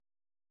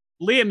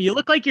Liam, you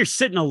look like you're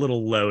sitting a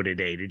little low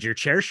today. Did your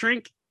chair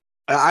shrink?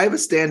 I have a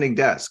standing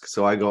desk,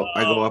 so I go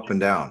up and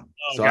down.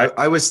 So Okay.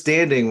 I was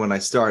standing when I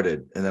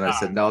started, and then I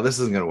said, no, this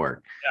isn't going to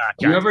work.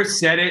 Do you ever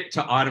set it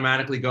to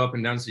automatically go up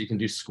and down so you can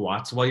do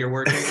squats while you're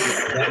working?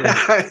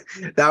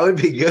 That would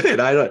be good.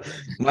 I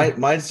don't.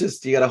 Mine's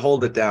just you got to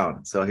hold it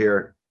down. So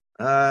here,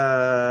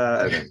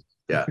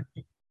 yeah.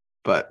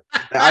 But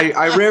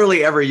I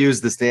rarely ever use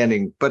the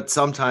standing, but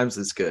sometimes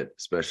it's good,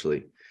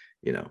 especially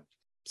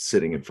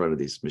sitting in front of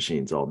these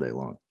machines all day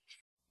long.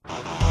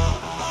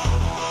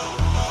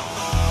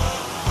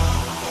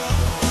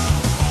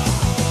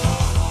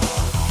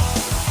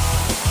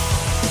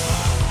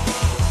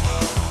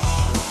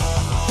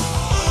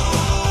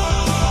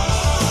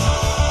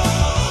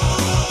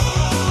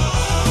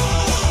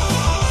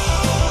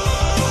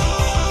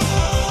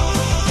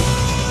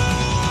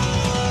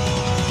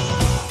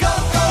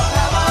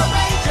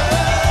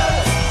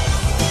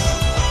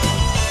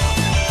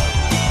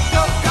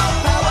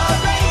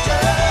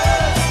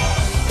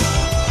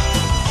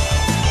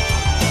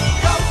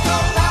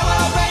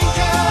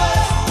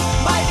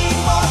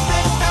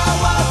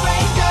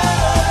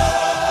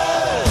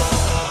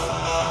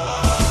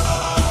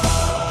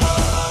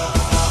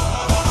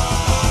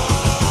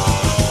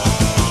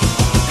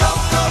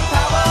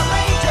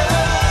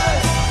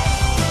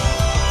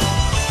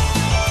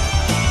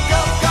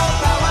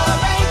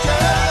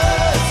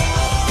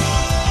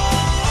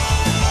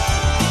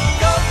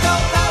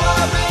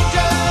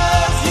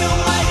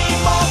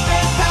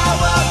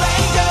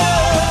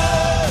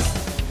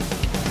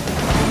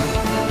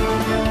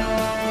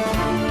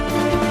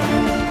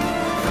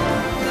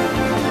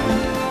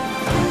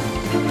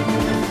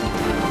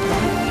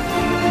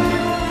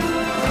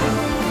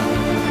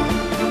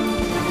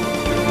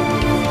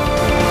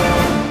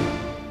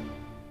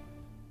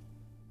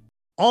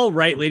 All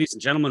right, ladies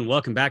and gentlemen,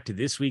 welcome back to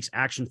this week's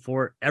Action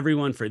for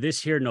Everyone for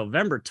this here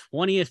November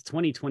 20th,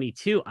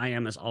 2022. I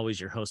am, as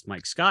always, your host,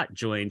 Mike Scott,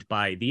 joined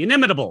by the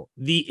inimitable,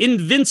 the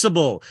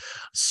invincible,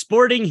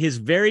 sporting his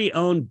very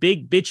own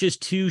Big Bitches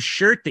 2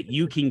 shirt that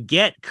you can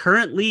get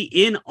currently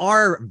in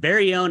our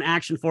very own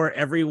Action for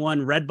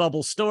Everyone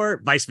Redbubble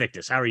store. Vice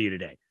Victus, how are you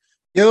today?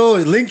 Yo,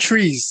 link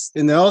trees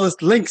and all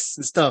this links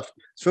and stuff.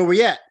 That's where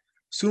we at.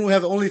 Soon we'll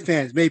have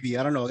OnlyFans, maybe.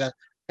 I don't know. I got to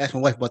ask my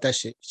wife about that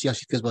shit. See how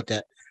she feels about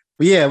that.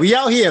 But yeah, we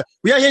out here.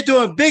 We out here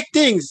doing big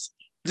things.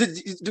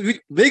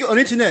 Big on the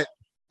internet.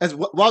 As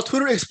while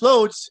Twitter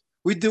explodes,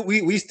 we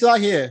still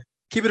out here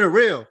keeping it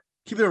real,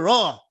 keeping it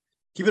raw,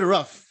 keeping it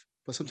rough,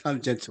 but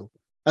sometimes gentle.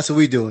 That's what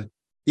we're doing.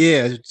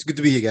 Yeah, it's good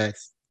to be here,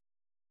 guys.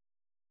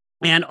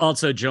 And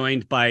also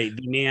joined by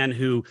the man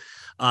who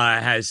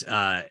has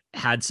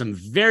had some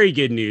very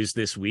good news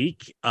this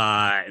week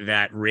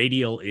that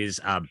Radial is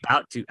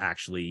about to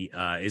actually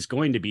is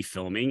going to be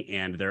filming,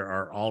 and there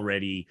are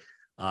already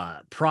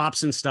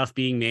props and stuff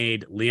being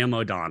made. Liam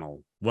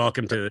O'Donnell,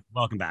 welcome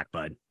back,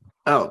 bud.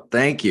 Oh,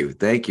 thank you.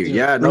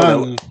 Yeah,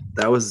 no,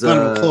 that was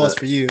applause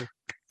for you.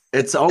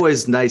 It's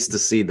always nice to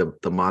see the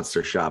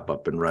monster shop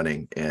up and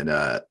running, and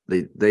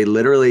they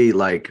literally,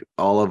 like,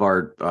 all of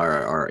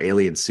our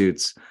alien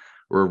suits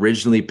were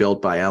originally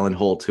built by Alan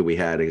Holt, who we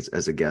had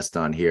as a guest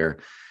on here,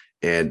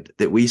 and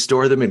that we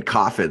store them in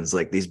coffins,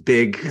 like these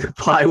big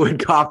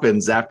plywood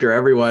coffins after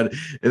everyone,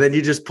 and then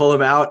you just pull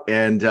them out,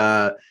 and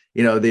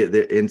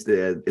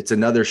it's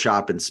another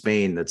shop in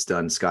Spain that's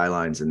done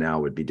Skylines and now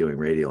would be doing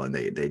Radial, and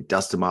they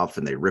dust them off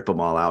and they rip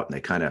them all out and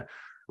they kind of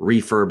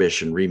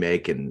refurbish and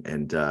remake, and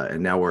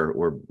now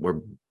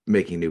we're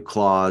making new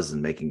claws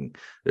and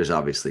there's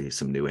obviously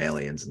some new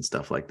aliens and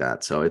stuff like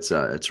that. So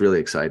it's really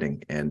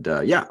exciting, and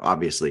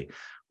obviously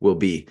we'll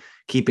be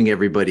keeping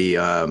everybody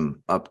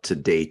up to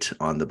date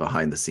on the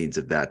behind the scenes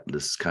of that.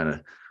 This is kind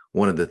of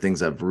one of the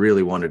things I've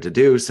really wanted to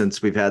do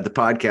since we've had the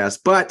podcast,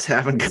 but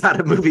haven't got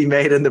a movie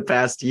made in the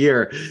past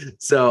year.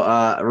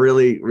 So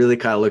really, really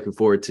kind of looking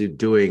forward to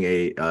doing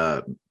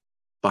a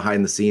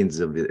behind the scenes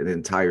of an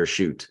entire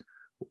shoot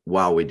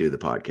while we do the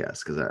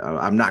podcast, because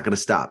I'm not going to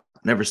stop.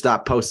 Never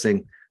stop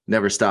posting,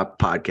 never stop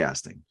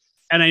podcasting.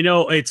 And I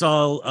know it's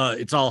all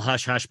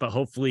hush hush, but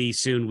hopefully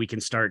soon we can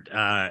start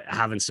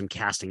having some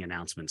casting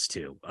announcements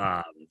too.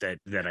 That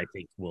I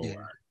think will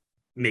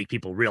make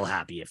people real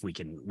happy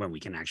when we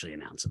can actually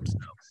announce them. So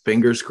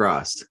fingers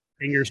crossed.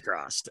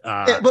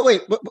 But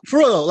wait, but for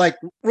real though, like,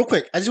 real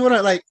quick, I just want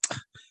to, like,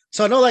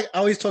 so I know, like, I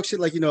always talk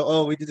shit, like,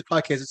 oh, we did the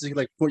podcast, it's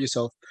like, promote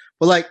yourself,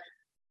 but like,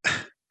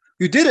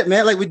 you did it,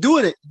 man. Like, we're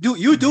doing it.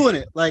 You doing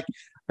it. Like,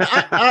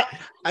 I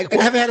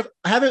haven't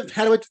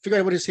had a way to figure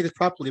out how to say this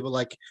properly, but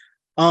like,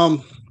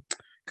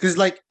 because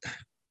like,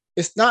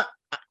 it's not.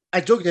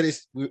 I joke that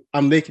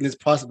I'm making this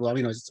possible. I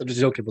mean, I'm just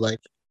joking, but like,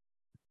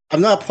 I'm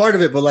not a part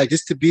of it. But like,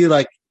 just to be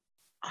like,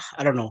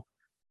 I don't know,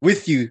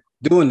 with you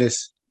doing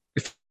this,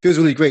 it feels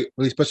really great,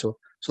 really special.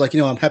 So like,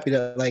 I'm happy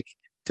to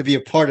be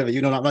a part of it.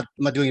 I'm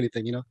not doing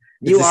anything. You've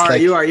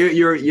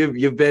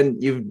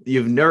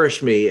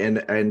nourished me,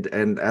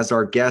 and as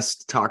our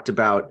guest talked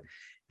about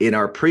in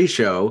our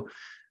pre-show,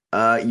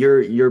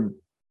 your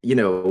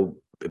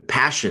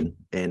passion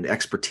and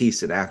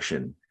expertise in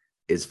action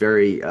is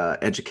very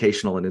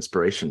educational and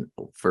inspirational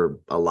for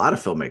a lot of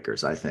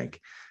filmmakers, I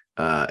think.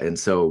 And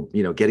so,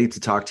 getting to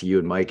talk to you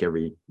and Mike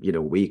every,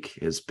 week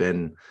has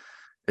been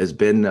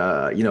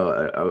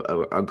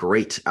a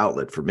great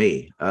outlet for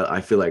me. I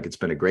feel like it's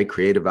been a great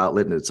creative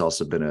outlet, and it's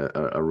also been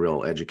a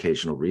real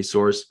educational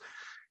resource.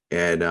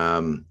 And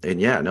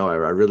yeah, no, I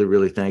really,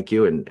 really thank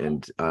you.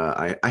 And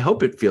I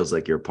hope it feels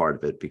like you're a part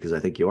of it, because I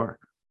think you are.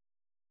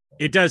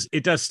 It does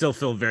still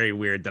feel very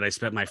weird that I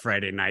spent my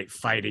Friday night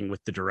fighting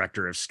with the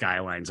director of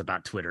Skylines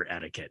about Twitter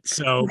etiquette.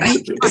 So right?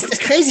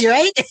 It's crazy,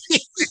 right?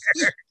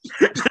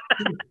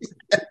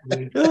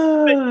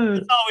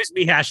 It's always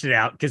me hashed it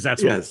out, because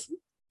that's what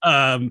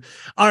all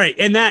right,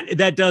 and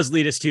that does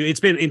lead us to, it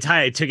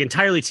took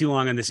entirely too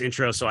long on this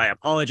intro, so I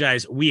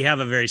apologize. We have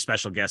a very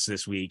special guest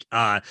this week.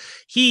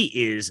 He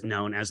is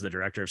known as the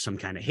director of Some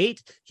Kind of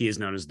Hate. He is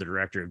known as the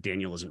director of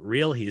Daniel Isn't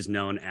Real. He is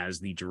known as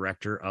the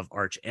director of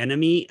Arch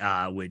Enemy,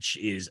 which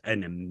is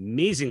an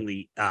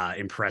amazingly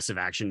impressive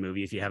action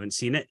movie if you haven't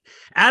seen it.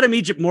 Adam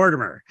Egypt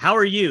Mortimer, how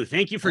are you?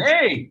 Thank you for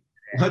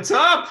what's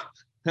up?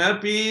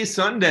 Happy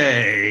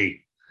Sunday.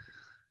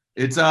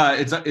 It's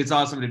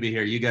awesome to be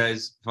here. You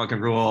guys fucking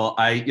rule.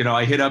 I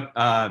hit up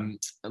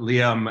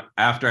Liam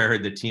after I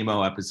heard the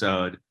Timo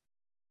episode.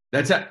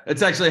 That's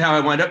actually how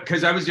I wound up,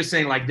 because I was just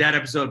saying, like, that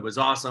episode was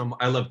awesome.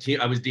 I love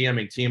I was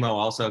DMing Timo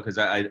also, because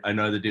I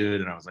know the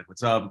dude, and I was like,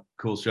 what's up?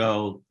 Cool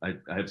show. I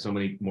have so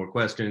many more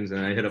questions, and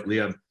I hit up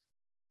Liam,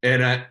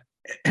 and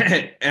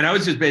I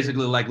was just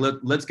basically like,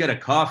 let's get a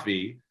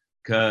coffee,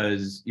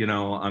 because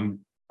I'm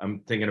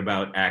thinking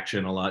about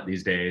action a lot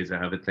these days. I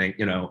have a thing,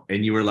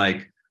 and you were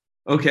like,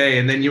 okay.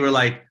 And then you were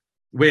like,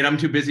 wait, I'm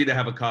too busy to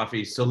have a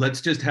coffee, so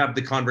let's just have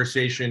the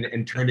conversation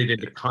and turn it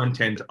into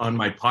content on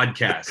my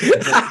podcast.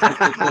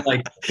 It's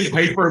like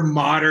hyper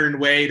modern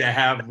way to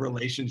have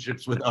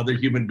relationships with other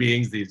human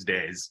beings these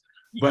days.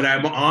 But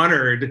I'm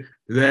honored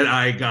that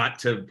I got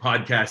to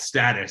podcast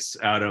status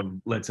out of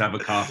let's have a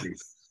coffee.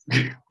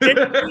 It's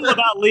cool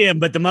about Liam,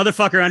 but the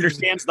motherfucker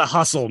understands the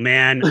hustle,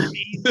 man.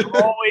 He'll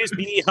always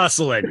be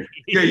hustling.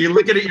 Yeah, you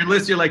look at your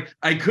list, you're like,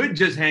 I could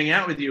just hang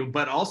out with you,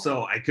 but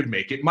also I could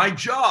make it my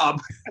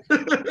job.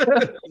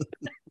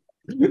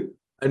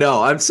 I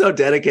know, I'm so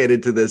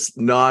dedicated to this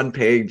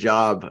non-paying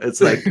job. It's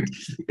like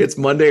it's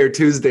Monday or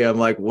Tuesday. I'm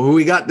like, well, who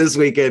we got this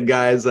weekend,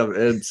 guys?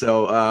 And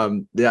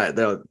so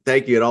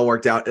thank you. It all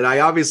worked out. And I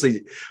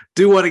obviously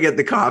do want to get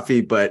the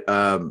coffee, but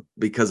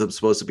because I'm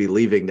supposed to be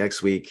leaving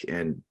next week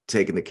and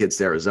taking the kids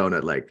to Arizona,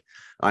 like,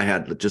 I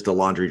had just a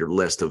laundry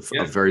list of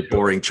very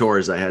boring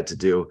chores I had to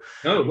do.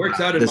 No, it works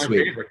out in my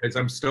favor, because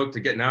I'm stoked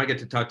I get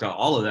to talk to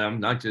all of them,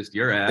 not just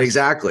your ass.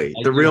 Exactly.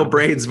 The real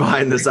brains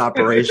behind this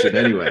operation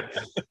anyway.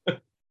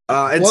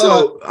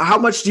 So how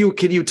much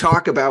can you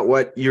talk about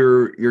what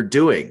you're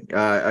doing?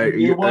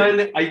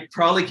 I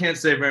probably can't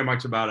say very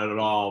much about it at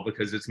all,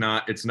 because it's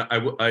not,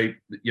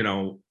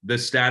 the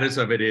status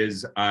of it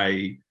is,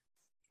 I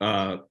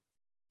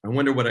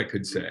wonder what I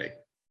could say.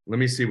 Let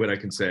me see what I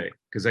can say,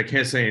 because I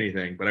can't say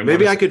anything, but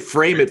I could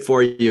frame it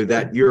for you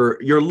that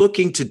you're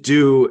looking to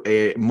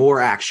do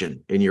more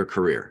action in your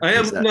career. I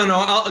am. No,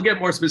 I'll get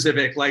more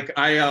specific. Like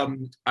I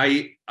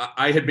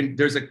had been,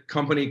 there's a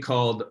company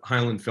called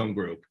Highland Film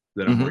Group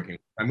that I'm working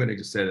with. I'm going to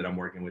just say that I'm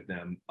working with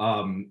them.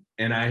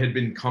 And I had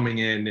been coming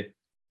in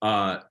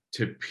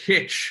to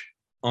pitch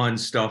on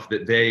stuff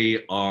that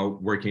they are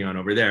working on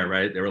over there,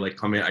 right? They were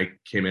like, I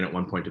came in at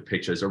one point to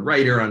pitch as a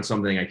writer on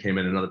something. I came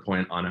in another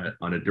point on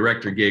a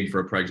director gig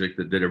for a project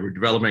that they were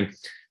developing.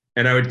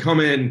 And I would come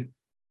in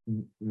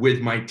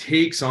with my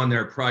takes on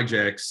their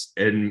projects.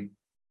 And,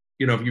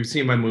 if you've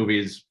seen my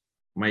movies,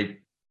 my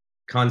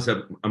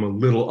concept, I'm a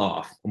little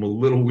off. I'm a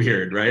little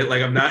weird, right?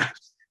 Like, I'm not...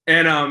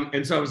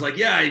 And so I was like,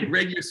 yeah, I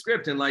read your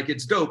script and, like,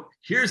 it's dope.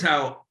 Here's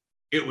how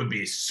it would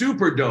be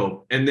super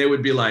dope. And they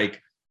would be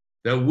like,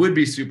 that would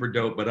be super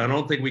dope, but I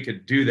don't think we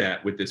could do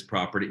that with this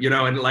property,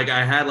 and like,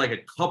 I had like a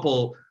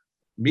couple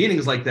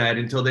meetings like that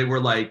until they were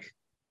like,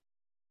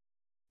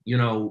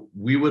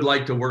 we would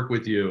like to work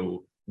with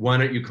you. Why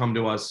don't you come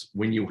to us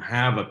when you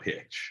have a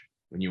pitch,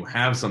 when you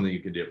have something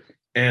you can do?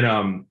 And,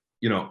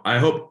 I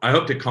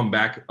hope to come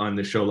back on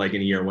the show like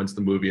in a year, once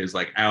the movie is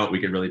like out, we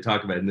can really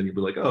talk about it. And then you'll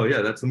be like, oh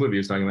yeah, that's the movie he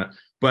was talking about.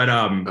 But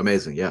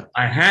amazing. Yeah.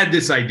 I had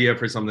this idea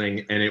for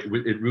something, and it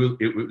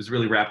was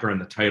really wrapped around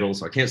the title.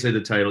 So I can't say the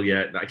title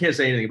yet. I can't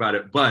say anything about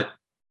it, but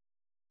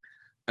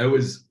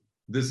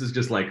this is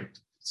just like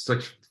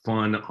such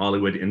fun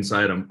Hollywood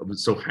insight. I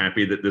was so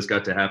happy that this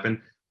got to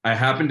happen. I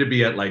happened to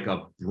be at like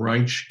a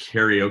brunch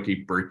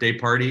karaoke birthday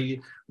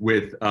party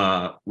with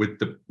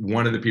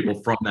one of the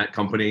people from that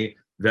company,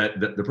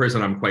 that the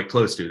person I'm quite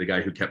close to, the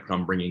guy who kept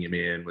bringing him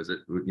in,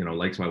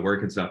 likes my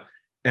work and stuff.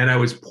 And I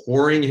was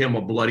pouring him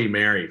a Bloody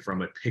Mary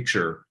from a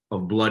picture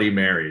of Bloody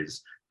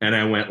Marys. And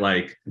I went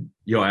like,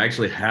 yo, I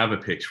actually have a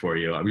pitch for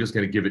you. I'm just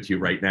going to give it to you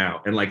right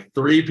now. And like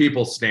 3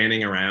 people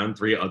standing around,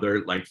 3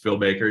 other like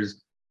filmmakers,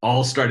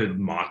 all started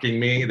mocking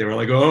me. They were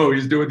like, oh,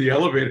 he's doing the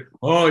elevator.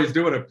 Oh, he's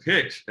doing a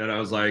pitch. And I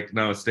was like,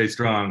 no, stay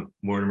strong,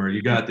 Mortimer.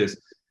 You got this.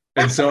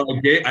 And so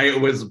I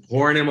was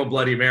pouring him a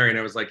Bloody Mary, and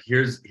I was like,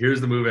 here's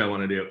the movie I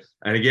want to do.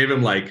 And I gave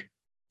him like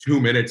 2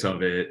 minutes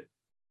of it.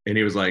 And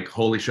he was like,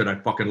 holy shit, I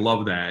fucking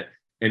love that.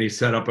 And he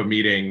set up a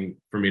meeting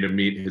for me to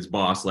meet his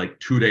boss like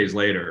 2 days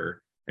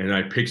later. And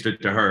I pitched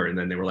it to her, and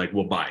then they were like,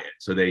 we'll buy it.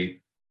 So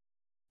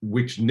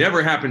which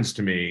never happens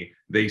to me,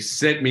 they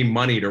sent me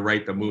money to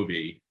write the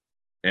movie.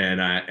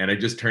 And I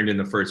just turned in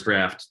the first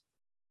draft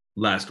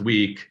last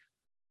week,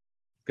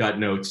 got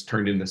notes,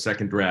 turned in the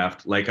second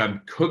draft. Like,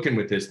 I'm cooking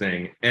with this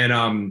thing. And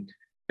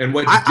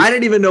what I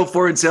didn't even know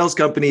foreign sales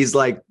companies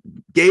like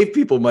gave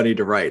people money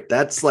to write.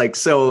 That's like,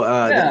 so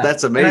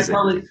that's amazing.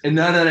 And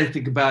now that I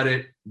think about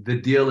it, the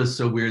deal is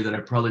so weird that I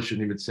probably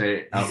shouldn't even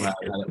say out loud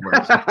how it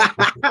works.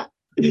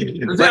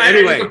 But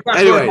anyway,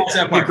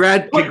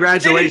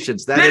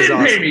 congratulations. That is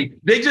awesome. Pay me.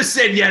 They just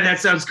said, yeah, that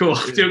sounds cool.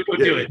 Do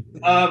it.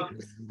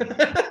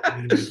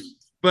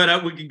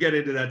 But we can get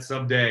into that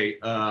someday.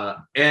 But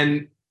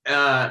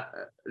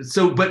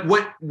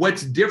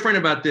what's different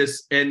about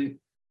this, and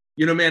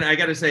you know, man, I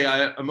got to say,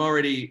 I'm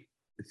already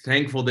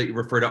thankful that you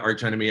refer to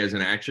Arch Enemy as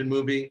an action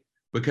movie,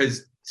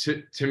 because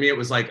to me, it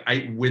was like,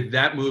 with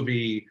that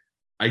movie,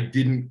 I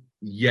didn't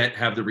yet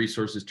have the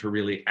resources to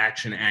really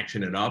action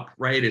it up,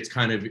 right? It's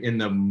kind of in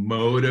the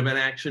mode of an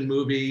action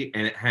movie,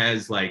 and it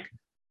has like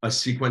a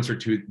sequence or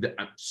two that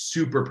I'm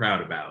super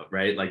proud about,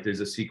 right? Like, there's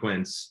a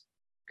sequence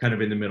kind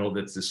of in the middle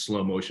that's this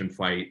slow motion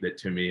fight that,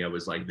 to me, I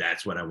was like,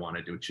 that's what I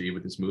wanted to achieve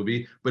with this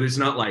movie. But it's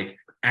not like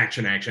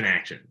action.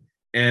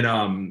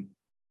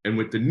 And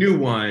with the new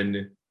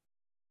one,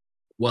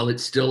 while it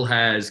still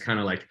has kind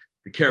of like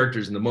the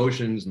characters and the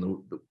motions and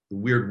the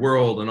weird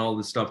world and all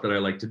the stuff that I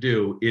like to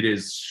do, it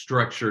is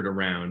structured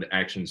around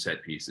action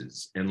set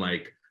pieces, and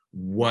like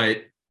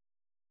what,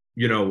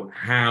 you know,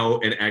 how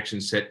an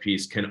action set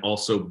piece can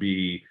also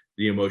be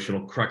the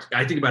emotional crux.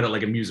 I think about it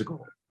like a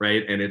musical,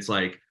 right? And it's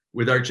like,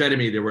 with Arch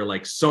Enemy, there were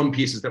like some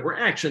pieces that were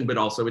action, but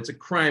also it's a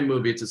crime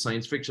movie, it's a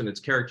science fiction, it's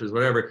characters,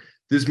 whatever.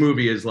 This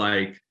movie is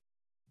like,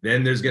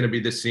 then there's going to be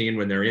this scene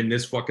when they're in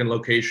this fucking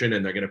location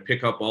and they're going to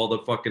pick up all the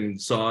fucking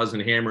saws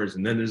and hammers.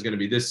 And then there's going to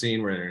be this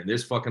scene where they're in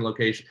this fucking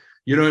location.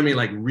 You know what I mean?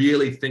 Like,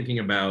 really thinking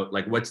about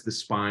like, what's the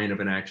spine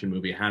of an action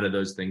movie? How do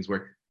those things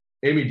work?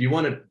 Amy, do you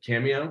want to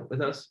cameo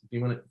with us? Do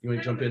you want to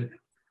jump in?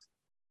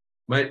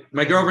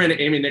 My girlfriend,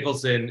 Amy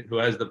Nicholson, who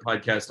has the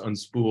podcast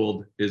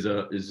Unspooled, is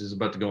just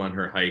about to go on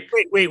her hike.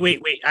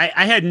 Wait.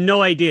 I had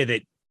no idea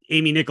that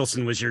Amy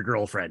Nicholson was your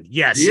girlfriend.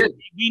 Yes. You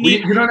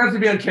don't have to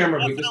be on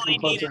camera. We just come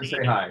closer and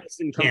say hi.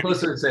 Come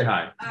closer and say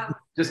hi.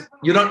 Just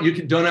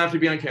don't have to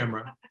be on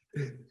camera.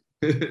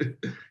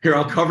 Here,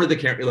 I'll cover the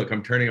camera. Look,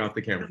 I'm turning off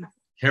the camera.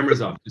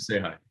 Camera's off. Just say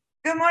hi.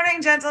 Good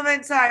morning,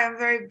 gentlemen. Sorry, I'm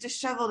very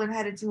disheveled and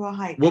headed to a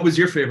hike. What was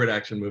your favorite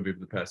action movie of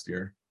the past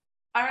year?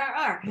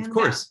 RRR. Of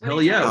course.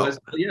 Hell yeah, it was.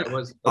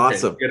 Okay,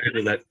 awesome. Get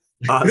into that.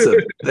 Awesome.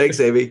 Thanks,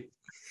 Amy.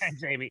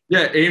 Thanks, Amy.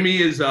 Yeah, Amy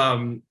is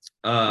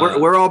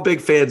we're all big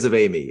fans of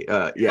Amy.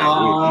 Amy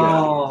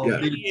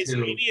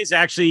is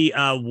actually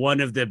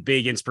one of the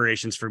big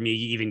inspirations for me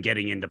even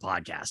getting into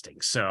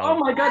podcasting. So oh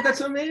my god,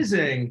 that's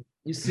amazing.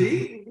 You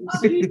see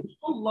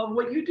people love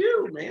what you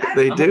do, man.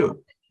 They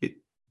do.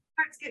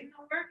 It's getting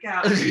a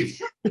workout.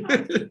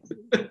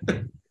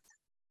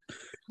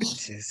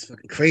 It's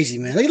fucking crazy,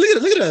 man.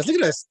 Look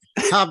at us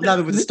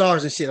hobnobbing with the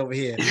stars and shit over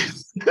here.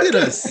 Look at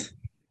us.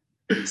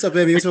 What's up,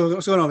 baby? What's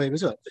going on, baby?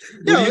 What's up?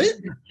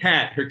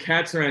 Her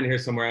cat's around here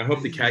somewhere. I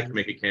hope the cat can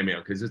make a cameo,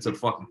 because it's a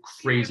fucking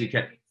crazy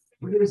cat.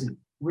 Where is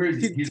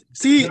he?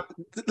 See,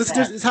 this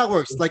is how it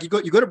works. Like, you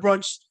go to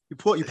brunch, you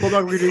pull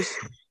margaritas,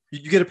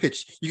 you get a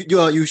pitch.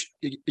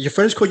 Your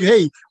friends call you,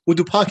 hey, we'll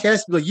do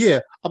podcasts. You're like, yeah,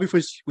 I'll be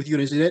friends with you on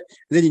the internet.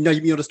 And then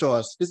you meet on the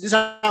stars. This is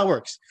how it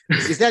works.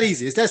 It's that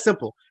easy. It's that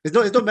simple.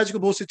 There's no magical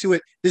bullshit to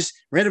it. There's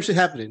random shit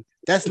happening.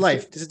 That's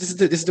life. This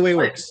is the way it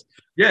works.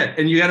 Yeah,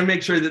 and you got to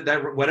make sure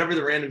that whatever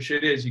the random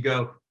shit is, you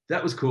go,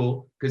 that was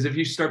cool. Because if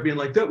you start being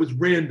like, that was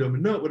random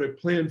and not what I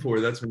planned for,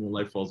 that's when your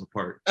life falls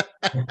apart.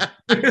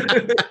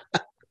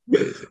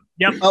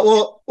 Yep.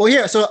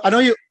 Yeah. So I know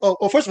you.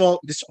 First of all,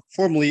 just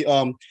formally,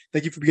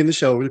 thank you for beginning the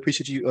show. Really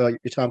appreciate you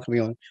your time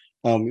coming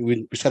on.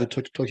 We decided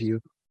to talk to you,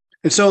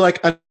 and so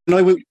like I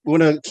know we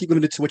want to keep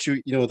limited to what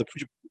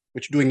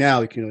what you're doing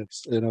now.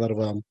 It's a lot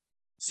of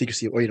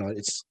secrecy, or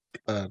it's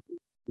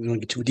we don't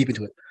get too deep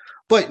into it.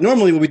 But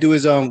normally what we do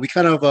is we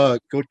kind of go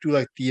through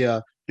like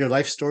the your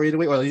life story in a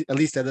way, or at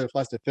least that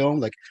applies to film,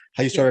 like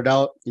how you started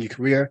out in your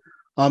career.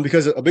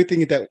 Because a big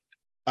thing that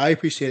I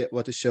appreciate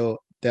about the show,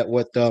 that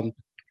what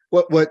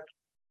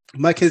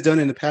Mike has done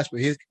in the past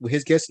with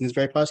his guests in his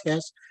very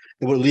podcast,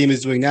 and what Liam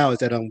is doing now, is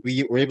that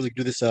we were able to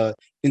do this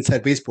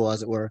inside baseball,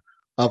 as it were,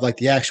 of like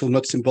the actual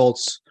nuts and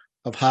bolts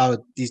of how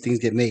these things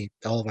get made,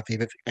 all of our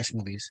favorite action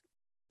movies.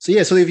 So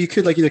yeah, so if you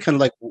could kind of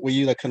like where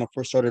you like kind of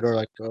first started, or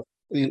like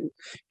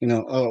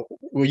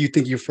where you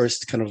think your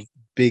first kind of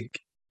big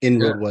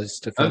inroad was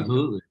to film.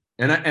 Absolutely.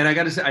 And I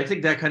got to say, I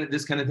think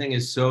this kind of thing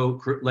is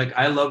so like,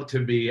 I love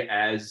to be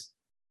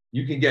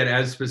you can get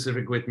as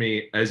specific with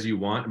me as you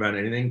want about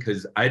anything,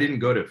 because I didn't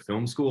go to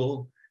film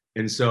school.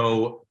 And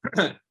so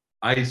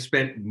I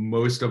spent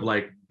most of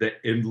like the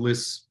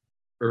endless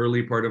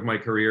early part of my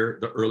career,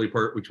 the early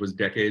part, which was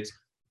decades,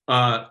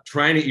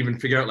 trying to even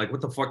figure out like,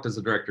 what the fuck does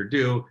the director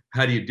do?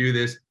 How do you do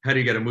this? How do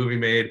you get a movie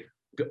made?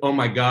 Oh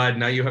my God,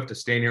 now you have to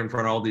stand here in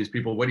front of all these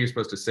people. What are you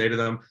supposed to say to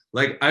them?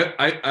 Like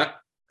I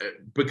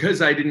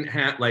because I didn't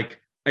have like,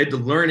 I had to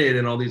learn it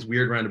in all these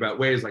weird roundabout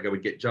ways. Like I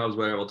would get jobs,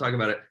 whatever, we'll talk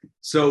about it.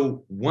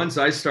 So once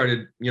I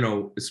started, you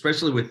know,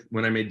 especially with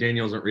when I made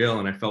Daniel Isn't Real,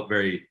 and I felt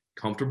very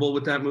comfortable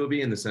with that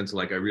movie in the sense of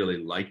like, I really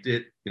liked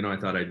it. You know, I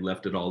thought I'd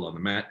left it all on the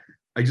mat.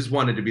 I just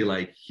wanted to be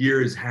like,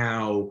 here's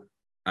how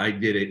I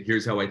did it.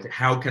 Here's how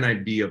how can I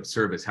be of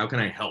service? How can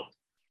I help?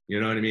 You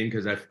know what I mean?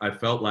 Because I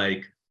felt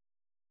like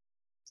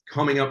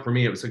coming up for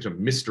me, it was such a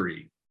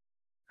mystery.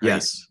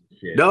 Yes.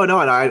 No, and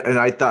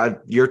I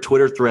thought your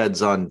Twitter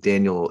threads on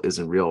Daniel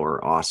Isn't Real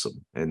were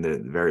awesome, and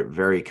they're very,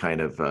 very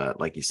kind of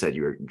like you said,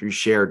 you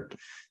shared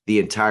the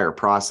entire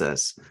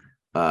process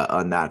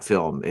on that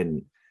film.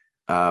 And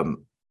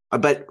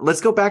but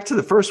let's go back to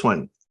the first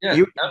one. Yeah,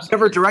 you absolutely.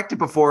 Never directed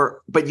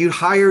before, but you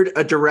hired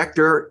a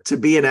director to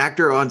be an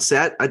actor on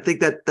set. I think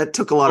that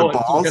took a lot of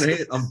balls.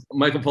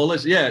 Michael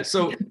Polish. Yeah.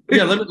 So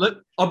yeah,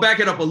 I'll back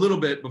it up a little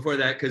bit before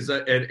that, because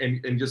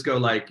and just go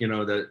like, you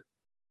know, the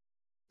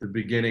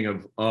beginning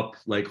of Up,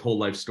 like whole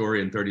life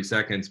story in 30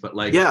 seconds. But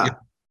like, yeah, you know,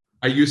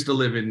 I used to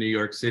live in New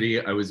York City.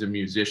 I was a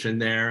musician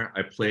there.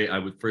 I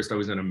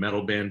was in a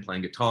metal band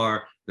playing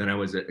guitar. Then I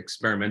was an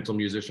experimental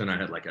musician. I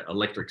had like an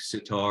electric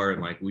sitar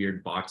and like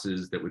weird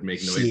boxes that would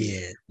make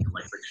noise,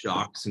 electric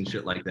shocks and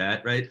shit like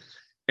that, right?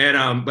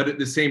 And but at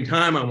the same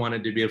time, I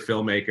wanted to be a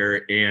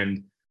filmmaker,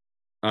 and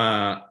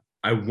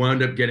I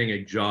wound up getting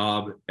a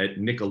job at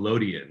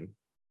Nickelodeon,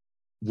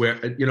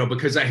 where, you know,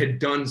 because I had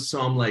done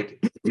some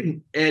like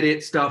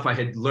edit stuff.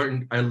 I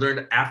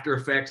learned After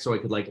Effects, so I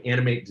could like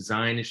animate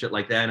design and shit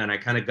like that. And I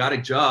kind of got a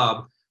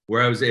job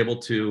where I was able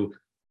to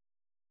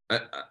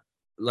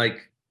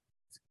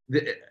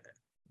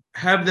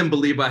have them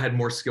believe I had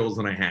more skills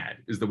than I had,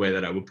 is the way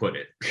that I would put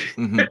it.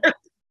 Mm-hmm.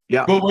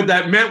 Yeah. But what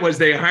that meant was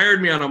they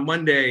hired me on a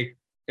Monday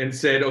and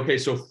said, okay,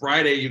 so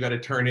Friday you got to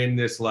turn in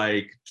this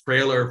like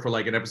trailer for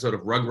like an episode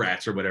of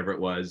Rugrats or whatever it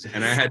was.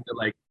 And I had to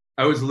like,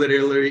 I was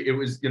literally, it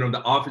was, you know,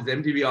 the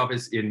MTV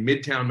office in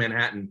Midtown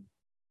Manhattan.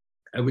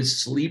 I was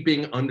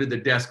sleeping under the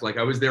desk. Like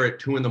I was there at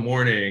 2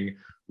 a.m.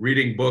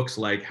 reading books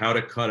like How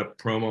to Cut a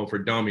Promo for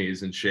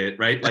Dummies and shit,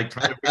 right? Like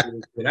trying to figure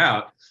this shit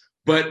out.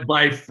 But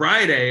by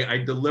Friday, I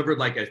delivered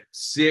like a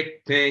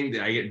sick thing.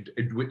 I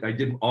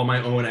did all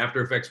my own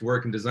After Effects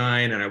work and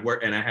design, and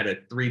I had a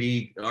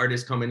 3D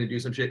artist come in and do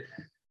some shit.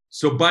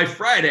 So by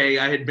Friday,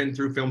 I had been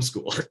through film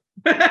school,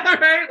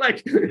 right?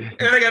 Like, and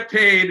I got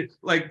paid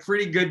like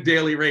pretty good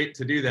daily rate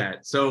to do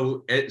that.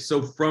 So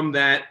from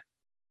that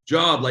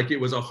job, like it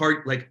was a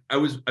hard, like I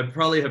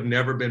probably have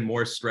never been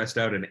more stressed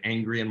out and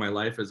angry in my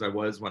life as I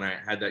was when I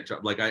had that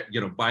job. Like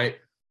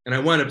and I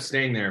wound up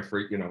staying there for,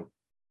 you know,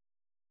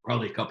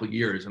 probably a couple of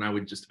years. And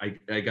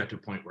I got to a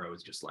point where I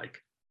was just like,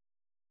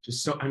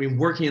 I mean,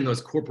 working in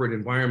those corporate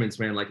environments,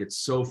 man, like it's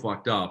so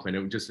fucked up. And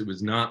it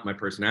was not my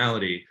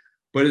personality.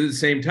 But at the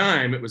same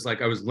time, it was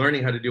like I was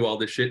learning how to do all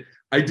this shit.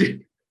 I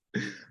did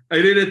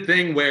a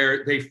thing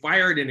where they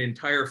fired an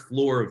entire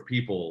floor of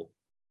people.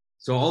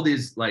 So all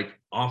these like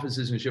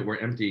offices and shit were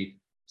empty.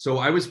 So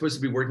I was supposed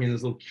to be working in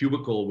this little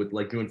cubicle with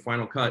like doing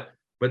Final Cut,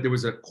 but there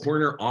was a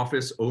corner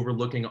office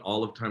overlooking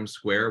all of Times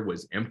Square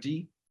was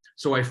empty.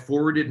 So I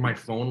forwarded my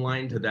phone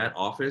line to that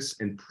office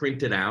and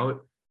printed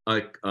out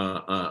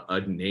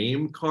a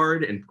name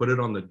card and put it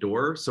on the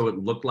door. So it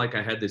looked like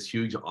I had this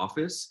huge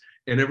office.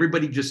 And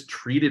everybody just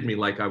treated me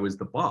like I was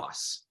the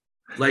boss.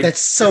 Like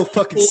that's so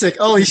fucking sick.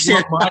 Holy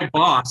shit. My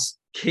boss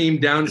came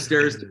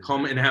downstairs to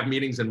come and have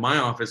meetings in my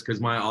office because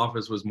my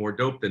office was more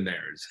dope than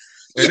theirs.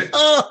 And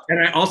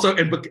I also,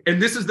 and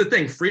this is the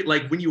thing,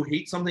 like when you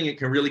hate something, it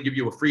can really give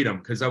you a freedom.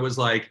 Because I was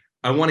like,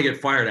 I want to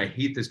get fired. I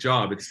hate this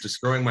job. It's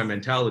destroying my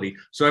mentality.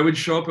 So I would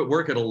show up at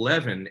work at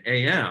 11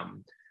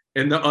 a.m.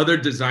 And the other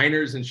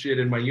designers and shit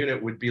in my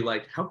unit would be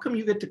like, how come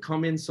you get to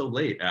come in so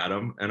late,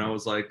 Adam? And I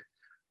was like,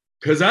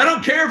 because I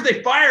don't care if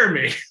they fire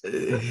me.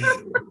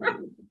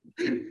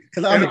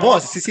 Because I'm the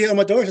boss. You see it on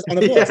my door? I'm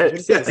the boss. What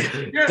is this?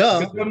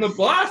 Yeah, I'm the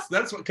boss.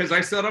 That's because I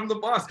said I'm the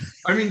boss.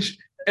 I mean,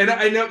 and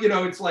I know, you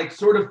know, it's like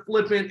sort of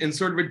flippant and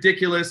sort of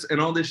ridiculous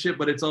and all this shit,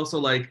 but it's also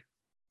like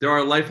there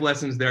are life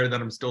lessons there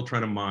that I'm still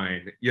trying to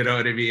mine. You know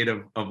what I mean?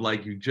 Of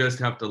like, you just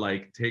have to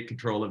like take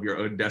control of your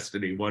own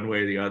destiny one way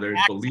or the other, and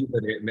believe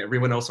in it, and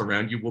everyone else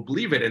around you will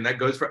believe it. And that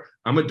goes for,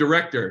 I'm a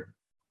director.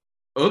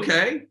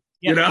 Okay.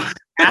 Yeah. You know?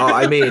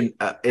 I mean,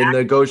 in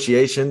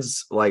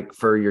negotiations, like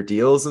for your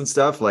deals and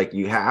stuff, like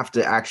you have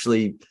to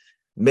actually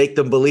make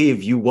them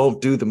believe you won't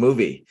do the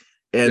movie.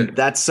 And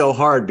that's so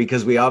hard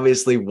because we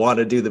obviously want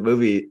to do the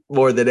movie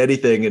more than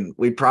anything. And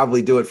we'd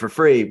probably do it for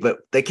free, but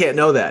they can't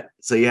know that.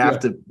 So you have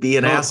to be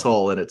an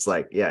asshole. And it's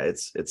like,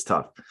 it's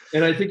tough.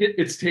 And I think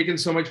it's taken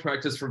so much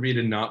practice for me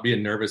to not be a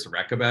nervous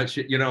wreck about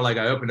shit. You know, like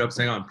I opened up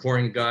saying, I'm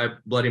pouring a guy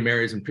Bloody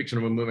Marys and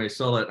picturing a movie. I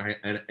saw it.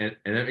 And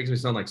that makes me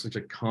sound like such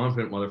a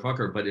confident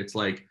motherfucker. But it's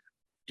like,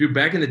 dude,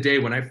 back in the day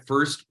when I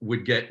first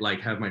would get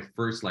like, have my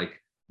first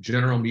like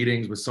general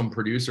meetings with some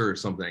producer or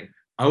something,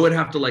 I would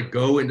have to like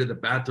go into the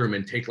bathroom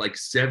and take like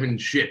 7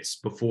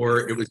 shits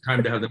before it was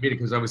time to have the meeting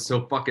because I was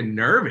so fucking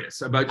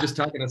nervous about just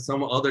talking to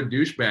some other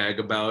douchebag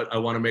about I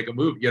want to make a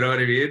movie. You know what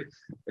I mean?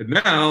 And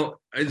now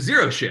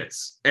 0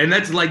 shits, and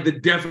that's like the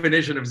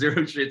definition of 0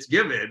 shits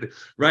given,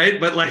 right?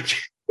 But like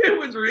it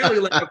was really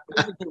like a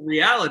physical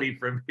reality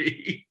for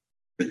me.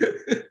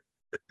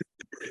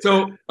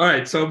 So, all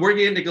right. So I'm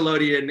working at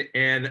Nickelodeon,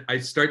 and I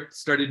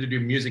started to do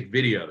music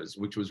videos,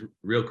 which was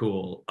real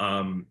cool.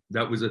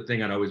 That was a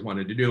thing I'd always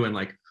wanted to do, and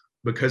like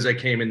because I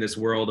came in this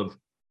world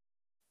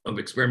of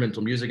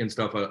experimental music and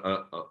stuff,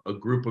 a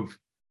group of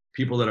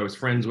people that I was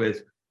friends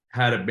with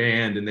had a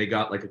band, and they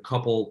got like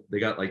 $2,000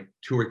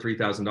 or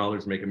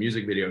 $3,000 to make a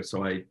music video.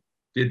 So I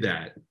did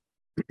that,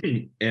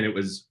 and it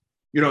was,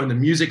 you know, and the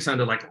music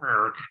sounded like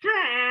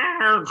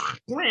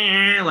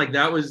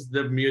that was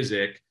the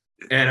music.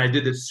 And I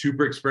did this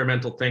super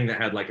experimental thing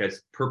that had like a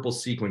purple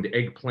sequined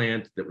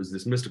eggplant that was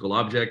this mystical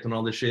object and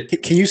all this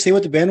shit. Can you say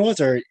what the band was?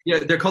 Or yeah,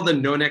 they're called the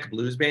No Neck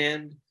Blues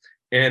Band.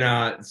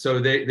 And so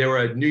they were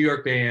a New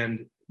York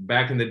band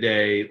back in the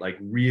day, like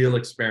real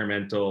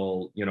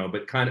experimental, you know,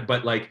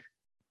 but like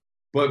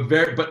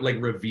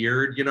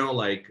revered, you know,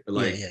 like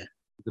yeah.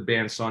 The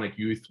band Sonic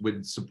Youth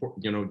would support,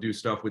 you know, do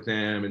stuff with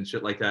them and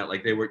shit like that.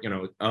 Like they were, you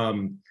know,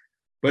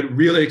 but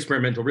really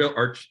experimental, real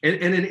art. And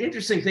an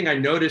interesting thing I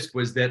noticed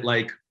was that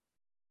like,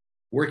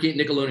 working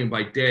at Nickelodeon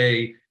by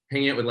day,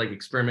 hanging out with like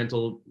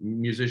experimental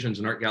musicians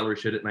and art gallery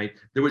shit at night.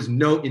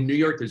 In New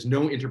York, there's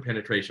no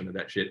interpenetration of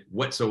that shit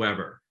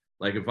whatsoever.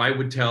 Like if I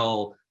would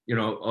tell, you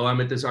know, oh, I'm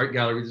at this art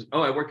gallery,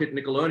 oh, I work at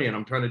Nickelodeon,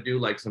 I'm trying to do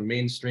like some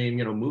mainstream,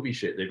 you know, movie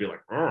shit. They'd be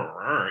like,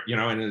 you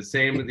know, and the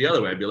same the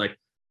other way. I'd be like,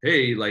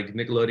 hey, like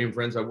Nickelodeon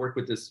friends, I work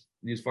with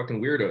these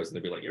fucking weirdos. And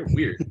they'd be like, you're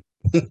weird.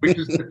 Which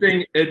is the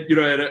thing, and, you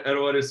know, I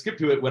don't want to skip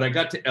to it. When I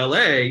got to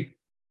LA,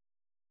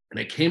 and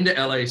I came to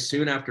LA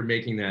soon after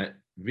making that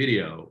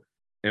video,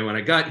 and when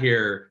I got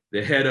here,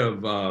 the head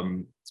of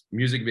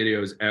music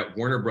videos at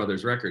Warner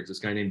Brothers Records, this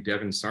guy named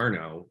Devin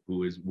Sarno,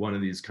 who is one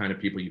of these kind of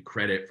people you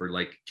credit for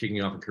like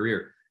kicking off a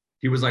career,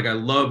 he was like, I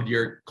loved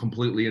your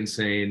completely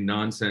insane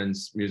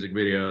nonsense music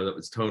video that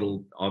was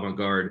total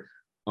avant-garde.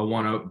 I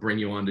want to bring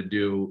you on to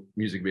do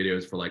music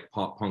videos for like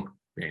pop punk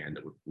band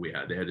that we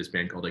had. They had this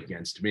band called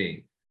Against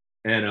Me,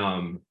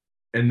 and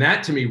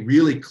that to me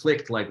really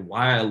clicked like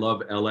why I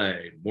love LA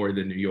more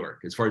than New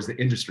York as far as the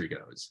industry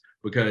goes.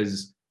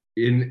 Because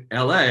in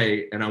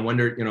LA, and I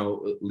wonder, you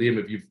know, Liam,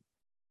 if you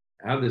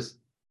have this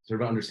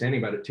sort of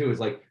understanding about it too, is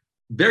like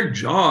their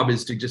job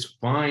is to just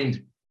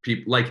find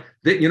people like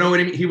that, you know what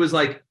I mean? He was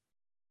like,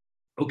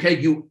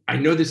 okay, I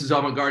know this is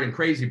avant-garde and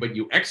crazy, but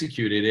you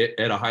executed it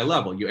at a high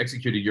level. You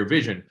executed your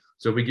vision.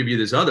 So if we give you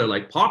this other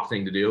like pop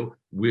thing to do,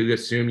 we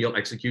assume you'll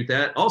execute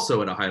that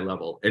also at a high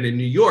level. And in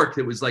New York,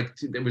 there was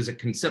a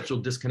conceptual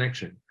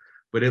disconnection.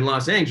 But in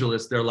Los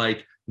Angeles, they're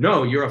like,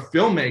 no, you're a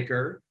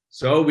filmmaker,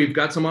 so we've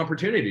got some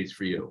opportunities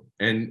for you.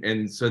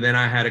 And so then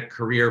I had a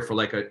career for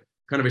like a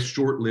kind of a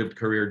short-lived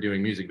career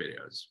doing music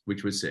videos,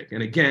 which was sick.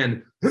 And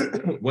again,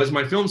 was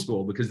my film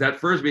school, because that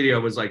first video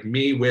was like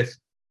me with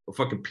a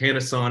fucking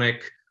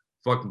Panasonic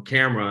fucking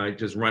camera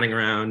just running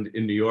around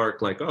in New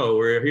York like, oh,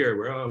 we're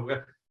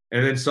here,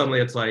 and then suddenly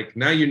it's like,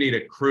 now you need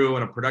a crew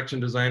and a production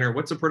designer.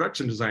 What's a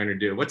production designer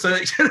do? What's a,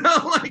 you know,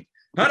 like,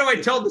 how do I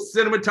tell the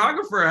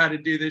cinematographer how to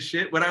do this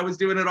shit when I was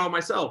doing it all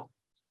myself?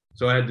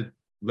 So I had to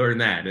learn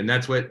that. And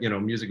that's what, you know,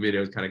 music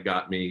videos kind of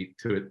got me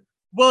to it.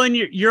 Well, and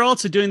you're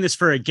also doing this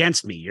for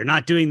Against Me. You're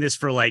not doing this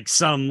for like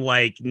some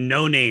like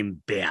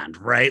no-name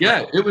band, right?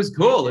 Yeah, it was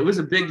cool. It was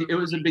a big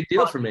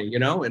deal for me, you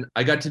know, and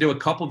I got to do a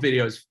couple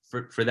videos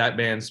for that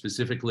band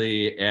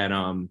specifically.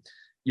 And,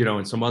 you know,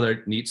 and some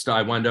other neat stuff.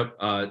 I wound up,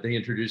 they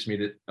introduced me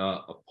to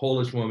a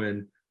Polish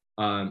woman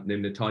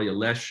named Natalia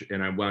Lesh,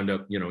 and I wound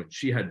up, you know,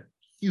 she had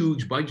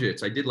huge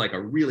budgets. I did like a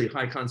really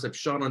high concept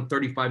shot on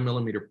 35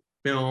 millimeter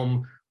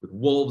film with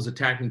wolves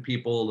attacking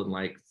people and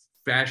like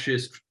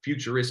fascist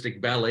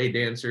futuristic ballet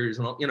dancers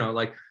and all, you know,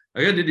 like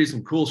I got to do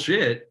some cool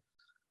shit.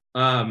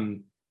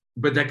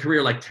 But that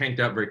career like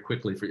tanked out very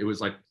quickly. It was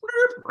like,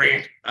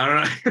 I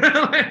don't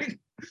know. Like,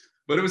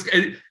 but it was,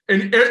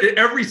 and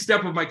every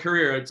step of my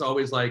career, it's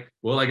always like,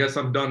 well, I guess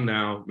I'm done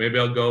now. Maybe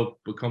I'll go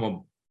become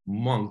a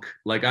monk.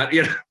 Like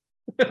you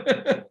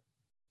know.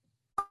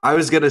 I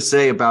was gonna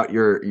say about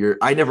your.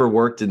 I never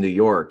worked in New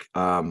York,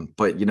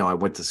 but you know, I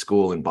went to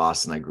school in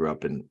Boston. I grew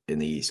up in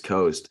the East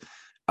Coast.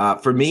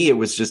 For me, it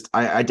was just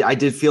I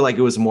did feel like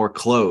it was more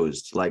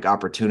closed, like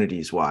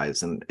opportunities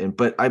wise,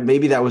 but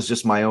maybe that was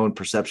just my own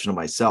perception of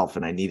myself,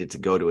 and I needed to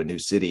go to a new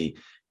city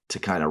to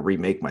kind of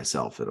remake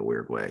myself in a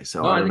weird way.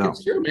 So I don't know.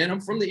 It's true, man.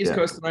 I'm from the East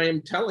Coast, and I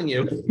am telling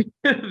you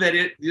that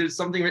it is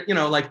something that, you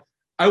know, like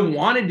I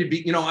wanted to be,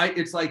 you know,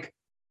 it's like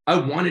I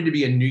wanted to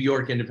be a New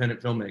York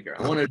independent filmmaker.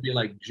 I wanted to be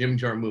like Jim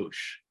Jarmusch,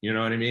 you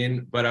know what I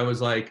mean? But I was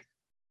like,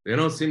 they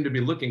don't seem to be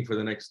looking for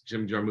the next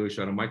Jim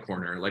Jarmusch out of my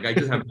corner. Like I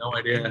just have no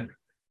idea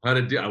how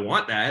to do. I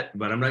want that,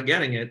 but I'm not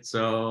getting it.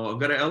 So I'll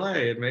go to LA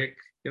and make,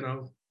 you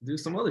know, do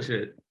some other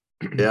shit.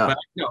 Yeah. But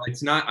no,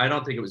 it's not. I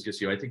don't think it was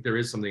just you. I think there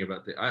is something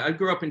about that. I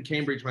grew up in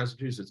Cambridge,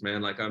 Massachusetts,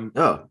 man. Like I'm.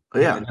 Oh,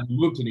 yeah. And I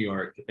moved to New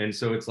York, and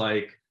so it's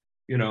like,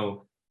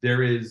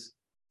 there is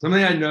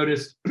something I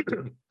noticed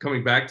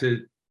coming back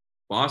to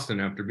Boston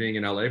after being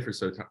in LA for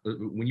so time.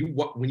 When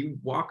you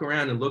walk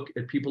around and look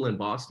at people in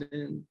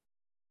Boston,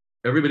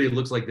 everybody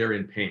looks like they're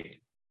in pain.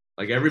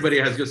 Like everybody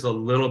has just a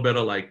little bit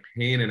of like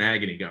pain and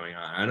agony going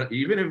on.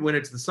 Even when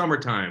it's the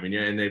summertime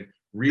and they've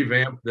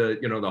revamped the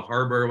the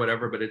harbor or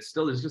whatever, but it's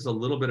still there's just a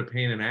little bit of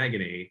pain and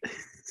agony.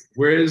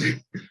 Whereas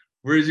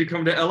you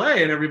come to LA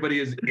and everybody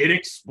is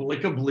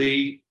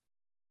inexplicably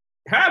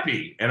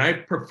happy, and I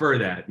prefer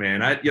that,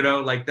 man.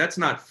 Like that's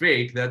not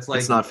fake. That's like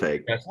it's not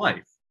fake. That's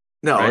life.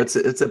 No, right? it's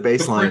a baseline.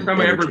 The first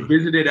time I ever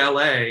visited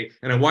LA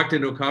and I walked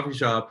into a coffee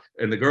shop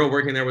and the girl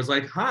working there was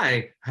like,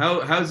 "Hi,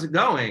 how's it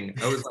going?"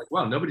 I was like,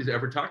 "Wow, nobody's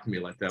ever talked to me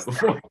like that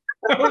before."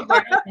 I was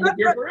like, "I've been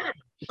here forever."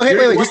 Okay,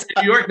 wait. Just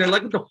New York, they're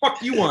like, "What the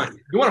fuck do you want?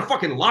 You want a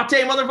fucking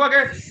latte,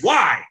 motherfucker?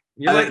 Why?"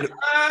 And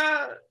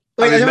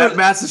you're like,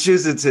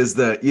 Massachusetts is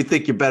you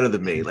think you're better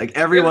than me. Like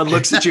everyone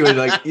looks at you and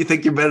like, you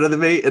think you're better than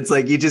me. It's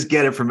like you just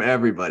get it from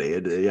everybody.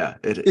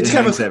 It's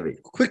kind of heavy.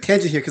 Quick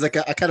tangent here because like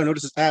I kind of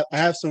noticed this. I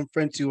have some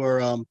friends who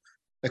are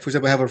like for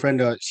example, I have a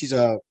friend. She's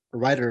a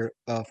writer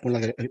for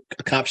like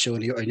a cop show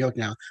in New York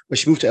now, but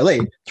she moved to LA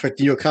for the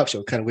New York cop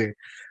show. Kind of weird,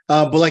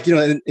 but like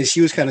and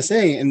she was kind of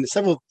saying, and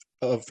several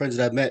friends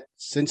that I've met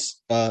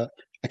since I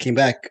came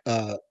back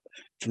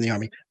from the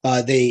army,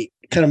 they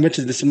kind of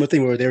mentioned the similar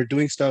thing where they were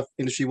doing stuff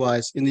industry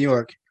wise in New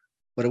York,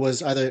 but it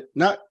was either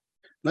not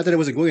that it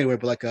wasn't going anywhere,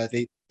 but like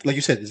they, like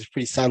you said, it's a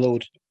pretty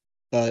siloed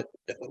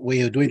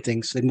way of doing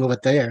things. So they move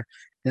it there, and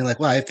they're like,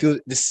 wow, I feel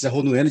this is a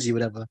whole new energy,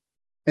 whatever.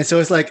 And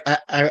so it's like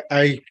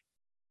I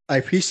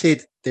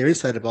appreciate their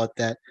insight about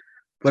that,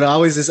 but I'm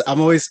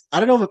always I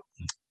don't know,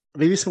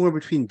 maybe somewhere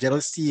between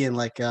jealousy and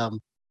like I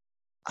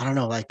don't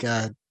know, like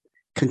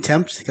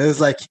contempt, because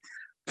like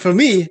for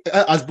me,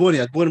 I was born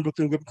in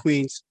Brooklyn,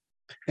 Queens,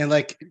 and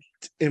like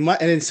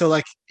so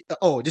like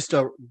just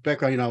a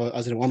background, I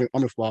was in the army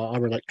for a while. I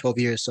was like 12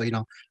 years, so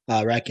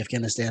Iraq,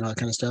 Afghanistan, all that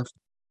kind of stuff.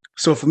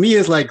 So for me,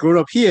 it's like growing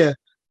up here,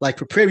 like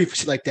prepare me for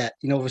shit like that.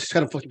 It's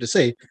kind of fucking to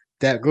say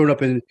that growing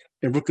up in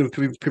Brooklyn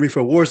prepared me for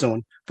a war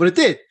zone, but it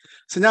did.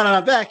 So now that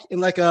I'm back and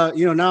like now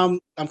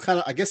I'm kind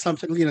of, I guess I'm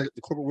technically in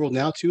the corporate world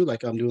now too.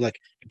 Like I'm doing like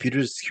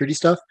computer security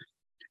stuff,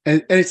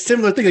 and it's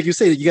similar thing like you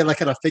say, that you got like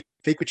kind of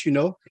fake what you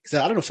know, because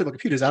I don't know shit about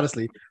computers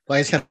honestly, but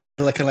I just kind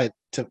of like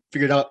to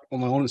figure it out on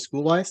my own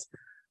school wise.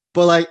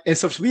 But like, and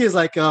so for me, it's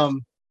like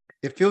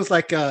it feels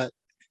like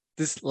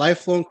this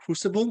lifelong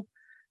crucible,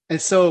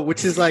 and so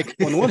which is like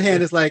on one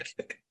hand, it's like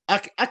I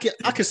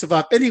can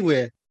survive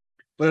anywhere,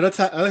 but on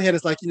the other hand,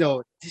 it's like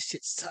this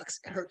shit sucks,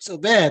 it hurts so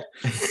bad.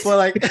 But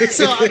like,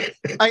 so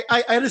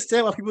I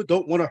understand why people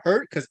don't want to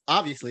hurt, because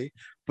obviously,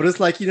 but it's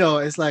like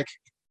it's like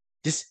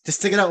just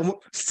stick it out,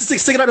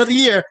 stick it out another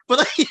year. But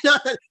like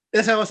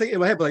that's how I was thinking in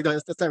my head. But like no,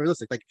 that's not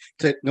realistic. Like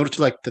in order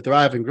to like to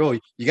thrive and grow,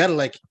 you gotta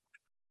like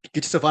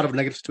get yourself out of a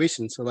negative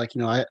situation. So like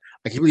I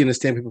completely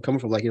understand people coming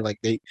from like like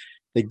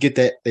they get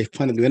that, they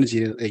find a new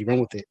energy and they run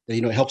with it.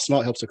 And, it helps them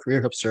out, helps their career,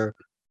 helps their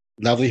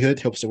livelihood,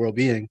 helps their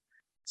well-being.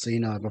 So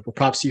but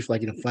props to you for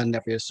like finding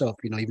that for yourself.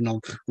 Even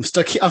though I'm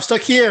stuck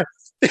here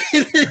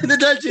in the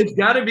dungeon. It's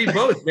got to be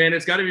both, man.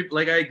 It's got to be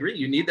like, I agree.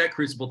 You need that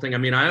crucible thing. I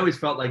mean, I always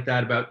felt like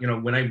that about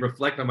when I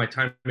reflect on my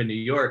time in New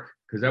York,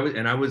 because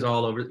I was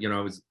all over. I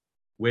was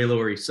way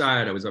Lower East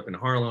Side. I was up in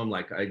Harlem.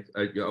 Like I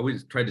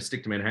always tried to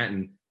stick to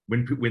Manhattan.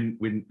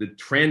 When the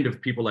trend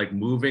of people like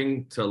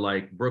moving to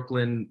like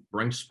Brooklyn,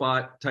 brunch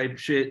spot type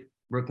shit,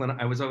 Brooklyn,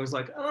 I was always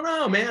like, I don't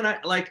know, man. I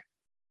like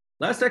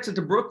last exit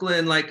to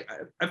Brooklyn. Like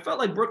I felt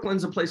like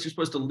Brooklyn's a place you're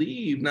supposed to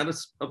leave, not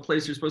a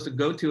place you're supposed to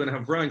go to and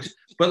have brunch.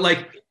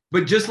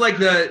 But just like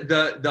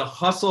the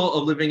hustle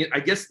of living it, I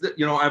guess that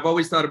I've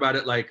always thought about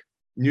it like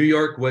New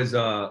York was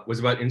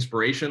about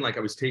inspiration. Like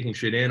I was taking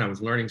shit in. I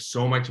was learning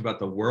so much about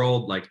the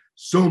world, like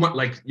so much,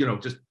 like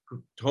just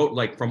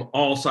like from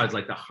all sides,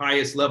 like the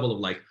highest level of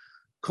like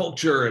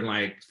culture and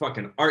like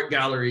fucking art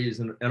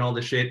galleries and all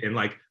this shit. And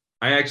like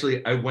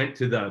I went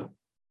to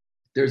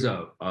there's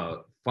a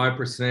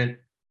 5%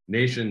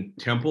 Nation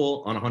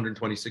temple on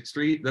 126th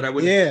Street that I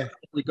would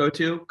go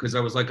to, because I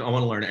was like, I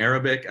want to learn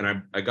Arabic,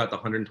 and I got the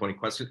 120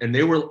 questions, and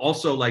they were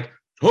also like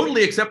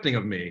totally accepting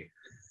of me.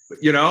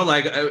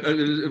 Like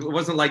it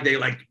wasn't like they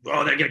like,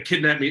 oh, they're gonna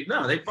kidnap me.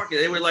 No,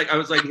 they were like, I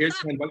was like, here's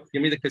 $10,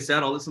 give me the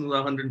cassette, I'll listen to the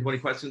 120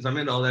 questions. I'm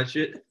into all that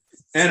shit.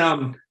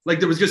 And like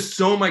there was just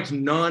so much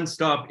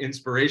nonstop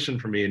inspiration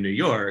for me in New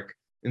York.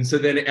 And so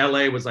then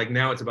LA was like,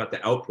 now it's about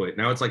the output.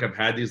 Now it's like I've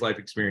had these life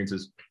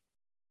experiences,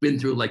 been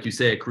through, like you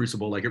say, a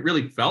crucible. Like it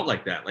really felt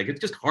like that. Like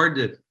it's just hard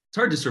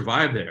to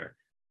survive there.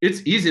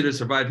 It's easy to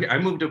survive here. I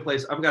moved to a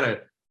place, I've got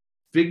a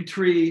fig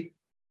tree,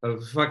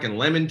 a fucking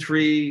lemon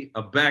tree,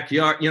 a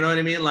backyard, you know what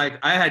I mean? Like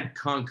I had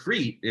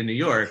concrete in New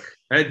York.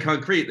 I had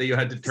concrete that you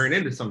had to turn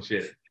into some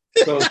shit.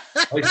 So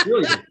I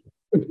feel you.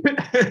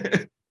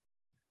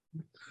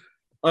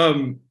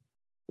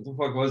 What the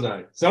fuck was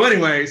I? So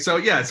anyway, so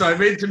I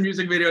made some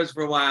music videos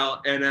for a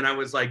while, and then I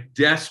was like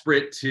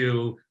desperate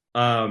to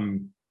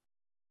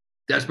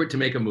desperate to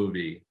make a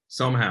movie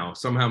somehow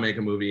make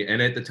a movie.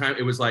 And at the time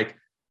it was like,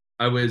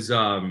 I was,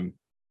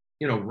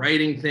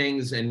 writing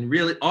things and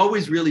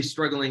always really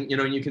struggling,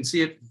 and you can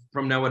see it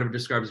from now what I've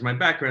described as my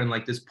background,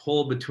 like this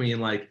pull between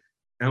like,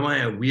 am I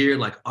a weird,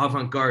 like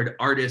avant-garde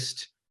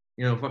artist,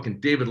 fucking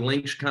David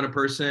Lynch kind of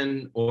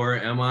person? Or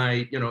am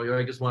I,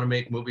 I just want to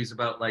make movies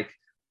about like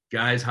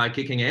guys high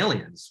kicking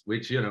aliens,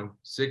 which,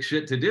 sick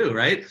shit to do,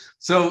 right?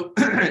 So,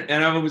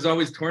 and I was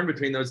always torn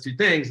between those two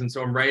things. And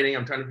so I'm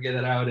trying to figure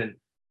that out. And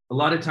a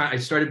lot of time I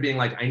started being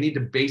like, I need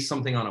to base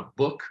something on a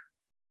book,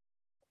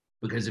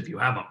 because if you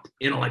have a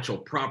intellectual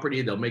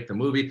property, they'll make the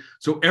movie.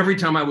 So every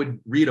time I would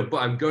read a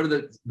book, I would go to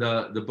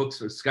the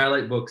books,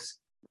 Skylight Books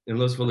in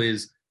Los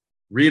Feliz,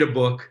 read a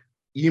book,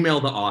 email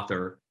the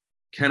author,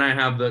 can I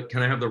have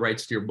the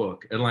rights to your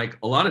book? And like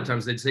a lot of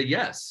times they'd say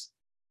yes.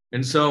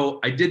 And so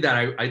I did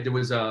that. There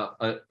was a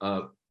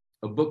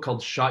book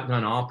called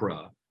Shotgun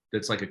Opera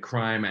that's like a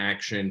crime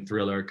action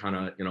thriller kind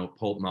of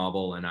pulp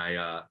novel, and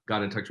I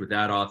got in touch with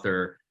that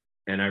author,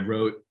 and I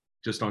wrote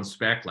just on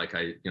spec, like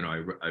I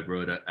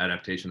wrote an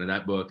adaptation of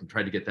that book and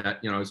tried to get that,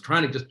 I was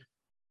trying to just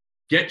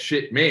get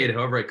shit made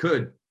however I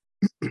could.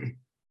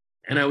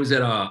 And I was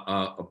at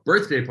a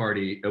birthday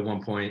party at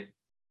one point,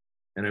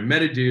 and I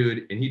met a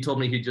dude, and he told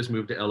me he'd just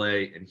moved to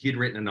LA and he'd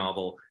written a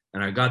novel,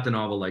 and I got the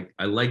novel. Like,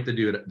 I liked the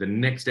dude. The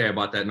next day I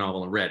bought that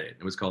novel and read it.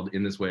 It was called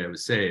In This Way I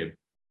Was Saved.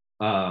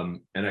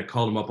 And I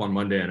called him up on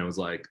Monday and I was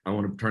like, I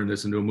want to turn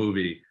this into a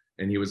movie.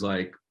 And he was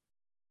like,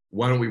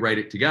 why don't we write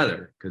it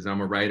together? Because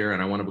I'm a writer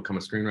and I want to become a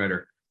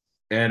screenwriter.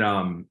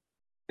 And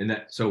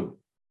that, so,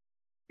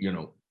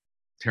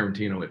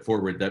 Tarantino at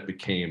Forward, that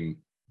became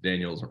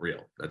Daniel Isn't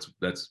Real.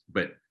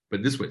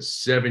 But this was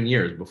 7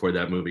 years before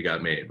that movie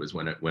got made, was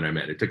when I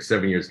met. It took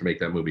 7 years to make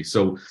that movie.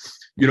 So,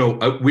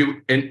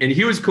 and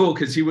he was cool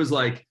because he was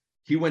like,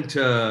 he went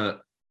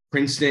to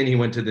Princeton, he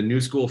went to the New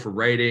School for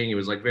Writing. He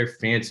was like very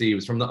fancy. He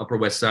was from the Upper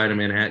West Side of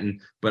Manhattan.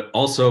 But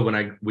also when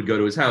I would go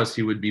to his house,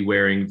 he would be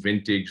wearing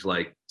vintage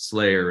like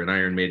Slayer and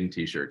Iron Maiden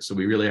t-shirts. So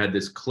we really had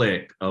this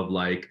clique of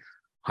like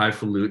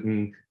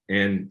highfalutin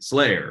and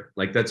Slayer.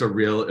 Like that's a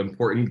real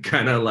important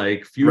kind of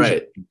like fusion.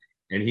 Right.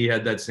 And he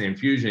had that same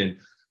fusion.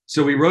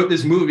 So we wrote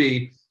this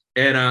movie,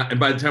 and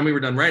by the time we were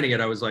done writing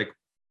it, I was like,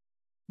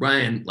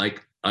 Ryan,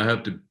 like, I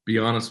have to be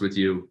honest with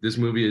you. This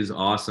movie is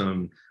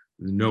awesome.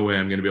 There's no way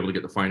I'm going to be able to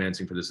get the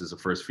financing for this as a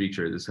first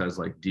feature. This has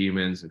like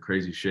demons and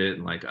crazy shit.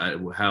 And like,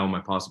 how am I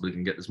possibly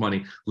going to get this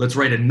money? Let's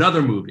write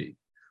another movie.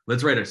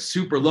 Let's write a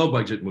super low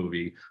budget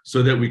movie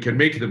so that we can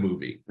make the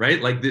movie,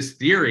 right? Like this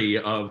theory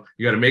of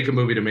you got to make a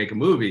movie to make a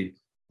movie,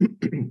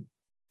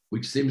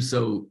 which seems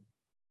so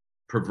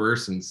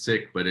perverse and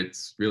sick, but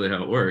it's really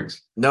how it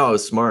works. No,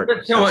 it's smart.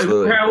 So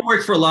how it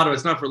works for a lot of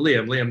us, not for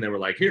Liam. Liam, they were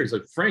like, here's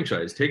a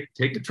franchise, take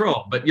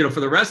control. But for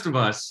the rest of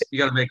us, you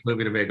got to make a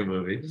movie to make a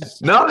movie.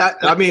 No,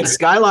 I mean,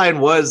 Skyline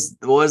was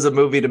a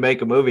movie to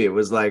make a movie. It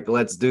was like,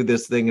 let's do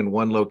this thing in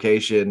one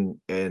location,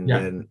 and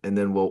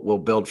then we'll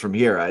build from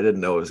here. I didn't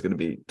know it was going to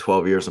be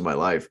 12 years of my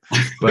life,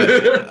 but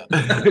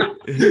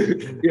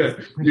yeah,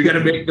 you got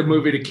to make the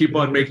movie to keep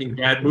on making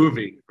bad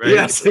movie, right?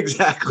 Yes,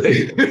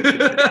 exactly.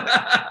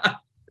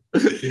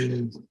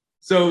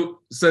 So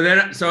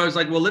I was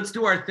like, well, let's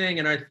do our thing.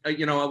 And I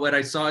what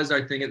I saw as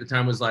our thing at the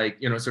time was like,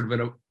 sort of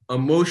an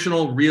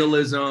emotional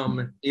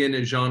realism in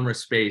a genre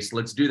space.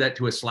 Let's do that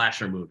to a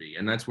slasher movie.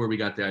 And that's where we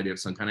got the idea of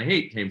Some Kind of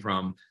Hate came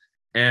from.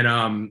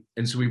 And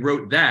so we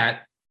wrote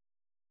that,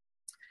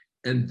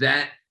 and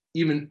I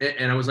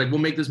was like, we'll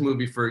make this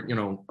movie for,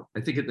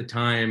 I think at the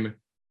time,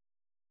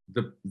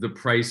 the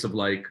price of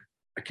like,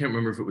 I can't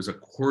remember if it was a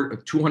quarter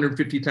of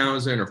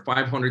 250,000 or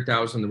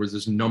 500,000. There was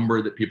this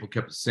number that people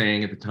kept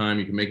saying at the time,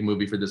 you can make a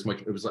movie for this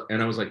much. It was, and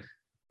I was like,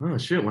 oh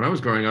shit. When I was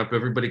growing up,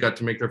 everybody got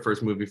to make their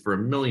first movie for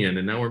 $1 million,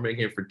 and now we're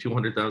making it for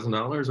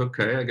 $200,000.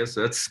 Okay, I guess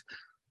that's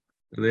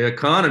the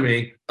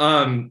economy.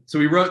 So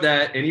we wrote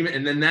that,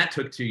 and then that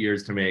took 2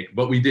 years to make,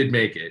 but we did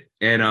make it.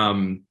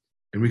 And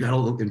we got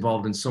all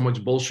involved in so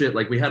much bullshit.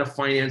 Like we had a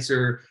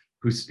financer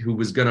who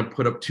was gonna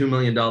put up $2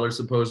 million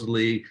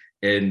supposedly,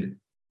 and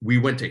we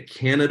went to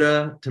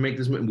Canada to make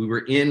this movie. We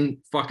were in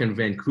fucking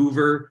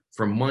Vancouver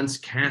for months,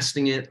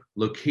 casting it,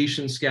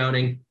 location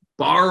scouting,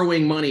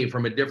 borrowing money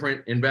from a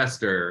different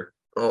investor,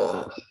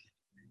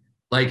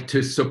 like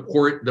to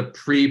support the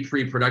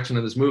pre-production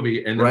of this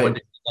movie. And then one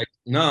day, like,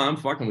 no, I'm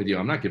fucking with you.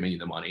 I'm not giving you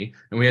the money.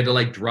 And we had to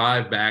like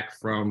drive back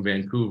from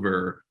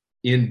Vancouver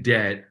in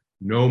debt,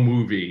 no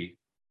movie,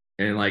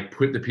 and like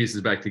put the pieces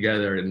back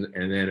together, and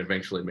then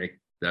eventually make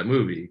that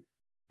movie.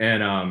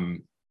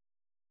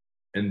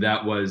 And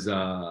that was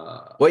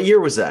what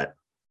year was that?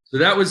 So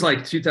that was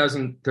like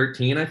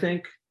 2013, I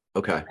think.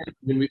 Okay.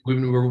 When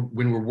we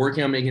were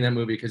working on making that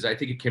movie, because I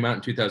think it came out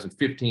in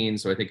 2015.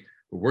 So I think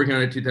we're working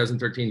on it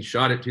 2013,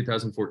 shot it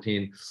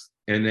 2014,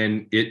 and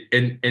then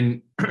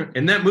and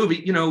that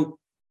movie,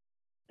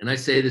 and I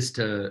say this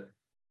to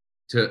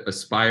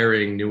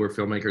aspiring newer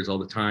filmmakers all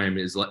the time,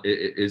 is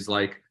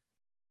like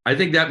I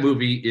think that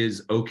movie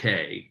is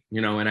okay,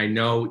 you know, and I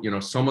know, you know,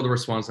 some of the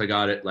response I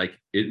got, it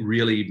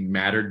really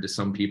mattered to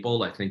some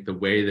people. I think the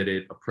way that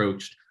it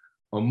approached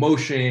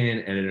emotion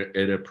and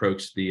it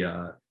approached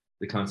the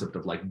concept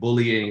of like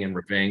bullying and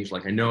revenge,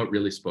 like I know it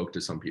really spoke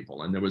to some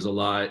people, and there was a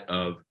lot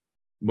of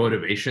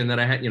motivation that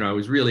I had. You know, I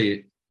was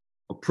really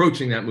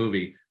approaching that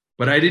movie,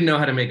 but I didn't know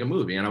how to make a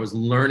movie, and I was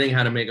learning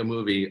how to make a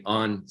movie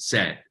on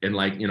set. And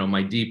like, you know,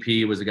 my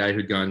DP was a guy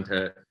who'd gone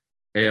to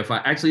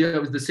AFI. Actually, it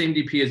was the same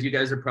DP as you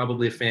guys are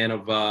probably a fan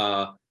of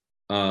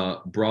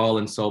Brawl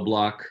and Cell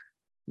Block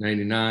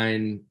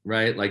 99,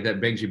 right? Like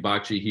that Benji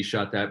Bakshi, he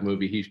shot that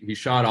movie. He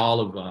shot all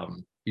of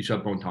he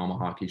shot Bone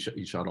Tomahawk. He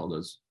shot all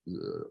those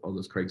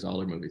Craig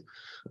Zoller movies.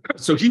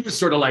 So he was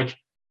sort of like,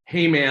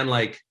 hey man,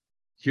 like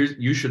here's,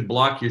 you should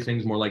block your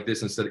things more like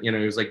this instead of, you know,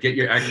 he was like, get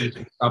your actors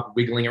to stop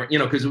wiggling around, you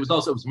know, because it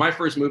was my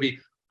first movie.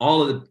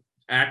 All of the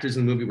actors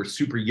in the movie were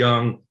super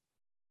young.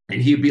 And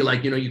he'd be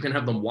like, you know, you can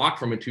have them walk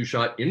from a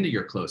 2-shot into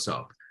your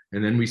close-up,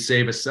 and then we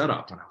save a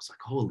setup. And I was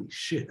like, holy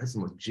shit, that's the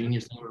most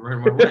genius thing I've ever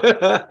heard in my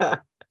life.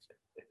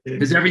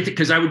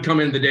 Because I would come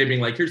in the day being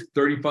like, here's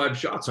 35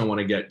 shots I want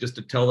to get just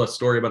to tell a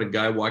story about a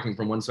guy walking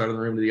from one side of the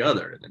room to the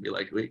other. And they'd be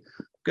like, wait,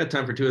 I've got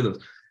time for 2 of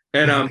those.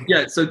 And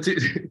yeah, so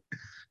to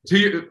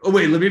you, oh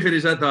wait, let me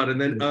finish that thought.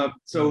 And then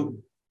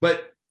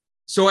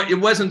so it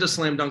wasn't a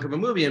slam dunk of a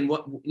movie. And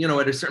what, you know,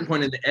 at a certain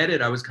point in the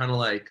edit, I was kind of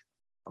like,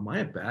 am I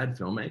a bad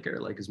filmmaker?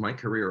 Like, is my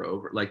career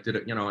over? Like, did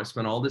it, you know, I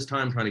spent all this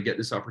time trying to get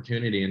this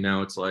opportunity, and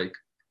now it's like,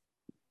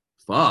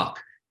 fuck.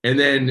 And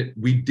then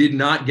we did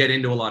not get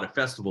into a lot of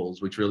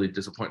festivals, which really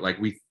disappointed. Like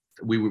we,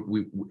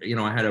 you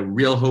know, I had a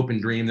real hope and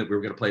dream that we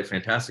were going to play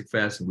Fantastic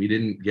Fest, and we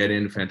didn't get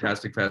into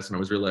Fantastic Fest. And I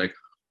was really like,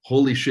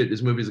 holy shit,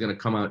 this movie is going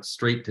to come out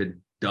straight to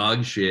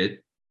dog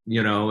shit,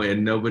 you know,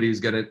 and nobody's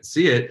going to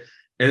see it.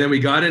 And then we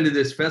got into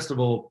this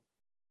festival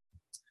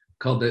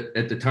called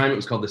at the time it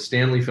was called the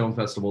Stanley Film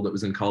Festival, that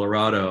was in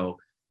Colorado.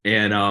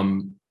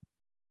 And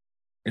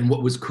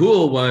what was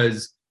cool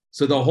was,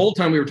 so the whole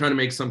time we were trying to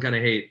make some kind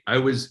of hate,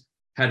 I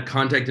had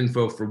contact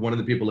info for one of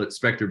the people at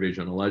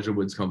SpectreVision, Elijah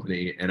Wood's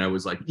company. And I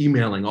was like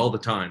emailing all the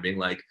time being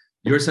like,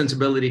 your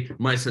sensibility,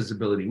 my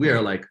sensibility, we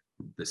are like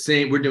the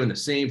same, we're doing the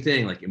same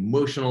thing, like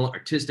emotional,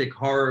 artistic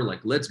horror, like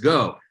let's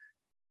go.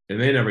 And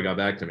they never got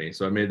back to me.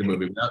 So I made the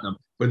movie without them.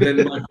 But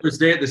then my first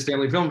day at the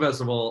Stanley Film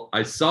Festival,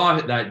 I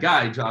saw that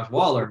guy, Josh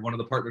Waller, one of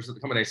the partners of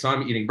the company. I saw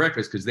him eating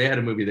breakfast because they had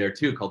a movie there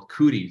too called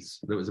Cooties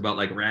that was about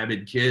like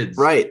rabid kids.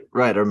 Right.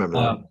 I remember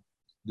that.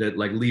 That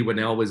like Lee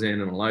Winnell was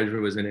in and Elijah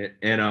was in it.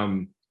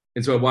 And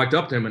so I walked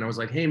up to him and I was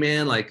like, hey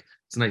man, like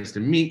it's nice to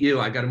meet you.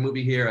 I got a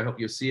movie here. I hope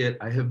you'll see it.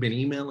 I have been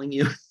emailing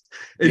you.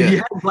 And he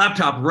had his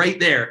laptop right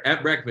there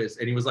at breakfast.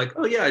 And he was like,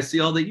 oh yeah, I see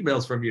all the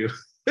emails from you.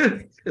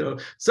 You know,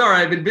 sorry,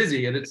 I've been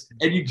busy. And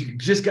you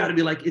just got to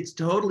be like, it's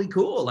totally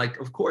cool. Like,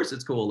 of course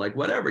it's cool. Like,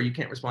 whatever. You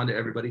can't respond to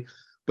everybody.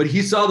 But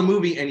he saw the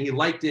movie and he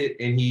liked it.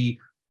 And he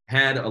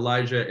had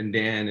Elijah and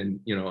Dan and,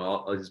 you know,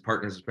 all his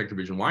partners at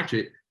SpectreVision watch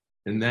it.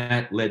 And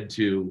that led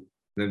to,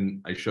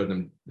 then I showed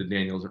them the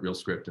Daniels at Real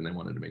Script, and they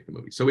wanted to make the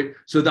movie.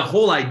 So the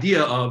whole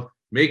idea of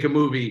make a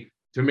movie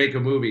to make a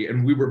movie,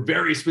 and we were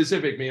very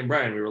specific, me and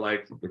Brian, we were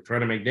like, we're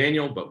trying to make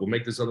Daniel, but we'll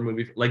make this other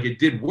movie. Like it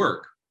did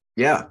work.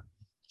 Yeah.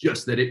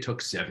 Just that it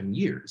took 7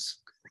 years.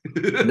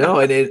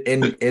 No, and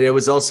it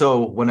was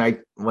also when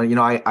you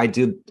know,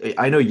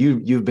 I know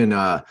you've been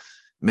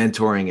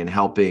mentoring and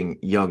helping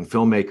young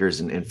filmmakers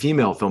and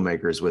female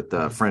filmmakers with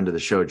a friend of the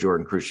show,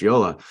 Jordan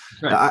Crucchiola.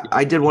 Right.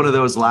 I did one of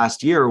those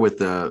last year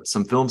with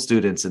some film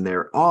students, and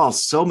they're all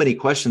so many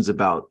questions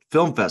about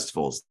film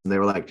festivals. And they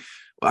were like,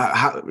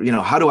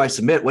 how do I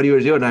submit? What do you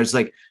do? And I was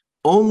like,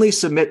 only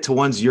submit to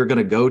ones you're going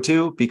to go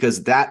to,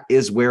 because that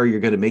is where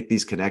you're going to make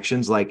these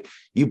connections. Like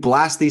you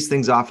blast these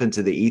things off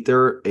into the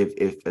ether,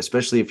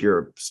 especially if you're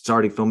a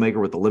starting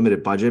filmmaker with a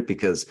limited budget,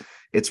 because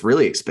it's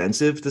really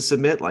expensive to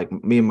submit. Like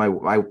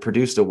I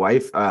produced a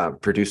short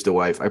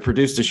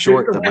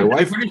that my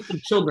wife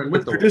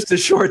produced a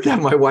short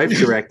that my wife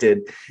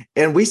directed,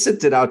 and we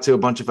sent it out to a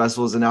bunch of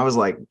festivals. And I was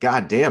like,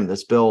 God damn,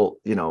 this bill,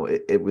 you know,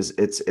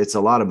 it's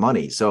a lot of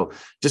money. So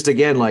just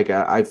again, like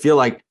I feel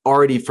like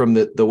already from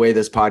the way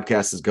this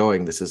podcast is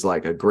going, this is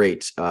like a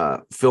great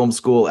film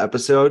school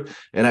episode.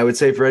 And I would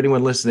say for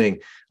anyone listening,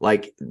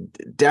 like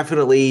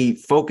definitely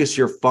focus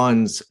your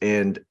funds,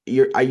 and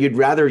you'd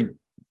rather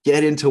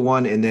get into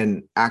one and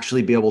then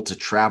actually be able to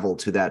travel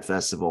to that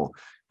festival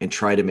and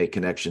try to make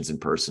connections in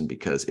person,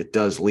 because it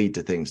does lead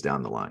to things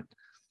down the line.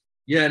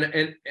 Yeah.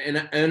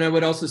 And I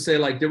would also say,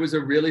 like, there was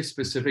a really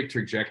specific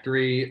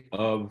trajectory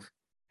of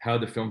how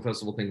the film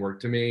festival thing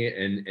worked to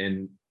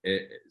me.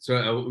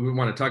 So we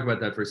want to talk about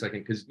that for a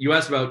second, because you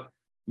asked about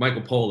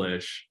Michael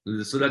Polish.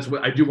 So that's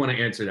what I do want to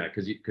answer that,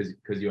 because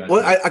you asked.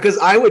 Well, because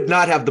I would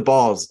not have the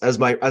balls as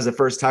a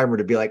first timer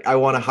to be like, I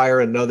want to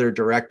hire another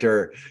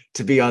director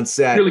to be on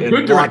set really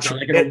and watch,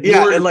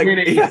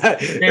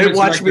 and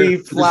watch me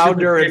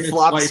flounder and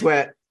flop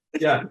sweat.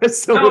 Yeah.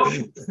 So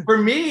for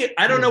me,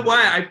 I don't know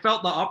why I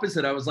felt the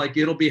opposite. I was like,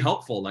 it'll be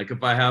helpful. Like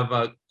if I have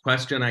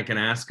question, I can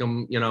ask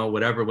him, you know,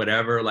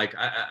 whatever. Like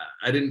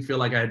I didn't feel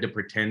like I had to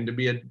pretend to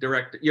be a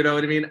director. You know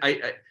what I mean?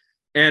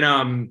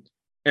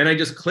 And I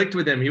just clicked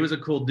with him. He was a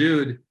cool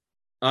dude.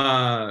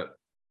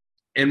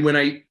 And when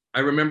I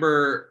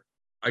remember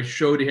I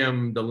showed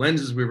him the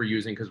lenses we were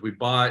using, because we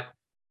bought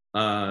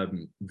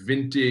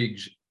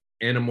vintage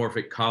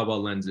anamorphic Kawa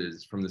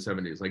lenses from the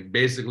 70s, like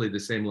basically the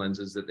same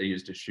lenses that they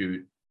used to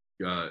shoot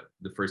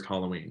the first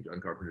Halloween,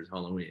 John Carpenter's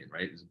Halloween,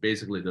 right? It's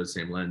basically those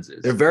same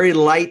lenses. They're very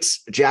light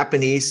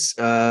Japanese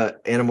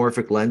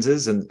anamorphic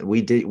lenses, and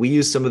we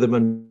used some of them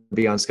on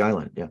Beyond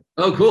Skyline. Yeah.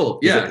 Oh, cool.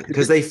 Yeah,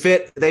 because they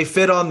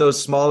fit on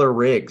those smaller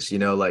rigs, you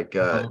know, like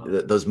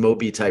those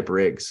Moby type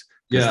rigs.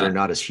 Because they're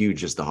not as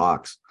huge as the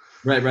Hawks.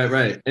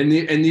 Right. And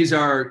these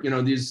are, you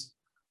know, these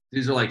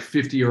are like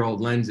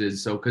 50-year-old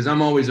lenses. So, because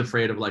I'm always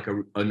afraid of like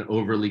an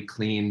overly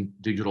clean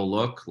digital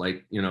look,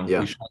 like, you know,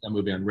 we shot that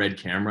movie on red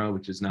camera,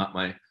 which is not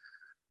my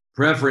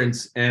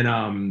preference.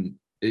 And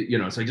you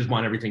know, so I just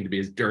want everything to be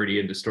as dirty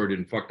and distorted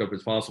and fucked up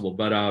as possible.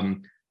 But I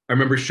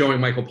remember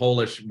showing Michael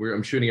Polish where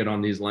I'm shooting it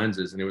on these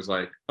lenses, and it was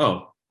like,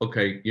 oh,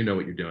 okay, you know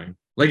what you're doing.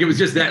 Like, it was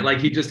just that, like,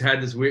 he just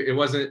had this weird, it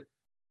wasn't,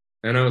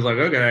 and I was like,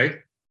 okay,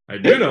 I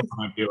do know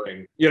what I'm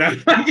doing, you know.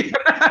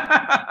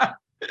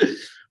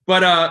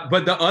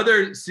 But the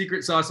other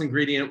secret sauce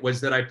ingredient was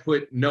that I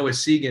put Noah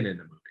Segan in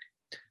the movie.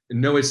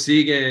 Noah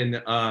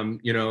Segan,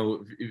 you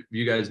know,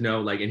 you guys know,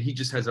 like, and he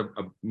just has a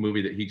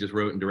movie that he just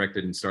wrote and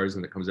directed and stars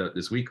in that comes out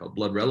this week called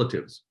Blood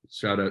Relatives.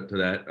 Shout out to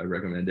that. I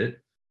recommend it.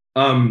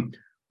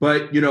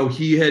 But, you know,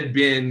 he had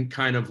been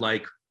kind of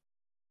like,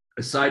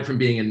 aside from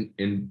being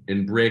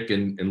in Brick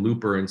and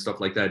Looper and stuff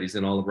like that, he's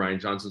in all of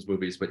Rian Johnson's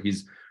movies, but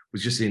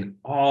was just in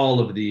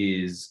all of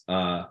these, you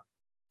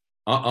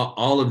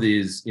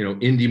know,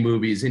 indie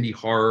movies, indie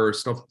horror,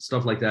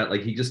 stuff like that.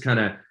 Like, he just kind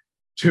of,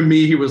 to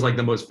me, he was like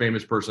the most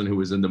famous person who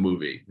was in the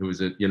movie, who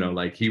was, you know,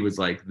 like, he was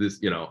like this,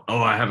 you know,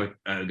 oh, I have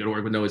a good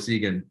work with Noah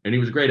Segan, and he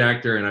was a great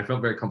actor, and I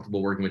felt very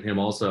comfortable working with him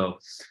also.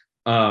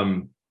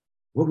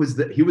 What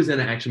was he was in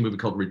an action movie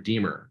called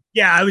Redeemer.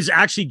 Yeah, I was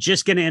actually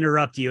just going to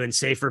interrupt you and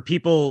say, for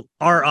people,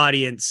 our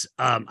audience,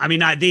 I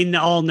mean, they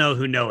all know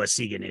who Noah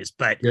Segan is,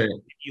 but if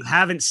you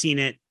haven't seen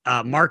it,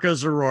 Marco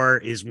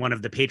Zaror is one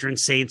of the patron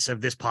saints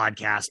of this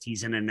podcast.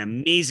 He's in an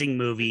amazing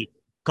movie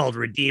called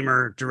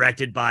Redeemer,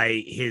 directed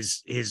by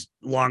his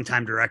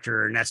longtime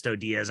director, Ernesto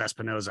Diaz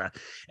Espinosa.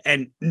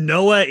 And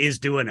Noah is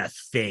doing a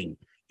thing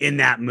in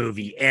that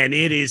movie, and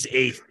it is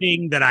a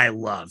thing that I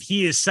love.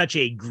 He is such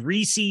a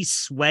greasy,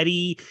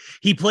 sweaty,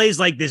 he plays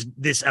like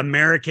this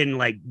American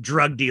like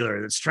drug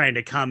dealer that's trying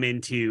to come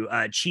into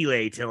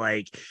Chile to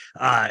like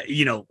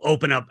you know,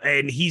 open up,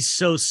 and he's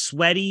so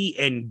sweaty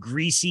and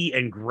greasy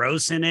and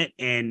gross in it,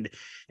 and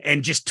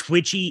just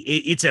twitchy.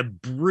 It's a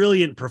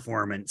brilliant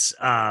performance.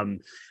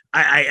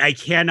 I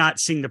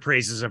cannot sing the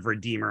praises of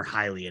Redeemer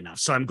highly enough.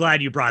 So I'm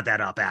glad you brought that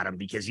up, Adam,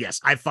 because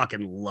yes, I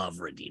fucking love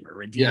Redeemer.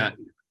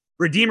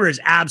 Redeemer is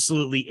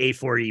absolutely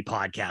A4E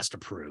podcast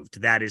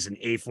approved. That is an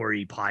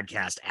A4E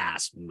podcast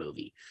ass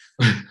movie.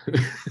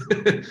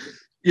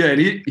 Yeah,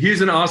 and he's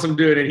an awesome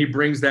dude, and he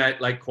brings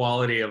that like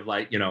quality of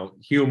like, you know,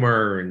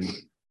 humor and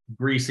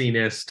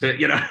greasiness to,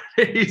 you know,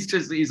 he's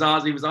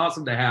awesome. He was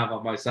awesome to have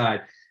on my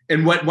side.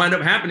 And what wound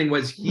up happening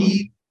was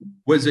he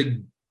was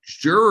a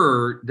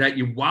juror that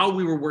while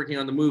we were working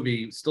on the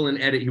movie, still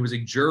in edit, he was a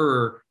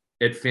juror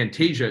at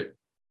Fantasia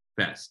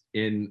Fest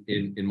in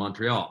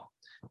Montreal.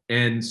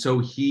 And so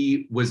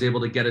he was able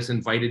to get us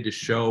invited to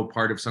show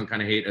part of Some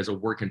Kind of Hate as a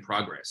work in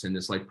progress in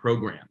this like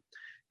program.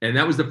 And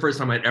that was the first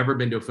time I'd ever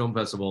been to a film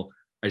festival.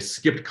 I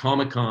skipped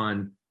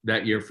Comic-Con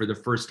that year for the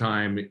first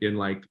time in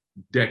like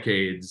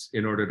decades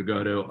in order to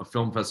go to a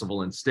film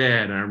festival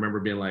instead. And I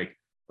remember being like,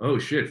 oh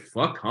shit,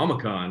 fuck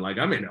Comic-Con. Like,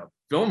 I'm in a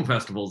film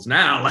festivals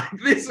now. Like,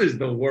 this is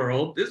the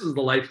world. This is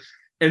the life.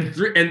 And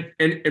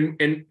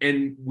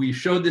we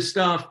showed this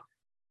stuff,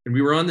 and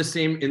we were in the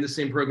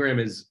same program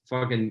as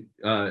fucking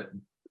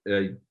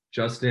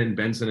Justin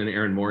Benson and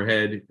Aaron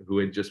Moorhead,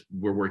 who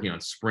were working on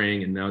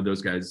Spring, and now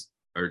those guys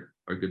are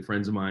good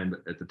friends of mine.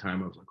 But at the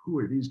time I was like, who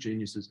are these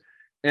geniuses?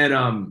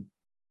 And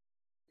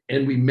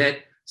we met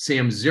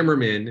Sam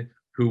Zimmerman,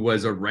 who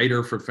was a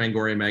writer for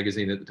Fangoria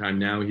magazine at the time.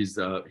 Now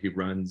he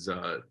runs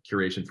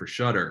curation for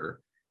Shudder.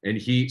 And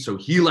he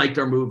liked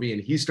our movie,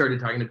 and he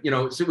started talking to, you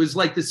know, so it was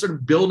like this sort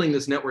of building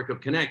this network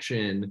of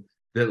connection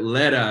that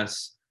led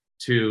us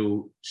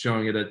to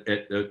showing it at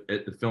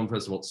the film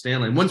festival at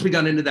Stanley. And once we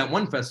got into that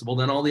one festival,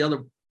 then all the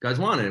other guys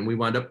wanted it, and we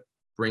wound up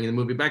bringing the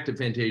movie back to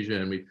Fantasia,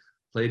 and we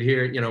played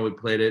here, you know, we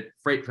played at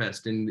Fright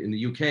Fest in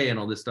the UK and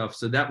all this stuff.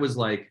 So that was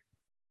like,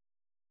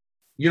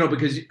 you know,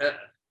 because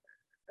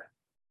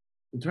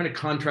I'm trying to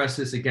contrast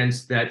this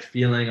against that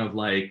feeling of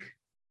like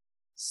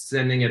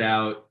sending it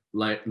out,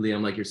 like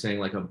Liam, like you're saying,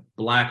 like a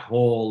black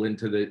hole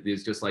into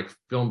these just like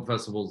film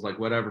festivals, like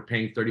whatever,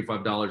 paying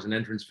 $35 an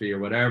entrance fee or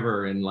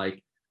whatever. And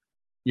like,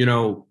 you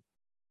know,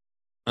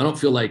 I don't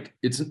feel like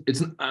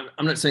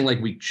I'm not saying like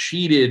we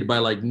cheated by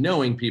like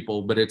knowing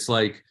people, but it's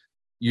like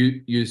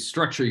you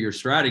structure your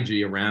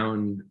strategy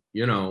around,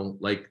 you know,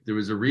 like there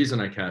was a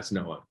reason I cast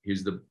Noah.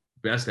 He's the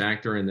best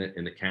actor in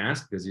the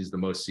cast because he's the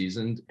most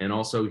seasoned, and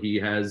also he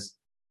has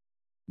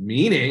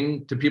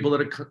meaning to people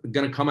that are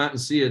going to come out and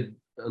see a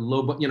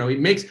low. You know, he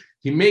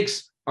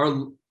makes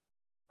our.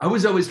 I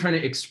was always trying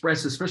to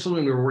express, especially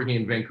when we were working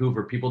in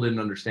Vancouver, people didn't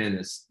understand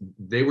this.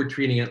 They were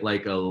treating it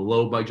like a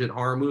low budget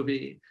horror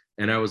movie,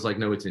 and I was like,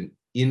 no, it's an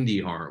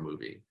indie horror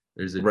movie.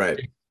 There's a right.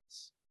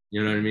 difference.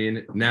 You know what I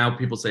mean? Now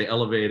people say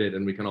elevated,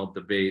 and we can all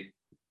debate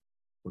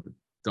what the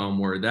dumb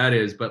word that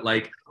is, but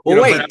like. Well,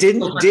 wait,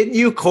 didn't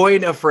you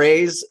coin a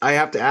phrase? I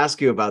have to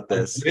ask you about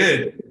this.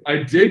 I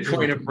did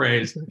coin a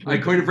phrase. I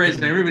coined a phrase,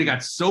 and everybody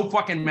got so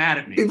fucking mad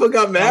at me. People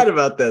got mad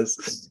about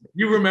this.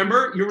 You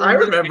remember? I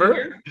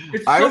remember.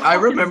 I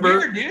remember,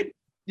 weird, dude.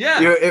 Yeah.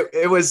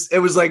 It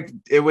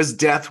was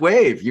Death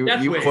Wave. You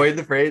coined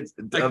the phrase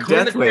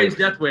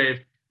Death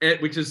Wave,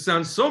 which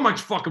sounds so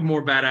much fucking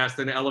more badass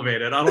than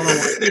Elevated. I don't know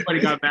why anybody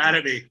got mad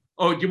at me.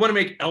 Oh, you want to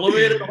make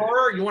Elevated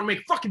horror? You want to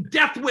make fucking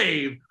Death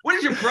Wave? What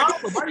is your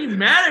problem? Why are you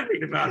mad at me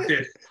about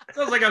this?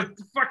 Sounds like a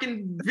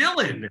fucking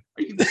villain.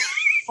 Are you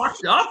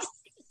fucked up?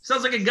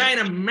 Sounds like a guy in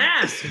a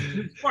mask.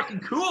 It's fucking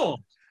cool.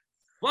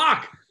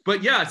 Fuck.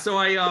 But yeah, so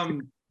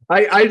I'm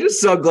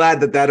just so glad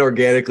that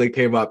organically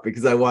came up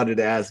because I wanted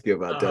to ask you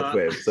about Death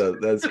Wave. So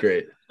that's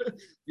great.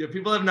 Yeah,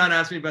 people have not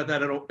asked me about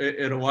that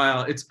in a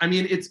while.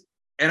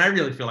 And I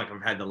really feel like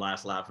I've had the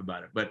last laugh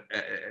about it, but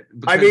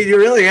I mean, you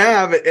really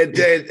have.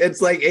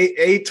 It's like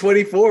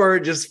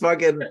A24 just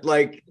fucking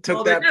like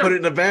took put it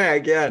in a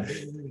bag. Yeah.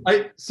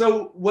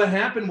 So what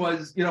happened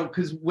was,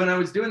 because when I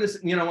was doing this,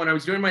 when I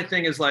was doing my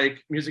thing as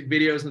like music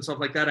videos and stuff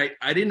like that,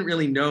 I didn't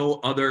really know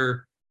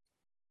other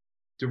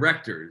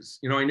directors.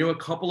 I knew a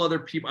couple other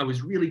people. I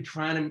was really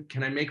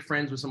can I make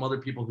friends with some other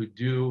people who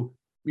do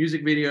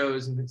music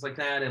videos and things like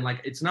that, and like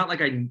it's not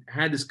like I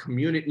had this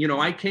community.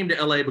 I came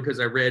to LA because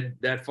I read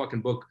that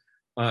fucking book,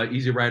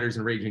 Easy Riders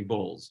and Raging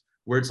Bulls,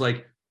 where it's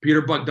like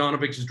Peter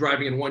Bogdanovich is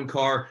driving in one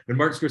car and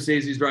Martin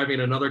Scorsese is driving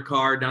in another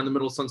car down the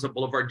middle of Sunset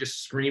Boulevard,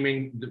 just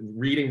screaming,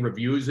 reading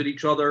reviews at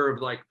each other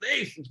of like,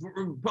 hey,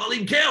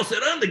 Pauline Kael said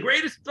I'm the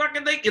greatest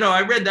fucking thing.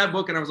 I read that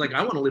book and I was like, I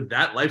want to live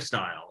that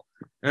lifestyle.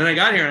 And I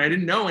got here and I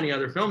didn't know any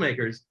other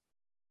filmmakers,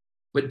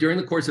 but during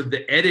the course of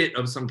the edit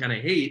of Some Kind of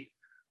Hate,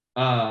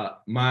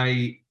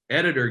 my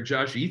editor,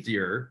 Josh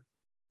Ethier,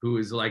 who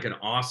is like an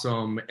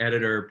awesome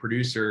editor,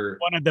 producer.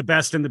 One of the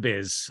best in the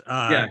biz.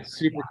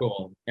 Super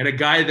cool. And a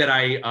guy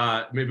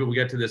that maybe we'll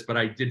get to this, but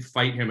I did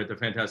fight him at the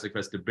Fantastic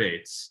Fest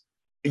debates.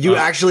 You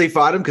actually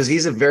fought him? Because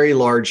he's a very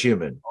large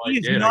human.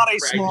 He's not a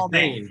small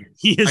man.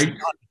 He is not a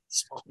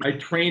small man. I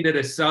trained at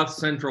a South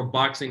Central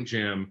boxing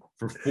gym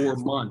for 4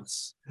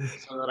 months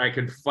so that I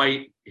could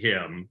fight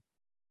him.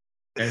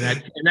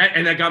 And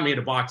that got me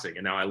into boxing,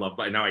 and now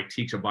I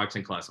teach a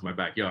boxing class in my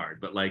backyard.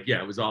 But like,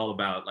 yeah, it was all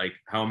about like,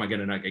 how am I going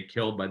to not get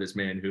killed by this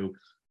man who,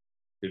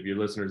 if your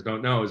listeners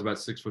don't know, is about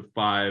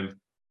 6'5",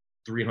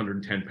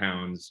 310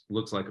 pounds,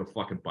 looks like a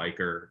fucking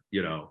biker,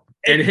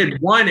 and had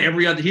won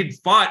he'd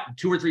fought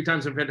 2 or 3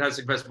 times in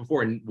Fantastic Fest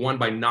before and won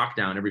by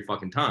knockdown every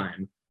fucking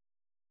time.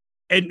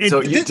 And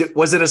so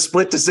was it a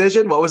split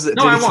decision? What was it?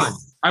 No,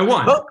 I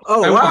won.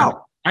 Oh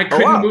wow! I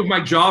couldn't move my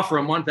jaw for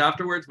a month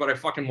afterwards, but I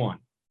fucking won.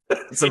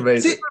 It's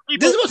amazing. See,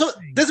 this is what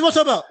I'm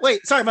talking about.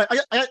 Wait, sorry, Mike.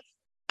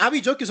 I be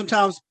joking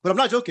sometimes, but I'm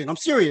not joking. I'm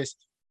serious.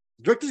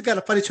 Directors got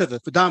to fight each other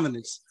for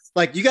dominance.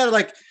 Like you got to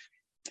like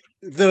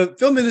the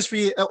film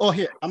industry. Oh,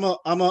 here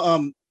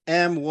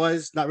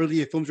was not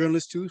really a film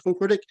journalist too, film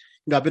critic.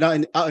 I've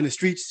been out in the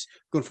streets,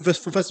 going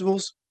for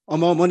festivals on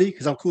my own money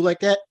because I'm cool like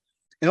that.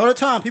 And all the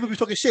time, people be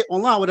talking shit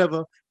online,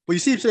 whatever. But you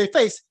see them to their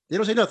face, they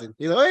don't say nothing.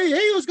 They're like,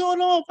 hey, what's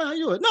going on? How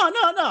you doing?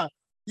 No.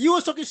 You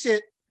was talking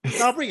shit.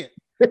 I'll bring it.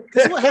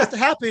 This is what has to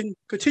happen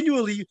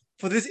continually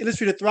for this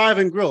industry to thrive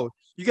and grow.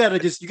 You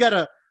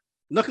gotta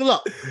knuckle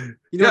up,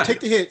 take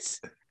the hits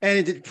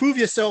and prove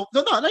yourself.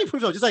 No, not even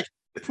prove yourself. Just like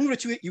prove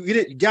that you get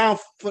it down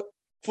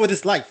for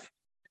this life.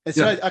 And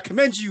so I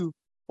commend you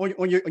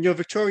on your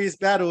victorious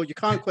battle, your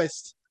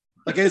conquest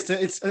against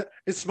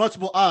its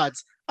multiple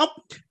odds.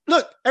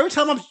 Look, every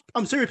time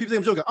I'm serious, people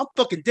think I'm joking. I'm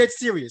fucking dead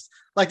serious.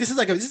 Like this is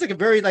like a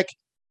very like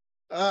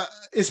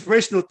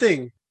inspirational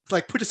thing. It's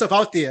like put yourself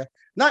out there.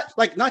 Not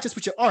just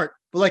with your art,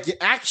 but like your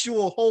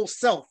actual whole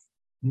self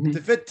to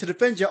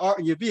defend your art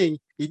and your being.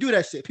 You do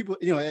that shit. People,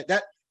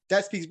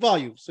 that speaks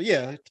volumes. So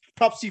yeah,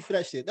 props to you for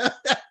that shit.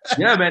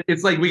 Yeah, man.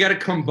 It's like we got to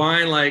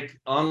combine like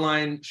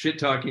online shit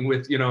talking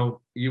with,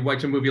 you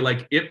watch a movie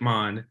like Ip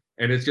Man,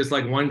 and it's just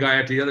like one guy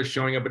after the other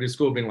showing up at his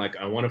school being like,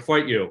 I want to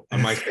fight you.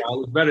 And my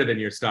style is better than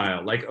your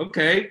style. Like,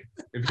 okay,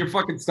 if your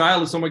fucking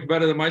style is so much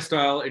better than my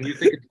style and you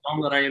think it's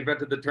dumb that I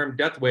invented the term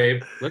Death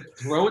Wave, let's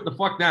throw it the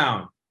fuck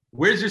down.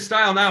 Where's your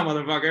style now,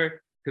 motherfucker?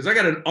 Because I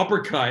got an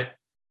uppercut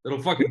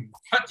that'll fucking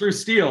cut through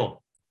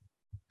steel.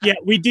 Yeah,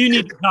 we do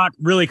need to talk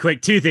really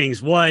quick. 2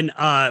 things. One,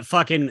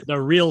 fucking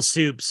the Real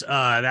Soups,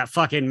 that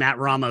fucking Matt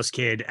Ramos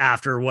kid,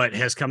 after what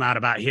has come out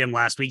about him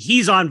last week,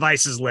 he's on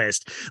Vice's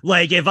list.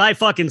 Like, if I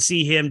fucking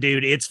see him,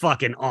 dude, it's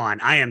fucking on.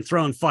 I am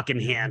throwing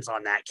fucking hands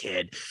on that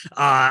kid.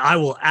 I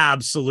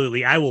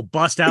will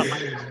bust out my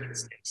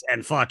sticks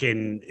and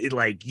fucking,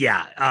 like,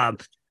 yeah.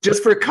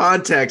 just for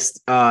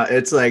context,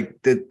 it's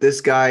like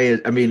this guy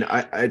is, I mean,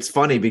 it's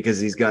funny because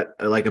he's got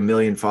like 1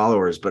 million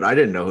followers, but I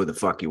didn't know who the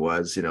fuck he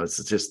was. You know,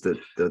 it's just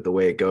the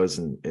way it goes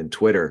in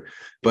Twitter.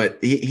 But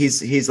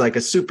he's like a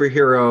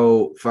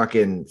superhero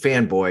fucking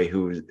fanboy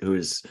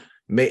who's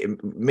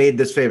made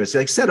this famous.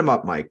 Like, set him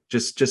up, Mike,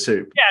 just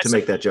to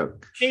make that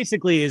joke.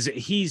 Basically, is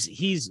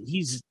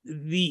he's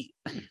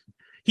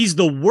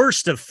the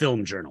worst of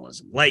film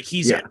journalism. Like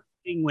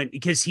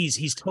because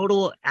he's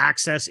total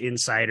access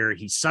insider.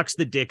 He sucks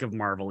the dick of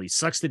Marvel. He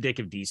sucks the dick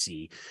of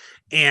DC.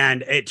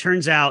 And it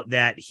turns out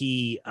that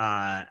he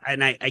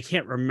and I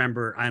can't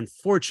remember.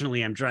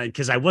 Unfortunately, I'm trying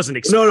because I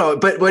wasn't. No.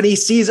 But when he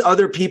sees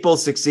other people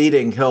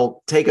succeeding,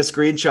 he'll take a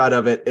screenshot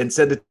of it and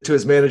send it to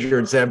his manager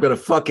and say, "I'm going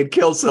to fucking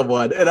kill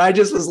someone." And I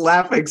just was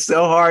laughing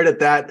so hard at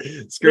that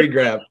screen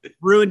grab.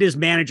 Ruined his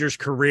manager's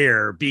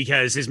career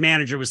because his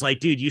manager was like,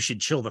 "Dude, you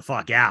should chill the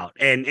fuck out."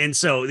 And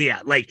so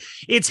like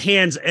it's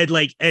hands and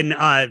like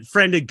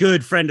a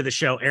good friend of the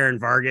show, Aaron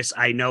Vargas,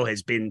 I know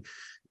has been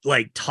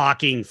like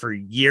talking for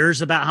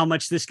years about how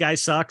much this guy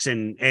sucks,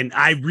 and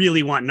I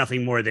really want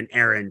nothing more than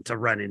Aaron to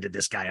run into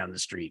this guy on the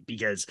street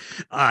because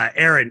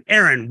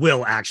Aaron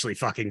will actually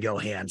fucking go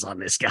hands on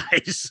this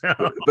guy. So,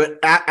 but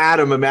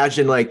Adam,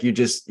 imagine like you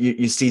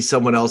see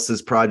someone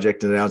else's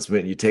project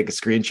announcement, you take a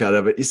screenshot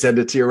of it, you send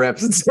it to your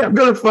reps and say, "I'm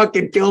gonna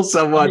fucking kill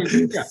someone." I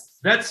mean,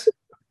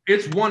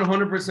 it's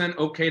 100%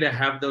 okay to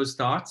have those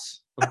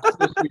thoughts. Of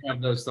course, we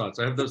have those thoughts.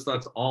 I have those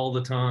thoughts all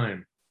the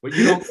time. But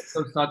you don't get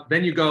those thoughts.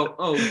 Then you go,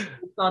 "Oh, those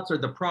thoughts are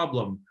the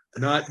problem,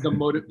 not the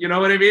motive." You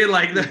know what I mean?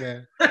 Like,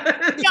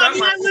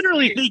 I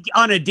literally think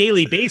on a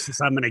daily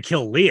basis I'm going to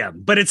kill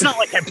Liam, but it's not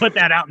like I put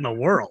that out in the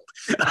world.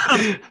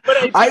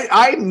 But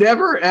I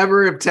never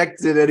ever have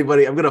texted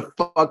anybody, "I'm going to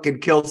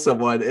fucking kill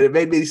someone," and it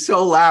made me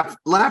so laugh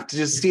to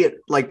just see it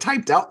like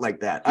typed out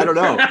like that. I don't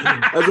know.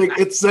 I was like,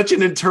 it's such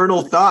an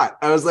internal thought.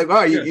 I was like,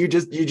 "Oh, you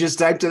just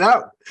typed it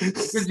out."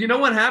 Because you know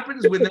what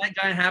happens when that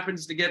guy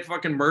happens to get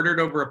fucking murdered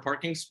over a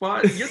parking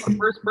spot? You're the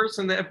first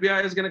person the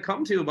FBI is going to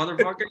come to,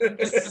 motherfucker.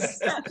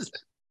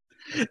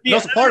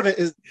 Also, part of it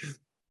is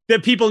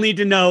that people need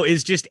to know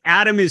is just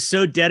Adam is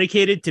so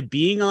dedicated to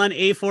being on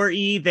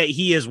A4E that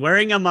he is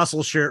wearing a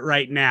muscle shirt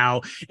right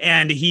now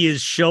and he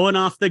is showing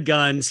off the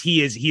guns.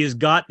 He has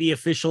got the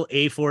official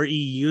A4E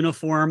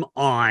uniform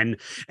on,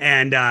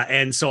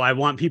 and so I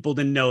want people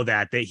to know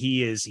that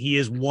he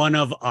is one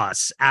of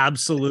us,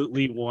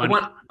 absolutely one.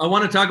 I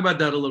want to talk about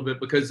that a little bit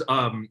because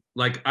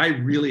like I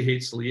really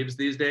hate sleeves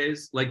these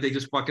days. Like they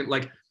just fucking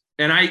like,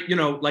 and I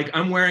like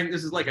I'm wearing,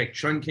 this is like a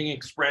Chungking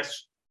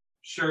Express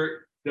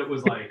shirt that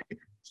was like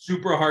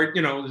super hard,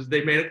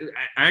 they made it.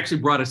 I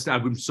actually brought a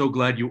I'm so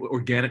glad you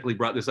organically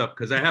brought this up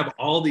because I have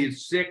all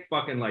these sick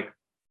fucking like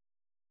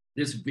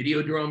this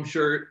Videodrome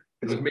shirt.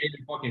 It was made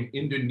in fucking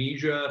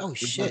Indonesia. Oh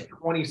shit! Like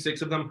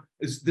 26 of them.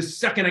 The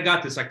second I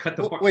got this, I cut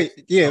the fucking.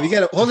 Wait, yeah, we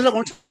gotta hold it up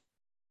one time.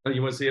 Oh,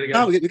 you want to see it again?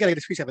 No, we gotta get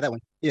a screenshot of that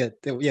one. Yeah.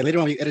 Later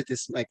on, you edit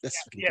this. Like that's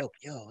fucking dope.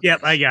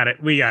 Yep, I got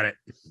it. We got it.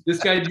 This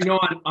guy,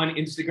 on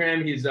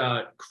Instagram, he's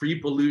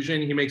Creep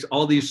Illusion. He makes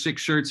all these sick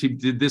shirts. He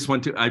did this one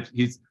too.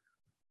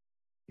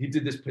 He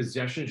did this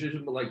Possession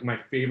shirt, like my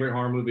favorite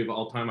horror movie of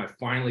all time. I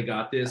finally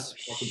got this.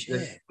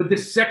 But the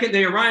second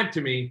they arrived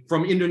to me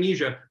from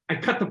Indonesia, I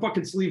cut the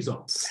fucking sleeves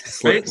off.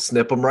 Right?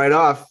 Snip them right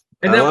off.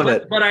 And I love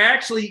it. But I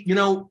actually,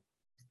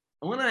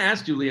 I want to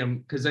ask you,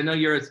 Liam, because I know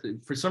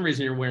for some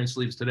reason you're wearing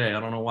sleeves today.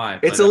 I don't know why.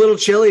 It's a little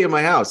chilly in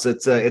my house.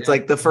 It's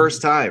like the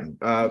first time.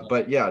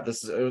 But yeah,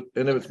 this is,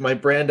 and it was my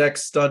Brand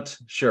X stunt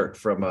shirt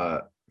from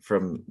that's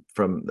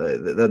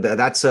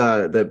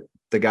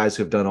the guys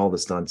who've done all the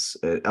stunts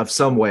of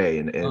some way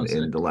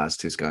in the last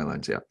two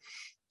Skylines. Yeah.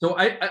 So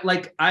I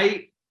like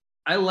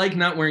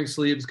not wearing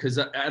sleeves because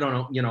I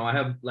don't know, I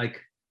have like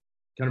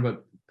kind of a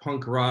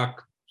punk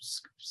rock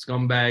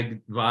scumbag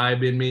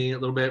vibe in me a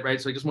little bit,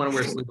 right? So I just want to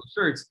wear sleeveless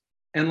shirts.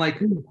 And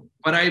like,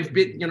 but I've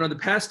been, the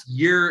past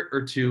year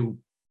or two,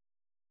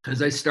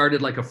 because I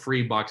started like a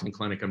free boxing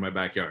clinic in my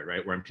backyard,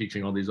 right? Where I'm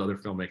teaching all these other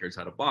filmmakers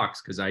how to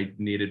box because I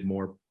needed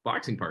more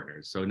boxing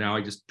partners. So now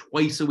I just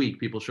twice a week,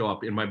 people show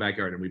up in my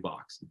backyard and we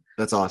box.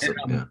 That's awesome.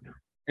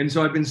 And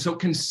so I've been so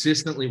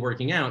consistently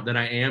working out that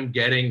I am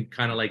getting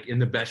kind of like in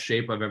the best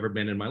shape I've ever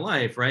been in my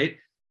life, right?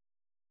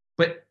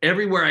 But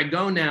everywhere I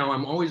go now,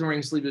 I'm always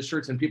wearing sleeveless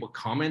shirts and people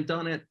comment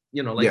on it,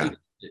 like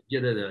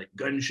the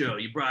gun show,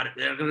 you brought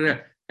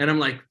it. And I'm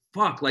like,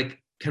 fuck,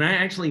 like, can I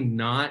actually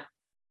not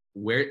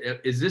wear,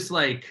 is this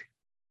like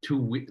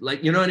too,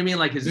 like, you know what I mean?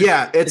 Like, is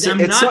this, I'm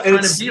not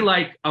trying to be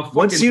like a fucking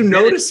once you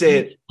notice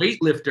it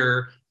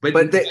weightlifter,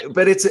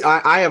 but it's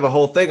I have a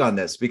whole thing on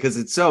this because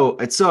it's so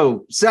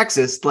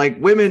sexist. Like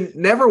women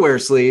never wear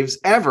sleeves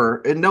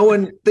ever, and no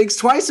one thinks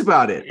twice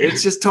about it.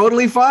 It's just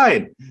totally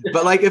fine.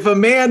 But like if a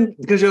man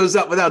shows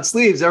up without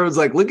sleeves, everyone's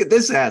like, "Look at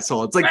this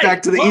asshole." It's like right,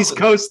 back to the East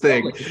Coast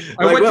thing.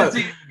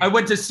 I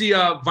went to see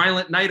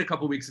Violent Night a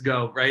couple weeks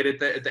ago, right at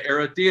the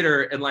Arrow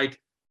Theater, and like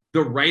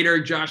the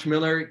writer Josh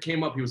Miller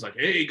came up. He was like,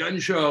 "Hey, gun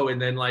show," and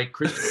then like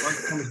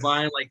Christopher comes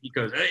by and like he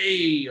goes,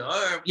 "Hey,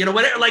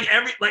 whatever." Like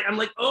I'm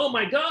like, "Oh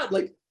my god!"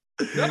 Like.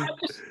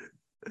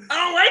 I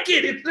don't like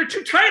it. They're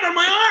too tight on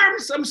my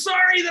arms. I'm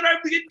sorry that I'm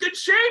in good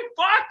shape.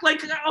 Fuck,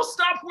 like I'll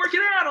stop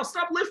working out. I'll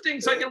stop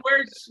lifting so I can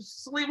wear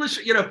sleeveless,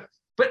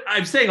 But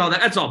I'm saying all that.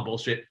 That's all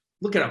bullshit.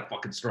 Look at how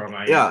fucking strong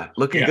I am. Yeah,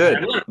 looking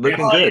good.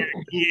 Looking good.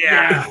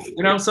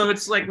 Yeah. So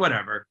it's like,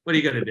 whatever. What are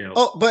you going to do?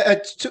 Oh,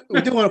 but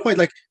we do want to point,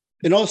 like,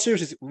 in all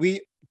seriousness,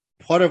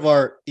 part of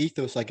our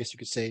ethos, I guess you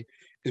could say,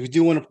 is we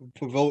do want to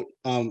promote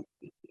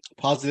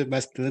positive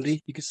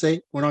masculinity, you could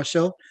say, on our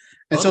show.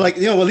 And so, like,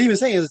 what Liam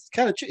is saying is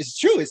kind of true. It's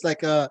true. It's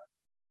like, the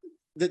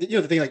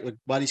thing, like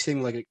body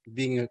shaming, like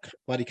being a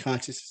body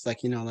conscious. It's like,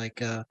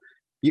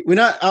 we're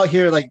not out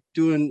here like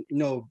doing,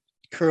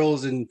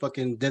 curls and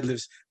fucking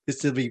deadlifts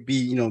just to be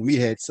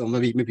meatheads. So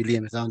maybe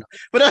Liam is, I don't know.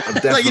 But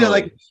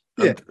like,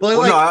 yeah.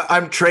 Well,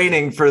 I'm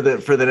training for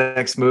the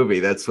next movie.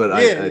 That's what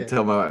I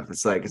tell my wife.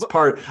 It's like, it's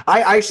part.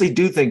 I actually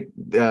do think,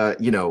 well,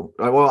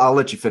 I'll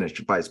let you finish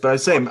your advice, but I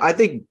was saying, I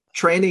think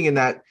training in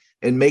that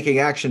and making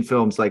action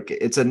films, like,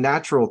 it's a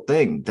natural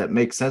thing that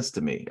makes sense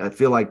to me. I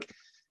feel like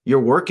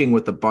you're working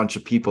with a bunch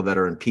of people that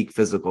are in peak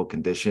physical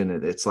condition.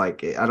 And it's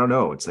like, I don't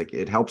know. It's like,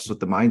 it helps with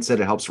the mindset.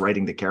 It helps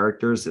writing the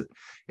characters.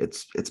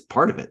 It's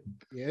part of it.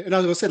 Yeah. And I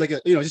was gonna say,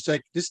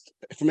 like, just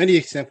from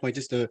any standpoint,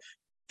 just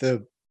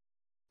the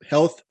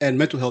health and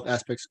mental health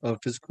aspects of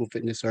physical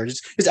fitness, or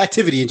just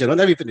activity in general,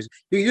 not every fitness.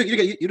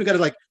 You don't gotta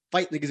like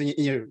fight niggas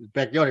in your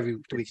backyard every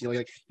 2 weeks.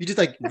 Like, you just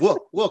like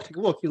walk, take a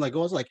walk. Like,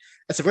 go. It's like,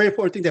 that's a very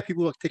important thing that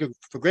people take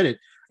for granted.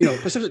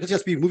 Especially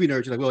just be movie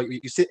nerds. You're like, well,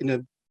 you sit in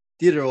the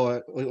theater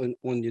or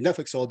on your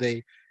Netflix all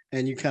day,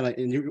 and you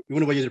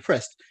wonder why you're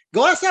depressed.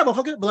 Go outside,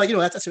 motherfucker. But like,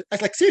 that's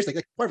like seriously,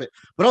 like part of it.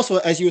 But also,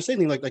 as you were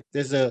saying, like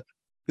there's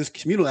this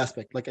communal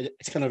aspect. Like,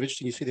 it's kind of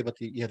interesting you say about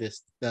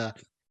this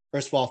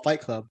Erstwhile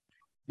Fight Club,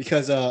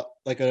 because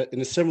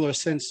in a similar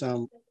sense,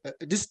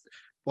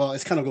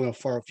 it's kind of going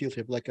far afield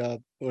here. But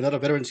like, when other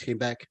veterans came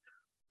back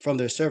from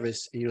their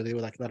service, they were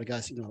like a lot of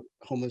guys,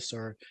 homeless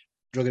or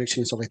drug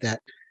addiction and stuff like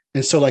that.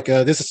 And so, like,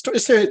 there's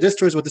stories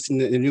about this in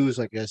the news,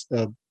 like,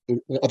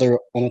 other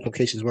online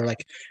publications, where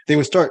like they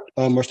would start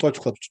martial arts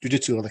clubs,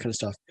 jiu-jitsu, all that kind of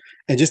stuff,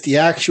 and just the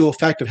actual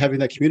fact of having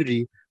that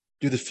community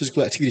do the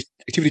physical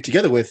activity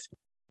together with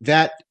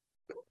that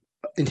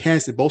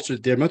enhanced and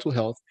bolstered their mental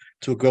health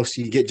to go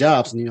see, get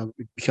jobs, and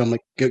become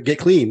like get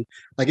clean.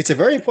 Like, it's a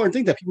very important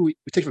thing that people we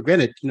take for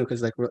granted,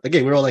 because like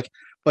we're all like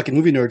fucking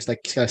movie nerds, like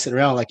just kind of sitting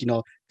around, like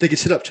taking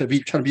shit up trying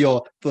to be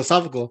all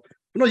philosophical.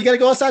 But no, you got to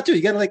go outside too.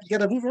 You got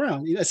to move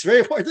around. It's a very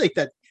important thing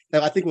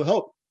that I think will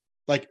help.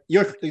 Like,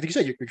 like you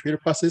said, your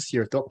creative process,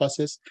 your thought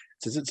process.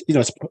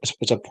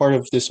 It's a part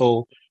of this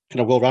whole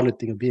kind of well-rounded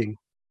thing of being.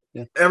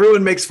 Yeah.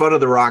 Everyone makes fun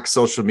of The Rock's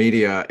social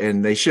media,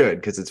 and they should,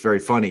 because it's very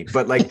funny.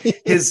 But like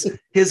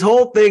his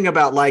whole thing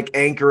about like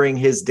anchoring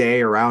his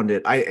day around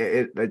it,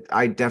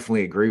 I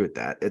definitely agree with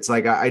that. It's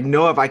like, I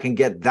know if I can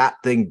get that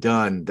thing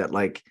done, that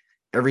like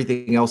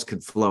everything else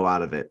could flow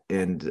out of it.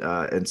 And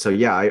so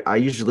I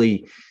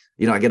usually,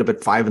 I get up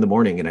at 5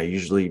 a.m, and I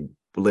usually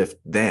lift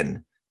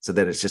then, so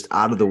that it's just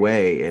out of the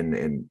way,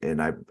 and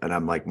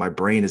I'm like, my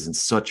brain is in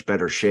such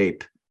better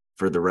shape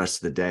for the rest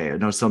of the day. I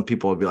know some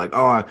people would be like,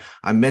 oh,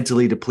 I'm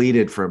mentally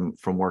depleted from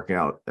working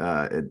out,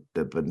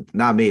 but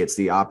not me. It's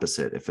the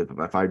opposite.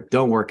 If I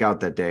don't work out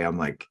that day, I'm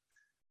like,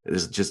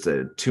 there's just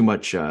too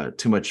much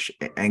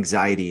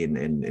anxiety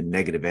and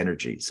negative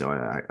energy. So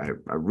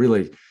I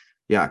really,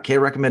 can't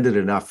recommend it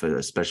enough,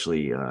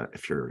 especially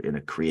if you're in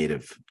a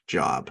creative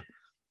job.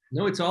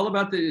 No, it's all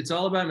about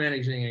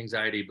managing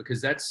anxiety, because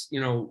that's,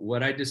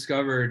 what I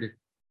discovered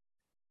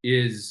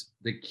is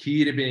the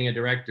key to being a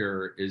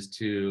director is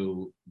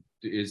to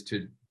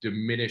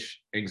diminish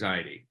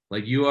anxiety.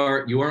 Like, you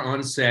are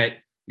on set,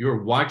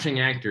 you're watching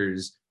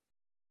actors,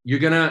 you're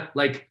gonna,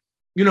 like,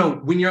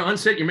 when you're on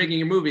set, you're making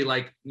your movie,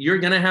 like, you're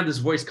gonna have this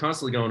voice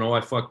constantly going, oh,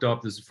 I fucked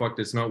up,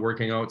 this not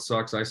working out, it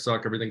sucks, I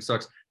suck, everything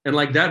sucks. And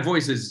like, that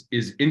voice is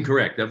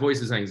incorrect. That voice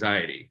is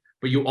anxiety.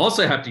 But you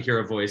also have to hear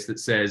a voice that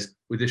says,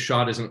 well, this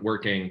shot isn't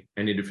working,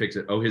 I need to fix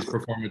it. Oh, his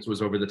performance was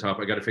over the top,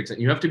 I got to fix it.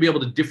 And you have to be able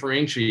to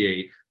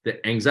differentiate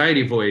the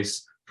anxiety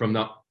voice from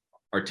the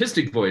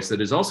artistic voice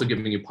that is also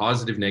giving you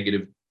positive,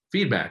 negative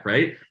feedback,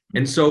 right?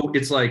 And so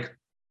it's like,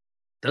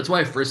 that's why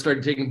I first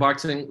started taking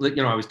boxing. Like,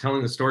 I was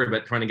telling the story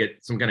about trying to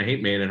get some kind of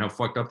hate made and how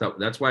fucked up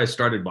that's why I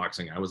started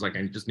boxing. I was like,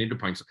 I just need to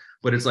punch.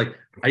 But it's like,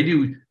 I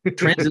do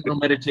transcendental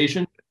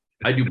meditation,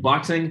 I do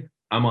boxing,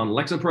 I'm on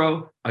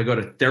Lexapro, I go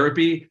to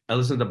therapy, I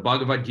listen to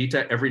Bhagavad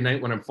Gita every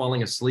night when I'm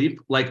falling asleep.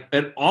 Like,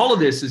 and all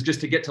of this is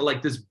just to get to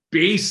like this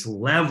base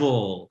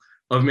level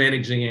of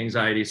managing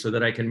anxiety so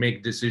that I can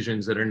make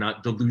decisions that are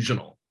not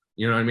delusional.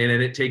 You know what I mean?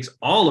 And it takes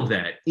all of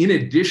that in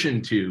addition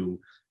to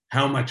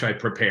how much I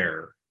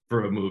prepare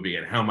for a movie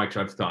and how much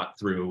I've thought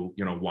through,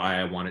 why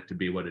I want it to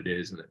be what it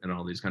is, and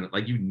all these kind of,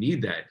 like, you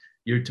need that.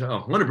 You're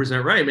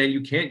 100% right, man. You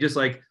can't just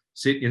like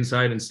sit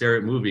inside and stare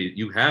at movies.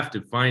 You have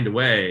to find a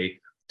way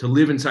to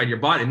live inside your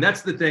body. And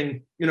that's the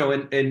thing,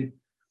 and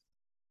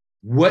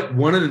what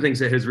one of the things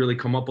that has really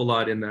come up a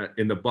lot in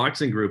the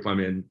boxing group I'm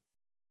in,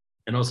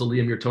 and also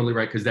Liam, you're totally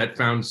right, because that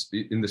found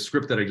in the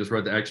script that I just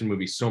wrote, the action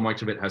movie, so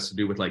much of it has to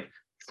do with like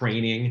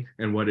training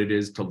and what it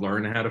is to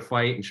learn how to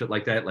fight and shit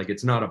like that. Like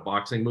it's not a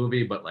boxing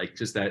movie, but like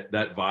just that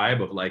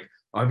vibe of like,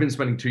 I've been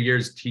spending 2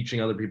 years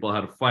teaching other people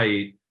how to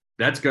fight.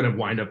 That's going to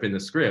wind up in the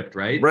script,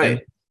 right? Right.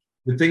 And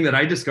the thing that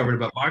I discovered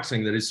about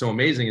boxing that is so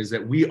amazing is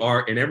that we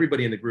are, and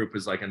everybody in the group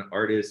is like an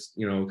artist,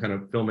 you know, kind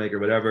of filmmaker,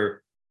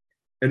 whatever.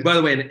 And by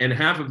the way, and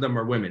half of them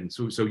are women.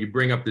 So you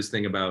bring up this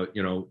thing about,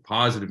 you know,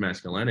 positive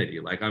masculinity.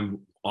 Like I'm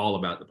all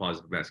about the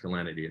positive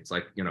masculinity. It's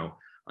like, you know,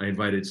 I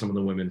invited some of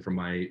the women from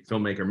my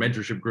filmmaker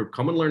mentorship group,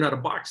 come and learn how to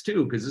box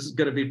too, because this is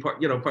going to be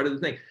part of the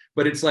thing.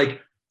 But it's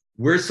like,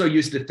 we're so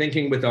used to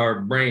thinking with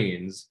our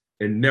brains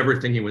and never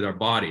thinking with our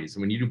bodies.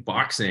 And when you do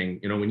boxing,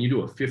 you know, when you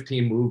do a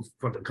 15 move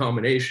fucking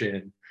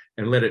combination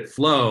and let it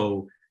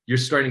flow, you're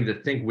starting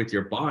to think with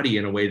your body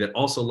in a way that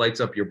also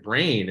lights up your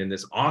brain. And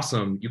this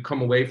awesome, you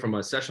come away from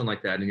a session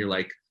like that and you're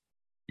like,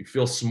 you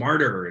feel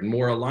smarter and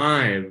more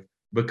alive,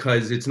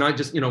 because it's not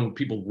just, you know, when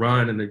people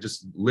run and they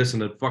just listen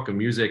to fucking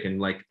music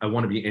and like, I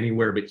want to be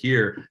anywhere but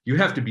here. You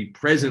have to be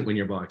present when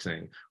you're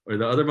boxing, or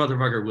the other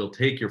motherfucker will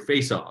take your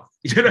face off,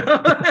 you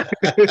know?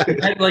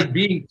 And like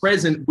being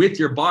present with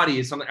your body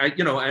is something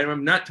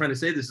I'm not trying to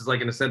say this is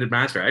like an ascended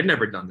master. I'd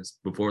never done this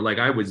before. Like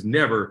I was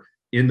never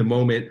in the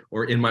moment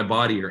or in my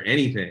body or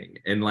anything.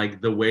 And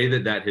like the way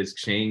that has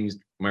changed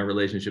my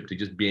relationship to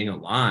just being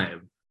alive,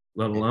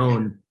 let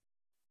alone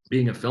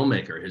being a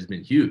filmmaker, has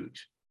been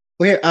huge.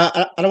 Well, here,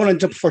 I don't want to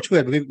jump before too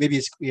ahead, but maybe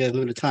it's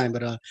limited time.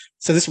 But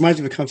so this reminds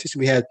me of a conversation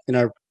we had in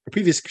our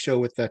previous show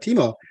with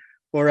Timo,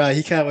 where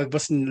he kind of was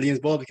busting Liam's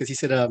ball because he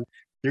said the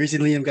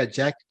reason Liam got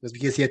jacked was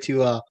because he had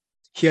to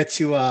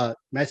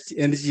match the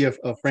energy of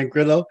Frank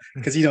Grillo,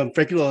 because you know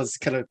Frank Grillo is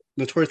kind of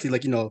notoriously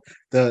like, you know,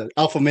 the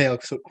alpha male,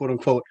 so, quote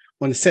unquote,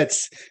 on the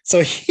sets.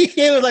 So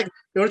he was like,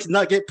 in order to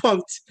not get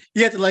punked,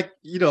 he had to like,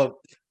 you know,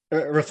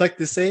 reflect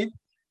the same.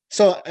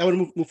 So I want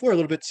to move forward a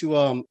little bit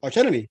to Arch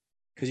Enemy.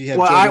 You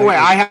have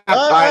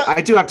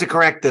I do have to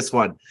correct this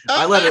one.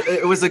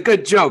 It was a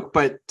good joke,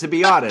 but to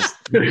be honest,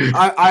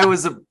 I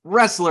was a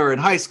wrestler in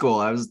high school.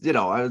 I was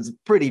a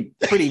pretty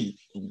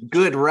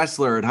good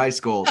wrestler in high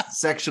school,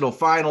 sectional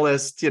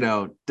finalist, you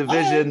know,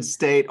 division,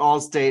 state, all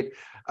state.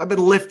 I've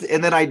been lifting,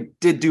 and then I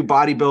did do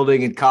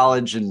bodybuilding in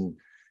college, and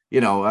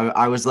you know,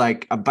 I was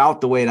like about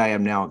the weight I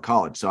am now in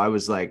college. So I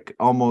was like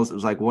it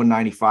was like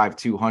 195,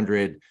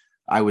 200.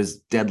 I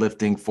was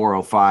deadlifting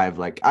 405.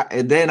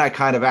 And then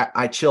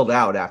I chilled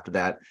out after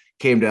that,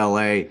 came to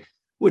LA,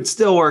 would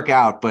still work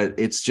out, but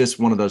it's just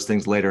one of those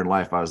things later in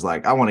life. I was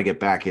like, I want to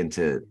get back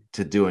into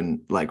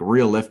doing like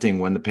real lifting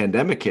when the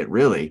pandemic hit,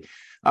 really.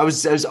 I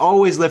was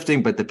always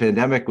lifting, but the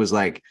pandemic was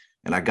like,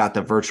 and I got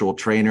the virtual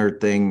trainer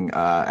thing,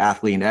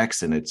 Athlean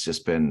X, and it's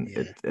just been,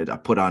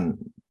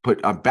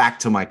 I'm back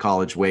to my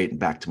college weight and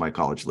back to my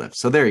college lift.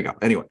 So there you go.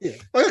 Anyway,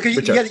 okay,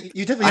 you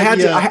definitely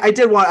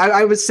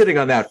I was sitting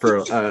on that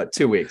for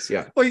 2 weeks.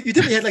 Yeah. Well, you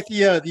definitely had like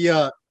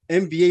the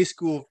MBA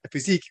school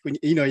physique. When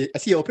you know, I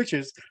see old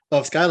pictures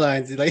of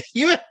Skylines. Like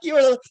you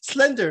were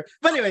slender.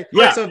 But anyway,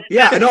 yeah,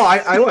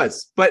 I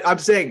was. But I'm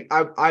saying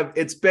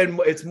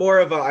it's more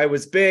of I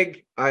was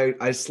big. I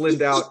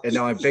slimmed out and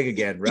now I'm big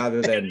again,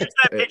 rather than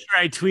that picture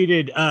I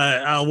tweeted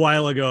a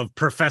while ago of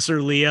Professor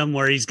Liam,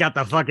 where he's got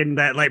the fucking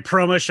that like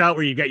promo shot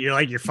where you got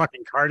your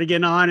fucking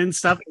cardigan on and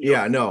stuff.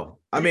 Yeah, no.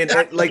 I mean,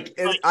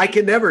 I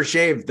can never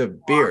shave the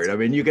beard. I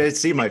mean, you guys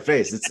see my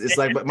face. It's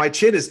like, but my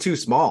chin is too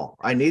small.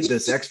 I need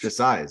this extra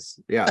size.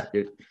 Yeah,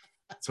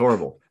 it's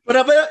horrible.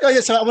 But yeah,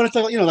 so I want to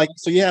talk. You know, like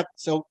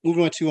so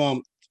moving on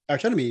to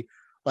Arch Enemy,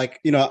 like,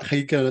 you know, how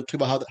you can talk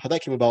about how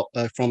that came about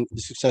from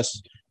the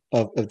success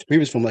of the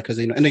previous film, like, because,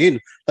 you know, and again,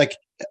 like,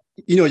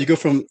 you know, you go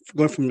from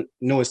going from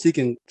Noah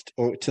Segan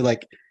to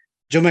like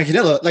Joe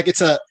Manganiello, like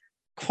it's a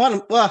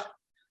quantum. Well,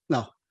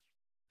 no,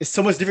 it's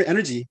so much different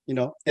energy, you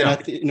know. And I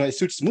think, you know, it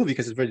suits the movie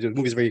because the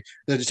movie is very,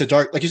 it's a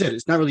dark, like you said,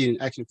 it's not really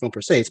an action film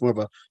per se. It's more of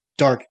a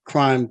dark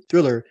crime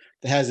thriller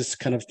that has this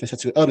kind of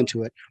sensitive element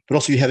to it, but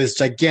also you have this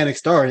gigantic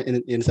star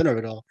in the center of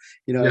it all,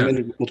 you know,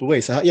 in multiple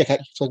ways. So can you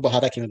talk about how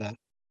that came about?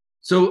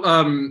 So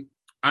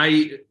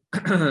I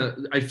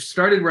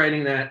started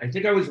writing that. I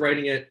think I was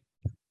writing it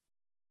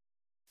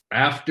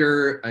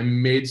after I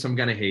made Some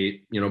Kind of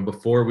Hate, you know,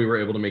 before we were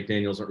able to make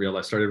Daniels Not Real.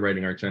 I started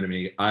writing Arch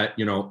Enemy.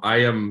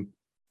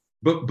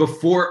 But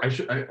before I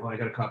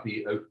got a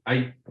copy.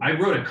 I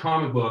wrote a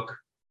comic book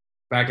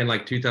back in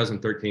like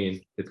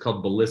 2013. It's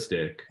called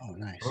Ballistic. Oh,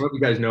 nice. I don't know if you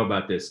guys know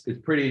about this.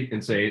 It's pretty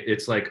insane.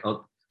 It's like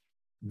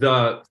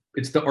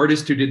it's the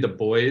artist who did The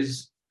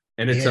Boys,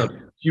 and it's a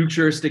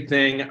futuristic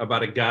thing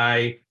about a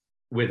guy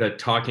with a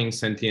talking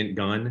sentient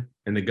gun,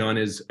 and the gun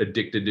is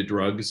addicted to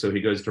drugs. So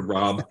he goes to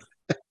rob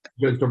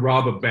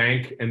a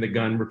bank, and the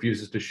gun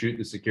refuses to shoot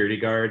the security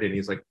guard, and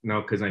he's like,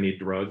 no, because I need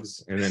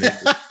drugs. And then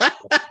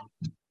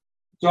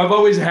so I've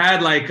always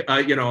had like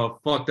a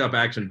fucked up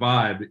action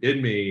vibe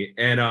in me,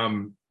 and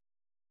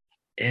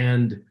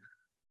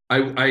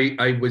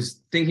I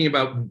was thinking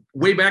about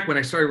way back when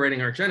I started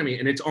writing Arch Enemy,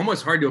 and it's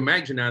almost hard to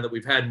imagine now that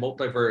we've had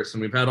multiverse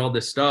and we've had all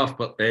this stuff,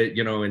 but in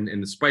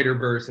the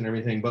Spider-Verse and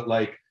everything, but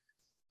like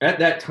at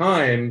that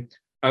time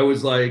I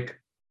was like,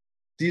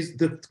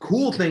 the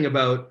cool thing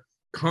about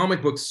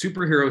comic book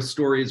superhero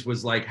stories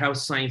was like how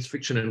science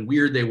fiction and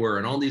weird they were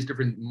and all these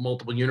different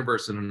multiple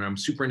universes. And I'm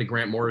super into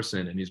Grant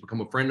Morrison and he's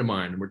become a friend of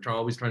mine and we're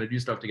always trying to do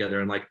stuff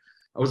together. And like,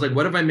 I was like,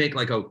 what if I make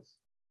like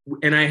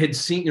and I had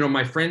seen,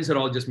 my friends had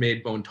all just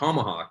made Bone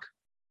Tomahawk.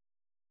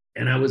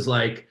 And I was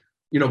like,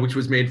 which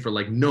was made for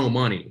like no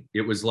money.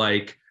 It was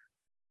like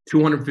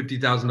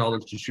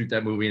 $250,000 to shoot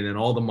that movie and then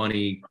all the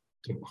money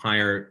to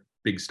hire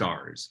big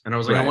stars. And I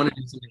was like, I want to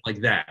do something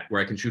like that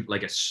where I can shoot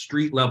like a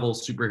street level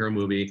superhero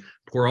movie,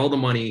 pour all the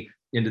money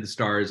into the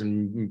stars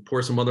and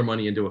pour some other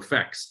money into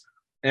effects.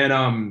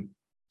 And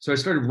so I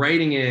started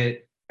writing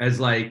it as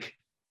like,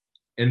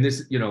 and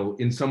this,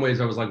 in some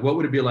ways I was like, what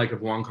would it be like if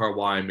Wong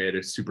Kar-wai made a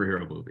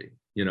superhero movie?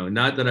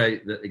 Not that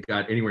it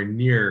got anywhere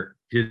near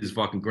his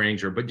fucking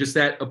grandeur, but just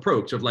that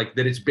approach of like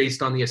that it's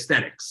based on the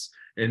aesthetics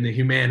and the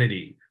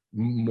humanity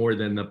more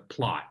than the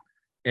plot.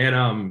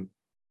 And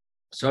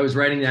so I was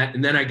writing that,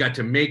 and then I got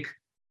to make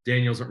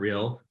Daniel Isn't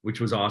Real, which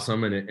was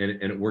awesome, and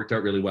it worked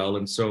out really well.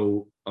 And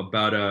so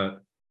about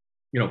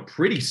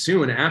pretty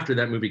soon after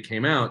that movie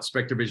came out,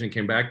 Spectre Vision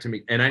came back to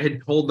me, and I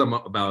had told them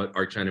about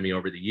Arch Enemy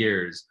over the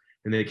years,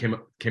 and they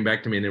came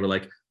back to me and they were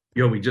like,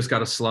 "Yo, we just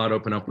got a slot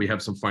open up. We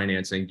have some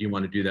financing. Do you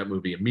want to do that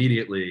movie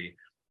immediately?"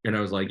 And I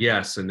was like,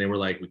 yes. And they were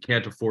like, we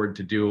can't afford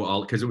to do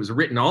all, because it was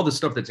written, all the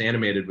stuff that's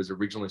animated was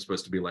originally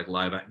supposed to be like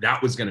live.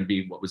 That was going to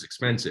be what was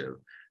expensive.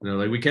 And they're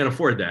like, we can't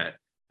afford that.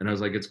 And I was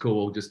like, it's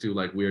cool. We'll just do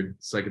like weird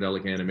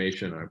psychedelic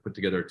animation. And I put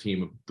together a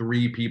team of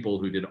 3 people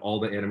who did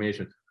all the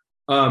animation.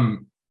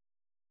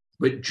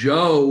 But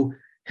Joe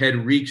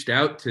had reached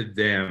out to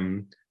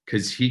them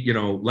because he,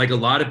 like a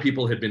lot of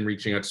people had been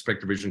reaching out to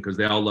Spectre Vision because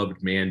they all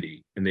loved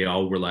Mandy. And they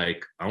all were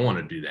like, I want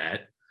to do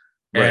that.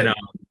 Right.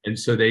 And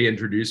so they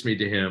introduced me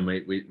to him.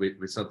 We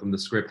sent them the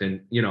script,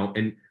 and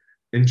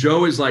and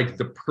Joe is like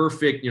the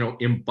perfect,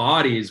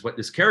 embodies what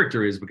this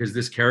character is, because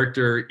this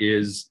character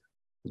is,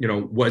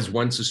 was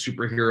once a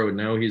superhero and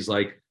now he's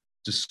like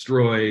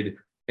destroyed.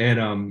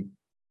 And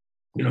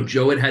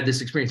Joe had this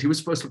experience. He was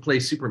supposed to play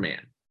Superman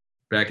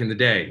back in the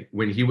day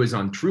when he was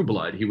on True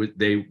Blood.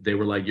 They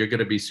were like, you're going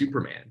to be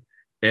Superman,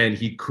 and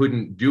he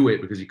couldn't do it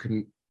because he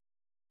couldn't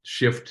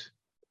shift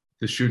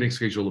the shooting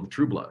schedule of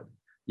True Blood.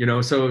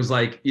 So it was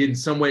like, in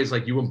some ways,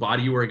 like you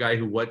were a guy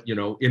who,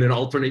 in an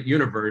alternate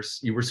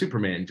universe, you were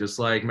Superman, just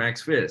like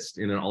Max Fist.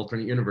 In an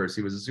alternate universe,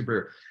 he was a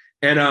superhero.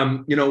 And,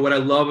 what I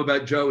love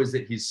about Joe is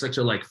that he's such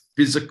a like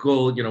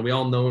physical, we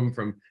all know him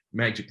from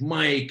Magic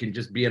Mike and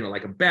just being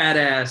like a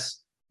badass,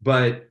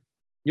 but,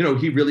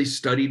 he really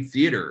studied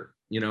theater,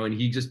 and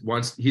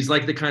he's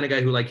like the kind of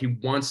guy who like, he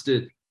wants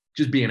to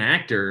just be an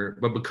actor,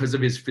 but because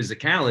of his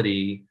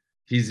physicality,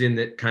 he's in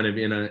that kind of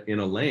in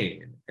a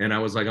lane. And I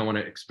was like, I want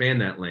to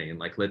expand that lane.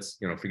 Like, let's,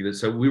 figure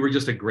this. So we were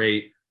just a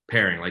great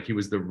pairing. Like he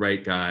was the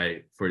right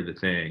guy for the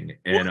thing.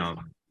 And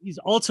he's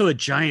also a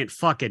giant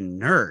fucking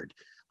nerd.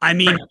 I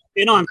mean,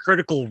 in on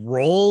Critical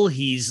Role,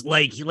 he's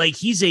like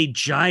he's a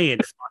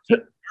giant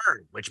fucking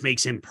nerd, which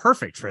makes him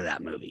perfect for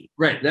that movie.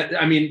 Right.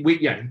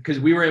 Because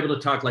we were able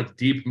to talk like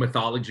deep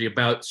mythology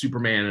about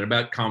Superman and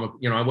about comic.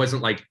 I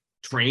wasn't like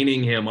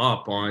training him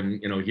up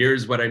on,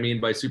 here's what I mean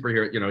by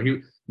superhero.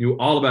 He knew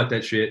all about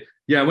that shit.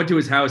 Yeah, I went to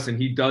his house and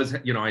he does,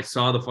 I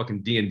saw the fucking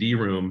D&D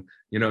room,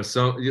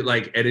 so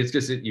like, and it's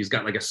just, he's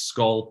got like a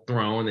skull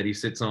throne that he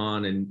sits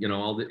on, and,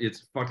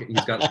 it's fucking,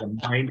 he's got like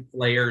a Mind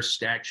Flayer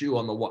statue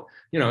on the wall,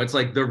 it's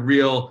like the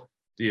real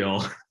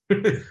deal.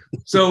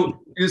 So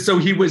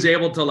he was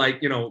able to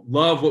like,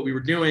 love what we were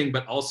doing,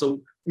 but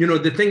also,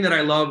 the thing that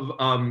I love,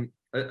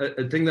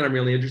 a thing that I'm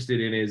really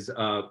interested in is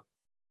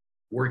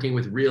working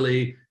with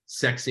really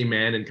sexy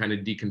men and kind of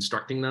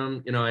deconstructing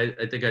them.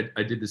 I think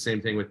I did the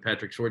same thing with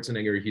Patrick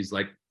Schwarzenegger. He's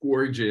like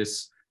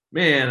gorgeous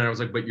man, and I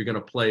was like, but you're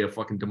gonna play a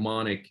fucking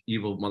demonic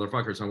evil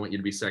motherfucker, so I want you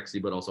to be sexy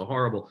but also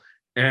horrible.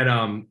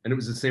 And it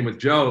was the same with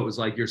Joe. It was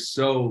like, you're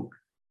so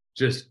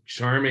just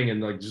charming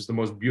and like just the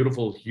most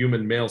beautiful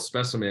human male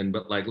specimen,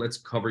 but like, let's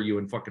cover you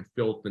in fucking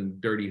filth and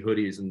dirty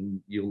hoodies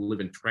and you'll live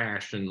in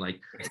trash. And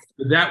like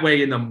that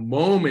way, in the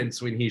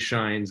moments when he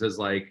shines as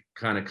like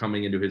kind of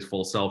coming into his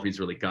full self, he's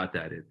really got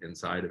that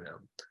inside of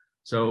him.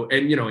 So,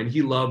 and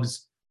he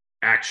loves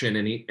action,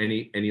 and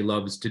he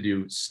loves to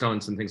do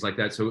stunts and things like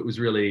that. So it was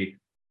really,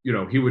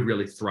 he would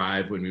really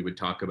thrive when we would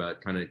talk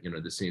about kind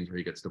of, the scenes where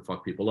he gets to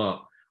fuck people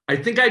up. I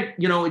think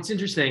it's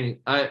interesting.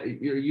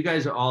 You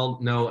guys all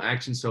know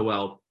action so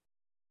well.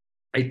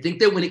 I think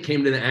that when it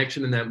came to the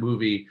action in that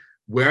movie,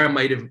 where I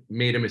might have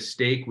made a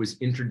mistake was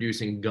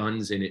introducing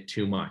guns in it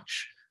too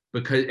much,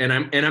 because, and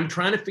I'm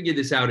trying to figure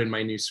this out in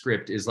my new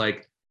script, is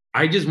like,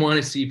 I just want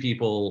to see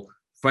people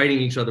fighting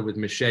each other with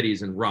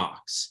machetes and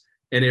rocks.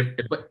 And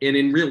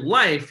in real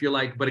life, you're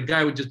like, but a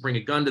guy would just bring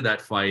a gun to that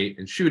fight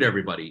and shoot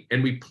everybody.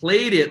 And we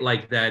played it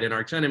like that in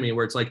Arch Enemy,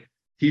 where it's like,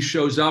 he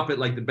shows up at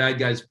like the bad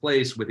guy's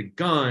place with a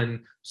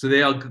gun, so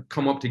they all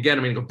come up to get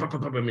him and go, bah, bah,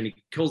 bah, bah, and he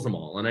kills them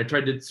all. And I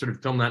tried to sort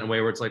of film that in a way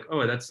where it's like,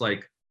 oh, that's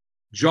like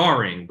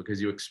jarring, because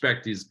you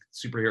expect he's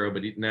superhero,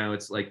 but now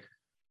it's like,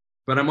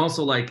 but I'm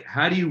also like,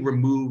 how do you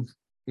remove,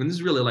 and this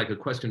is really like a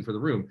question for the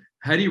room,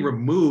 how do you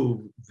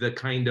remove the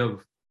kind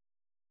of,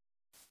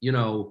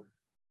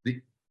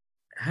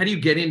 how do you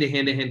get into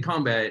hand-to-hand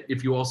combat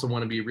if you also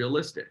want to be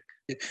realistic?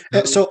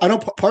 So I know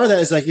part of that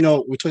is like, you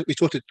know, we talked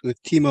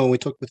with Timo, we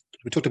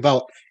talked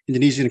about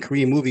Indonesian and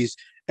Korean movies,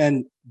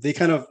 and they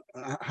kind of,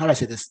 how do I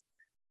say this?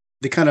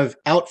 They kind of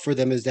out for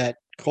them is that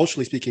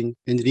culturally speaking,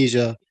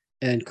 Indonesia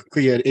and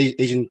Korea and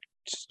Asian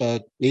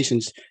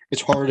nations,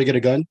 it's harder to get a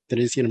gun than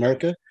it is here in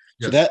America.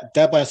 Yes. So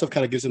that by itself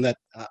kind of gives them that.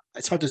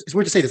 It's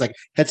weird to say this, like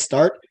head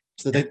start,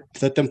 so that they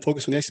let them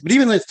focus on the next. But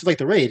even like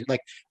the Raid,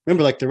 like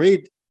remember, like the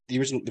Raid,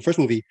 the first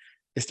movie,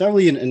 it's not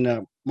really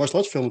in martial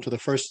arts film until the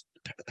first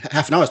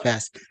half an hour has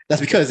passed.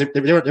 That's because they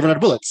run out of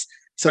bullets.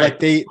 So right.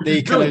 Like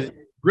they kind of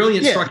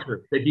brilliant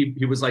structure that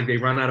he was like, they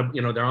run out of,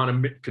 you know, they're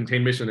on a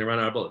contained mission, they run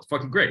out of bullets.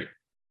 Fucking great.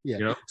 Yeah.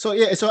 You know? So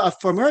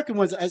for American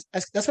ones, that's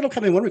what I'm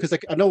kind of wondering, because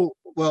like I know,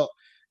 well,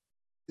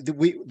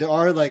 there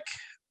are like,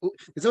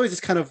 there's always this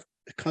kind of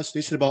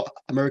consternation about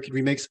American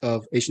remakes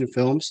of Asian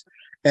films,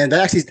 and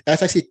that's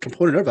actually a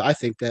component of it. I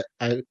think that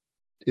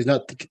is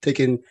not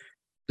taken into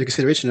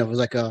consideration of. It was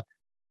like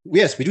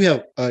yes, we do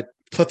have a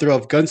plethora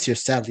of guns here,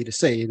 sadly to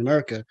say, in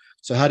America.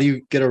 So how do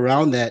you get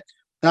around that?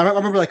 And I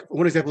remember like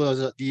one example was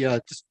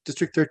the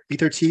District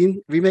B13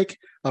 remake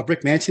of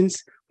Brick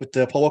Mansions with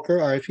Paul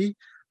Walker, R.I.P.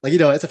 Like, you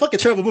know, it's a fucking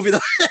terrible movie,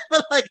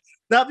 but like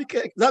not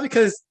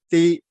because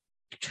they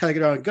try to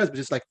get around guns, but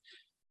just like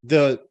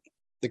the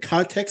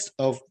context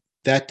of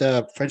that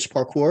French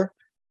parkour,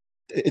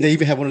 and they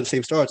even have one of the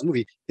same stars in the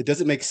movie. It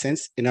doesn't make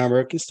sense in our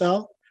American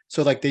style,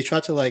 so like they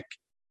try to like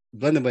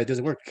blend them, but it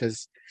doesn't work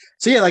because.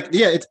 So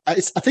it's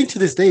I think to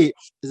this day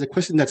is a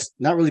question that's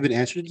not really been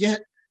answered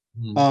yet,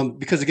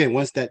 because again,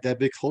 one's that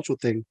big cultural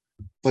thing,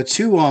 but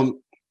two,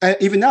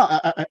 even now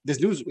there's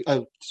news,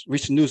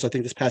 recent news I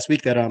think this past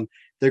week that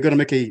they're going to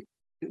make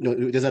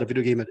there's not a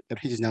video game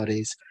adaptations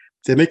nowadays.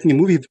 They're making a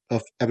movie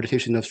of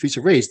adaptation of Streets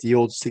of Rage, the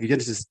old Sega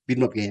Genesis beat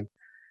 'em up game.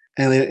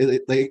 And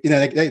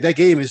that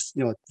game is,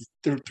 you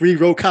know, 3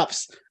 row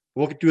cops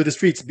walking through the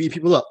streets beating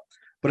people up.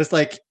 But it's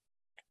like,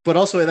 but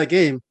also in that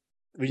game,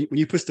 when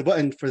you push the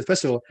button for the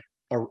festival,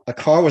 a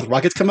car with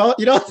rockets come out.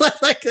 You know,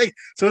 like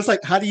so it's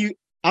like, how do you?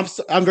 I'm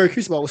very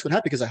curious about what's going to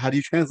happen, because like, how do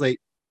you translate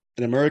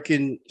an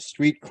American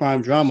street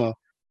crime drama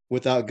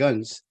without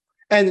guns?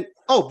 And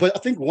but I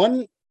think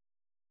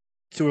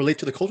to relate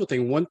to the cultural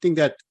thing,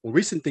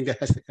 recent thing that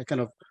has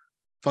kind of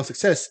found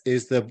success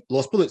is the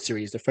Lost Bullet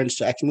series, the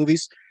French action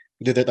movies.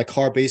 They did like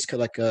car-based,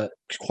 like a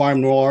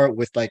crime noir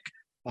with like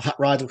a hot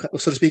rod,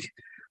 so to speak.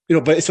 You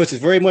know, but it's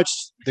very much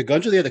the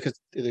guns are there because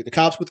the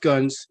cops with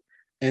guns,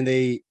 and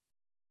they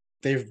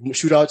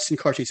shootouts and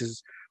car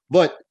chases.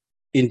 But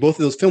in both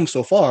of those films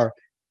so far,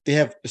 they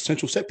have a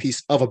central set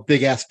piece of a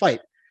big ass fight.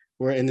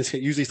 Where in this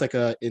usually it's like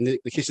in the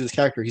case of this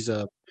character, he's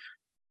a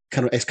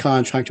kind of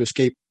ex-con trying to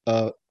escape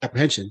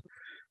apprehension.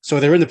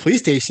 So they're in the police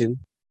station,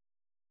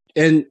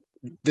 and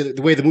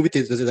the way the movie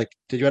does it, like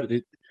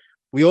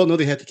we all know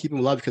they had to keep him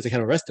alive because they had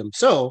to arrest him.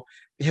 So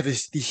they have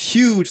these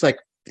huge, like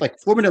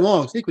 4-minute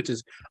long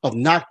sequences of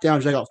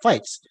knockdown, drag out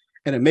fights.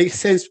 And it makes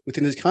sense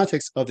within this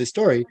context of this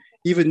story,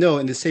 even though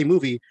in the same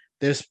movie,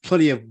 there's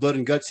plenty of blood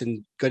and guts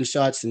and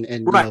gunshots and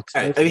right.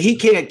 You know, I mean, he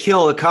can't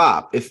kill a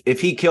cop.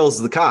 If he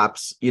kills the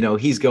cops, you know,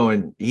 he's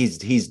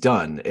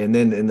done. And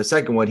then in the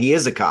second one, he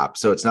is a cop.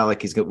 So it's not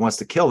like wants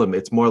to kill them.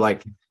 It's more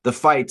like the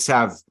fights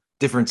have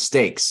different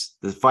stakes.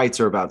 The fights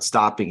are about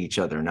stopping each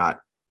other,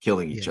 not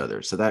killing each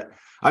other. So that,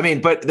 I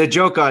mean, but the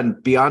joke on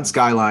Beyond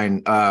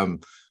Skyline,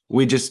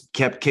 we just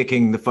kept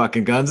kicking the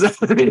fucking guns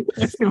out of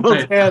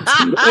people's hands.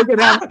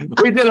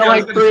 We did it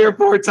like 3 or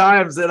 4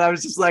 times, and I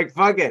was just like,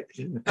 "Fuck it."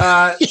 You've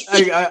got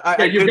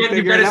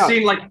a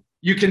scene like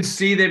you can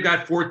see they've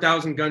got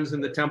 4,000 guns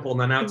in the temple,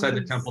 and then outside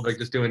the temple, they're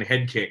just doing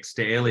head kicks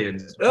to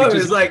aliens.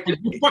 It's like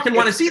you fucking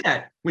want to see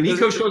that. When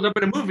Nico shows up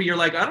in a movie, you're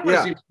like, I don't want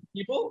to see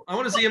people. I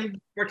want to see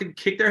him fucking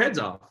kick their heads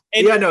off.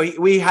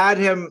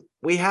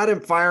 We had him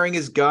firing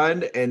his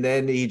gun, and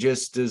then he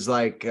just is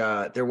like,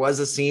 there was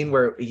a scene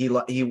where he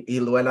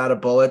went out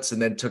of bullets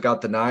and then took out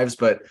the knives,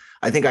 but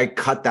I think I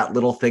cut that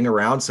little thing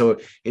around,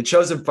 so it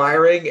shows him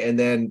firing, and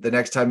then the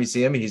next time you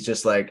see him, he's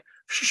just like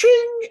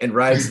shing, and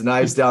rides the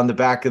knives down the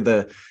back of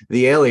the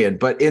alien.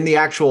 But in the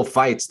actual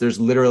fights, there's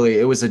literally,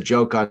 it was a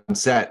joke on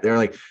set. They're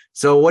like,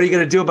 "So what are you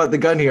gonna do about the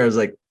gun here?" I was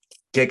like,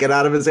 "Kick it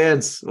out of his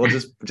hands. We'll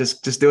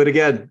just do it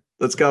again.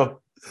 Let's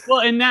go."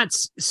 Well, and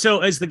that's so,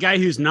 as the guy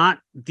who's not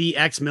the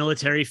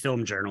ex-military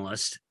film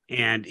journalist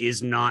and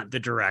is not the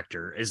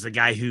director, as the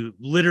guy who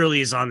literally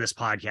is on this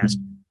podcast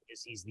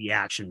because he's the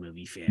action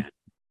movie fan,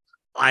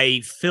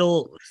 I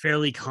feel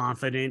fairly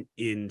confident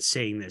in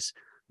saying this.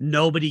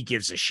 Nobody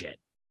gives a shit.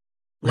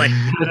 Like,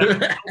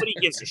 nobody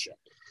gives a shit.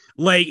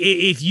 Like,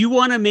 if you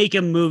want to make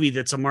a movie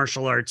that's a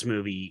martial arts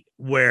movie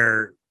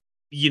where,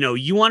 you know,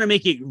 you want to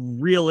make it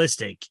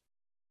realistic,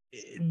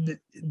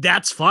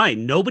 that's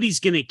fine. Nobody's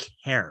gonna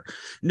care.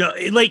 No,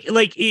 like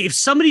if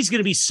somebody's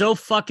gonna be so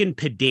fucking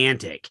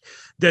pedantic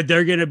that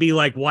they're gonna be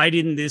like, why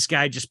didn't this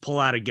guy just pull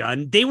out a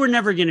gun? They were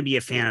never gonna be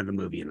a fan of the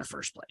movie in the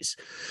first place,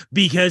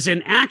 because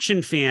an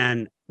action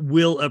fan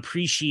will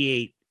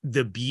appreciate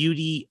the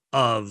beauty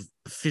of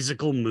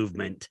physical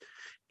movement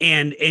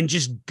and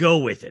just go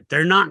with it.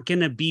 They're not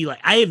going to be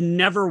like, I have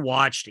never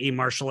watched a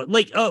martial art.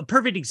 Like a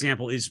perfect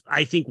example is,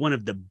 I think one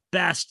of the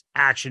best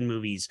action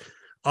movies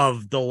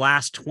of the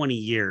last 20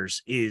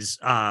 years is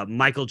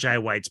Michael Jai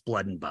White's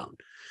Blood and Bone.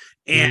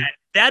 And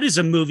that is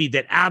a movie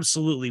that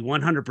absolutely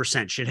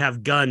 100% should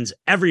have guns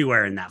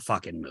everywhere in that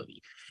fucking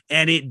movie.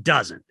 And it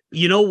doesn't.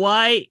 You know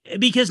why?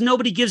 Because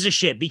nobody gives a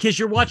shit. Because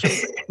you're watching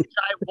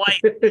Jai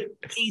White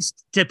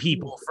taste to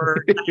people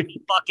for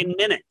 90 fucking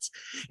minutes.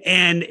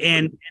 And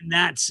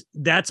that's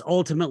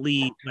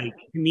ultimately, like,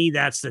 to me,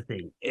 that's the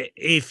thing.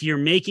 If you're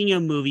making a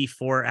movie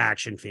for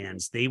action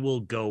fans, they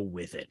will go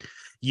with it.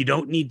 You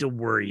don't need to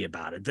worry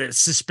about it. The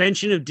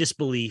suspension of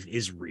disbelief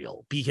is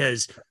real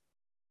because,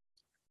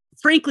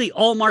 frankly,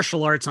 all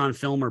martial arts on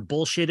film are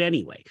bullshit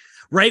anyway.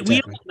 Right.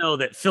 Exactly. We all know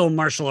that film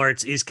martial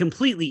arts is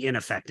completely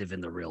ineffective in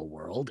the real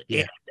world. Yeah.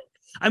 And,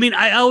 I mean,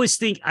 I always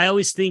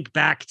think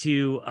back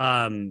to,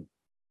 an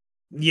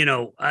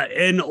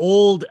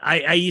old,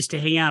 I used to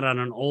hang out on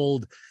an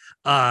old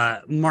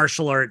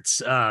martial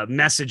arts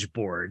message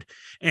board,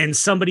 and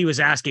somebody was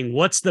asking,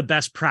 what's the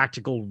best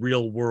practical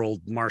real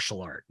world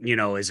martial art? You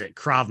know, is it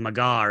Krav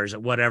Maga or is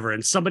it whatever?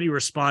 And somebody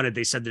responded,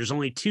 they said, there's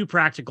only two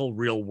practical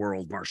real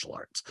world martial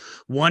arts.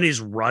 One is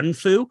Run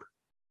Fu.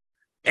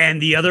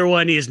 And the other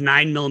one is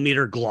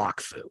 9mm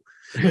Glock Fu.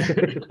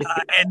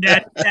 And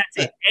that's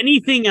it.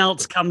 Anything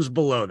else comes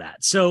below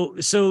that. So,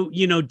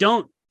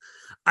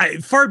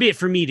 far be it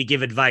for me to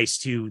give advice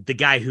to the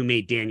guy who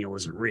made Daniel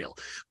Isn't Real,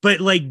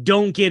 but like,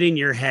 don't get in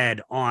your head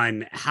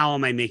on how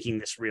am I making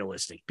this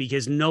realistic,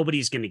 because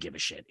nobody's going to give a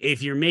shit.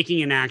 If you're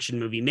making an action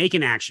movie, make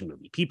an action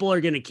movie. People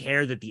are going to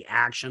care that the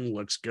action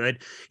looks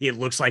good. It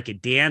looks like a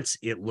dance.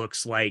 It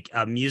looks like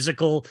a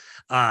musical.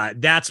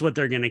 That's what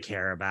they're going to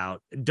care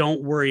about.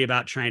 Don't worry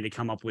about trying to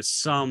come up with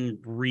some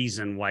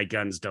reason why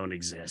guns don't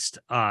exist.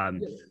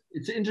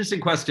 It's an interesting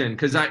question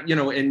because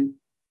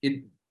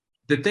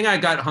the thing I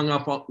got hung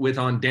up with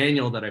on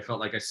Daniel that I felt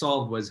like I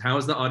solved was, how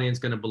is the audience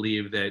going to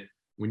believe that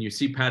when you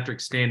see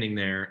Patrick standing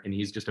there and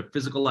he's just a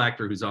physical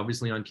actor who's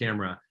obviously on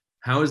camera,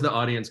 how is the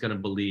audience going to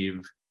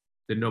believe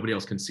that nobody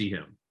else can see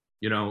him?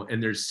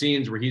 And there's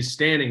scenes where he's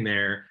standing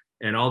there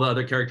and all the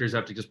other characters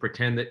have to just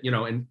pretend that,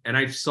 and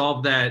I've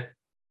solved that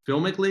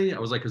filmically. I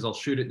was like, because I'll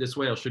shoot it this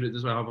way. I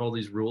have all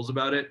these rules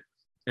about it.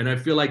 And I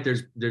feel like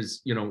there's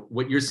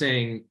what you're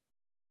saying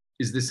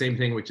is the same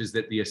thing, which is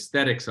that the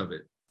aesthetics of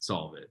it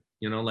solve it.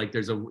 Like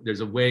there's a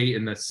way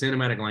in the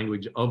cinematic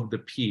language of the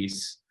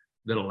piece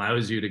that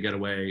allows you to get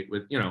away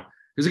with,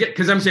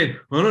 because I'm saying,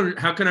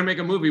 how can I make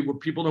a movie where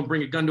people don't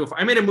bring a gun to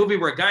I made a movie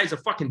where a guy's a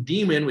fucking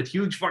demon with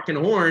huge fucking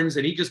horns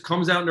and he just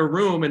comes out in a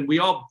room and we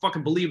all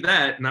fucking believe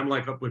that. And I'm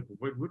like,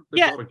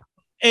 yeah.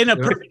 And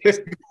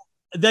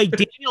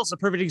Daniel's a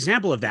perfect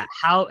example of that.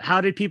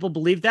 How did people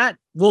believe that?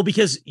 Well,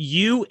 because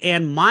you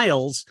and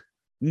Miles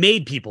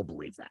made people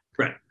believe that.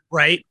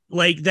 Right.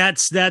 Like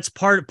that's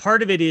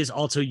part of it is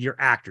also your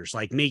actors,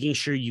 like making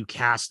sure you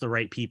cast the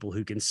right people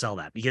who can sell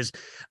that. Because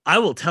I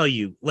will tell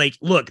you, like,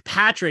 look,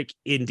 Patrick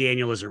in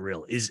Daniel Isn't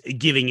Real is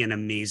giving an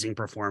amazing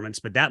performance,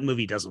 but that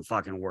movie doesn't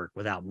fucking work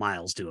without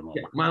Miles doing what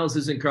Miles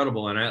is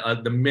incredible.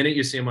 And the minute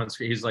you see him on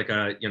screen, he's like,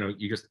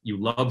 you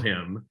love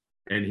him,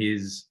 and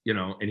he's,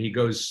 and he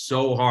goes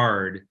so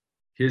hard.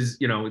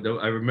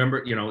 I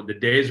remember, the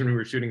days when we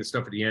were shooting the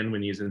stuff at the end,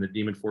 when he's in the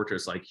Demon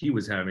Fortress, like he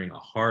was having a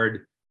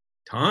hard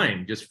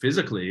time just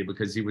physically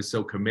because he was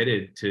so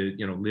committed to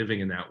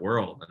living in that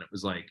world. And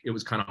it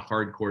was kind of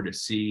hardcore to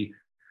see.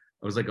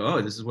 I was like,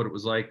 oh, this is what it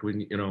was like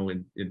when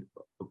in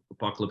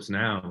Apocalypse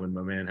Now, when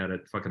my man had a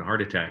fucking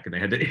heart attack and they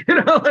had to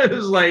it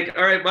was like,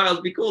 all right, Miles,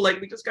 be cool, like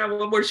we just got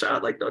one more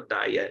shot, like don't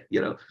die yet,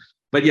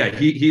 but yeah,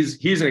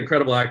 he's an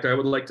incredible actor. I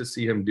would like to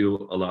see him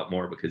do a lot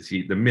more, because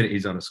the minute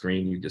he's on the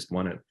screen, you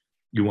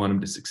want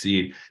him to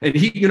succeed. And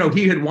he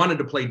had wanted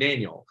to play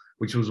Daniel,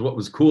 which was what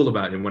was cool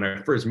about him. When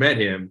I first met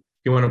him,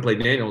 he wanted to play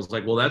Daniel. It's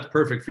like, well, that's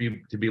perfect for you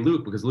to be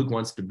Luke, because Luke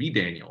wants to be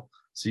Daniel.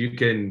 So you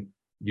can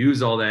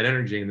use all that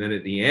energy. And then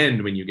at the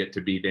end, when you get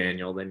to be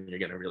Daniel, then you're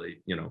going to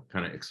really,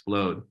 kind of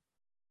explode.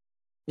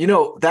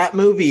 That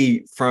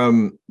movie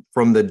from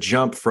the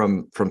jump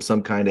from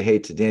Some Kind of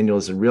Hate to Daniel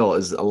Isn't Real,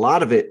 is a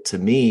lot of it to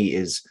me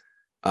is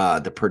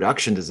the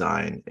production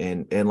design.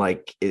 And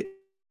like,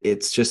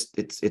 it's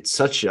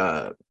such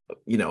a,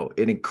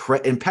 an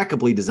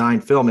impeccably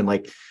designed film. And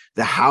like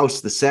the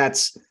house, the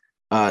sets,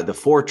 the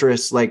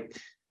fortress, like,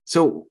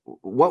 so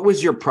what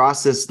was your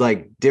process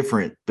like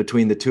different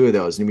between the two of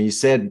those? I mean,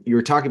 you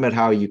were talking about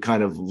how you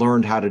kind of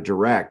learned how to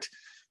direct.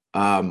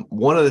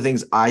 One of the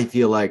things I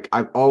feel like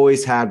I've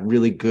always had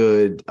really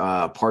good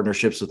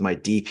partnerships with my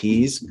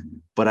DPs,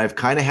 but I've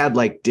kind of had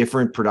like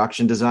different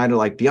production designer.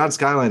 Like Beyond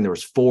Skyline, there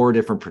was 4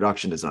 different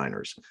production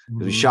designers.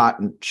 Mm-hmm. We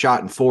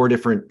shot in 4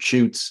 different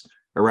shoots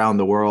around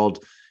the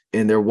world,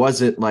 and there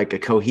wasn't like a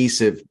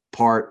cohesive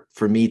part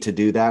for me to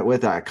do that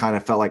with. I kind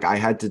of felt like I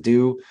had to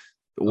do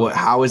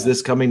how is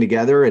this coming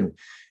together? And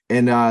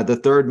the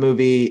third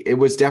movie, it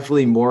was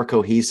definitely more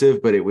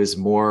cohesive, but it was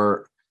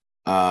more,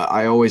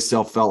 I always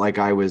felt like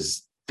I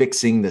was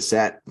fixing the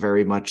set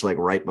very much like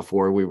right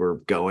before we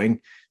were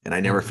going. And I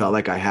never felt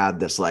like I had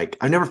this, like,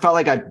 I never felt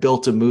like I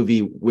built a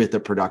movie with a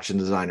production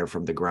designer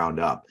from the ground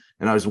up.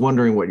 And I was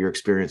wondering what your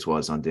experience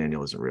was on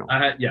Daniel Isn't Real.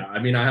 I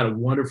had a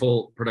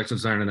wonderful production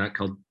designer on that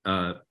called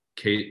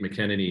Kate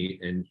McKennedy,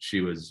 and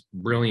she was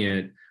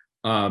brilliant.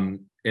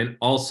 And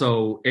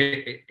also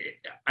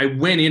I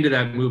went into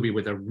that movie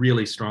with a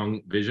really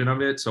strong vision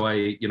of it. So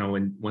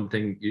and one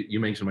thing you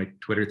mentioned my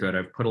Twitter thread,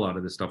 I've put a lot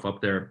of this stuff up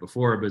there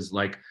before, was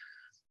like,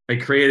 I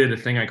created a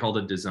thing I called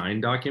a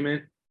design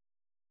document,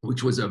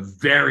 which was a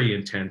very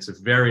intense,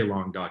 a very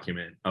long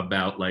document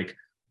about like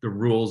the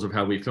rules of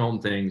how we film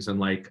things and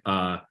like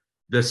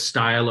the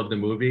style of the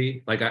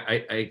movie. Like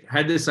I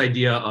had this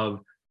idea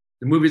of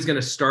the movie's going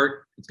to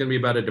start, it's going to be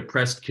about a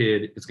depressed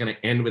kid. It's going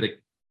to end with a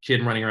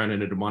kid running around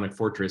in a demonic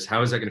fortress.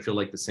 How is that going to feel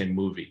like the same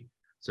movie?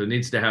 So it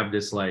needs to have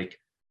this like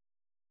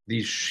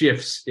these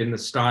shifts in the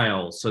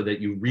style so that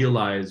you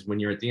realize when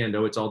you're at the end,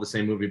 oh, it's all the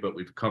same movie, but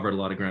we've covered a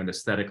lot of ground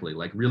aesthetically,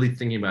 like really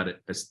thinking about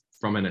it as,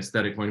 from an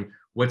aesthetic point of view.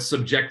 What's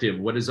subjective?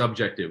 What is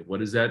objective?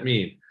 What does that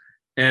mean?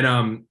 And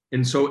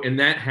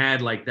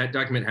that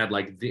document had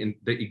like the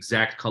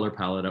exact color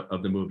palette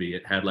of the movie.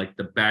 It had like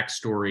the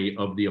backstory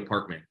of the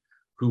apartment,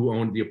 who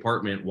owned the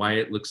apartment, why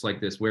it looks like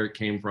this, where it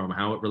came from,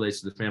 how it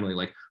relates to the family,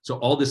 like, so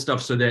all this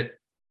stuff. So that,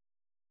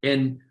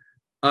 and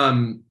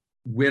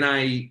when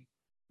I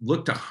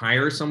looked to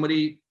hire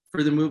somebody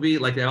for the movie,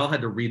 like they all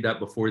had to read that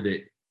before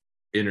the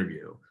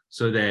interview,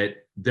 so that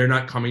they're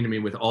not coming to me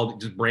with all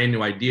just brand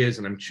new ideas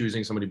and I'm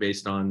choosing somebody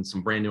based on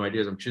some brand new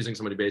ideas. I'm choosing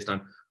somebody based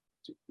on,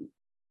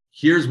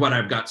 here's what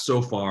I've got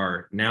so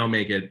far, now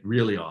make it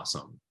really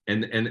awesome.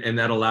 And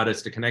that allowed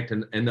us to connect.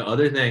 And the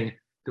other thing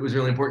that was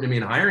really important to me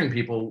in hiring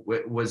people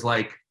was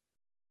like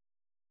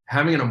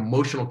having an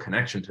emotional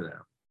connection to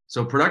them.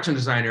 So production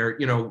designer,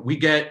 we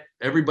get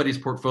everybody's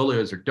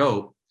portfolios are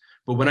dope.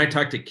 But when I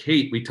talked to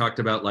Kate, we talked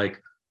about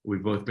like,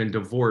 we've both been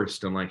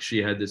divorced and like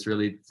she had this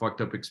really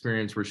fucked up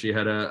experience where she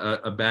had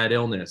a bad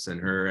illness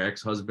and her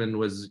ex-husband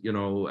was,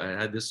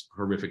 had this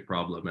horrific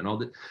problem and all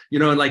that,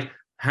 and like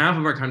half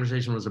of our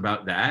conversation was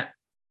about that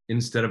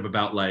instead of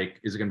about like,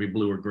 is it going to be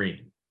blue or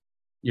green?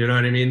 You know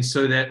what I mean?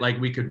 So that like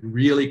we could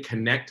really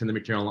connect to the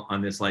material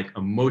on this like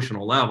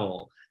emotional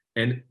level.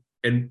 And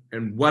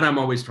what I'm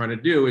always trying to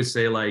do is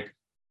say like,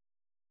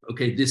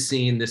 okay, this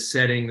scene, this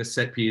setting, this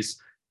set piece,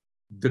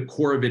 the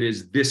core of it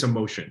is this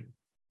emotion.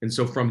 And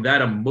so from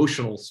that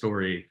emotional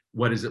story,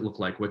 what does it look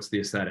like? What's the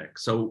aesthetic?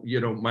 So,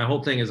 my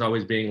whole thing is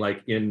always being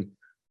like in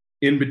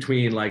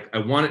between, like, I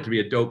want it to be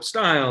a dope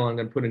style. I'm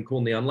going to put in cool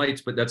neon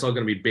lights, but that's all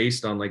going to be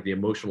based on like the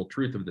emotional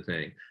truth of the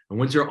thing. And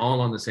once you're all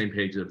on the same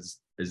page as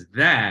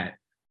that,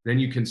 then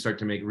you can start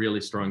to make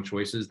really strong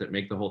choices that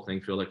make the whole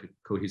thing feel like a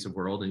cohesive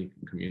world and you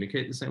can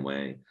communicate the same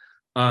way.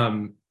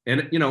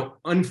 And,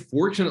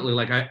 unfortunately,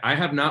 like I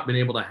have not been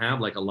able to have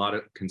like a lot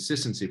of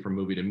consistency from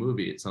movie to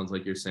movie. It sounds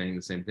like you're saying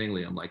the same thing,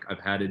 Liam. Like I've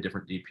had a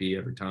different DP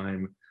every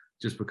time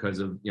just because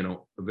of,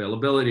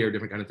 availability or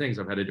different kind of things.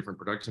 I've had a different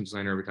production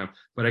designer every time,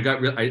 but I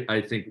got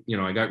I think,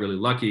 I got really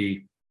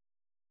lucky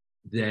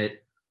that,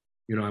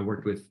 I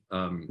worked with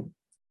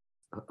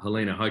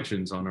Helena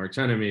Hutchins on Arch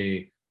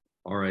Enemy,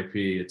 RIP.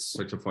 It's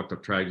such a fucked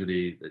up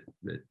tragedy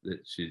that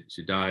she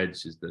died.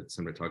 She's the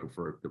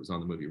cinematographer that was on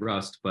the movie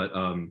Rust. But,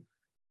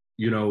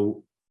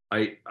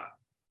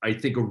 I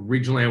think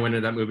originally I went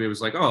into that movie, it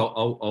was like,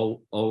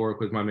 oh, I'll work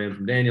with my man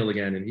from Daniel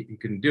again, and he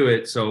couldn't do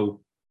it.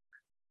 So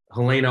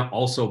Helena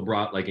also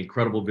brought like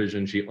incredible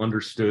vision. She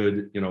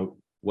understood,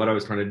 what I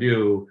was trying to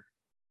do.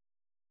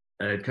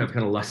 I kind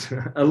of lost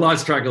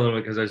track a little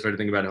bit because I started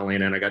thinking about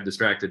Helena and I got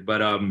distracted.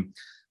 But I don't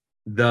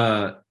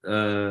know,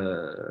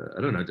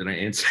 did I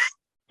answer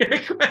your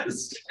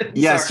question?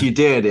 Yes, Sorry. you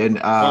did. And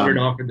I'm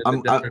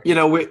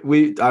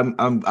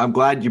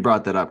glad you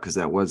brought that up because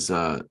that was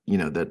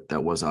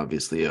that was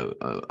obviously a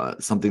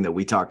something that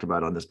we talked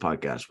about on this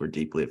podcast. We're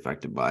deeply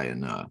affected by,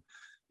 and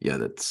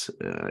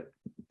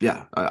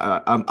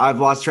I've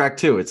lost track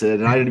too. I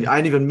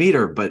didn't even meet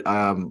her, but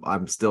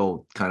I'm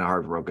still kind of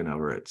heartbroken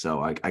over it.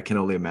 So I can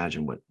only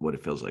imagine what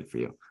it feels like for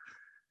you.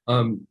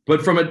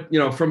 But from a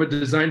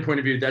design point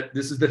of view, that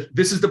this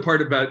is the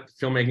part about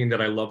filmmaking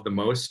that I love the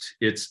most.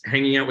 It's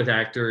hanging out with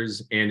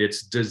actors and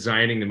it's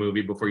designing the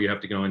movie before you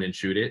have to go in and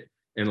shoot it,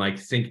 and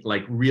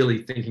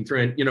really thinking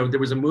through. And there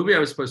was a movie I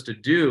was supposed to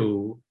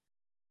do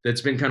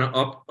that's been kind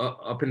of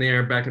up in the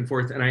air, back and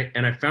forth. And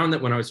I found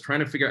that when I was trying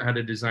to figure out how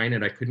to design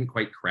it, I couldn't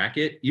quite crack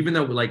it, even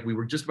though like we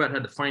were just about to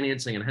have the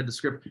financing and had the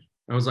script.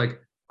 I was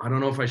like, I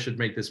don't know if I should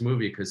make this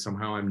movie because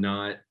somehow I'm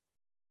not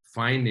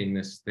finding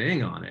this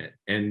thing on it.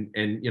 And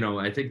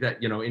I think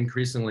that,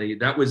 increasingly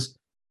that was,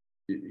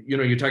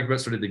 you talked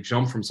about sort of the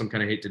jump from Some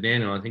Kind of Hate to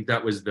Daniel. I think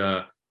that was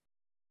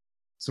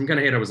Some Kind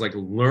of Hate. I was like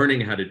learning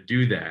how to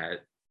do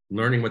that,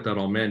 learning what that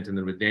all meant. And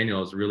then with Daniel, I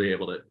was really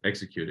able to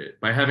execute it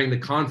by having the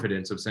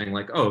confidence of saying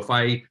like, oh, if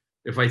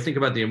I think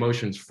about the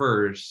emotions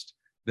first,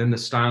 then the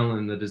style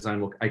and the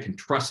design I can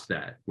trust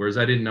that. Whereas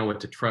I didn't know what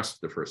to trust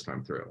the first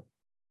time through,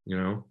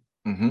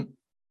 Mm-hmm.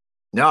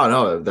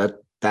 No,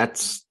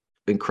 that's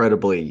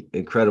incredibly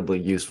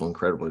useful,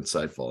 incredibly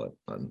insightful.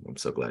 I'm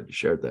so glad you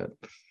shared that.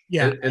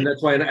 Yeah, and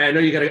that's why I know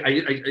you got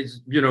to.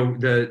 You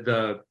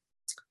know,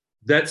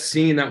 that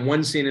scene, that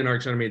one scene in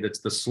Arch Enemy, that's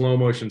the slow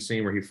motion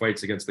scene where he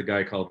fights against the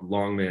guy called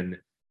Longman.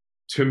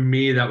 To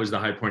me, that was the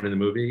high point of the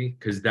movie,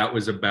 because that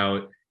was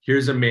about,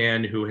 here's a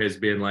man who has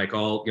been like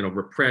all, you know,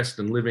 repressed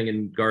and living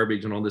in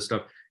garbage and all this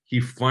stuff.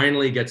 He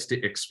finally gets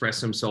to express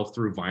himself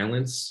through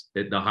violence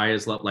at the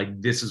highest level.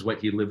 Like, this is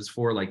what he lives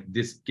for. Like,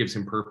 this gives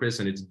him purpose,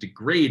 and it's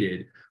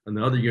degraded. In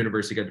the other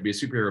universe, he got to be a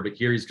superhero, but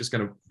here he's just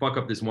going to fuck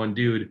up this one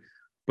dude.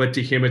 But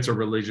to him, it's a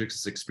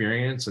religious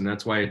experience, and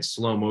that's why it's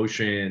slow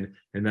motion,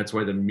 and that's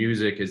why the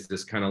music is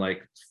this kind of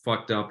like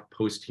fucked up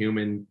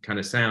post-human kind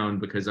of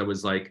sound, because I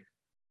was like,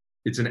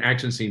 it's an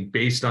action scene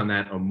based on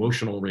that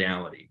emotional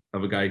reality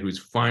of a guy who's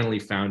finally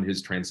found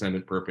his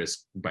transcendent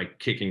purpose by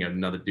kicking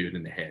another dude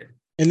in the head.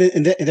 And then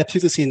in that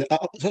particular scene,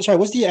 sorry,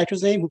 what's the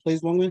actor's name who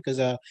plays Longman? Because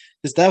that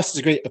was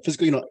a great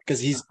physical, you know,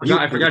 because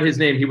I forgot his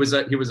name. He was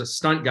a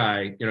stunt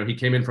guy. You know, he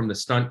came in from the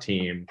stunt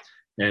team,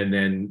 and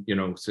then, you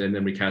know, and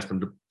then we cast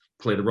him to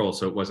play the role.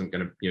 So it wasn't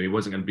gonna, you know, he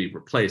wasn't gonna be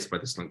replaced by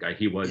the stunt guy.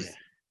 He was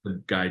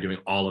the guy doing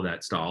all of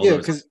that stuff.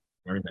 Because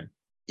everything.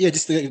 Yeah,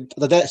 just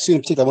that scene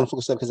in particular, I want to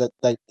focus on, because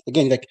that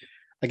again, like,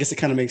 I guess it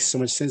kind of makes so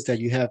much sense that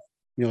you have,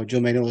 you know, Joe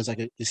Manganiello is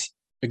like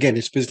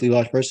this physically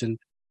large person,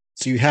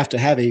 so you have to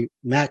have a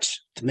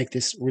match to make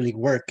this really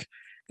work,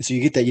 and so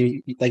you get that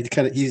you like the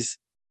kind of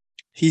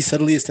he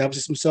subtly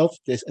establishes himself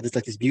as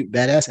like this mute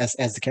badass,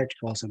 as the character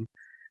calls him,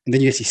 and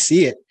then you actually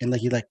see it, and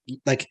like you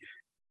like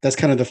that's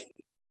kind of the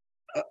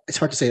it's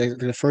hard to say, like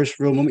the first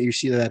real moment you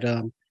see that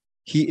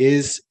he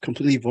is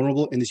completely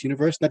vulnerable in this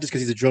universe, not just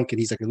because he's a drunk and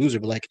he's like a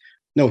loser, but like,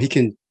 no, he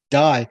can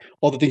die.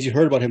 All the things you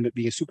heard about him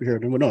being a superhero,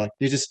 no, like,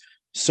 there's just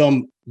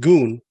some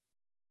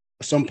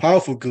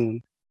powerful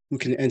goon who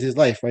can end his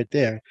life right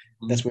there.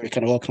 Mm-hmm. That's where it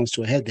kind of all comes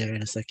to a head there,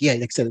 and it's like, yeah,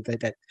 like I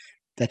said,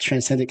 that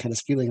transcendent kind of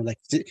feeling of like,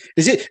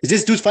 is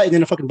this dude fighting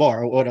in a fucking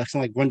bar, or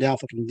something like run down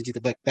fucking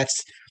like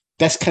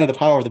that's kind of the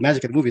power of the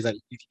magic of the movie, is that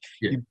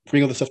you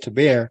bring all the stuff to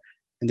bear,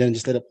 and then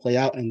just let it play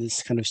out in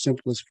this kind of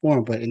simplest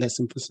form. But in that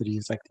simplicity,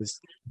 it's like this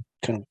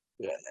kind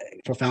of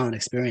profound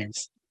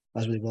experience. That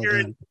was really well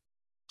done.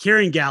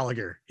 Kieran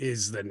Gallagher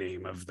is the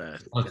name of the.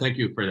 Oh, thank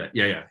you for that.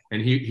 Yeah.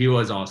 And he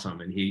was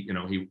awesome. And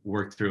he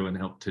worked through and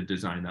helped to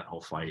design that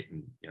whole fight.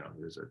 And, you know,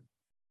 it was a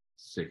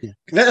sick. Yeah.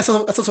 That's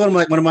also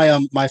one of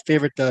my my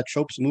favorite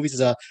tropes in movies is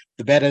the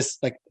badass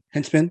like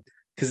henchman.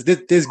 Because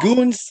there's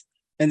goons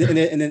and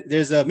then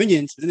there's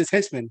minions, but then there's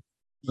henchmen.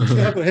 You can't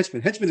have a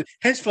henchman.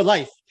 Hench for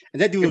life.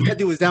 And that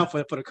dude was down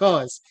for the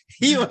cause.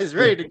 He was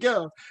ready to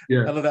go. Yeah.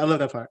 I love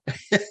that part.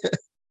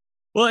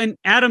 Well, and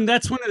Adam,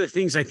 that's one of the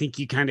things I think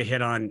you kind of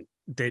hit on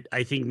that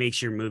I think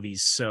makes your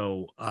movies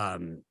so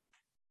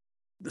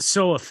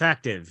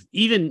effective.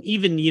 Even,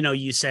 you know,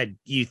 you said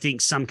you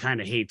think some kind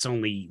of hate's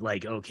only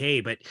like,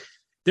 okay, but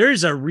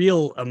there's a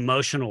real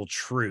emotional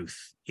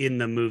truth in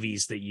the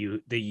movies that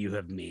you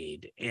have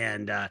made.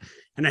 And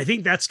I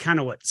think that's kind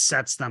of what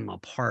sets them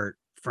apart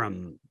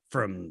from,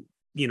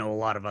 you know, a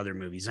lot of other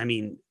movies. I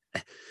mean,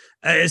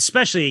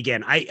 especially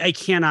again, I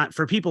cannot,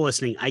 for people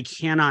listening, I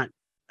cannot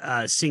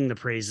sing the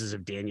praises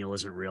of Daniel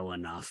Isn't Real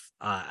enough.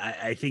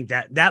 I think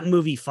that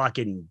movie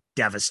fucking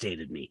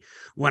devastated me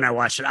when I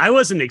watched it. I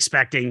wasn't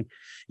expecting,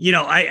 you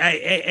know, I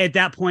at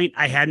that point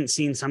I hadn't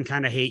seen Some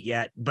Kind of Hate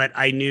yet, but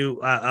I knew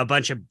a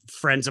bunch of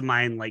friends of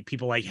mine, like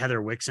people like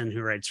Heather Wixon,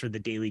 who writes for the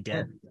Daily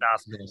Dead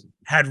stuff,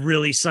 had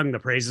really sung the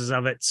praises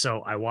of it. So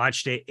I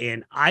watched it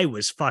and I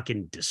was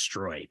fucking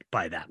destroyed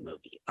by that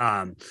movie.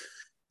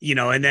 You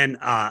know, and then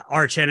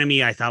Arch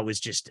Enemy, I thought was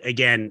just,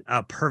 again,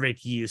 a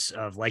perfect use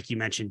of, like you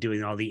mentioned,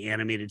 doing all the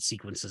animated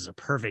sequences, a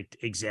perfect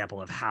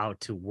example of how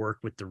to work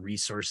with the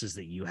resources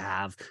that you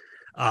have.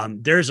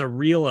 There's a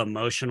real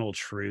emotional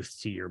truth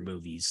to your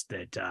movies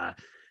that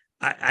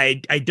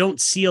I don't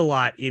see a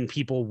lot in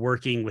people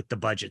working with the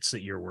budgets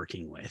that you're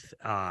working with.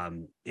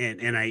 And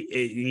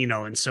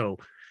so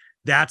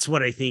that's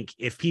what I think.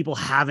 If people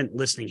haven't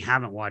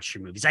watched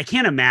your movies, I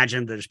can't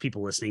imagine there's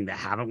people listening that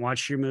haven't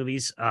watched your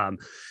movies.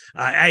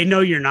 I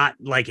know you're not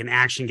like an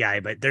action guy,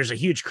 but there's a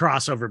huge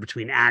crossover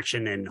between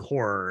action and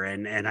horror.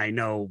 And I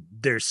know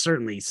there's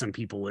certainly some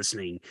people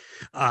listening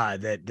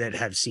that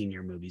have seen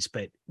your movies,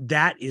 but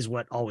that is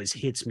what always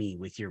hits me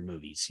with your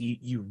movies.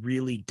 You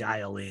really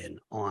dial in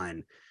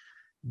on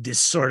this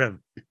sort of,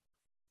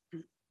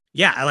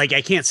 yeah, like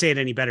I can't say it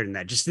any better than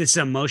that. Just this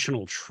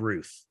emotional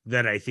truth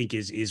that I think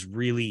is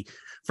really,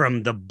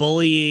 from the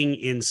bullying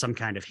in Some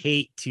Kind of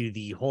Hate to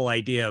the whole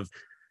idea of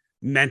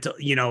mental,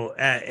 you know,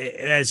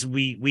 as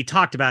we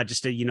talked about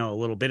just a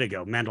little bit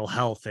ago, mental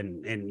health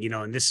and you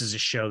know, and this is a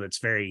show that's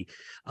very,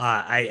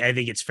 I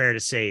think it's fair to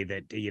say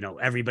that, you know,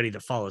 everybody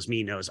that follows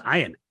me knows I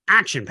am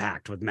action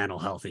packed with mental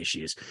health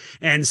issues.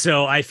 And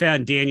so I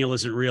found Daniel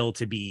Isn't Real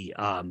to be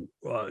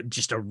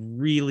just a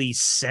really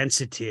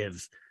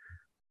sensitive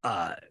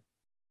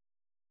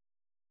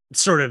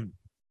sort of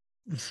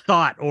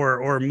thought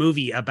or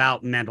movie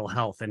about mental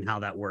health and how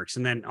that works.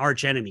 And then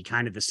Arch Enemy,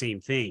 kind of the same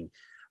thing.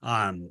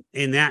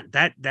 In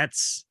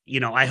that's,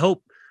 you know, I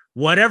hope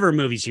whatever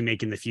movies you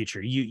make in the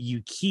future,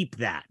 you keep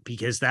that,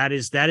 because that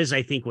is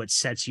I think what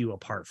sets you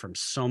apart from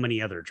so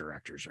many other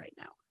directors right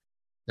now.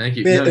 Thank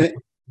you.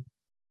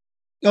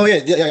 Oh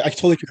yeah, I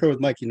totally concur with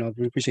Mike.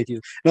 We appreciate you.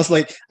 And also,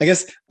 like, I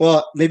guess,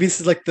 well, maybe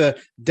this is like the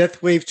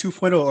Death Wave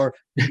 2.0 or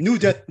new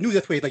Death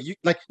Wave.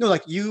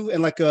 Like you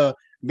and like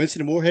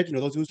Benson and Moorhead.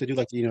 Those dudes that do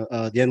like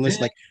the Endless.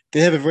 Like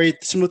they have a very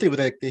similar thing,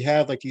 but they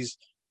have like these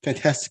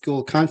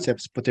fantastical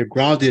concepts, but they're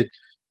grounded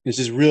in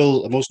just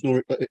real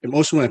emotional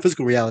and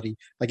physical reality.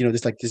 Like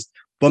just like this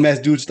bum ass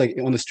dudes like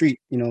on the street.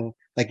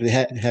 Like they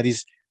had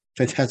these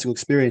fantastical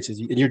experiences,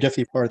 and you're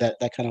definitely part of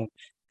that kind of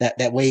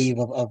that wave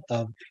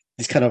of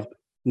these kind of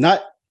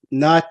not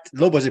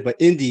low budget, but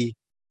indie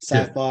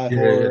sci-fi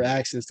horror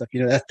action stuff.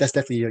 That's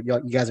definitely you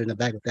guys are in the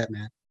bag with that,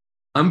 man.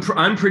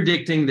 I'm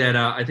predicting that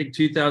I think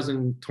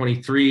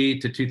 2023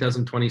 to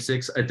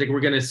 2026. I think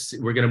we're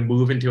gonna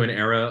move into an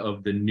era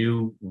of the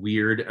new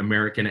weird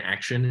American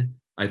action.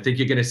 I think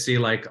you're gonna see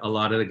like a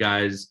lot of the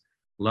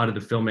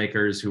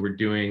filmmakers who were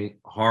doing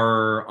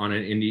horror on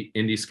an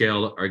indie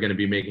scale are gonna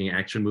be making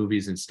action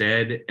movies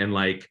instead, and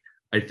like.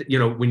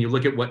 When you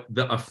look at what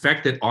the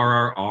effect that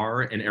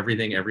RRR and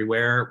Everything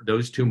Everywhere,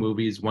 those two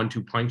movies,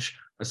 1-2 Punch,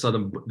 I saw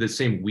them the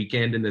same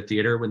weekend in the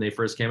theater when they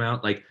first came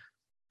out. Like,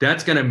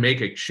 that's going to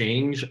make a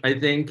change, I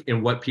think,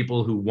 in what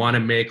people who want to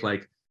make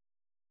like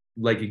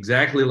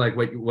exactly like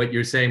what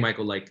you're saying,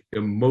 Michael, like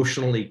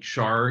emotionally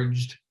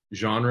charged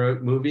genre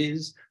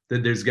movies,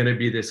 that there's going to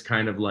be this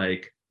kind of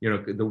like,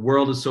 the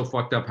world is so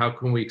fucked up. How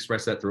can we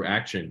express that through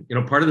action?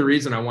 Part of the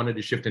reason I wanted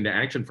to shift into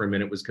action for a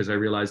minute was because I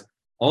realized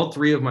all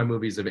three of my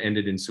movies have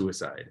ended in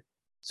suicide.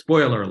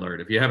 Spoiler alert,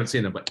 if you haven't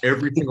seen them, but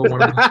every single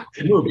one of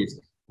the movies,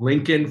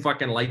 Lincoln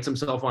fucking lights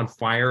himself on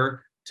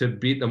fire to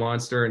beat the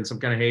monster and some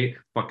kind of hate.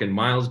 Fucking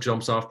Miles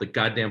jumps off the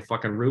goddamn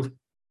fucking roof.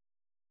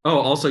 Oh,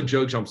 also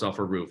Joe jumps off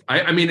a roof.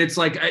 I mean, it's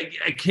like,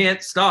 I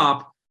can't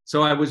stop.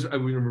 So I was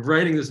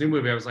writing this new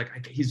movie. I was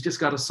like, he's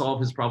just got to solve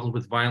his problems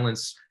with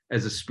violence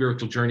as a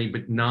spiritual journey,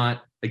 but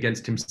not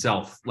against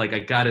himself. Like I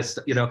gotta,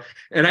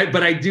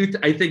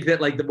 I think that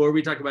like the more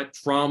we talk about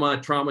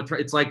trauma,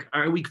 it's like,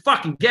 all right, we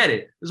fucking get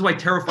it. This is why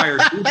Terrifier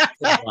is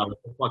the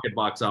fucking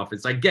box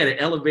office. I get it.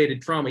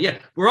 Elevated trauma. Yeah,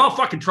 we're all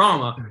fucking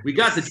trauma. We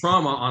got the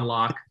trauma on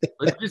lock.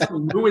 Let's just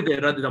ruin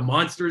it. The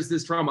monster is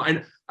this trauma.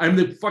 And I'm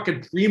the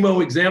fucking primo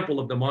example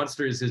of the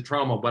monster is his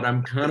trauma, but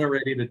I'm kind of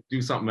ready to do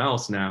something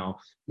else now.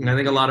 And I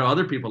think a lot of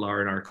other people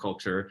are in our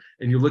culture.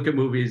 And you look at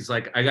movies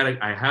like I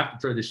have to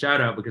throw the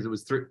shout out because it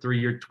was through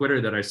your Twitter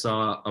that I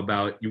saw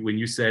about you when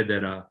you said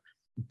that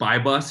Buy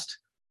Bust.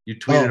 You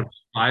tweeted about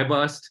Buy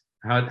Bust,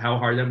 how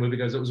hard that movie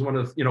goes. It was one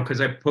of the, because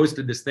I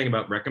posted this thing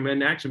about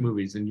recommend action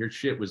movies, and your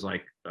shit was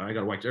like, I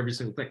gotta watch every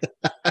single thing.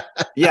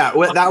 Yeah,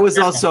 well, that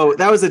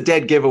was a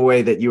dead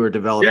giveaway that you were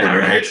developing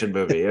an action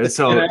movie. And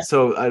so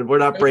we're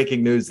not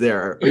breaking news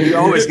there. You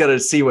always got to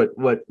see what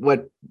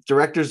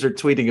directors are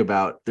tweeting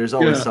about. There's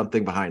always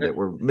something behind it.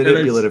 We're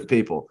manipulative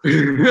people.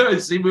 I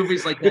see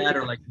movies like that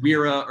or like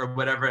Weira or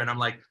whatever, and I'm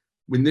like,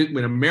 when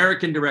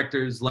American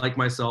directors like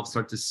myself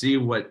start to see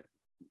what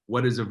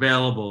is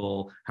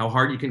available, how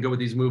hard you can go with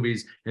these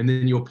movies, and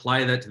then you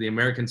apply that to the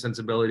American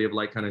sensibility of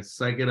like kind of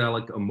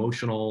psychedelic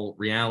emotional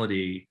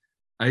reality.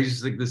 I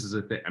just think this is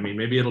a thing. I mean,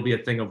 maybe it'll be a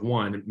thing of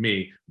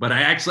me, but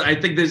I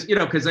think there's,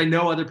 because I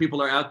know other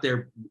people are out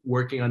there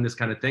working on this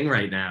kind of thing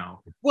right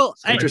now. Well,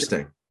 so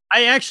interesting.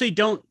 I actually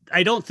don't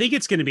think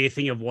it's going to be a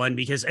thing of one,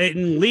 because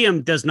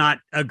Liam does not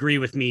agree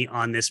with me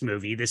on this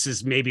movie. This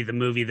is maybe the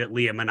movie that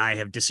Liam and I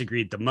have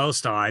disagreed the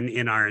most on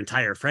in our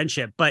entire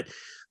friendship. But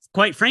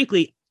quite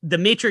frankly, The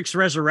Matrix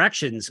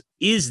Resurrections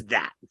is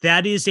that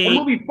is a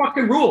movie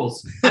fucking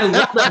rules. I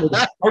love that movie.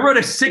 I wrote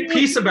a sick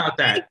piece about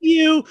that. Thank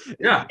you.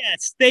 Yeah.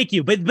 Yes, thank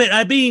you. But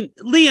I mean,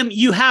 Liam,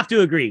 you have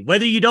to agree,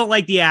 whether you don't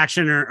like the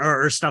action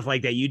or stuff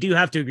like that, you do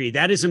have to agree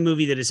that is a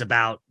movie that is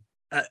about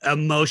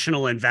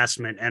emotional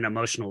investment and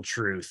emotional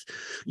truth.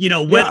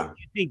 Whether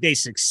you think they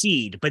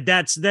succeed, but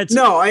that's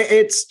no.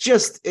 It's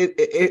just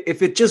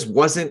if it just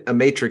wasn't a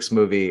Matrix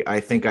movie,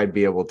 I think I'd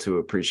be able to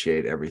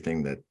appreciate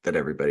everything that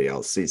everybody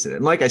else sees in it.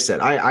 And like I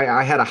said,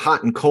 I had a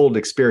hot and cold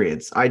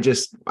experience.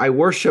 I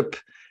worship.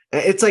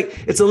 It's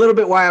a little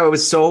bit why I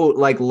was so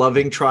like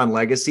loving Tron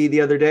Legacy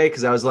the other day,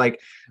 because I was like,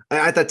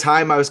 at the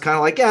time I was kind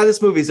of like, yeah,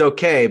 this movie's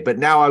okay, but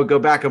now I would go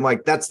back, I'm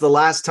like, that's the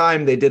last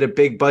time they did a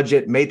big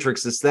budget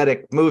Matrix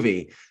aesthetic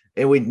movie,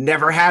 and we'd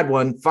never had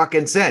one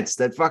fucking since.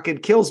 That fucking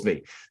kills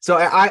me. So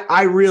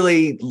I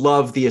really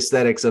love the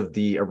aesthetics of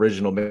the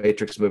original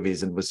Matrix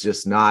movies, and was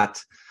just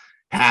not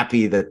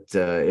happy that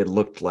it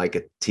looked like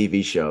a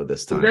TV show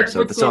this time.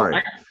 So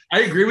sorry.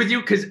 I agree with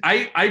you, because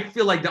I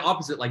feel like the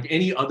opposite. Like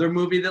any other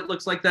movie that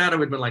looks like that, I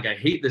would have been like, I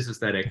hate this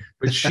aesthetic.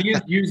 But she is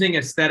using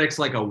aesthetics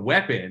like a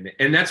weapon.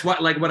 And that's what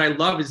I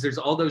love is there's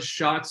all those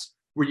shots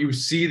where you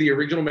see the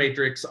original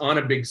Matrix on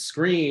a big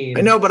screen.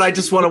 I know, but I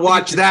just want to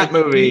watch that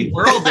movie.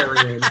 World they're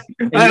in.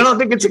 I don't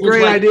think it's a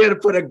great idea to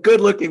put a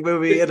good-looking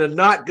movie in a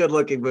not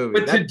good-looking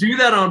movie. But to do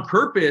that on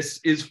purpose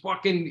is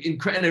fucking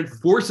incredible. And it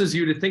forces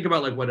you to think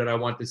about, like, what did I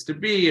want this to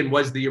be? And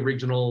was the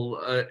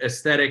original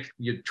aesthetic,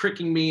 you're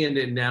tricking me,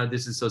 and now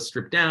this is so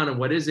stripped down, and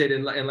what is it?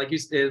 And like you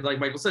said, like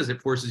Michael says,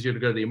 it forces you to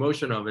go to the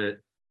emotion of it.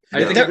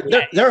 I think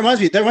that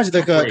reminds me like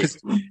because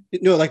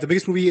like the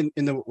biggest movie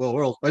in the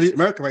world, or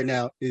America right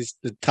now, is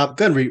the Top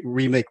Gun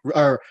remake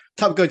or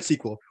Top Gun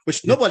sequel,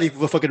 which nobody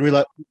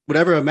would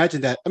ever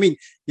imagine that. I mean,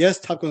 yes,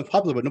 Top Gun was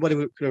popular, but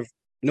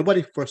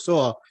nobody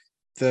foresaw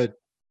the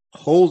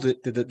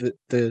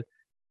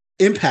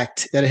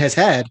impact that it has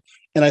had.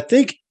 And I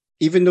think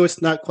even though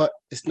it's not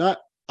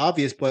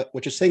obvious, but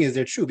what you're saying is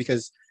they're true,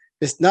 because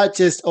it's not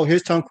just, oh,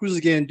 here's Tom Cruise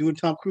again doing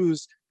Tom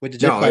Cruise with the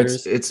jet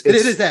fighters. It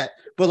is that,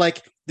 but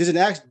like there's an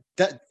act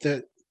that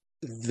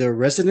the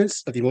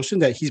resonance of the emotion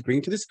that he's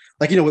bringing to this,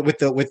 like, you know,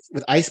 with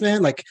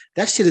Iceman, like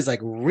that shit is like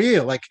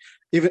real, like,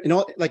 even, you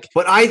know, like.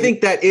 But I think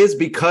that is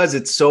because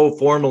it's so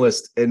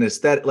formalist and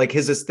aesthetic. Like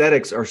his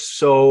aesthetics are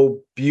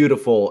so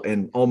beautiful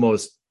and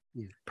almost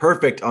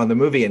perfect on the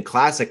movie and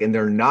classic, and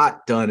they're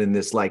not done in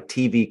this like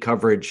TV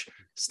coverage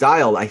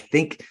style. I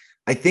think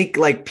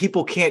like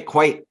people can't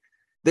quite.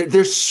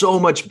 There's so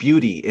much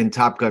beauty in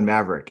Top Gun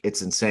Maverick.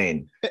 It's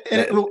insane.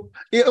 And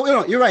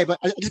you're right, but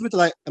I just meant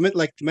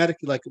thematically,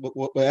 like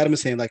what Adam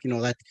is saying, like, you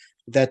know,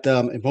 that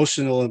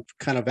emotional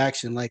kind of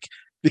action, like,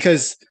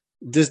 because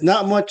there's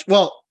not much.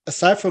 Well,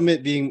 aside from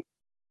it being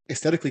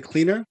aesthetically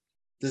cleaner,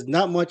 there's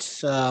not much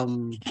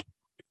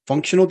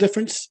functional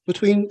difference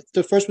between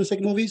the first and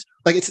second movies.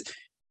 Like it's,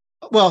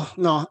 well,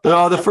 no.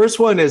 The first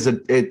one is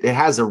it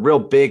has a real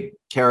big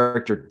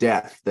character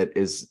death that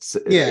is.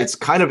 Yeah. It's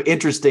kind of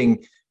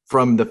interesting.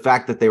 From the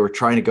fact that they were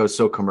trying to go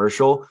so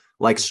commercial,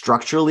 like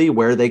structurally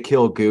where they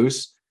kill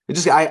Goose.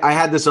 I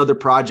had this other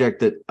project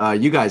that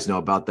you guys know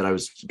about that I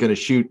was going to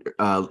shoot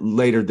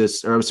later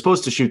I was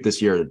supposed to shoot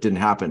this year. It didn't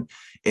happen.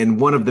 And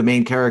one of the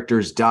main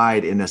characters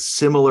died in a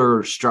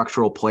similar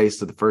structural place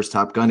to the first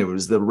Top Gun. It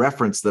was the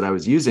reference that I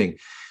was using.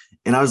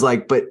 And I was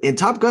like, but in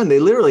Top Gun, they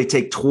literally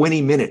take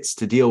 20 minutes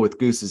to deal with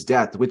Goose's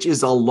death, which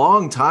is a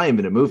long time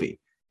in a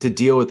movie to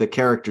deal with the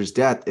character's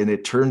death. And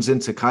it turns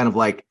into kind of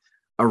like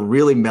a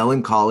really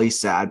melancholy,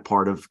 sad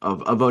part of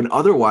an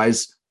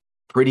otherwise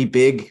pretty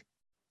big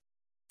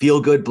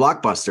feel-good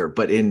blockbuster.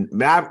 But in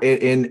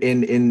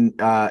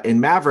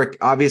Maverick,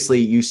 obviously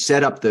you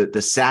set up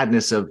the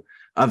sadness of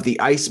the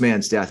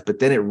Iceman's death, but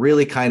then it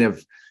really kind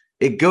of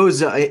it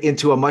goes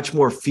into a much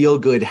more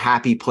feel-good,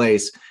 happy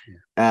place.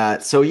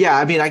 So yeah,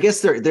 I mean, I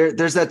guess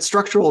there's that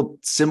structural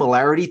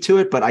similarity to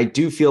it, but I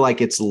do feel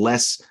like it's a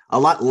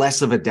lot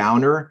less of a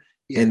downer,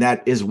 and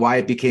that is why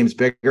it became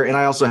bigger. And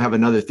I also have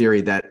another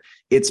theory that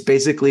it's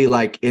basically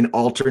like an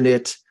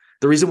alternate.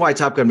 The reason why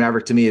Top Gun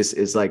Maverick to me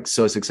is like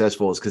so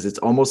successful is because it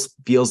almost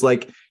feels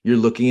like you're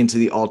looking into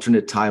the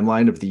alternate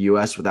timeline of the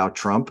US without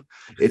Trump.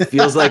 It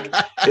feels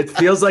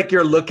like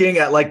you're looking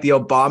at like the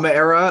Obama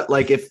era,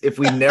 like if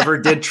we never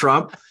did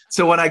Trump.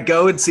 So when I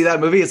go and see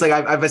that movie, it's like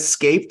I've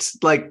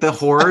escaped like the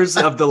horrors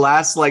of the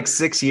last like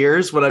 6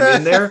 years when I'm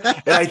in there.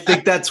 And I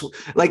think that's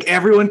like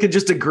everyone could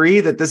just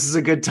agree that this is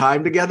a good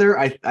time together.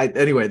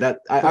 Anyway,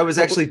 I was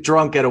actually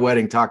drunk at a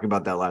wedding talking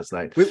about that last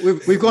night.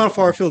 We've gone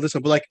far afield this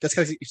one, but like that's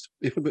kind of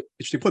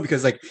interesting point,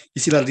 because like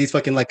you see a lot of these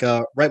fucking like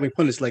right-wing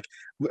pundits like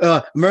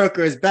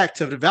America is back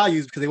to the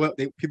values because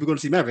people go to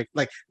see Maverick.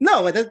 Like,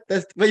 no,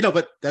 that's but you know,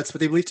 but that's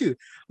what they believe too.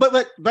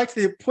 But back to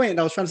the point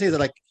I was trying to say is that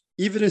like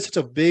even in such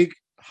a big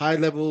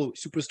high-level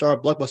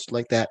superstar blockbuster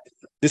like that,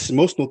 this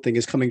emotional thing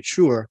is coming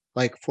truer.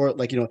 Like for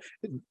like, you know,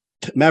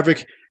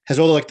 Maverick has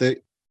all like the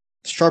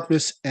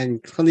sharpness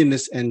and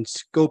cleanliness and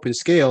scope and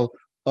scale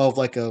of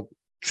like a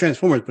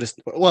Transformers, but it's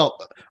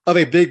of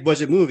a big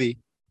budget movie,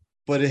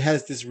 but it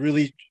has this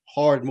really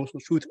hard emotional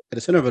truth at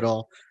the center of it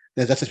all.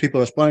 And that's what people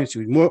are responding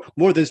to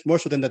more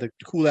so than the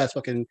cool ass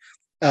fucking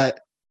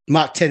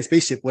Mach 10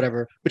 spaceship,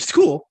 whatever, which is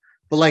cool.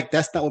 But like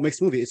that's not what makes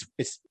the movie.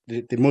 It's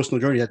the emotional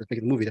journey that's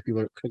making the movie that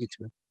people are clicking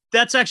to.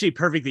 That's actually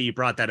perfect that you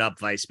brought that up,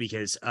 Vice,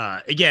 because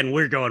again,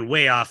 we're going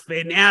way off.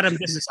 And Adam,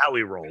 this is how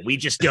we roll. We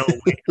just go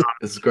way off.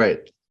 It's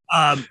great.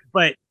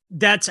 But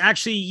that's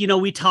actually, you know,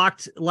 we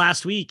talked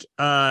last week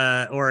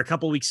or a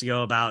couple weeks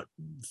ago about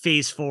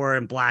Phase 4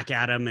 and Black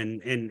Adam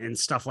and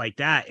stuff like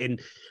that. And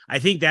I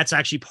think that's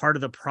actually part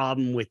of the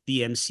problem with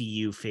the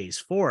MCU Phase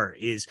 4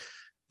 is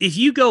if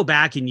you go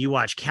back and you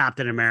watch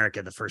Captain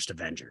America, the First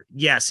Avenger,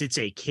 yes, it's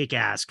a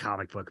kick-ass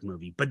comic book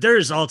movie, but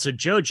there's also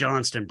Joe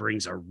Johnston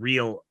brings a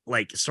real,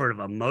 like, sort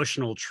of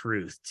emotional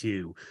truth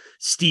to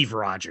Steve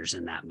Rogers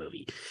in that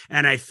movie.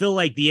 And I feel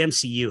like the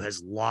MCU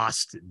has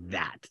lost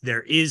that.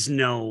 There is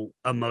no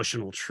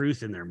emotional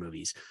truth in their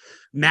movies.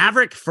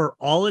 Maverick, for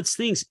all its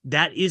things,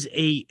 that is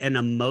an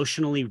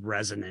emotionally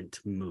resonant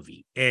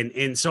movie.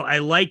 And so I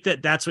like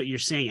that that's what you're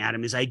saying,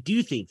 Adam, is I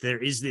do think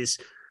there is this,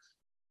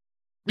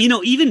 you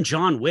know, even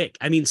John Wick.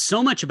 I mean,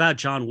 so much about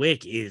John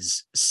Wick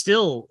is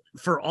still,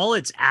 for all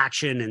its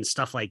action and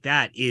stuff like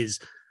that, is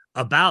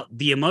about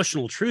the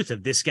emotional truth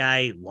of this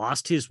guy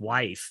lost his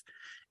wife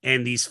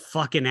and these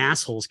fucking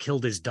assholes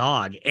killed his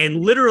dog.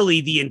 And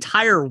literally the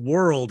entire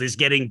world is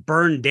getting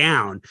burned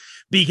down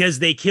because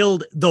they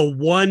killed the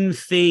one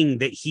thing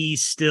that he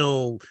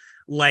still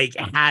like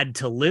had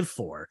to live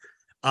for.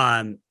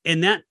 And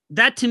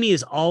that to me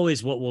is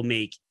always what will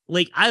make,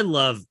 like, I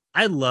love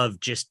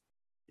just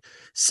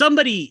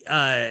somebody,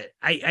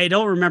 I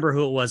don't remember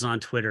who it was on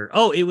Twitter.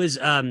 Oh, it was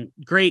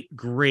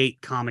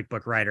great comic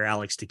book writer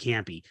Alex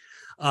DeCampi,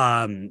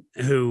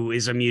 who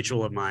is a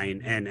mutual of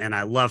mine, and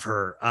I love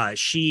her.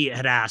 She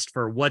had asked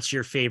for what's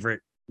your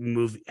favorite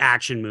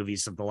action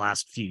movies of the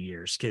last few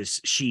years,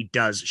 because she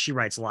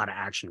writes a lot of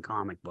action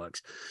comic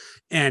books,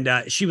 and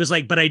she was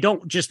like, but I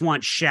don't just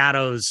want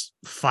shadows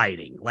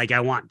fighting, like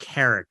I want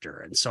character.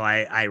 And so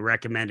I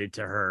recommended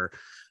to her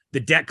the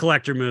Debt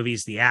Collector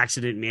movies, the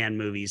Accident Man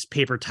movies,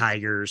 Paper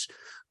Tigers,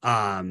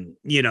 some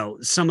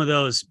of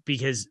those,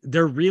 because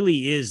there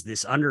really is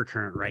this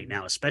undercurrent right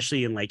now,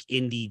 especially in like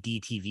indie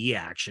DTV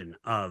action,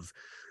 of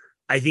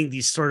I think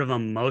these sort of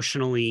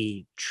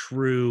emotionally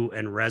true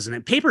and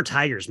resonant. Paper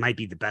Tigers might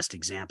be the best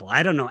example.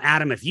 I don't know,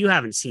 Adam, if you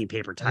haven't seen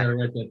Paper Tigers. I gotta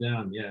write that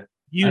down. Yeah.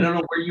 I don't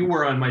know where you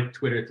were on my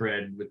Twitter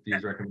thread with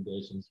these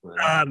recommendations, but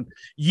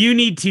you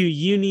need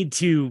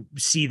to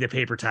see the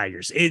Paper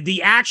Tigers.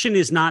 The action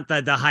is not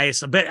the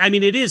highest, but I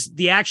mean,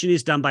 the action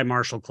is done by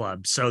Marshall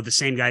Club, so the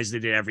same guys that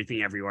did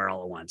Everything Everywhere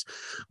All at Once.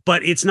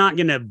 But it's not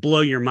going to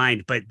blow your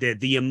mind. But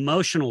the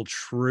emotional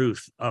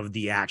truth of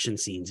the action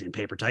scenes in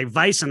Paper Tigers,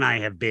 Vice and I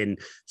have been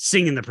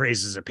singing the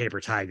praises of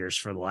Paper Tigers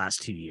for the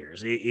last 2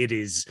 years. It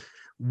is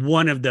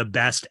one of the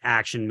best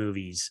action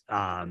movies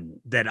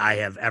that I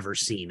have ever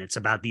seen. It's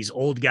about these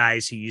old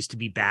guys who used to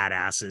be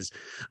badasses.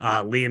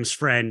 Liam's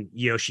friend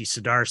Yoshi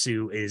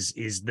Sudarsu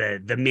is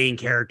the main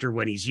character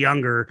when he's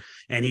younger,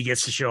 and he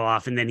gets to show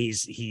off. And then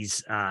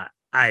he's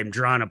I'm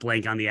drawing a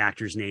blank on the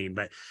actor's name,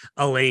 but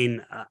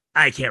Elaine,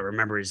 I can't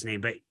remember his name,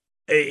 but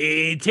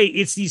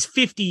it's these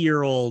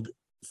 50-year-old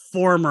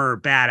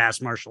former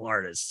badass martial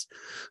artists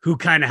who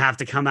kind of have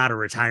to come out of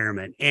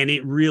retirement, and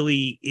it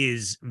really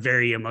is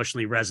very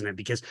emotionally resonant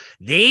because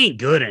they ain't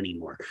good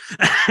anymore.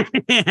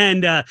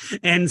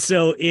 and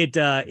so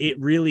it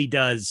really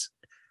does,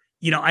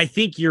 I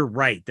think you're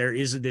right. There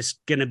is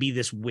going to be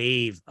this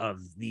wave of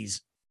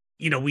these,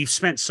 we've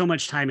spent so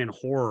much time in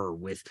horror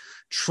with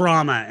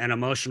trauma and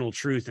emotional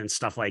truth and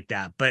stuff like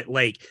that, but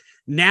like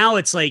now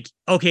it's like,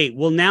 okay,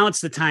 well, now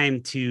it's the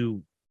time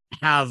to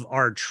have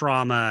our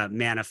trauma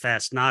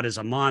manifest not as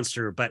a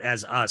monster, but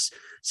as us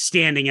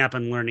standing up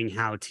and learning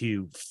how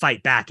to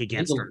fight back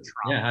against our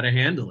trauma. Yeah, how to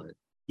handle it.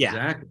 Yeah,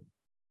 exactly.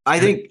 I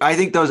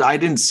think those, I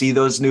didn't see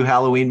those new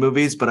Halloween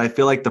movies, but I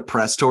feel like the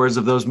press tours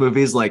of those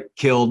movies like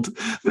killed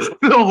the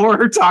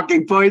horror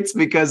talking points,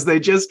 because they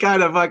just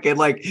kind of fucking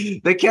like,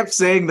 they kept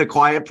saying the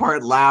quiet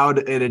part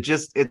loud, and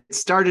it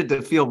started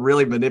to feel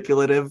really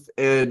manipulative.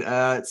 And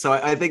so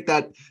I think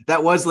that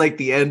was like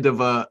the end of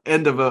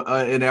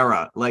an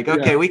era. Like,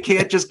 okay, we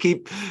can't just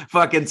keep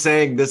fucking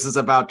saying this is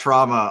about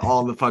trauma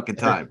all the fucking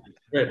time.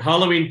 Right.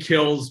 Halloween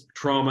kills,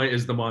 trauma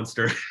is the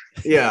monster.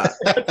 Yeah.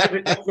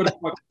 That's what it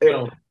fucking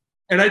killed.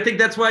 And I think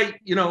that's why,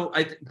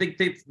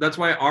 that's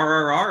why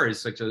RRR is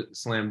such a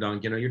slam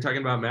dunk. You're talking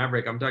about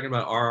Maverick, I'm talking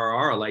about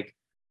RRR. Like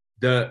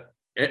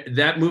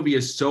that movie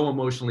is so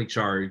emotionally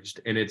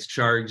charged, and it's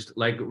charged,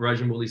 like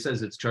Rajamouli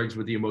says, it's charged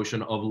with the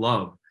emotion of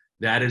love.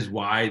 That is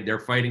why they're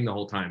fighting the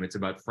whole time. It's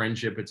about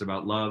friendship, it's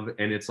about love.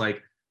 And it's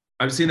like,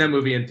 I've seen that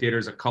movie in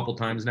theaters a couple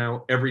times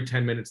now. Every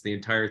 10 minutes, the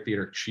entire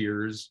theater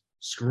cheers,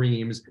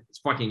 screams. It's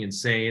fucking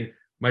insane.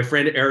 My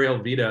friend Ariel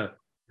Vida,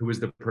 who was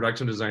the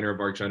production designer of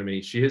Arch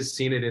Enemy, she has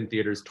seen it in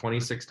theaters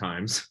 26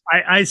 times.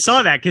 I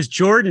saw that because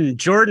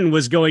Jordan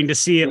was going to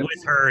see it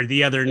with her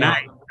the other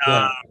night.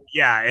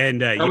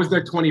 And that was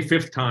their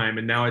 25th time,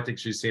 and now I think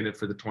she's seen it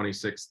for the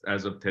 26th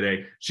as of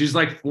today. She's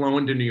like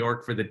flown to New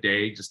York for the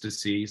day just to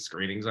see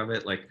screenings of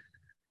it, like,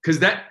 because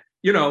that,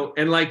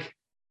 and like,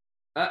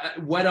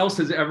 what else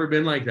has ever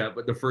been like that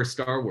but the first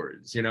Star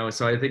Wars,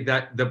 So I think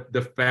that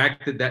the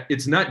fact that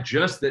it's not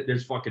just that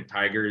there's fucking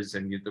tigers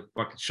and the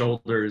fucking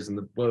shoulders and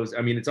the blows.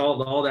 I mean, it's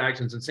all the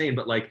action's insane,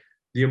 but like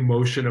the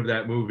emotion of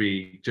that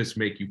movie just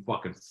make you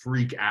fucking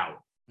freak out.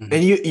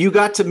 And you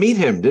got to meet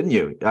him, didn't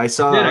you? I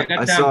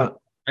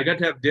got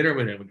to have dinner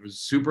with him, which was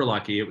super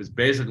lucky. It was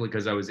basically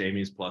because I was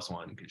Amy's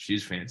 +1, because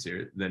she's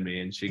fancier than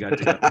me, and she got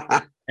to go.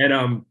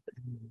 And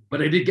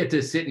but I did get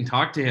to sit and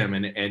talk to him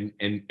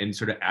and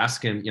sort of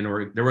ask him,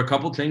 there were a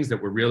couple things that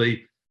were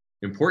really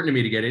important to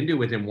me to get into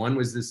with him. One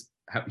was this,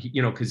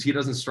 because he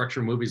doesn't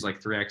structure movies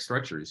like 3-act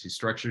structures. He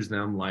structures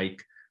them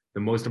like the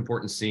most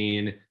important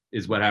scene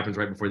is what happens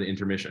right before the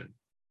intermission.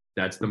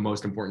 That's the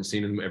most important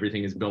scene, and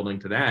everything is building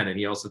to that. And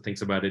he also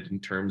thinks about it in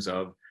terms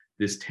of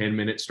this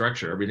 10-minute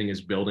structure. Everything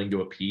is building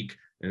to a peak,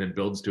 and then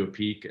builds to a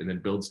peak, and then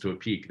builds to a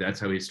peak.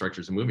 That's how he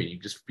structures a movie. You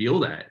just feel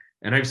that.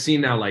 And I've seen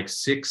now like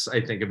 6,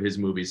 I think, of his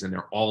movies, and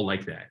they're all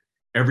like that.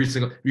 Every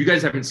single, you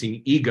guys haven't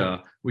seen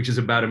Ega, which is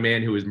about a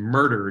man who is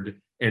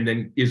murdered and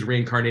then is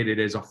reincarnated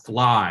as a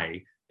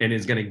fly and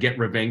is going to get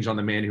revenge on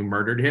the man who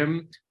murdered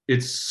him.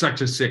 It's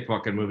such a sick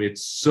fucking movie.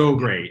 It's so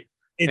great.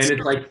 It's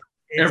like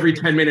every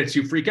 10 minutes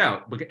you freak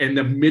out. And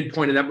the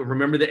midpoint of that, but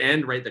remember the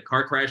end, right? The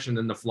car crash and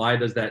then the fly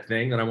does that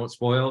thing that I won't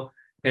spoil.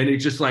 And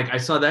it's just like, I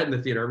saw that in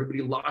the theater.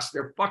 Everybody lost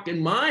their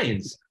fucking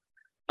minds.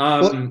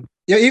 Yeah,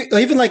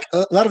 even like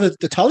a lot of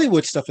the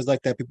Tollywood stuff is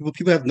like that.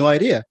 People have no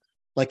idea.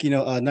 Like,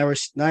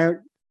 Narasimha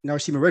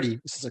Reddy.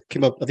 This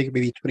came up, I think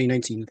maybe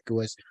 2019. I think it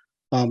was.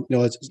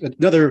 It's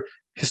another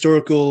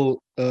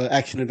historical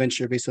action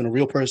adventure based on a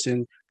real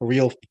person, a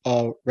real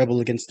rebel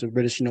against the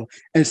British.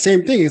 And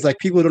same thing is like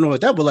people don't know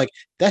what that, but like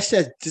that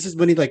said, this is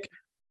many like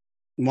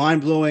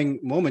mind blowing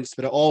moments,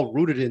 but are all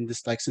rooted in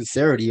this like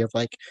sincerity of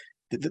like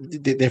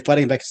they're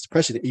fighting back against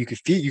oppression. You can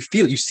feel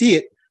it, you see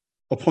it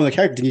upon the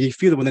character, and you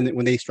feel it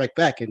when they strike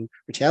back and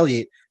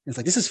retaliate. And it's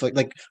like this is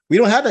like we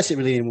don't have that shit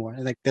really anymore,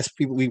 and like that's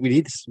people we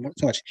need this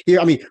so much here.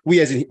 I mean, we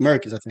as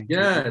Americans, I think.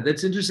 Yeah,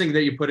 that's interesting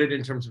that you put it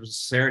in terms of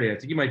sincerity. I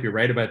think you might be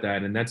right about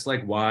that, and that's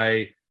like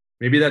why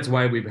that's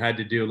why we've had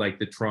to do like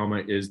the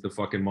trauma is the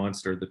fucking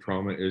monster, the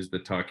trauma is the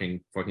talking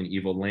fucking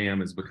evil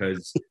lamb, is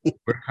because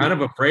we're kind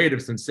of afraid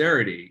of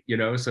sincerity,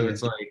 So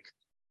it's like,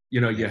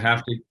 you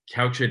have to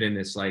couch it in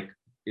this like.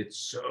 It's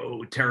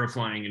so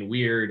terrifying and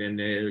weird, and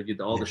you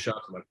get all the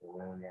shots like,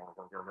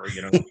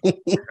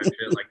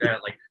 shit like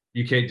that. Like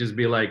you can't just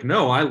be like,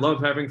 no, I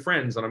love having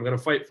friends and I'm gonna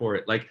fight for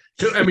it. Like,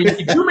 I mean,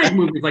 you do make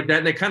movies like that,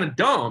 and they're kind of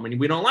dumb, and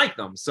we don't like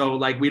them. So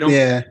like, we don't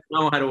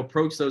know how to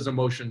approach those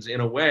emotions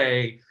in a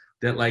way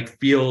that like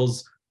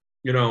feels,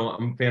 I'm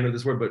a fan of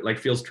this word, but like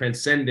feels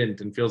transcendent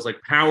and feels like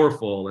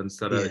powerful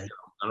instead of,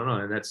 I don't know.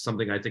 And that's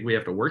something I think we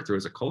have to work through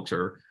as a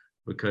culture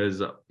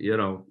because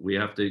we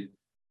have to.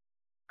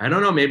 I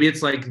don't know. Maybe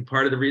it's like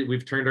part of the reason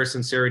we've turned our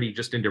sincerity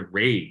just into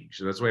rage.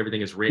 That's why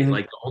everything is rage. Mm-hmm.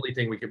 Like the only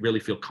thing we could really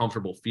feel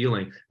comfortable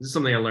feeling. This is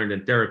something I learned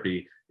in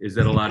therapy. Is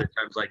that a lot of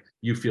times like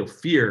you feel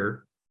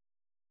fear,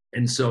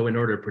 and so in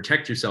order to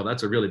protect yourself,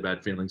 that's a really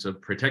bad feeling. So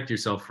protect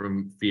yourself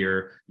from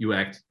fear, you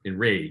act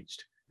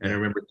enraged. And I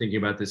remember thinking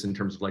about this in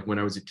terms of like when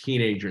I was a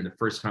teenager, and the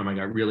first time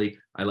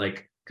I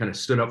like kind of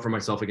stood up for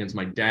myself against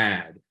my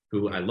dad.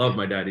 Who I love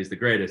my dad, he's the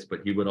greatest, but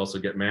he would also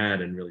get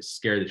mad and really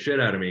scare the shit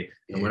out of me.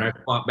 And when I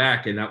fought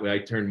back, and that way I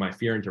turned my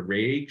fear into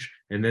rage,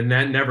 and then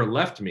that never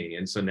left me.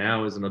 And so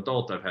now as an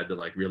adult, I've had to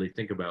like really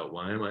think about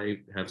why am I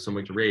have so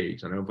much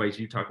rage? And I invite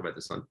you to talk about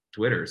this on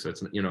Twitter. So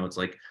it's, it's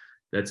like,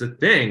 that's a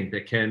thing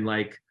that can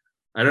like,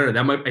 I don't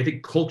know, I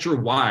think culture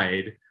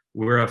wide,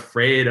 we're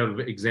afraid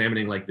of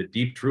examining like the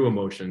deep, true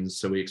emotions.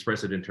 So we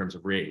express it in terms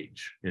of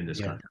rage in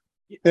this country.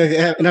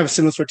 And I have a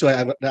similar story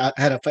to I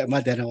had a fight with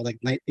my dad. I was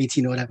like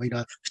 18 or whatever.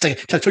 Just like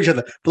trying to talk each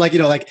other, but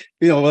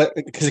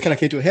because it kind of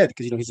came to a head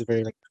because he's a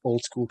very like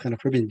old school kind of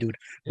Caribbean dude.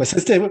 But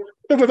since then,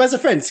 we're best of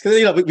friends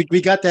because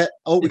we got that.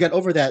 Oh, we got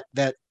over that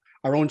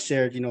our own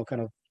shared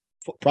kind of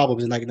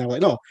problems, and like now we're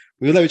like no,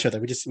 we love each other.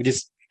 We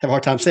just have a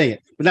hard time saying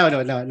it. But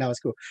now it's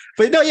cool.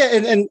 But no, yeah,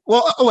 and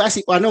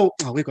actually, I know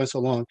we've gone so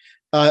long.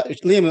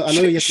 Liam, I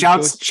know you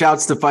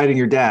shouts to fighting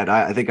your dad.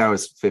 I think I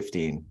was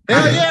 15.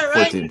 Yeah,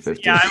 right. 14,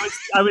 15. Yeah,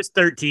 I was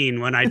 13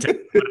 when I took.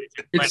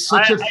 It's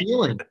such a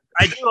feeling.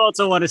 I do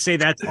also want to say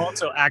that's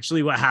also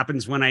actually what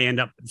happens when I end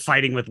up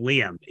fighting with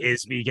Liam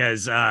is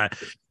because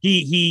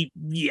he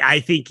I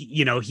think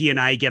he and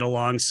I get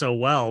along so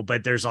well,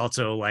 but there's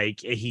also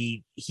like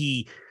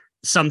he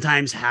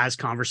sometimes has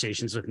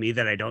conversations with me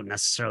that I don't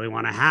necessarily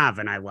want to have,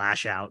 and I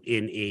lash out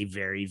in a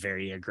very,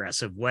 very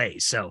aggressive way.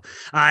 So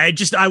I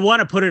want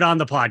to put it on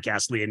the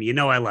podcast,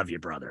 Liam. I love you,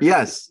 brother.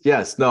 Yes.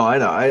 No, I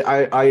know.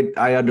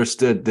 I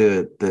understood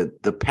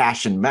the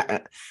passion.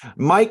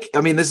 Mike,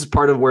 I mean, this is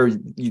part of where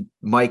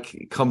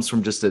Mike comes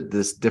from, just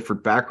this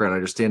different background. I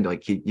understand,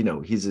 like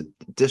he's a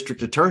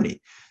district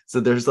attorney,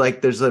 so there's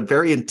a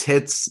very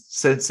intense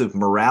sense of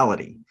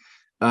morality,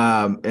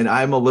 and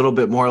I'm a little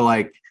bit more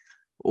like,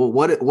 well,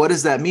 what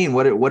does that mean?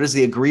 What is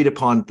the agreed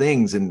upon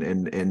things? And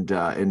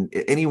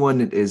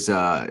anyone is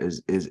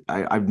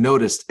I've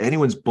noticed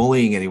anyone's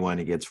bullying anyone,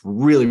 it gets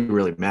really,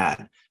 really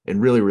mad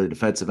and really, really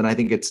defensive. And I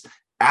think it's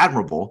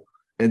admirable.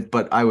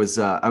 But I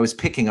was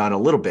picking on a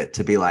little bit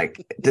to be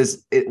like,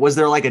 was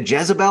there like a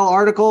Jezebel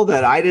article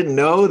that I didn't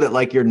know that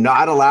like you're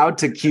not allowed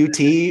to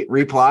QT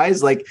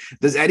replies? Like,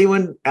 does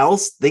anyone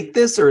else think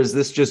this, or is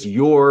this just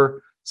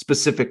your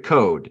specific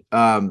code?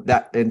 So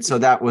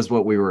that was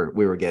what we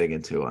were getting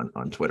into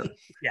on Twitter.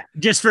 Yeah,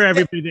 just for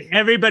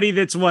everybody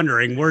that's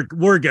wondering,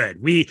 we're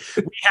good. We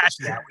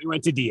hashed it out. We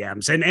went to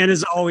DMs, and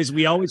as always,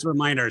 we always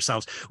remind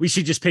ourselves we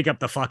should just pick up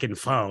the fucking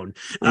phone,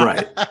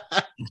 right?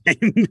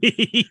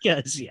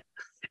 Because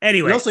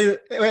anyway, and also,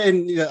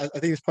 I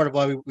think it's part of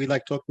why we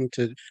like talking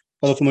to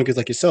other filmmakers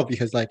like yourself,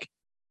 because like,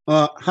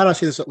 how do I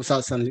say this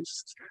without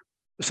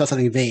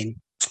sounding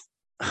vain?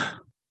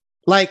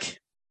 Like,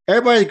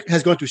 everybody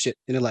has gone through shit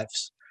in their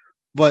lives,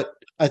 but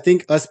I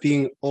think us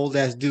being old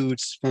ass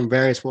dudes from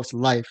various walks of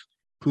life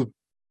who've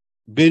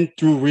been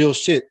through real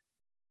shit,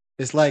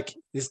 it's like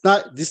it's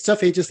not, this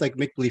stuff ain't just like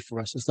make believe for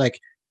us. It's like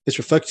it's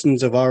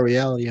reflections of our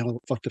reality and all the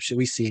fucked up shit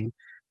we see.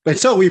 But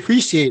so we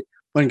appreciate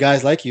when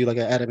guys like you, like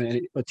Adam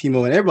and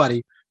Timo and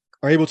everybody,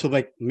 are able to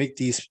like make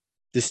these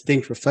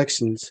distinct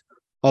reflections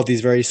all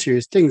these very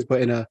serious things,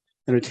 but in a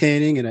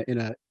entertaining and in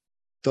a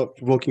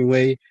thought-provoking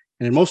way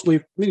and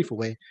emotionally meaningful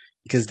way,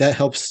 because that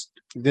helps.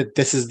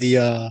 This is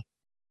the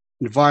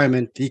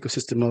environment, the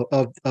ecosystem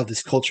of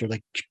this culture,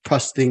 like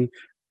trusting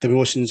the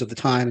emotions of the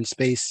time and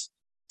space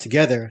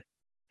together,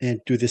 and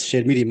through this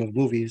shared medium of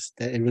movies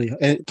that it really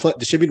and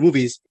the shared medium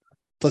movies,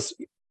 plus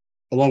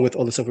along with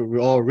all the stuff we're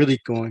all really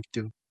going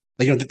through,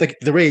 like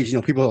the rage.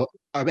 People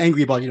are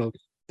angry about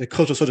the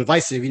culture so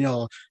divisive.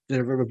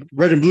 The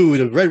red and blue,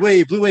 the red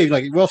wave, blue wave.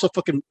 Like we're all so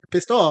fucking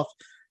pissed off,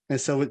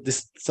 and so with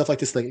this stuff like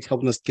this, like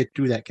helping us get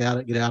through that, get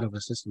out of our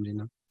system.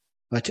 And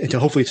to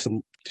hopefully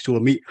to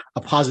meet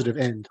a positive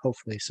end.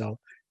 Hopefully, so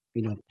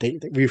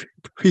we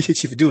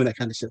appreciate you for doing that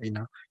kind of shit.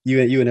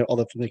 You and all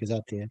the filmmakers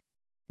out there.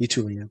 You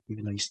too, Liam.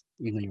 Even though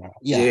you are.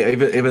 Yeah.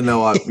 Even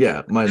though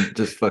mine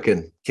just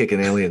fucking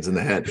kicking aliens in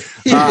the head.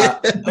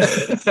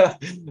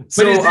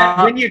 So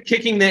when you're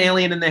kicking the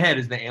alien in the head,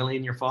 is the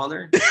alien your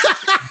father?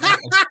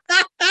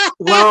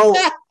 Well,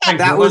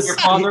 that was your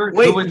father.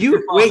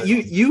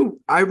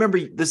 I remember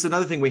this is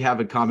another thing we have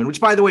in common. Which,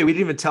 by the way, we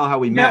didn't even tell how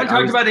we met. We haven't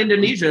talked about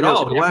Indonesia at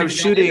all. When I was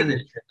shooting,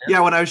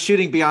 when I was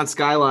shooting Beyond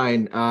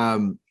Skyline, I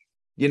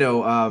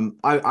knew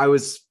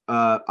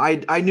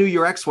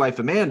your ex-wife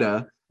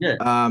Amanda.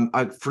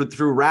 Yeah.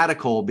 Through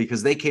Radical,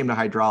 because they came to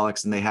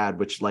Hydraulics and they had,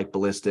 which like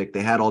Ballistic,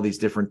 they had all these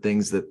different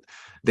things that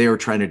they were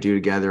trying to do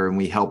together, and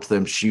we helped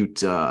them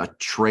shoot a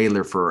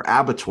trailer for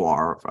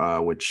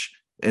Abattoir, which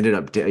ended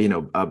up,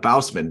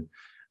 Bousman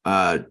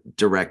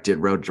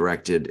wrote,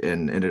 directed,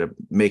 and ended up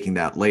making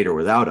that later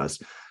without us.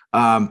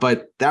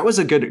 But that was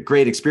a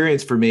great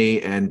experience for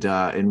me,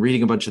 and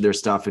reading a bunch of their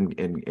stuff and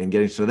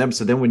getting to know them.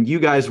 So then when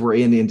you guys were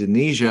in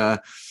Indonesia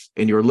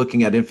and you were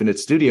looking at Infinite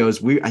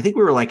Studios, I think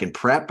we were like in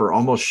prep or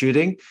almost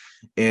shooting.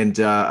 And,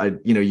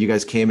 you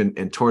guys came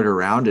and toured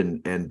around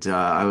and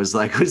I was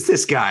like, who's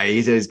this guy?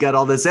 He's got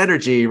all this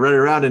energy running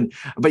around.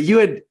 But you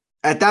had,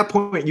 at that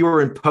point, you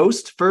were in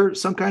post for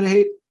Some Kind of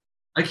Hate?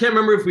 I can't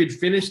remember if we'd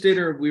finished it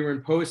or we were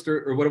in post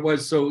or what it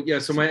was. So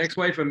my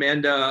ex-wife,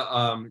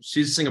 Amanda,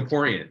 she's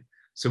Singaporean.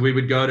 So we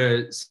would go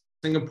to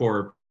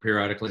Singapore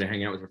periodically to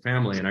hang out with her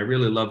family. And I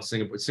really loved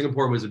Singapore.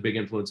 Singapore was a big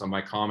influence on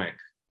my comic.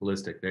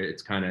 Ballistic.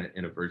 It's kind of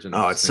in a version.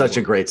 Oh, it's such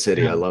a great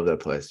city. I love that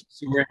place.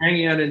 So we're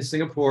hanging out in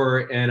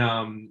Singapore,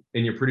 and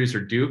your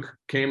producer Duke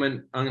came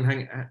and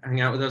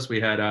hang out with us.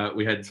 We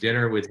had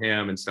dinner with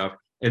him and stuff,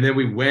 and then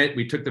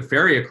we took the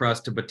ferry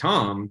across to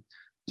Batam,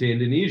 to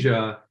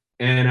Indonesia,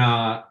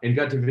 and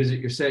got to visit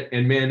your set.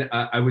 And man,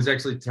 I was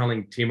actually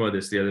telling Timo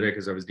this the other day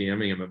because I was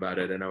DMing him about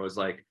it, and I was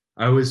like,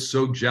 I was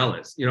so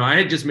jealous. I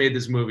had just made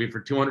this movie for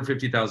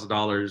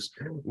 $250,000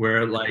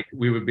 where like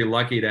we would be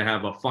lucky to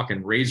have a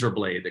fucking razor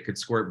blade that could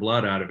squirt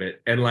blood out of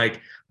it. And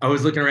like, I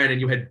was looking around and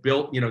you had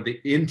built,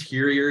 the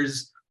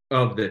interiors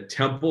of the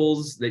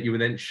temples that you would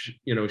then,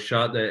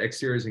 shot the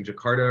exteriors in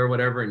Jakarta or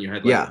whatever. And you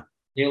had like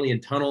alien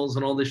tunnels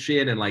and all this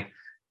shit. And like,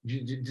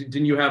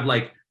 didn't you have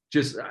like,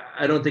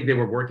 I don't think they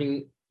were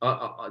working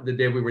the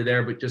day we were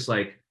there, but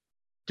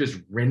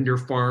just render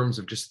farms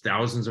of just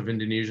thousands of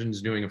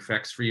Indonesians doing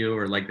effects for you,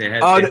 or like they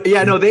had.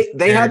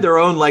 They had their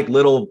own like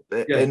little,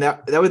 and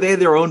they had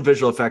their own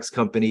visual effects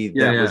company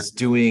that was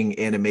doing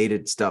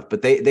animated stuff,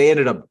 but they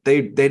ended up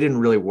they didn't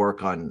really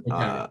work on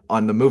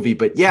the movie,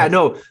 but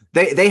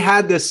they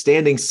had this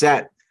standing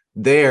set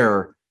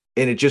there,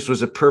 and it just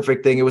was a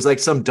perfect thing. It was like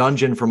some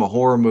dungeon from a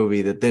horror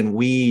movie that then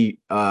we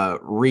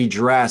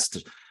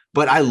redressed,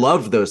 but I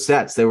loved those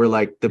sets. They were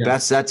like the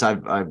best sets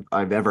I've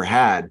ever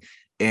had.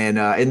 And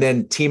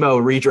then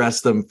Timo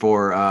redressed them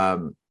for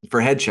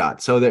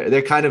Headshot. So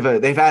they're kind of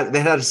they had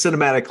a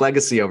cinematic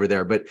legacy over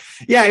there. But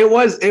yeah, it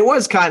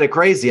was kind of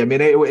crazy. I mean,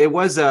 it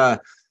was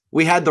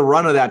we had the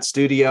run of that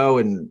studio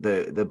and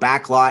the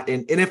backlot.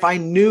 And if I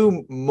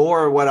knew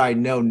more what I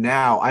know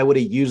now, I would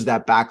have used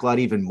that backlot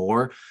even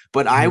more.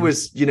 But I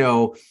was,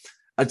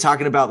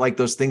 talking about like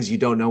those things you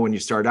don't know when you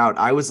start out.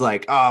 I was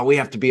like, oh, we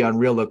have to be on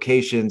real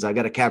locations. I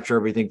got to capture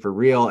everything for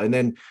real. And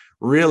then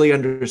really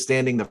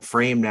understanding the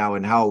frame now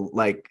and how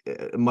like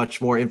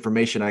much more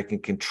information I can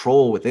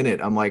control within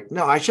it. I'm like,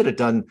 no, I should have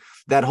done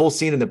that whole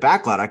scene in the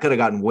backlot. I could have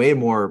gotten way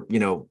more,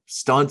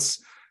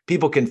 stunts.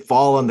 People can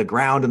fall on the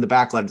ground in the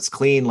backlot. It's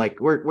clean.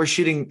 Like we're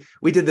shooting.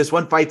 We did this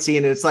one fight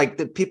scene, and it's like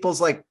the people's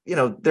like,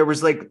 there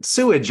was like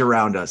sewage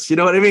around us. You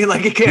know what I mean?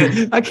 Like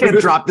I can't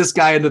drop this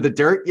guy into the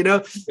dirt.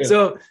 Yeah.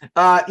 So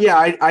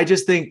I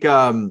just think.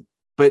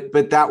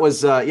 But that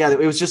was it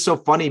was just so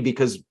funny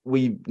because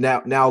we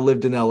now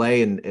lived in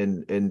LA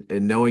and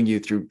knowing you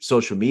through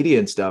social media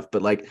and stuff,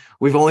 but like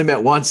we've only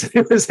met once.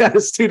 It was at a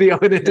studio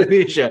in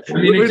Indonesia.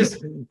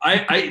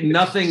 I mean,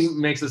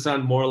 nothing makes it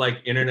sound more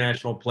like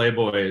international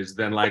playboys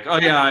than like, oh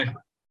yeah,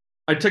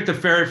 I took the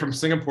ferry from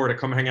Singapore to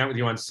come hang out with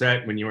you on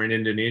set when you were in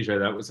Indonesia.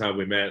 That was how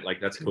we met. Like,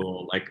 that's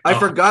cool. Like, I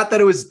forgot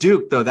that it was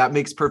Duke, though. That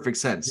makes perfect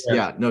sense.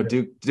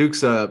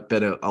 Duke's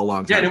been a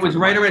long time. Yeah, and it was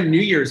right around New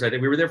Year's. I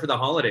think we were there for the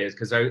holidays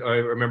because I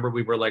remember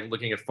we were like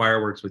looking at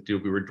fireworks with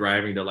Duke. We were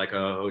driving to like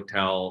a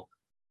hotel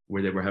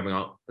where they were having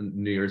a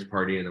New Year's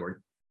party, and there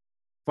were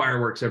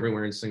fireworks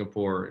everywhere in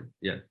Singapore.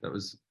 Yeah, that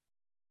was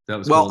That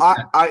was well.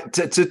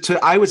 Cool.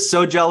 I was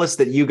so jealous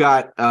that you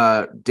got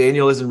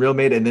Daniel Isn't Real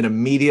made, and then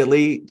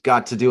immediately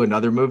got to do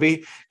another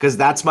movie, because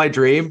that's my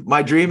dream.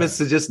 My dream is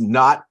to just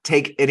not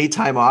take any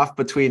time off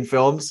between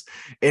films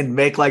and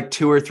make like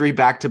 2 or 3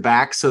 back to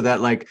back, so that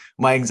like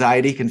my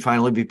anxiety can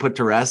finally be put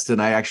to rest,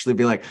 and I actually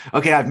be like,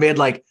 okay, I've made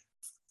like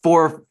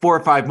 4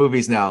 or 5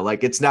 movies now.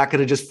 Like, it's not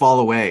going to just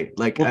fall away.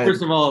 Like, well,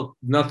 first of all,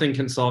 nothing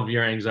can solve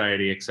your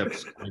anxiety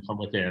except from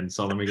within.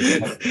 So let me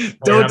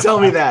don't tell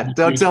me that.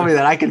 Don't tell me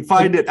that. I can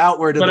find it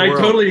outward. But I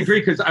totally agree,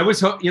 because I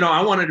was,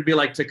 I wanted to be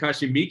like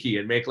Takashi Miike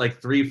and make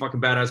like 3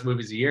 fucking badass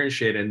movies a year and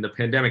shit. And the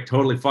pandemic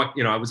totally fucked.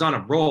 I was on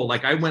a roll.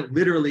 Like, I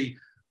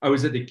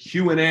was at the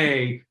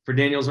Q&A for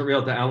Daniel Isn't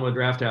Real at the Alamo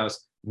Drafthouse.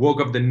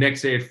 Woke up the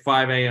next day at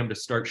 5 a.m. to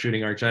start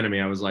shooting Arch Enemy.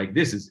 I was like,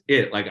 this is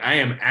it. Like, I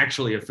am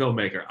actually a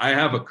filmmaker. I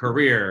have a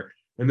career.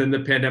 And then the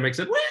pandemic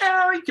said,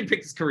 well, you can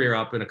pick this career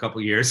up in a couple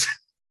of years.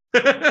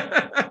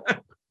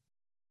 But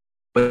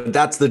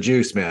that's the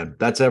juice, man.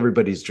 That's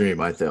everybody's dream,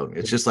 I think.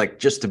 It's just like,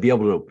 just to be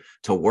able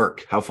to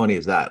work. How funny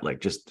is that?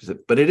 Like,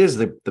 but it is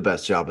the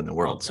best job in the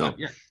world. So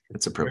yeah,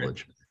 it's a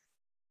privilege.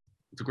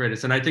 It's the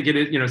greatest. And I think it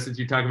is, since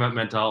you're talking about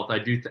mental health,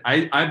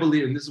 I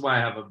believe, and this is why I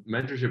have a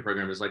mentorship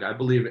program, is like, I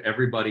believe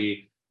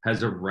everybody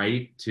has a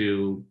right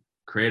to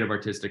creative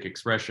artistic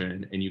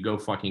expression, and you go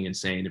fucking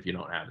insane if you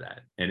don't have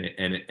that. And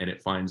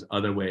it finds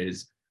other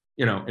ways,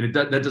 and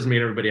that doesn't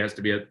mean everybody has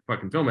to be a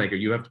fucking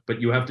filmmaker.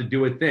 But you have to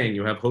do a thing.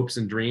 You have hopes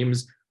and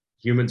dreams.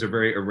 Humans are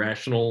very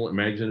irrational,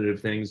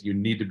 imaginative things. You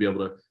need to be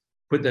able to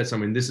put that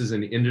somewhere. And this is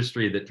an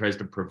industry that tries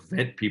to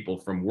prevent people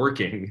from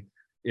working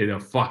in a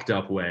fucked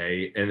up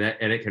way. And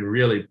it can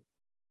really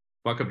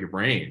fuck up your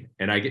brain.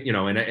 And I get,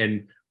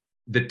 and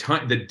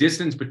the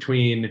distance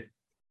between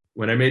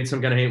when I made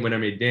Some Kind of Hate, when I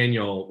made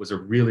Daniel, was a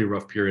really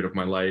rough period of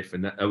my life.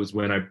 And that was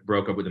when I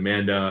broke up with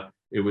Amanda.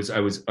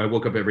 I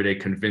woke up every day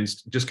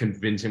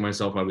convincing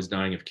myself I was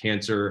dying of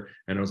cancer.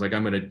 And I was like,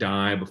 I'm going to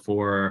die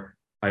before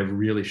I've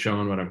really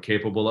shown what I'm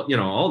capable of,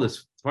 all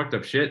this fucked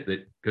up shit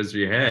that goes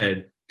through your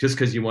head just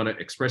because you want to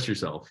express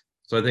yourself.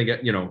 So I think,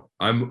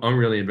 I'm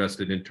really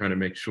invested in trying to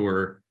make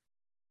sure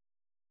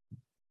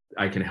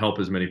I can help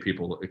as many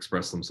people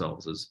express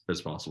themselves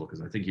as possible,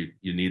 because I think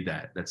you need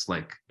that. That's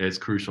like as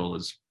crucial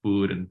as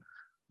food and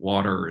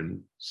water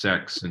and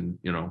sex and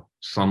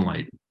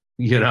sunlight.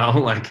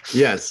 Like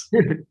yes,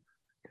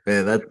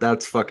 man,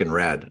 that's fucking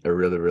rad. I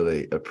really,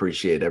 really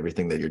appreciate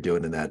everything that you're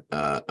doing in that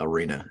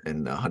arena,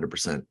 and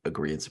 100%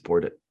 agree and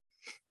support it.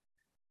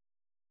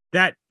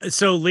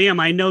 So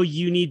Liam, I know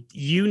you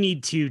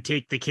need to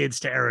take the kids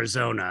to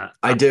Arizona.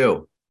 I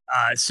do.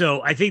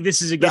 So I think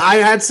this is a good. I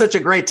had such a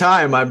great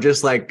time. I'm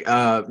just like,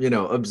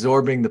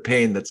 absorbing the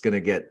pain that's going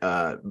to get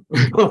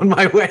blown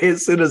my way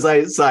as soon as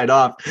I sign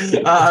off.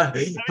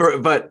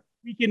 But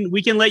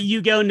we can let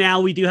you go now.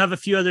 We do have a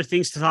few other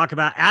things to talk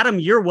about. Adam,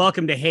 you're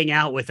welcome to hang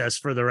out with us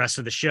for the rest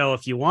of the show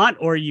if you want,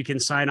 or you can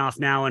sign off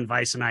now, and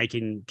Vice and I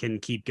can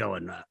keep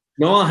going.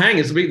 No, I'll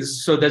hang.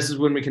 So this is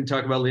when we can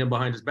talk about Liam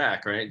behind his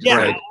back, right? Yeah,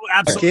 right.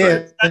 Absolutely.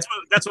 Yeah.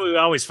 That's what we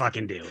always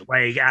fucking do.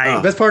 Like,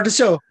 best part of the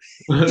show.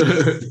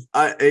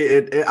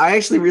 I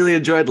actually really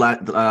enjoyed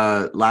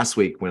last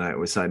week when I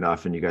was signed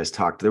off and you guys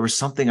talked. There was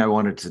something I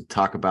wanted to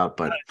talk about,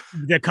 but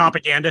the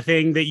propaganda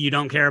thing that you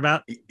don't care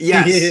about.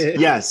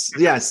 Yes.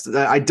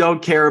 I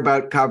don't care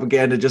about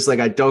propaganda, just like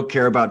I don't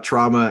care about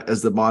trauma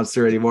as the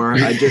monster anymore.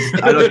 I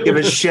don't give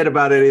a shit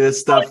about any of this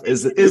stuff.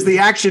 Is the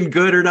action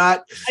good or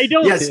not? I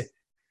don't. Yes.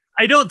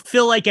 I don't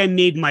feel like I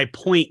made my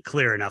point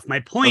clear enough. My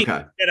point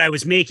that I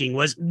was making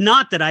was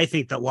not that I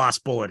think that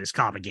Lost Bullet is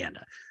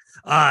propaganda,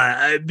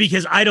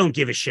 because I don't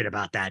give a shit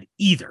about that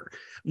either.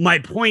 My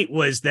point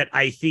was that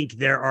I think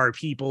there are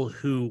people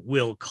who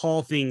will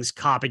call things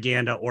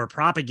propaganda or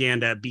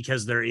propaganda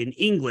because they're in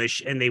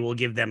English, and they will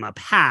give them a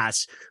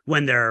pass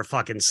when there are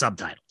fucking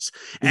subtitles.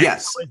 And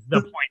yes. That was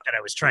the point that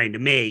I was trying to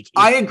make.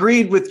 I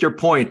agreed with your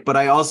point, but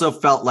I also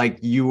felt like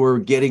you were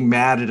getting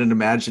mad at an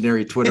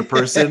imaginary Twitter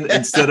person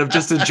instead of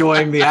just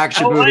enjoying the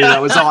action movie.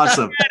 That was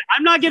awesome.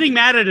 I'm not getting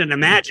mad at an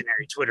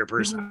imaginary Twitter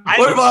person.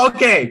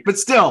 Okay, but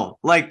still,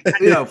 like,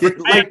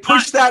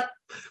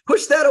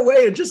 push that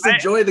away and just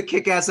enjoy the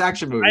kick-ass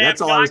action movie. That's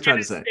all I was trying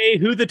to say.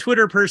 Who the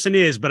Twitter person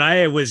is, but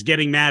I was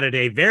getting mad at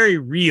a very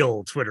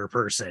real Twitter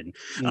person.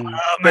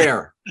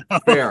 Fair.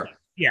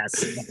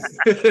 Yes.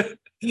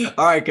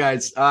 All right,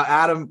 guys.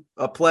 Adam,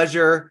 a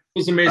pleasure. It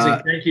was amazing.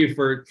 Thank you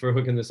for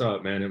hooking this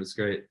up, man. It was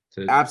great.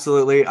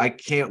 Absolutely. I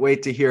can't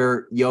wait to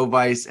hear Yo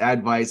Vice,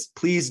 advice.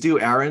 Please do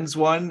Aaron's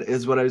one,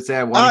 is what I would say.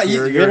 I want to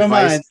hear your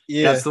advice.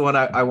 Yeah. That's the one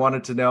I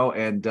wanted to know.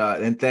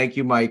 And thank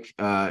you, Mike.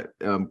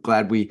 I'm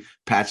glad we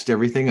patched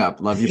everything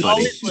up. Love you,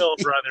 buddy. We always will,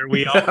 brother.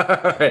 We all.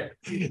 All right.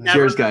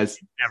 Cheers, guys.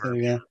 Never.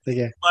 Take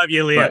care. Love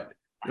you, Leah.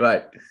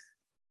 Right.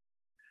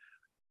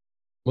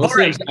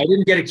 Mostly, right. I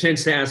didn't get a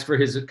chance to ask for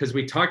his, because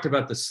we talked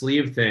about the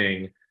sleeve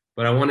thing,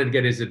 but I wanted to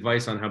get his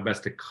advice on how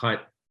best to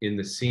cut in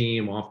the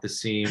seam, off the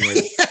seam.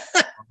 Like,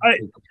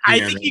 I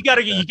think you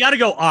gotta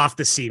go off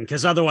the seam,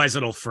 because otherwise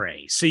it'll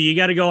fray. So you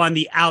got to go on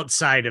the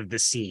outside of the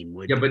seam.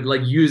 Yeah, but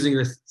like using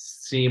the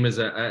seem as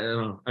I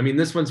don't know. I mean,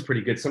 this one's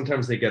pretty good.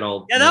 Sometimes they get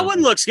all. Yeah, that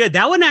one looks good.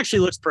 That one actually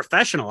looks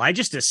professional. I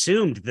just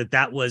assumed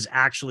that was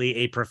actually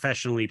a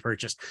professionally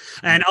purchased.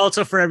 And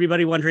also for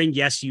everybody wondering,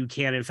 yes, you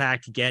can in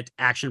fact get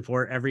Action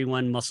for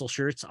Everyone muscle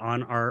shirts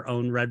on our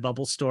own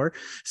Redbubble store.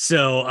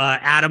 So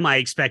Adam, I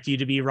expect you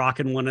to be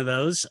rocking one of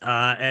those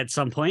at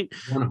some point.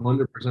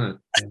 100%.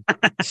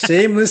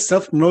 Shameless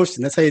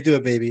self-promotion. That's how you do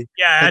it, baby.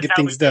 Yeah, get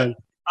things done.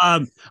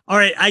 All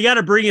right, I got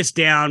to bring us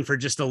down for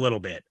just a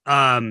little bit.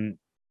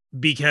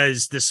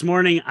 Because this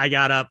morning I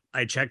got up,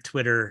 I checked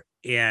Twitter,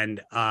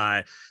 and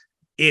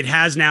it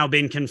has now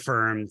been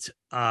confirmed.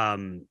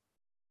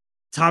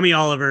 Tommy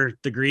Oliver,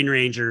 the Green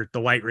Ranger, the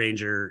White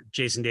Ranger,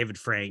 Jason David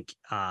Frank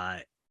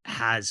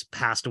has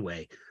passed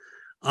away.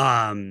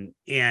 And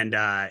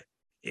I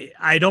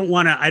don't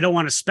want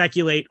to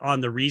speculate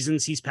on the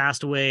reasons he's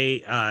passed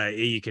away.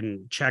 You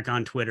can check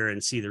on Twitter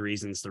and see the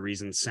reasons. The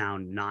reasons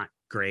sound not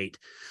great,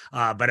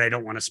 but I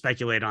don't want to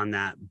speculate on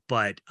that.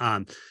 But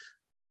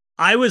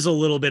I was a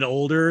little bit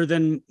older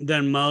than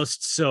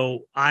most,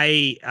 so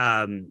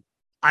I'm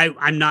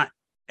not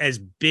as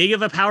big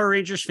of a Power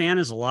Rangers fan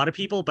as a lot of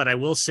people, but I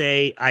will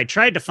say I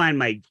tried to find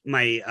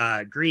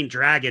my Green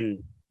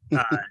Dragon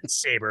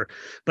saber,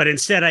 but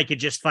instead I could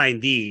just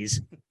find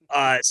these.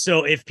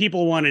 So if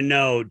people want to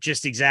know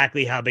just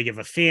exactly how big of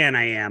a fan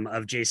I am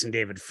of Jason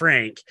David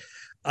Frank,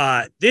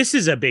 this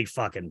is a big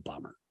fucking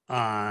bummer.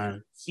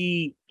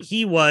 He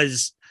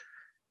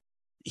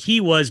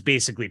was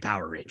basically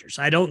Power Rangers.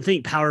 I don't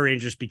think Power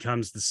Rangers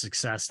becomes the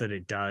success that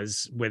it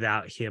does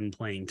without him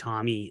playing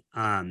Tommy.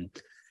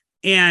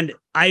 And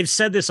I've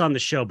said this on the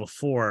show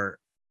before,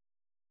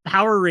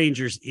 Power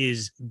Rangers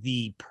is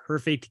the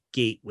perfect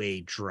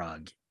gateway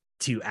drug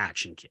to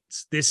Action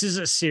Kids. This is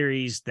a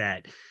series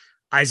that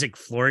Isaac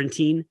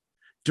Florentine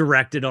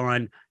directed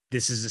on.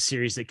 This is a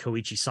series that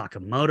Koichi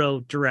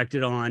Sakamoto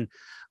directed on.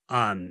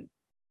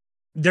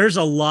 There's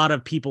a lot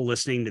of people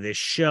listening to this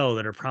show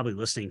that are probably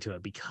listening to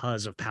it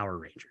because of Power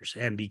Rangers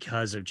and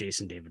because of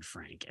Jason David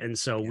Frank. And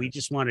so we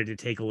just wanted to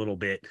take a little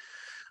bit.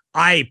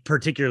 I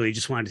particularly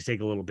just wanted to take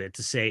a little bit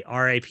to say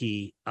RIP.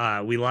 We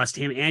lost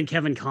him and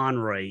Kevin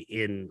Conroy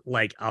in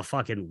like a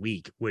fucking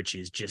week, which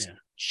is just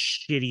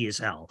shitty as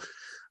hell.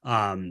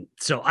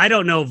 So I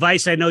don't know,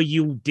 Vice, I know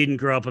you didn't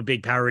grow up a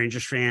big Power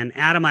Rangers fan.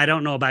 Adam, I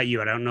don't know about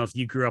you. I don't know if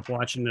you grew up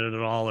watching it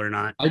at all or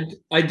not.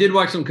 I did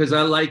watch them because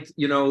I liked,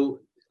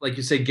 like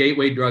you say,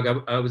 gateway drug.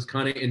 I was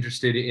kind of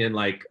interested in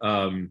like,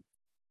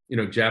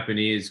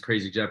 Japanese,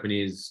 crazy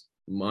Japanese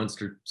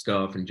monster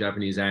stuff and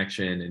Japanese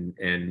action.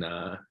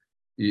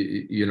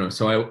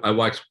 So I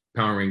watched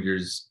Power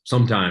Rangers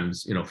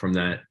sometimes, from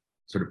that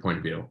sort of point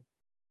of view.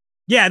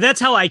 Yeah, that's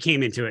how I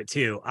came into it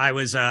too. I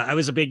was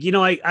a big,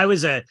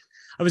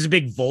 I was a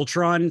big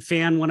Voltron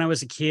fan when I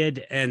was a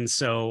kid. And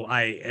so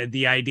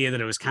the idea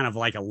that it was kind of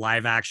like a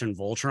live action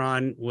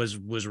Voltron was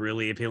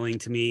really appealing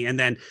to me. And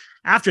then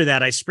after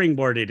that, I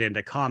springboarded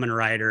into Kamen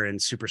Rider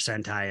and Super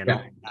Sentai. And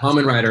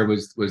Kamen Rider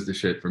was the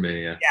shit for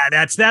me. Yeah.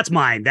 Yeah. That's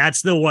mine.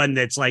 That's the one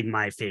that's like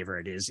my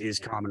favorite is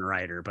Kamen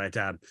Rider. But,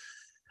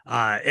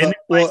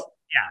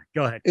 yeah,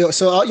 go ahead.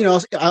 So,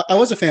 I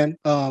was a fan,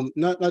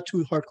 not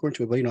too hardcore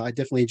into it, but, I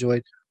definitely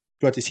enjoyed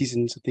throughout the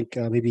seasons. I think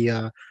I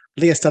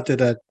think I stopped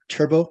at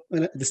Turbo,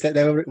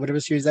 whatever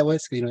series that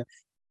was.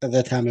 At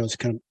that time I was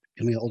kind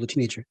of an older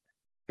teenager.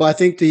 But I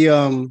think the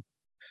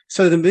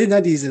mid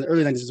 '90s and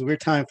early '90s was a weird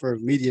time for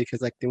media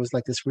because like there was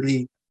like this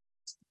really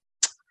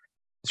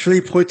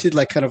pointed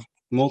like kind of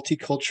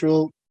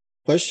multicultural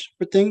push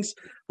for things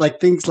like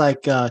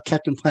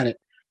Captain Planet.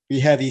 We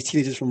have these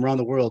teenagers from around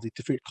the world, these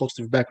different cultures,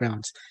 different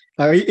backgrounds,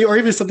 or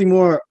even something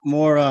more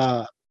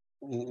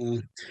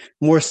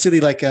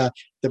silly like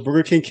the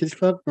Burger King Kids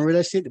Club. Remember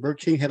that shit? The Burger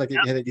King had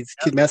had these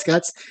kid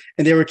mascots,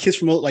 and they were kids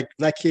from like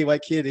black kid,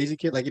 white kid, Asian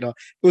kid. Like it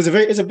was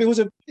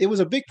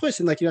a big push,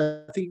 and like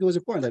I think it was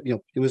important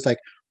that it was like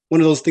one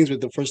of those things where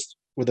the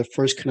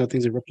first kind of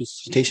things of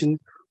representation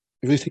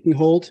really taking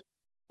hold.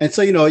 And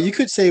so you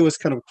could say it was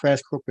kind of a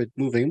crass corporate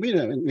moving,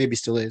 maybe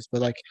still is, but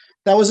like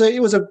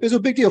it was a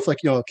big deal for like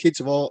kids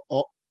of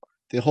all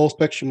the whole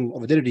spectrum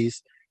of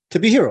identities to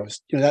be heroes.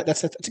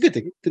 That's a good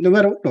thing. No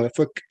matter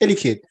for any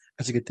kid,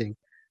 that's a good thing.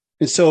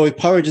 And so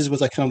Power Rangers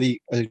was like kind of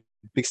a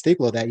big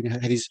staple of that.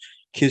 Had these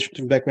kids from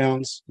different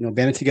backgrounds,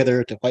 banded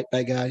together to fight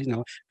bad guys.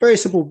 Very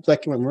simple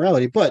black and white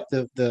morality, but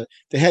they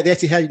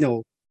actually had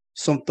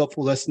some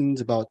thoughtful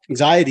lessons about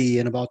anxiety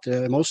and about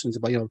emotions,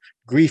 about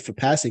grief for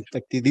passing.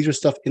 Like these were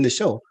stuff in the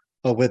show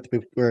with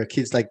where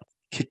kids like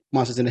kick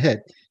monsters in the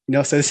head.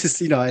 So this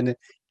is and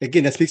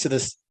again that speaks to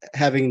this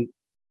having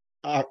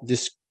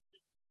the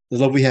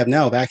love we have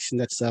now of action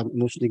that's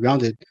emotionally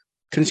grounded.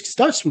 Kind of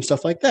starts from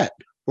stuff like that,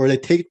 where they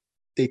take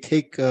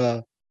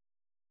the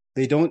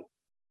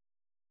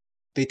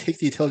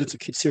intelligence of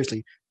kids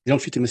seriously. They don't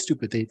treat them as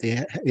stupid.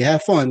 They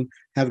have fun,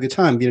 have a good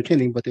time, be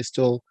entertaining, but there's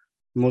still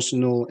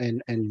emotional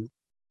and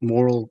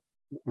moral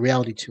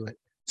reality to it.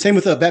 Same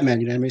with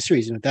Batman, animated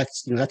series.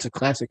 That's a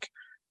classic.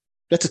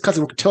 That's a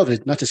classic work of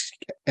television, not just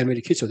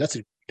animated kids show.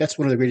 That's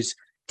one of the greatest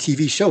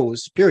TV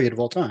shows, period, of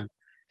all time.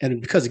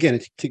 And because again,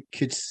 it takes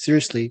kids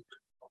seriously,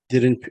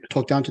 didn't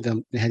talk down to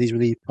them. They had these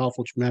really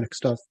powerful, dramatic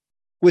stuff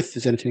with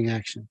this entertaining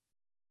action.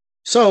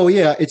 So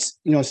yeah, it's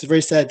it's a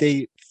very sad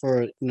day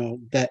for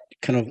that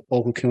kind of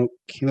all who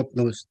came up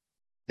with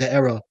that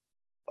era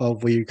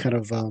of where you kind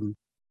of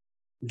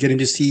getting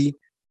to see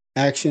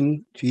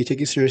action, to you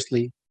take it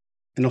seriously,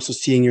 and also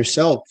seeing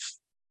yourself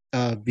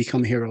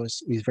become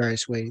heroes in these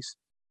various ways.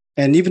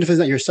 And even if it's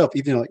not yourself,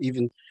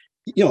 even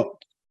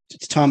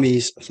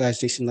Tommy's slash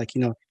Jason, like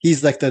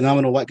he's like the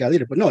nominal white guy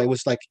leader, but no, it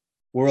was like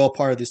we're all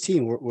part of this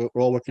team. We're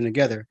all working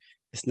together.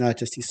 It's not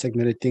just these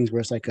segmented things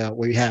where it's like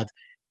where you have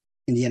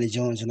Indiana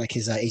Jones and like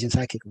his agent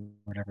sidekick or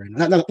whatever.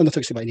 Not talking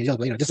about Indiana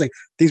Jones, but just like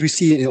things we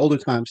see in older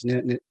times,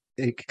 and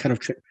it kind of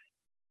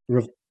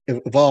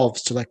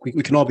evolves to like we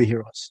can all be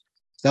heroes.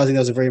 So I think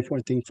that was a very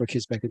important thing for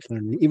kids back then to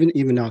learn,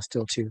 even now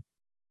still too.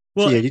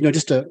 Well, so, yeah,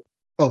 just a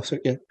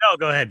yeah. No,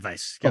 go ahead,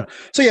 Vice. Go.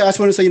 So yeah, I just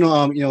want to say,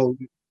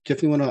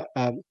 definitely want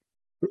to.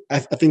 I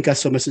think I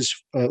saw a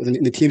message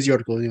in the TMZ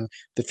article.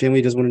 The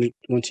family does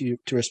want you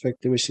to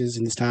respect their wishes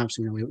in this time.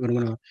 So we don't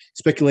want to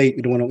speculate.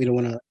 We don't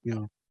want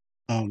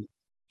to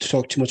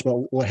talk too much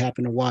about what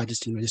happened or why.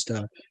 Just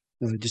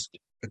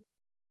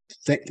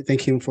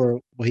thank him for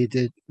what he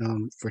did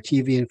for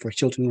TV and for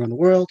children around the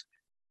world.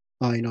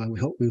 We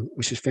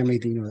wish his family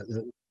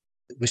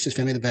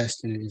the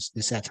best in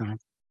this sad time.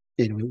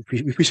 We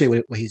appreciate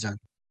what he's done.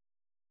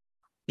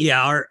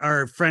 Yeah,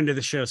 our friend of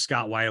the show,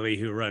 Scott Wiley,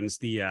 who runs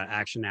the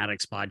Action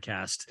Addicts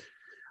podcast,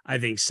 I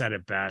think said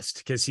it best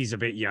because he's a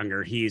bit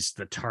younger. He's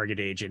the target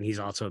age, and he's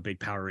also a big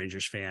Power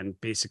Rangers fan.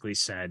 Basically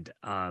said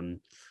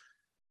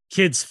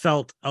kids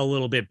felt a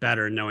little bit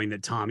better knowing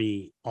that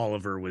Tommy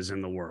Oliver was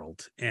in the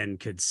world and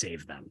could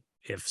save them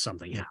if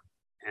something happened.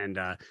 And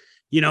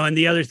and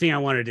the other thing I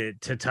wanted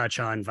to touch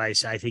on,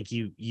 Vice, I think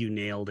you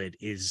nailed it,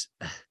 is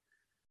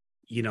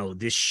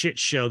this shit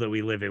show that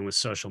we live in with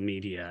social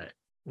media.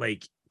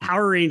 Like,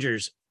 Power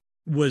Rangers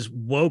was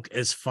woke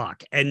as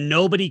fuck and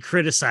nobody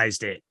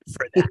criticized it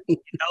for that.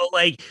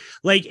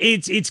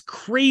 It's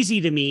crazy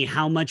to me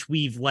how much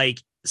we've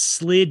like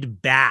slid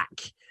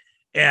back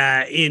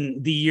in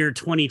the year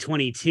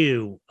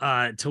 2022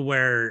 to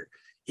where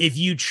if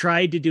you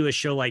tried to do a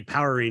show like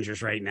Power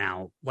Rangers right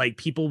now, like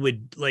people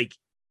would like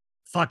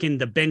fucking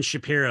the Ben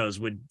Shapiro's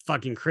would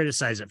fucking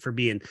criticize it for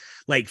being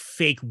like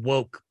fake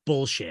woke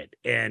bullshit.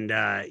 And,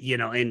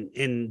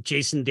 and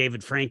Jason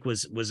David Frank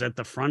was at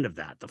the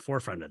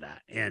forefront of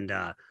that. And,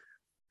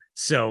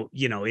 so,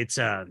 it's,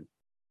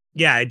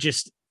 it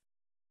just,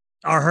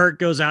 our heart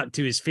goes out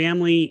to his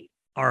family.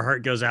 Our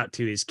heart goes out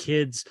to his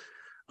kids.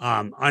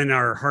 And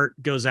our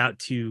heart goes out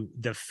to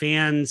the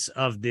fans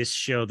of this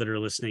show that are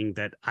listening,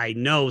 that I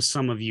know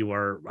some of you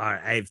are,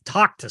 I've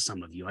talked to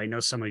some of you. I know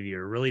some of you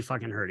are really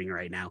fucking hurting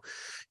right now.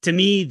 To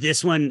me,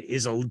 this one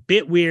is a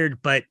bit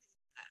weird, but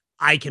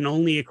I can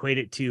only equate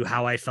it to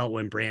how I felt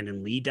when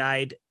Brandon Lee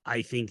died.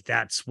 I think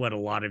that's what a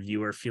lot of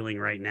you are feeling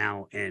right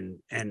now. And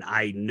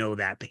I know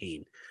that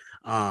pain.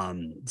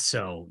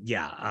 So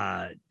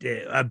yeah,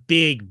 a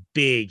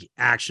big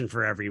Action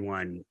for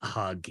Everyone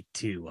hug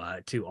to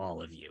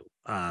all of you.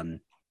 All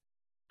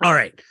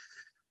right.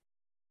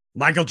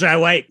 Michael Jai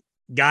White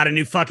got a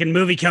new fucking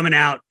movie coming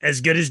out,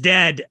 As Good as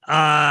Dead.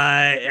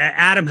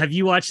 Adam, have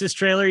you watched this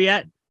trailer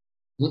yet?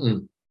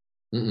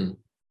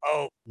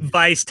 Oh,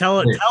 Vice,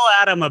 tell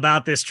Adam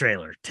about this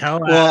trailer.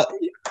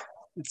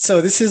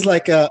 So this is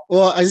like I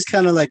just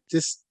kind of like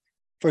this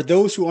for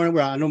those who aren't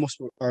aware. I know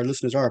most of our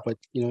listeners are, but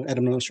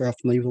Adam, I'm not sure how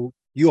familiar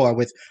you are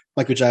with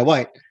Michael Jai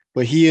White,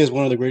 but he is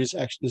one of the greatest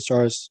action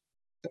stars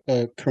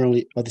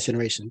currently of this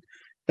generation.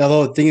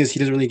 Although the thing is, he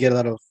doesn't really get a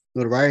lot of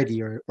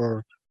notoriety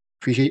or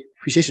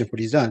appreciation for what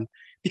he's done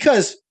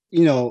because,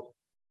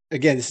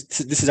 again,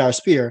 this is our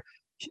sphere.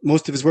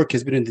 Most of his work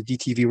has been in the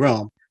DTV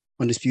realm,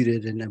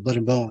 Undisputed and Blood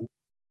and Bone.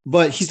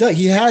 But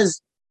he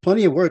has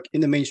plenty of work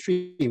in the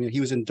mainstream. He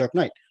was in Dark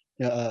Knight.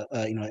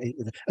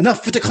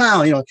 Enough with the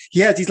clown. He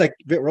has these like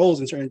bit roles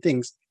in certain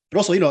things, but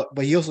also,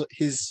 but he also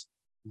his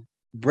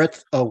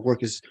breadth of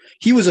work is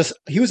he was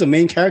a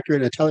main character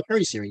in a Tyler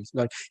Perry series.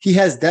 Like he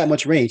has that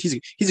much range.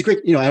 He's a great,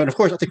 and of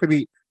course I think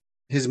maybe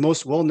his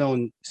most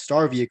well-known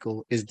star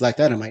vehicle is Black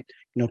Dynamite.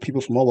 People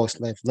from all walks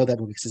of life love that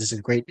movie because it's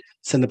a great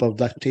send-up of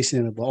blaxploitation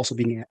and also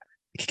being a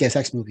kick-ass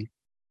action movie.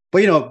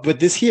 But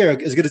this here,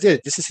 As Good as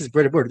Dead, this is his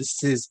bread and butter.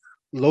 This is his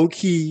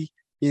low-key,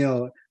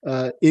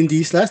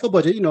 indie / low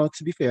budget,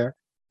 to be fair,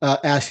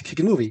 ass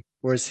kicking movie.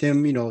 Whereas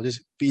him,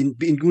 just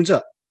beating goons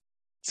up.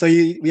 So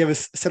we have a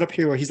setup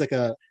here where he's like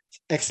a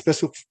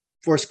ex-special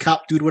force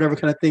cop dude, whatever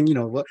kind of thing,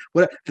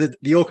 what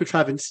the old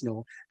contrivance,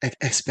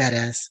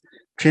 ex-badass,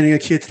 training a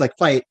kid to like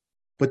fight.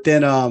 But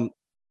then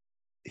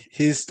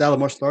his style of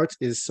martial arts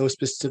is so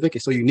specific,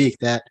 it's so unique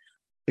that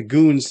the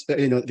goons,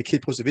 the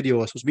kid posts a video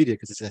on social media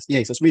because it says,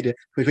 social media,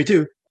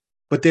 2022.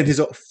 But then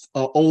his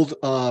old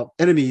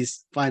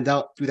enemies find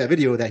out through that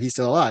video that he's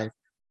still alive.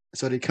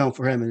 So they come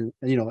for him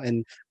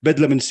and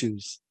bedlam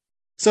ensues.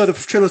 So the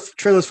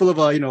trailer's full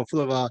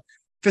of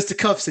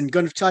fisticuffs and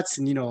gunshots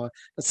and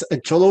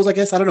and cholos, I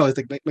guess. I don't know. It's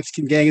like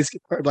Mexican gang is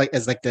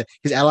as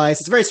his allies.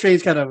 It's a very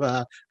strange kind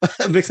of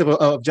mix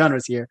of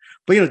genres here.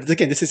 But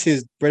again, this is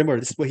his bread and butter.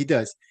 This is what he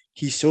does.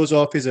 He shows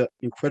off his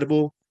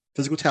incredible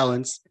physical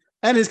talents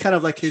and his kind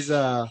of like his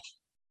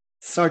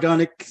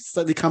sardonic,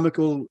 slightly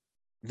comical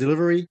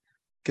delivery,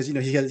 because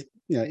he has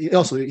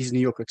he's a New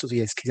Yorker, so he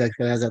has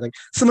that like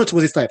similar to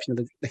Wesley Snipes,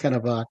 the kind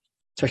of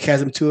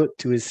sarcasm to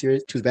his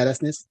serious, to his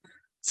badassness.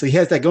 So he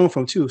has that going for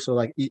him too. So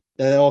like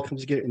that all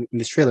comes together in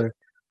this trailer.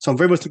 So I'm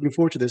very much looking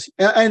forward to this.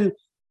 And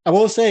I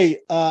will say,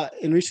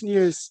 in recent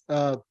years,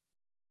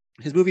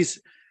 his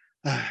movies,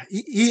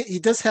 he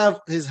does have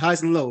his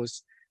highs and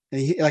lows.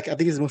 And I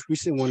think his most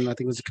recent one, I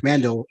think was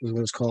Commando, was what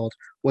it was called,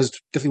 was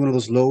definitely one of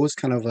those lows.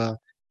 Kind of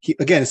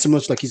again,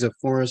 similar to like he's a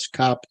forest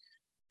cop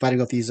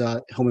fighting off these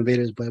home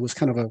invaders, but it was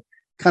kind of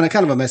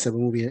a mess of a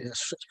movie,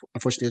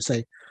 unfortunately to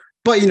say.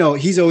 But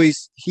he's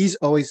always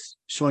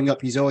showing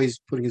up. He's always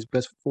putting his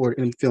best forward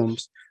in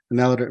films,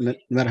 no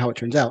matter how it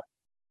turns out.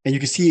 And you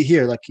can see it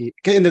here. Like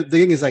and the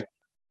thing is, like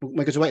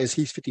Michael Jai White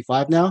he's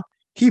 55 now.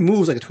 He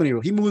moves like a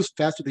 20-year-old. He moves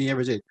faster than he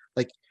ever did.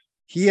 Like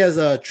he has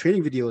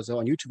training videos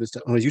on YouTube and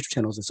stuff, on his YouTube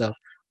channels and stuff,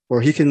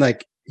 where he can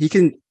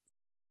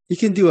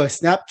do a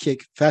snap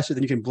kick faster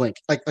than you can blink.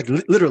 Like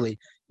literally,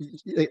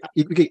 you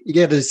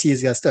get to see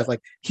his stuff.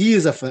 Like he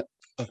is a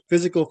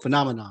physical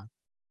phenomenon,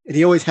 and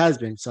he always has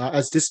been. So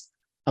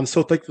I'm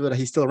so thankful that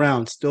he's still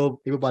around. Still,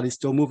 everybody's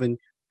still moving,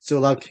 still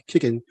allowed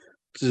kicking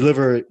to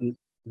deliver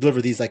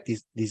these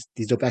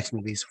dope action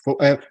movies.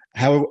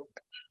 However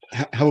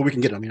we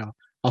can get them,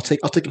 I'll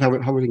take them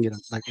however we can get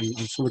them. Like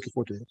I'm so looking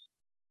forward to it.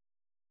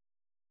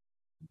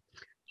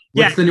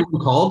 What's the new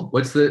one called?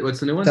 What's the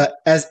new one?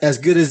 As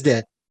Good as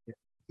Dead.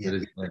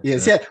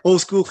 It's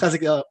old school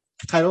classic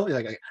title.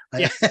 The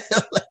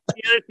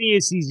other thing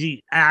is he's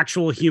the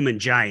actual human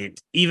giant,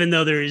 even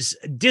though there's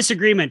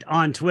disagreement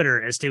on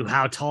Twitter as to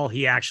how tall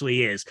he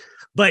actually is.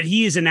 But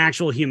he is an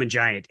actual human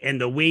giant, and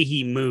the way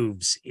he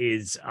moves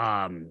is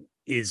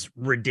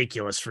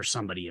ridiculous for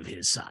somebody of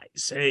his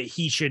size.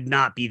 He should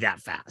not be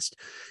that fast.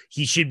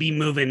 He should be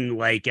moving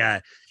like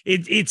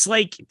it's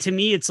like, to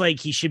me, it's like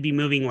he should be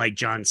moving like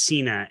John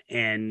Cena,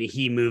 and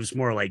he moves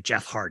more like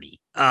Jeff Hardy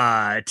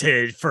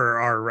for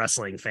our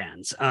wrestling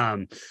fans.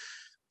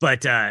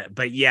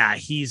 But yeah,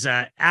 he's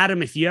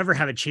Adam. If you ever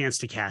have a chance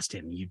to cast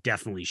him, you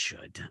definitely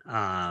should.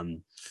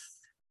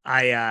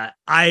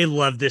 I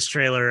love this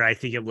trailer. I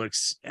think it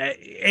looks,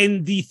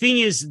 and the thing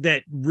is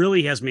that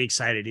really has me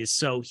excited is,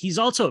 so he's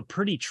also a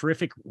pretty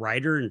terrific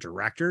writer and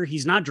director.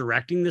 He's not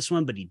directing this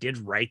one, but he did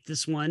write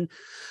this one.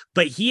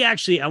 But he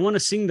actually, I want to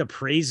sing the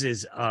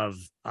praises of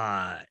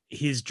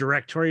his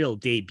directorial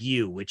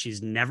debut, which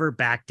is Never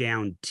Back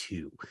Down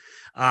 2.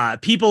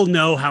 People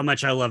know how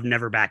much I love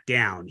Never Back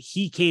Down.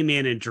 He came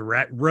in and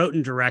wrote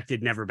and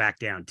directed Never Back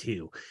Down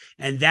 2.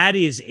 And that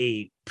is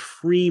a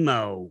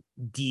primo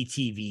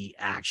DTV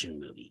action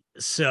movie.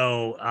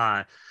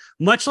 So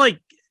much like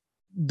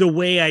the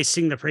way I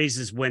sing the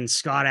praises when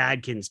Scott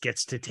Adkins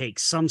gets to take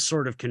some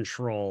sort of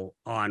control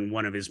on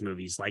one of his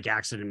movies, like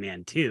Accident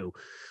Man 2,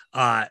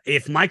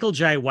 if Michael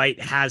Jai White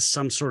has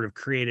some sort of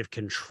creative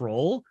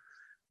control,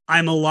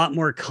 I'm a lot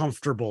more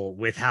comfortable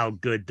with how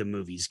good the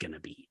movie's going to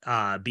be,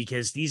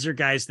 because these are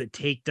guys that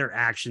take their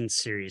actions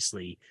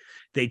seriously.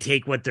 They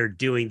take what they're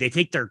doing. They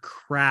take their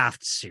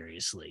craft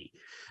seriously,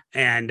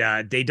 and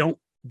they don't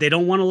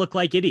want to look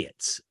like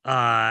idiots.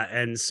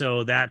 And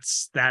so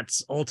that's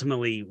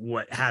ultimately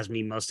what has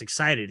me most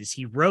excited is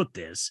he wrote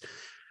this.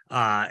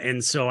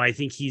 And so I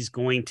think he's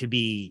going to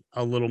be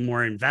a little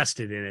more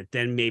invested in it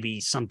than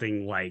maybe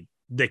something like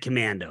The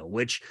Commando,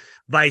 which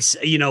Vice,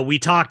 we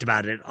talked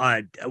about it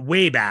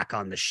way back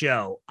on the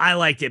show. I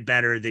liked it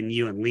better than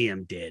you and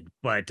Liam did,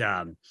 but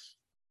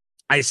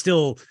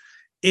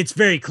it's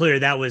very clear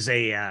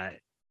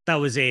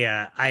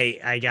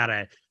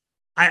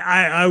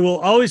I will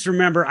always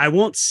remember, I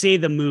won't say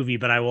the movie,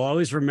 but I will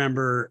always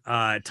remember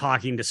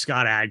talking to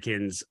Scott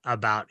Adkins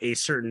about a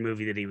certain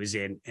movie that he was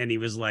in. And he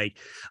was like,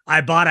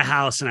 I bought a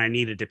house and I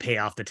needed to pay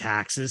off the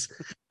taxes.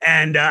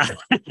 And,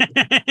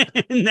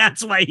 and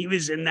that's why he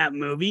was in that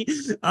movie.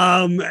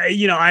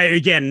 I,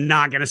 again,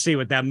 not going to say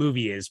what that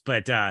movie is,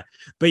 but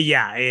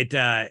yeah,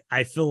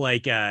 I feel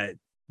like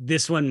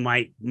this one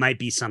might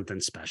be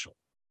something special.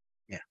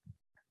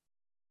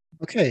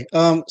 Okay.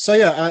 So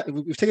yeah,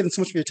 we've taken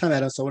so much of your time,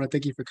 Adam. So I want to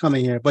thank you for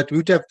coming here. But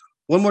we have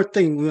one more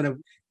thing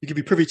you could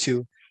be privy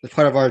to as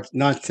part of our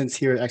nonsense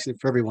here, actually,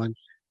 for everyone.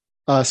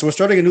 So we're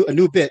starting a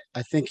new bit.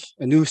 I think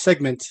a new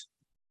segment.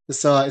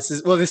 There's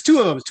two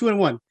of them. It's 2 in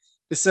 1.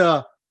 It's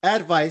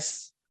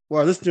advice,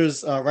 where our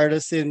listeners write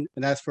us in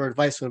and ask for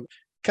advice for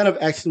kind of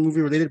action movie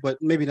related, but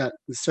maybe not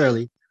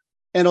necessarily.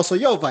 And also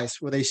Yo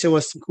Advice, where they show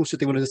us some cool shit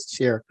they want us to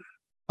share.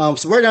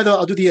 So right now, though,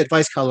 I'll do the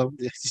advice column.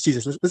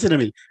 Jesus, listen to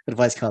me.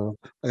 Advice column.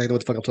 I don't know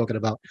what the fuck I'm talking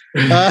about.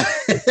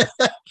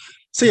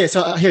 So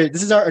here,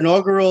 this is our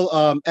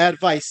inaugural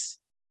advice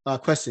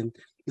question.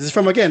 This is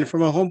from our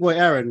homeboy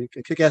Aaron,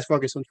 Kick-Ass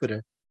Vargas on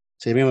Twitter.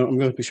 So I'm going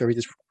to be sure I read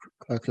this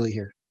clearly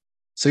here.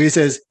 So he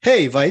says,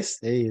 "Hey, Vice,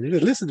 hey,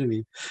 listen to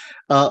me.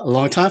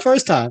 Long time,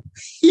 first time."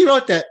 He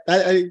wrote that.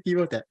 He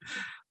wrote that.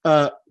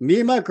 Me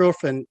and my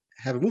girlfriend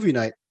have a movie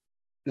night,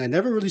 and I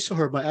never really show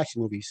her my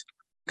action movies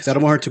because I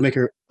don't want to make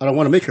her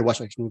watch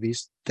action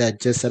movies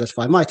that just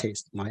satisfy my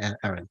taste, my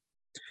Aaron.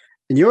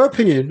 In your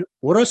opinion,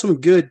 what are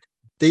some good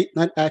date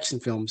night action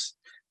films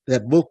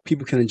that both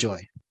people can enjoy?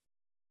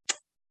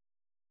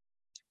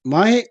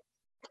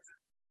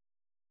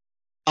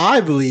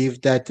 I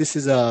believe that this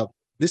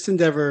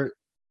endeavor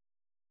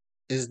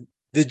is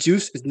the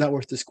juice is not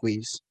worth the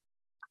squeeze.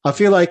 I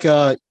feel like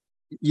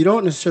you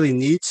don't necessarily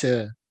need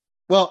to.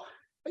 Well,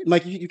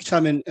 Mike, you can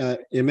chime in a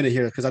minute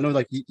here because I know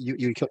like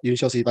you and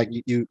Chelsea like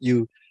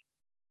you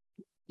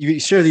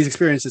share these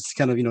experiences to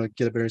kind of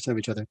get a better understanding of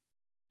each other.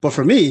 But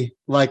for me,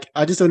 like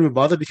I just don't even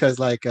bother because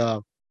like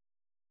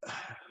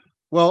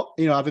well,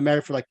 I've been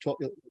married for like 12.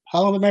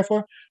 How long have I been married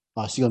for?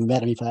 Oh, she's gonna be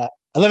mad at me for that.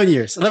 11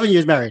 years. 11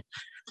 years married.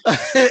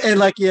 And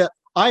like, yeah,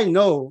 I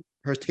know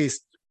her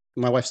taste,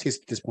 my wife's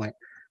taste at this point.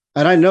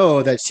 And I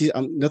know that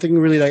nothing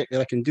really that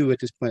I can do at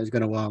this point is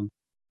gonna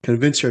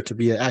convince her to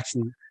be an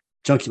action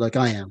junkie like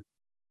I am.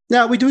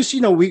 Now we do,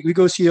 we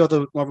go see all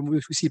the Marvel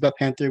movies. We see Black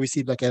Panther. We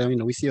see Black Adam.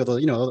 We see all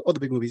the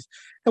big movies,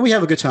 and we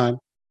have a good time.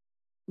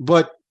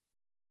 But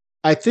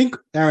I think,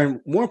 Aaron,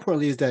 more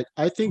importantly, is that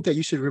I think that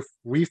you should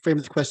reframe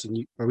this question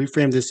or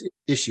reframe this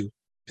issue.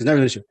 It's not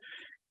an issue.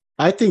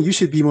 I think you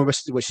should be more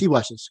invested in what she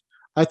watches.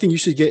 I think you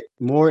should get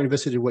more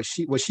invested in what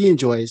she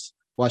enjoys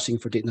watching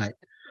for date night.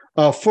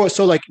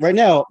 So like right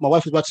now, my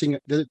wife is watching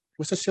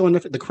what's that show on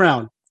Netflix? The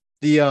Crown,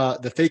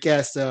 the fake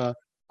ass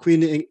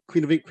Queen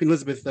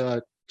Elizabeth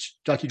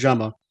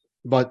docudrama.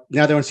 But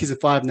now they're on season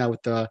 5 now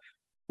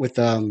with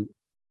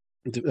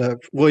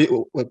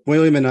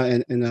William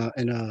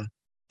and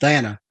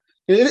Diana.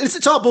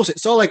 It's all bullshit.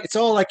 It's all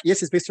like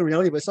yes, it's based on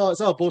reality, but it's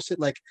all bullshit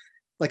like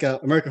a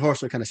American Horror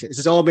Story kind of shit. It's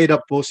just all made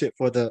up bullshit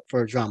for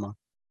a drama.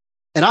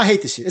 And I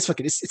hate this shit.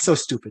 It's so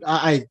stupid.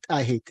 I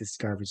hate this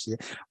garbage shit.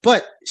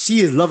 But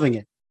she is loving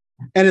it.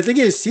 And the thing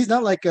is, she's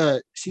not an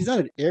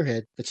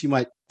airhead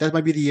that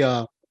might be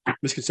the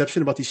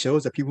misconception about these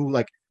shows that people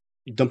like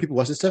dumb people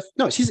watch this stuff.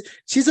 No, she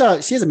has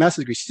a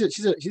master's degree.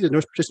 She's a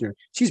nurse practitioner.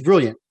 She's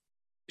brilliant.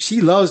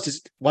 She loves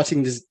just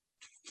watching this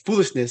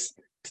foolishness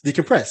to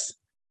decompress.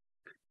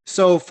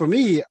 So for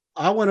me,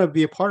 I want to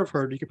be a part of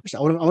her decompression.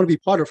 I want to be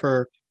part of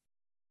her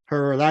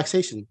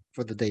relaxation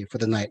for the day, for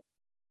the night.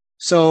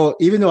 So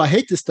even though I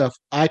hate this stuff,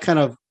 I kind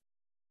of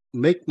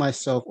make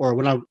myself, or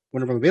whenever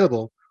I'm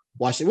available,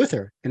 watch it with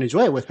her and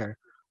enjoy it with her.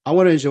 I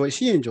want to enjoy what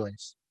she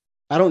enjoys.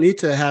 I don't need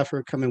to have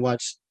her come and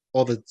watch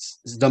all the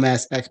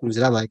dumbass action movies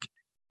that I like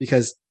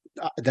because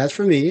that's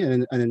for me.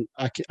 And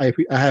I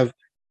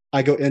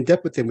go in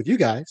depth with them with you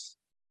guys,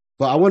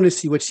 but I want to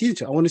see what she's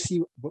into. I want to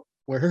see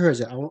where her head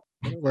is at.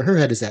 Where her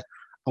head is at.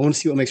 I want to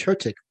see what makes her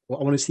tick. I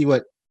want to see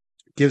what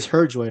gives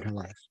her joy in her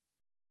life.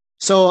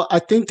 So I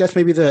think that's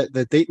maybe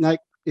the date night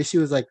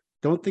issue is like,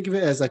 don't think of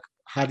it as like,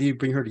 how do you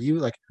bring her to you?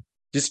 Like,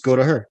 just go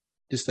to her.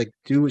 Just like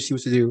do what she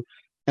wants to do.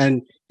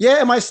 And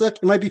yeah, it might suck.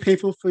 It might be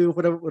painful for you,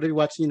 whatever you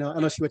watch. I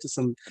know she watches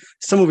some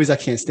movies I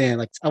can't stand.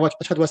 Like I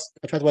tried to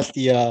watch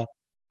the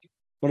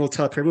one of the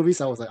Tyler Perry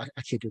movies. I was like,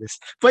 I can't do this.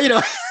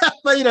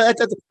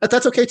 But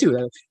that's okay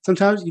too.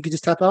 Sometimes you can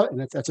just tap out,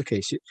 and that's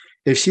okay.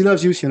 If she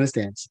loves you, she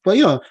understands. But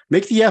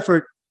make the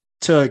effort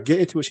to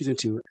get into what she's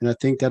into, and I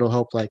think that'll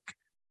help like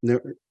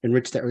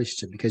enrich that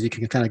relationship because you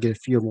can kind of get a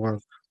feel more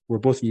of where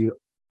both of you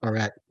are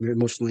at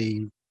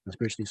emotionally,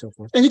 spiritually, so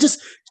forth. And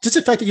just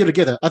the fact that you're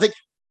together, I think,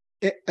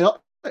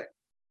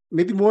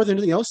 maybe more than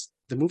anything else,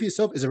 the movie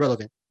itself is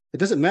irrelevant. It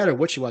doesn't matter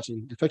what you're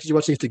watching. The fact that you're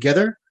watching it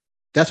together,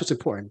 that's what's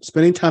important.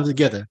 Spending time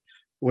together,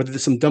 whether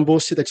there's some dumb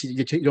bullshit that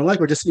you don't like,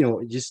 or just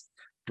just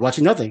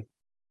watching nothing.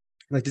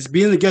 Like just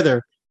being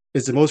together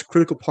is the most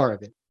critical part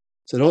of it.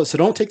 So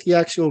don't take the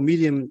actual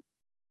medium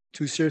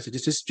too seriously.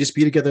 Just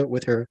be together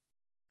with her,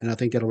 and I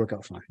think that'll work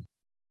out fine.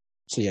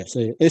 So yeah.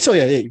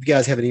 If you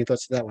guys have any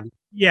thoughts to that one.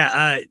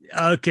 Yeah.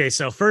 Okay.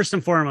 So first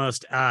and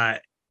foremost,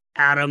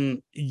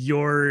 Adam,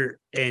 your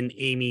and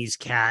Amy's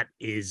cat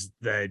is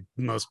the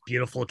most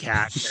beautiful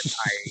cat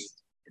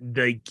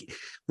that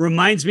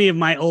reminds me of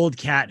my old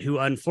cat who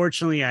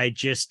unfortunately I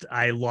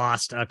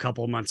lost a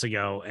couple months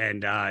ago,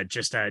 and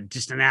just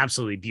an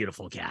absolutely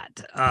beautiful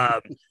cat.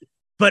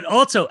 But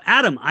also,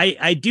 Adam,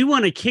 I do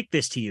want to kick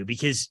this to you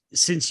because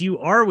since you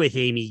are with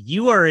Amy,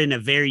 you are in a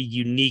very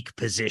unique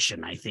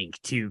position, I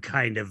think, to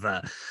kind of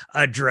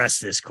address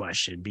this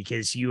question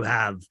because you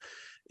are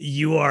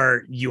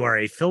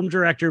a film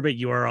director, but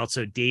you are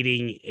also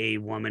dating a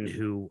woman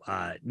who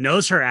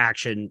knows her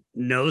action,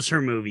 knows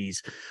her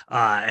movies,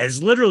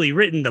 has literally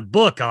written the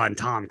book on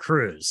Tom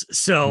Cruise.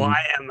 So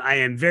I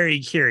am very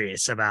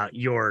curious about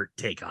your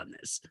take on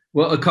this.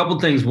 Well, a couple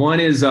things. One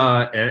is,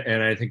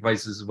 and I think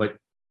Vice is what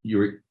you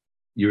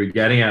were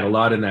getting at a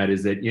lot in that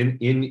is that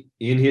in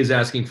his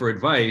asking for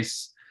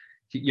advice,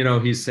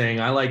 he's saying,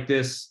 I like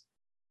this.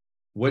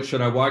 What should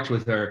I watch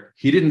with her?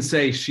 He didn't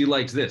say she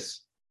likes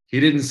this. He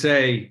didn't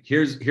say,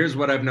 here's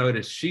what I've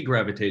noticed she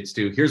gravitates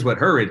to. Here's what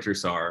her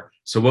interests are.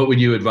 So what would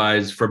you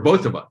advise for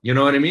both of us? You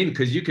know what I mean?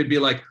 Because you could be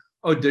like,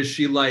 oh, does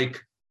she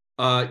like,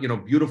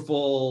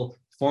 beautiful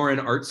foreign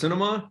art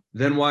cinema?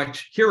 Then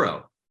watch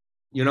Hero,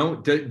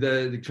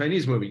 the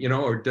Chinese movie,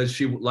 or does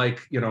she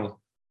like,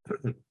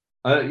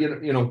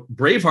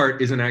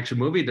 Braveheart is an action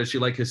movie. Does she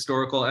like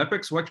historical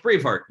epics? Watch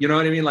Braveheart. You know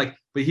what I mean? Like,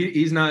 but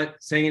he's not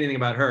saying anything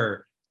about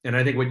her. And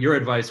I think what your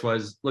advice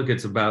was, look,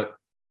 it's about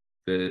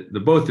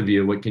the both of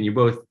you. What can you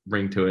both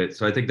bring to it?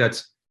 So I think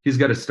he's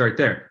got to start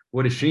there.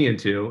 What is she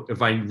into?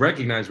 If I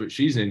recognize what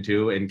she's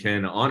into and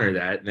can honor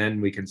that,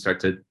 then we can start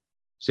to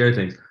share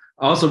things.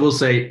 I also will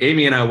say,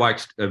 Amy and I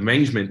watched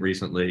Avengement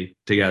recently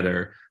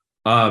together.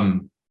 I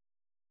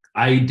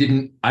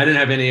didn't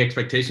have any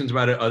expectations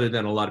about it other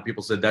than a lot of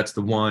people said that's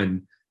the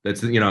one.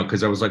 That's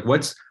because I was like,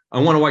 I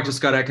want to watch a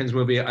Scott Adkins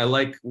movie. I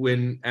like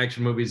when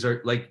action movies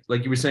are like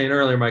you were saying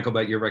earlier, Michael,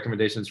 about your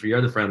recommendations for your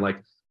other friend.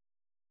 Like,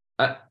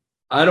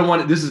 I don't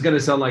want it. This is going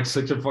to sound like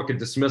such a fucking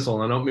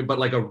dismissal. I don't mean, but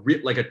like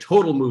a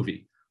total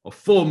movie, a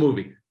full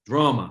movie,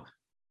 drama,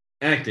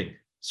 acting,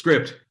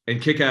 script,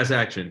 and kick-ass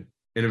action.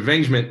 And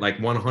Avengement, like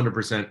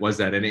 100% was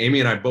that. And Amy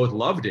and I both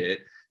loved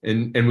it.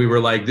 And we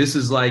were like, this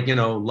is like,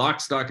 Lock,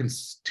 Stock, and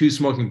Two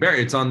Smoking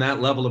Barrels. It's on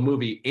that level of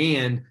movie.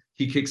 And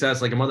he kicks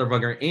ass like a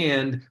motherfucker.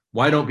 And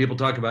why don't people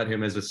talk about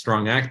him as a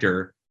strong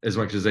actor as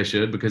much as they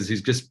should? Because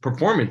he's just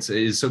performance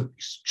is so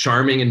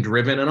charming and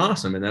driven and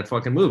awesome in that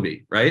fucking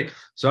movie. Right.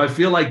 So I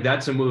feel like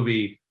that's a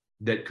movie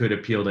that could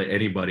appeal to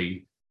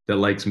anybody that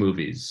likes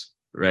movies.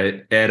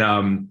 Right.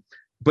 And,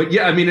 but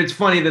yeah, I mean, it's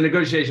funny, the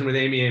negotiation with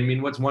Amy. I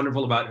mean, what's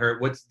wonderful about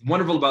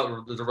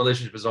the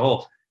relationship as a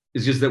whole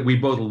is just that we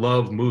both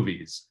love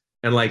movies.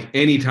 And like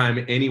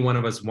anytime any one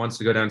of us wants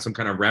to go down some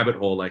kind of rabbit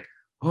hole, like,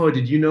 oh,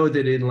 did you know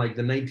that in like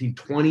the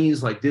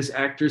 1920s, like this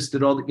actress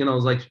did all the, I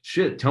was like,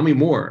 shit, tell me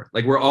more.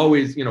 Like we're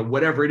always,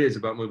 whatever it is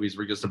about movies,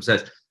 we're just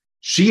obsessed.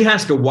 She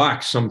has to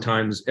watch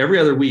sometimes every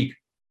other week.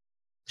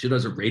 She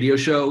does a radio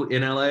show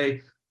in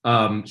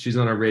LA. She's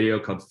on a radio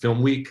called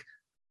Film Week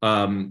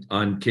on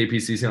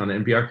KPCC on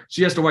NPR.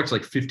 She has to watch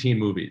like 15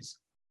 movies.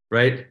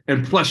 Right.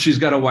 And plus she's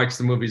got to watch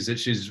the movies that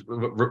she's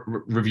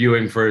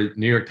reviewing for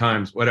New York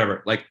Times,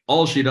 whatever. Like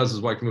all she does is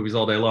watch movies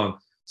all day long.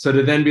 So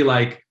to then be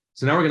like,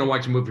 so now we're going to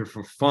watch a movie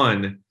for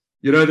fun.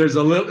 There's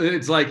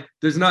it's like,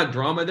 there's not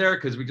drama there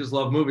because we just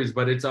love movies,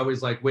 but it's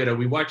always like, wait, are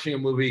we watching a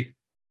movie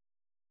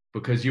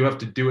because you have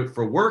to do it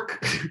for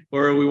work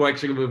or are we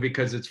watching a movie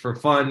because it's for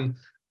fun?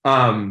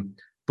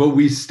 But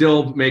we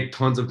still make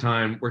tons of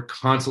time. We're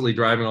constantly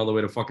driving all the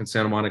way to fucking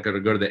Santa Monica to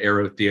go to the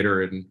Aero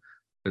Theater and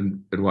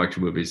watch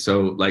movies.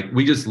 So like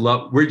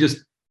the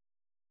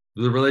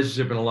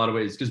relationship in a lot of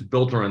ways is just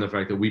built around the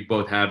fact that we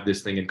both have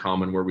this thing in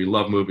common where we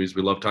love movies,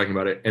 we love talking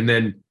about it. And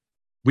then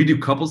we do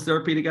couples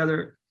therapy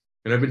together.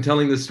 And I've been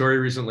telling this story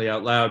recently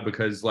out loud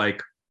because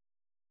like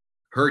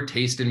her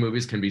taste in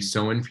movies can be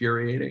so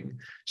infuriating.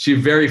 She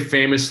very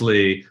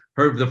famously,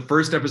 the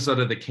first episode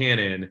of The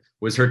Canon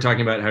was her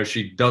talking about how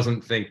she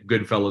doesn't think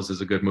Goodfellas is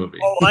a good movie.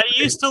 Oh, I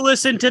used to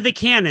listen to The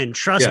Canon.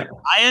 Trust me.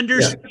 I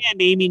understand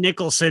Amy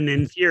Nicholson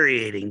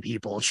infuriating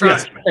people.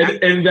 Trust me.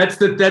 And that's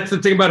the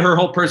thing about her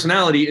whole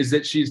personality is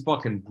that she's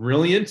fucking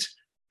brilliant,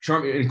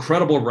 charming,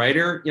 incredible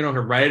writer.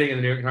 Her writing in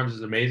the New York Times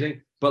is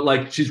amazing, but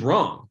like she's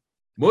wrong.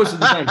 Most of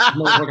the time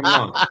she's fucking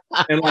wrong.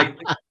 And like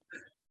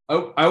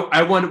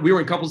we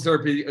were in couples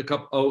therapy a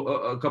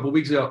couple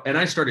weeks ago, and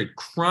I started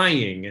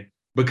crying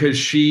because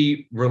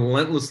she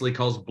relentlessly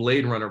calls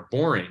Blade Runner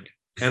boring.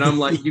 And I'm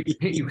like,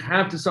 you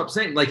have to stop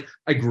saying, like,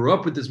 I grew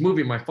up with this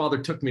movie. My father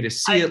took me to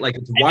see it. Like,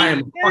 it's why I'm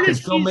a fucking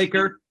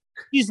filmmaker.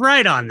 He's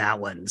right on that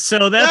one.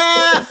 So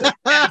that's he's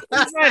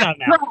right on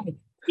that one.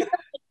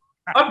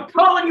 I'm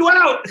calling you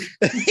out.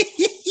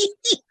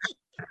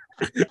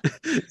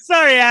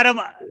 Sorry, Adam.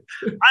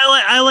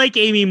 I like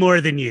Amy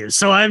more than you.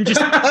 So I'm just.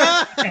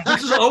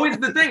 This is always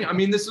the thing. I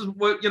mean, this is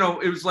what,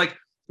 it was like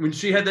when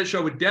she had that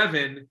show with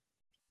Devin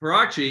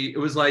Faraci, it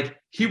was like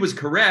he was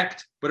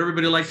correct, but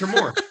everybody liked her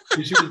more.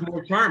 She was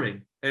more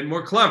charming and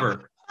more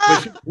clever,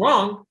 but she was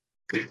wrong.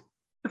 And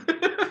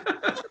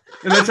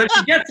that's how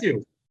she gets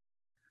you.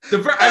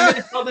 I'm going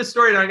to tell this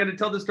story, and I'm going to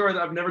tell this story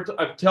that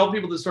I've tell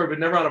people this story, but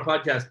never on a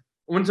podcast. I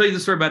want to tell you the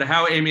story about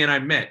how Amy and I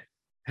met.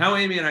 How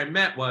Amy and I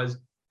met was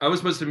I was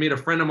supposed to meet a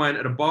friend of mine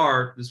at a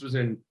bar. This was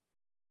in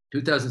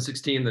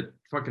 2016.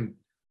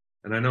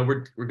 And I know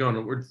we're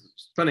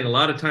spending a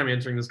lot of time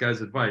answering this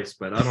guy's advice,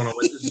 but I don't know.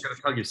 This is going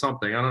to tell you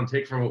something. I don't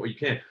take from it what you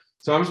can.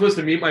 So I'm supposed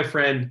to meet my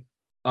friend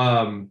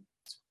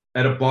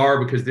at a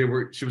bar because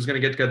she was going to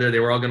get together.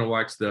 They were all going to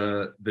watch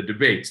the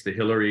debates, the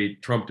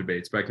Hillary-Trump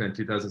debates back then in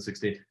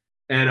 2016.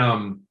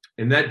 And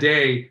that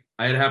day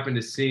I had happened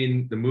to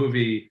seen the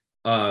movie,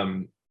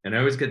 and I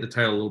always get the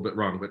title a little bit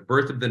wrong, but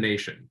Birth of the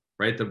Nation.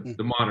 Right, the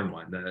modern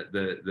one, the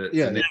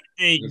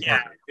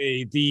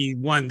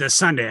one, the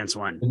Sundance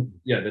one.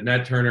 Yeah, the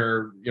Nat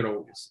Turner,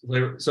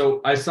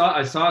 So I saw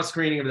a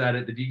screening of that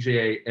at the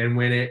DJA, and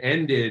when it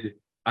ended,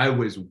 I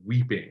was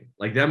weeping.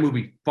 Like that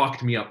movie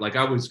fucked me up. Like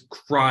I was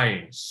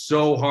crying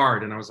so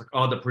hard. And I was like,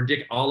 oh,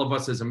 all of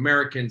us as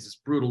Americans, this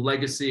brutal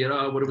legacy,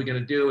 and what are we gonna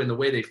do? And the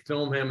way they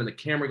film him and the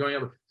camera going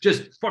up,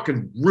 just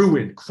fucking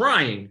ruined,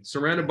 crying,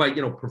 surrounded by,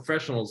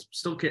 professionals,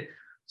 still can't.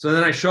 So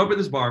then I show up at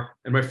this bar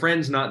and my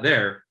friend's not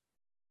there,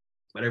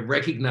 but I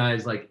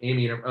recognize like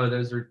Amy and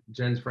those are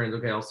Jen's friends.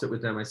 Okay, I'll sit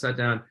with them. I sat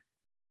down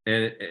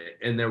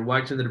and they're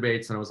watching the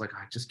debates, and I was like,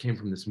 I just came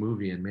from this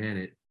movie, and man,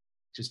 it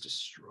just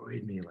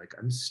destroyed me. Like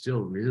I'm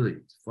still really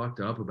fucked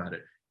up about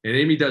it. And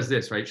Amy does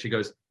this, right? She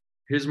goes,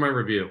 here's my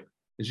review.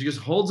 And she just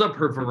holds up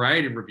her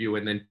Variety review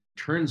and then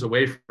turns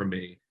away from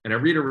me. And I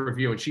read her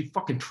review and she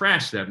fucking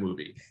trashed that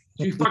movie.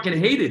 She fucking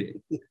hated it.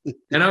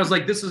 And I was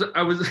like,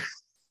 and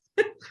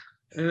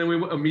then we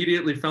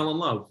immediately fell in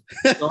love.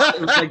 So it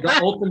was like the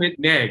ultimate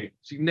neg.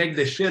 She negged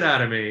the shit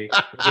out of me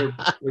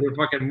with her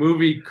fucking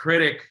movie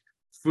critic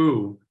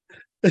foo.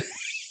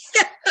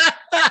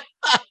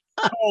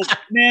 Oh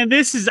man,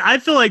 I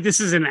feel like this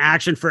is an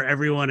Action for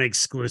Everyone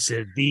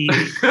exclusive. The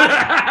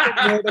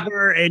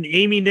Mortimer and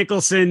Amy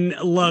Nicholson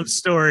love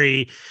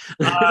story.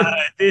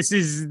 This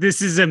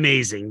is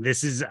amazing.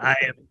 I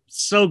am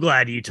so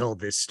glad you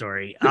told this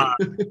story.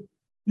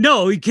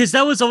 No, because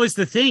that was always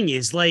the thing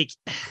is like,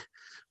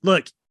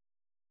 look,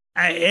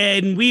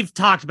 and we've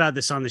talked about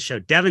this on the show.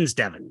 Devin's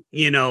Devin.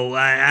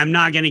 I'm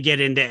not going to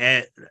get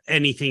into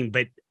anything,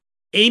 but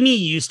Amy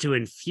used to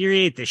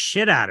infuriate the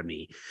shit out of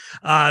me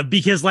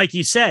because, like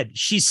you said,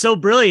 she's so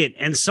brilliant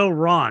and so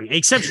wrong,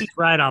 except she's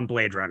right on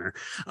Blade Runner.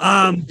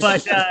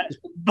 But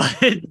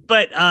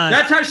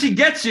that's how she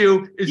gets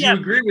you is you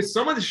agree with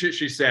some of the shit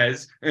she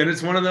says. And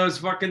it's one of those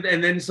fucking,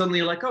 and then suddenly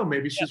you're like, oh,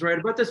 maybe she's right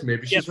about this.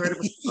 Maybe she's right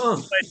about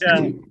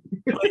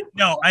but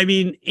no, I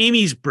mean,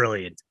 Amy's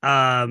brilliant.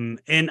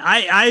 And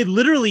I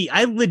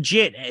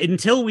legit,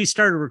 until we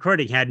started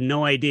recording, had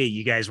no idea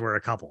you guys were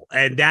a couple.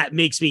 And that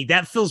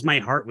fills my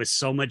heart with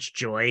so much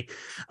joy.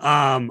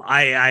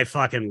 I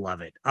fucking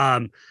love it.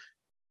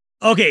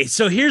 Okay,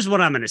 so here's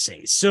what I'm going to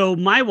say. So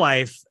my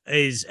wife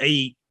is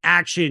a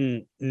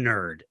action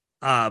nerd.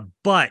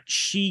 But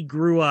she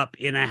grew up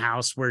in a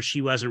house where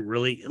she wasn't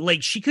really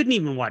like, she couldn't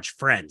even watch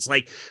Friends.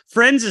 Like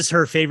Friends is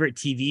her favorite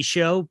TV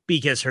show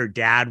because her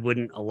dad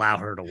wouldn't allow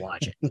her to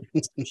watch it.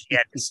 She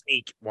had to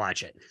sneak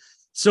watch it.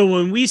 So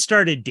when we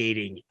started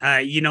dating,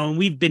 and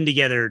we've been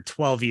together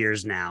 12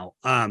 years now,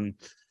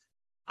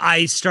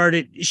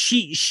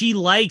 she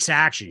likes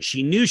action.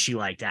 She knew she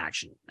liked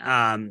action.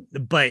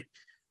 But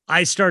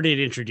I started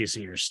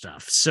introducing her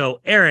stuff.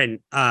 So Aaron,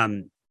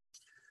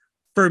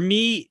 for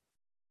me,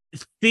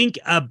 think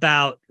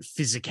about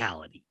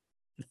physicality.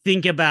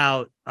 Think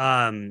about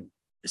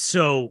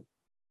so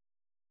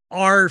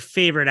our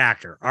favorite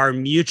actor, our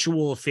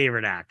mutual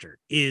favorite actor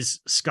is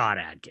Scott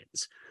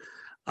Adkins.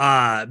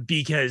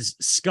 Because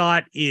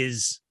Scott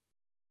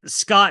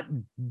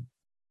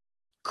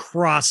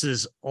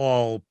crosses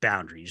all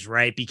boundaries,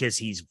 right? Because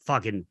he's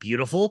fucking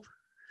beautiful.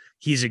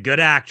 He's a good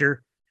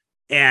actor,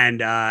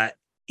 and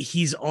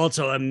he's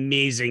also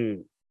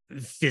amazing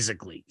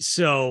physically.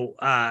 So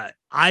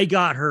I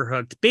got her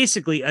hooked.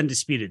 Basically,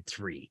 Undisputed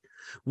 3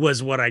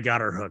 was what I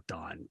got her hooked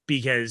on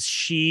because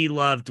she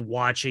loved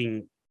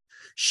watching.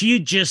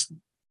 She's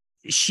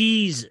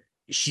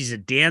a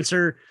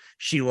dancer.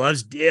 She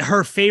loves,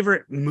 her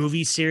favorite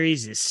movie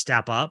series is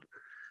Step Up,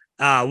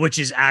 which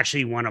is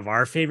actually one of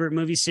our favorite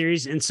movie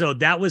series. And so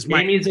that was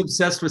Amy's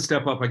obsessed with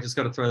Step Up. I just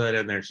got to throw that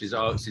in there. She's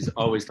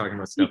always talking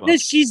about Step Up.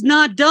 She's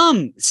not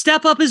dumb.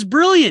 Step Up is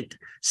brilliant.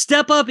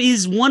 Step Up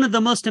is one of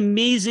the most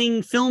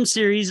amazing film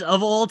series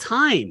of all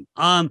time.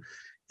 The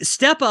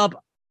Step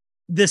Up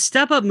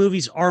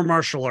movies are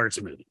martial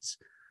arts movies.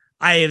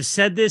 I have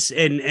said this,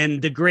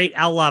 and the great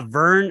outlaw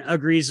Vern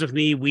agrees with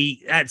me.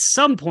 We, at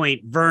some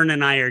point, Vern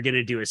and I are going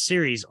to do a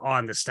series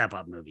on the Step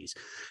Up movies.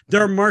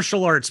 They're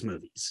martial arts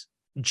movies,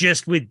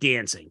 just with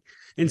dancing.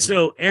 And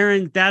so,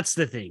 Aaron, that's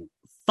the thing.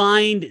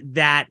 Find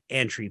that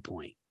entry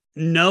point.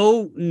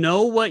 Know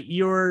what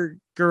your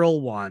girl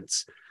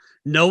wants.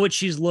 Know what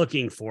she's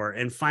looking for,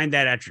 and find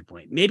that entry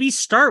point. Maybe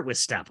start with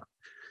Step Up.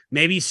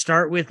 Maybe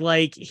start with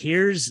like,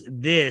 here's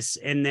this,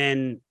 and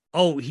then,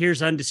 oh,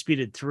 here's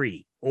Undisputed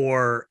 3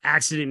 or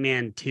Accident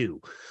Man 2.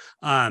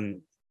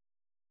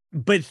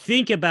 But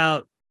think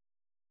about,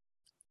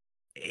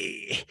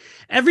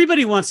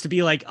 everybody wants to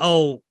be like,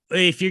 oh,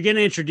 if you're going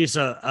to introduce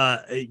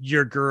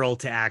your girl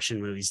to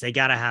action movies, they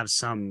got to have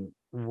some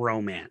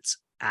romance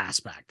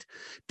aspect.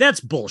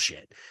 That's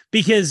bullshit,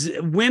 because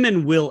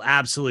women will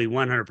absolutely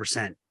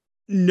 100%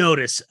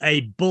 notice a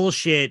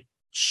bullshit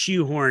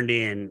shoehorned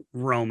in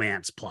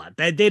romance plot.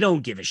 They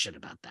don't give a shit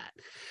about that.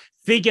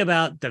 Think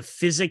about the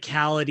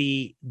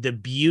physicality, the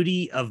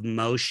beauty of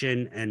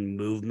motion and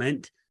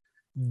movement.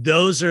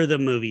 Those are the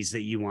movies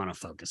that you want to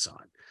focus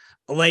on.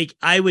 Like,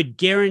 I would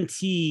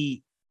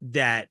guarantee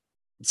that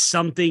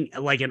something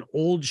like an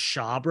old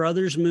Shaw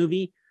Brothers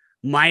movie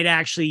might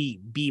actually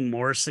be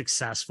more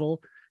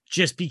successful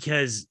just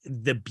because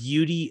the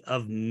beauty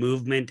of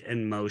movement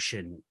and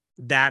motion,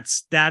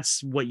 that's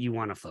what you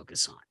want to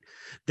focus on.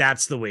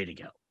 That's the way to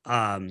go.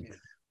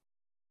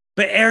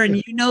 But Aaron,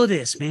 you know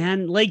this,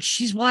 man. Like,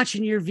 she's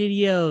watching your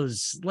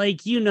videos.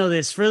 Like, you know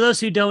this. For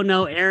those who don't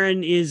know,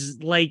 Aaron is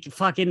like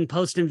fucking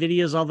posting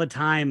videos all the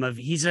time of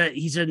he's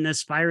an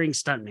aspiring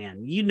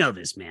stuntman. You know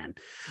this, man.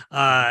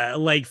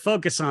 Like,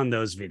 focus on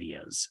those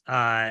videos.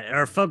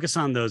 Or focus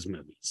on those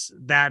movies.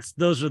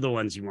 Those are the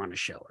ones you want to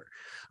show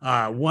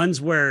her. Ones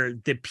where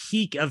the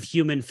peak of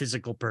human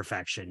physical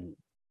perfection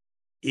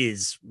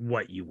is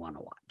what you want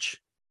to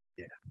watch.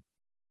 Yeah.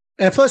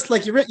 And plus,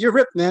 like you're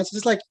ripped, man. So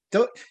just like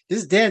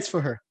just dance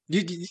for her.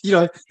 You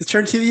know, just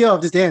turn TV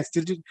off, just dance.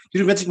 Do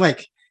Magic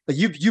Mike. Like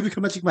you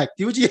become Magic Mike.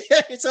 Do what you.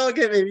 It's all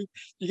good, baby.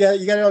 You got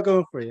it all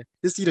going for you.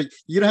 Just you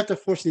don't have to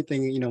force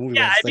anything. You know, movie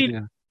yeah. I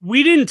mean,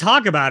 we didn't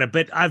talk about it,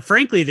 but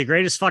frankly, the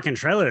greatest fucking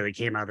trailer that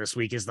came out this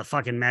week is the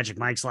fucking Magic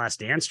Mike's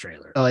Last Dance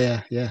trailer. Oh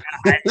yeah.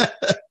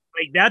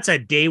 Like, that's a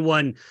day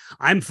one.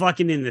 I'm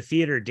fucking in the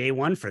theater day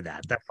one for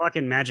that. The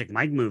fucking Magic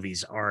Mike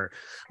movies are,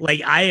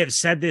 like, I have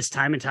said this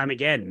time and time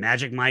again.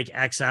 Magic Mike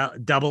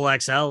Double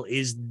XL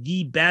is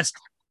the best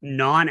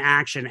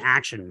non-action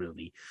action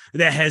movie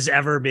that has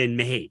ever been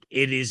made.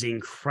 It is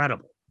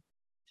incredible.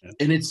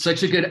 And it's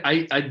such a good,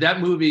 that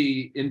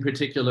movie in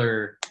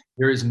particular,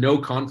 there is no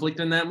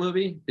conflict in that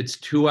movie. It's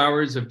 2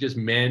 hours of just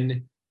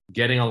men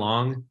getting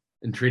along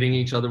and treating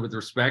each other with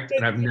respect.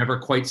 And I've never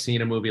quite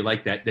seen a movie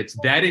like that that's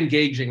that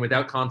engaging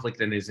without conflict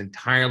and is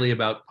entirely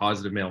about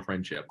positive male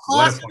friendship.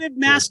 Positive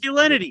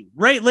masculinity,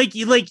 right? Like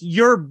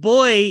your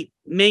boy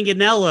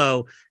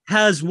Manganiello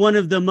has one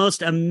of the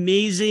most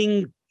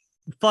amazing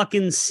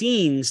fucking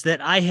scenes that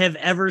I have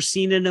ever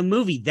seen in a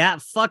movie.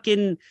 That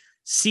fucking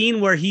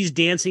scene where he's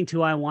dancing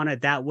to I Want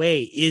It That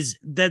Way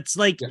that's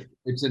like, yeah,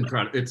 it's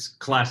incredible. It's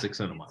classic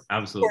cinema.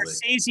 Absolutely.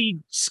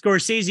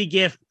 Scorsese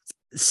gift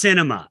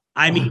cinema.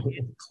 I mean,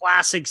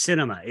 classic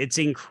cinema. It's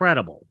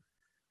incredible.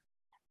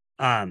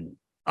 All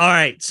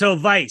right. So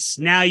Vice,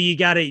 now do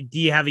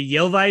you have a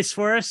Yo Vice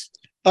for us?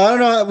 I don't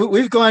know.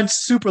 We've gone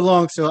super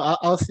long, so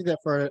I'll see that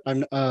for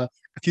a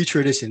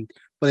future edition.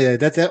 But yeah,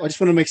 that I just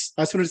want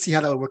to see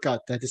how that would work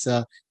out. That is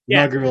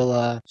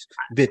inaugural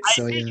bit.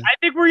 So I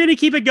think we're gonna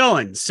keep it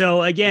going.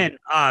 So again,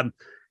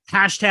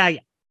 hashtag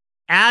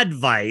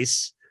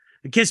advice.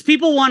 Because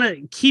people want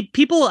to keep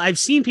I've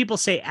seen people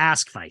say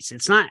ask Vice.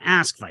 It's not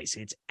ask Vice,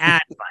 it's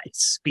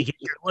advice because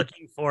you're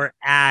looking for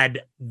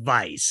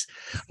advice.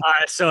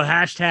 So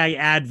hashtag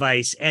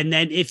advice. And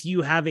then if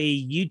you have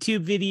a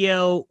YouTube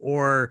video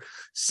or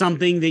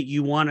something that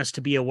you want us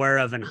to be aware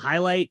of and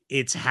highlight,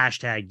 it's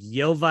hashtag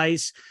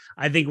YoVice.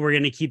 I think we're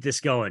going to keep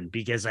this going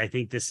because I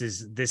think this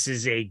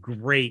is a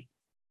great,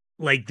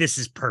 like, this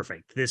is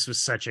perfect. This was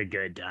such a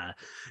good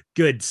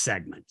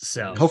segment.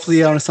 So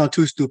hopefully I don't sound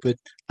too stupid.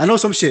 I know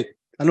some shit,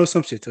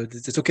 so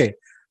it's okay.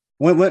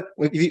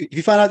 If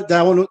you find out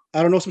that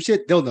I don't know some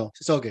shit, they'll know.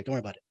 It's all good. Don't worry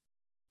about it.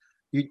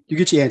 You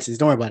get your answers.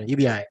 Don't worry about it. You'll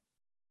be all right.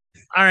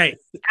 All right.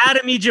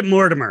 Adam Egypt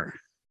Mortimer.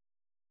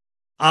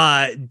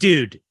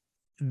 Dude,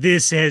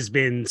 this has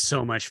been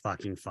so much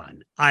fucking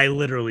fun. I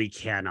literally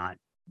cannot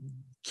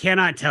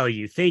tell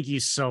you. Thank you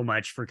so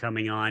much for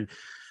coming on.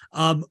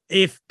 So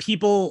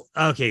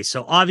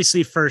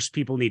obviously first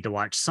people need to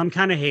watch Some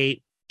Kind of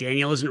Hate,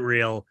 Daniel Isn't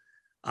Real,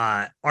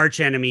 Arch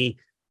Enemy,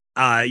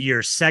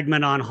 your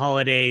segment on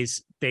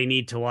holidays. They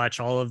need to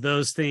watch all of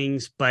those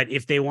things. But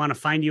if they want to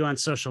find you on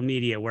social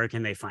media, where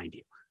can they find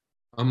you?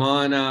 I'm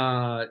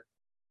on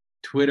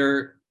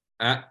Twitter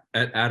at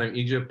Adam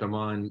Egypt. I'm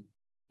on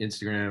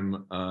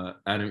Instagram,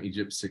 Adam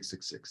Egypt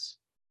 666.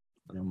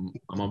 I'm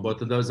on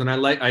both of those, and I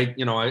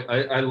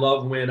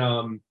love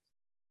when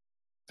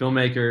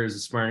filmmakers,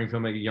 aspiring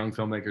filmmakers, young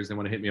filmmakers, they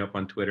want to hit me up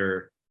on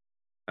Twitter,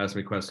 ask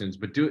me questions,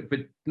 but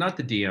not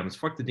the DMs.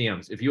 Fuck the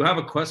DMs. If you have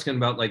a question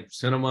about like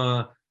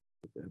cinema,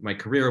 my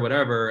career, or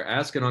whatever,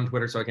 ask it on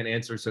Twitter so I can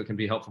answer, so it can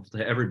be helpful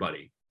to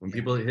everybody. When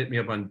people hit me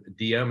up on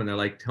DM and they're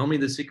like, tell me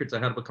the secrets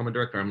on how to become a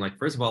director, I'm like,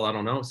 first of all, I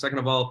don't know. Second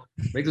of all,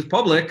 make this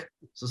public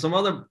so some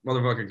other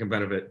motherfucker can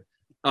benefit.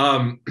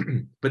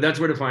 But that's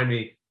where to find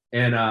me.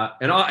 And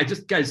I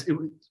just, guys, it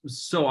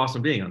was so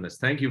awesome being on this.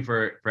 Thank you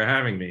for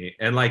having me.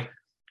 And like,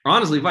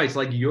 honestly, Vice,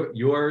 like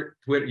your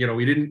Twitter,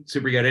 we didn't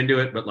super get into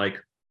it, but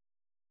like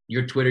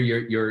your Twitter,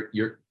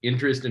 your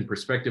interest and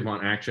perspective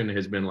on action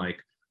has been like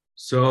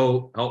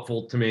so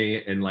helpful to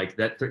me. And like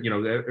that,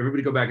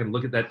 everybody go back and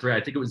look at that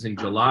thread. I think it was in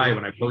July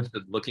when I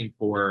posted looking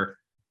for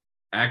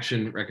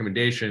action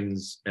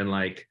recommendations, and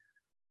like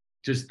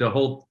just the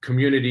whole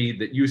community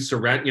that you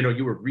surround,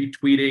 you were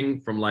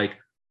retweeting from like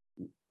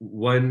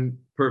One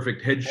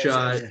Perfect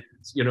Headshot,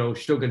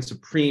 Shogun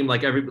Supreme,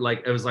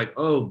 it was like,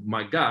 oh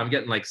my God, I'm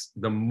getting like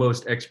the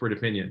most expert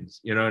opinions.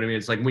 You know what I mean?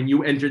 It's like when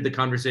you entered the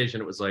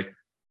conversation, it was like,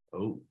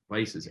 oh,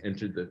 Vice has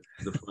entered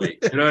the fight.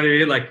 You know what I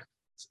mean? Like,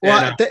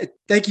 well,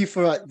 thank you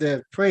for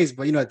the praise,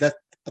 but that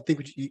I think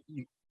what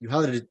you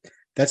highlighted,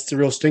 that's the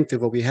real strength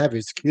of what we have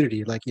is the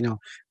community. Like,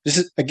 this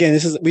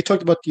is we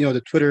talked about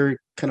the Twitter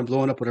kind of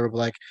blowing up, whatever, but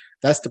like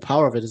that's the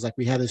power of it. Is like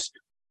we have this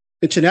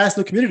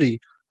international community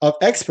of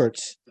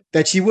experts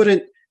that you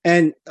wouldn't,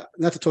 and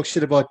not to talk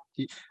shit about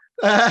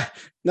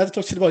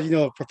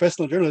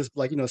professional journalists,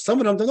 but like some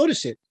of them don't know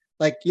this shit.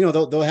 Like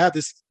they'll have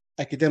this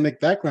academic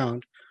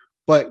background,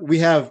 but we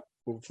have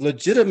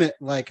legitimate,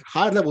 like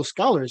high-level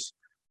scholars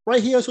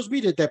right here on social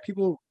media that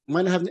people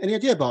might not have any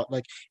idea about.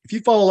 Like if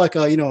you follow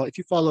if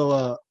you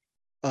follow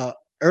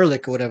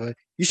Ehrlich or whatever,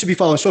 you should be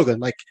following Shogun.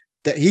 Like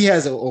that he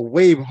has a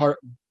way hard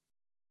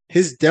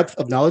his depth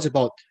of knowledge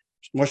about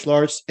martial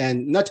arts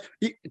and not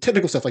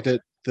technical stuff like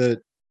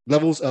the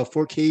levels of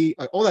 4K,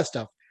 like all that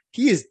stuff.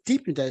 He is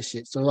deep in that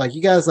shit. So like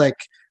you guys, like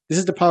this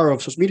is the power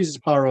of social media. This is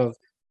the power of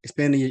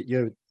expanding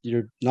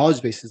your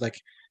knowledge bases. Like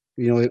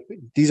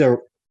these are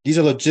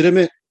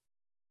legitimate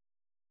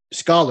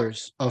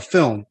scholars of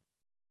film.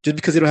 Just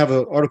because they don't have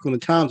an article in the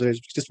Times, or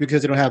just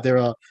because they don't have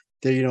their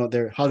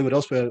Hollywood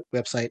Elsewhere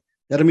website,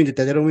 that don't mean that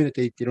they don't know what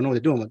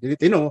they're doing.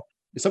 They know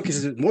in some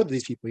cases more than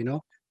these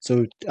people.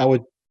 So I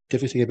would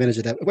definitely take advantage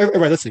of that.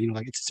 Everybody listen,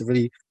 like it's just a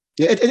really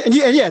and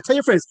tell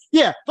your friends.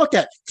 Yeah, fuck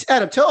that.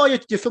 Adam, tell all your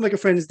filmmaker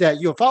friends that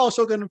follow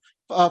Shogun,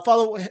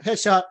 follow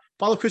Headshot,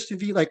 follow Christian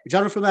V, like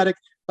Genre Filmatic.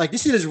 Like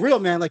this shit is real,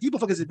 man. Like you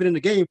motherfuckers have been in the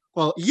game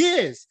for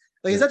years.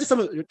 Like it's not just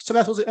some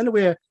assholes in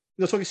underwear,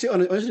 talking shit on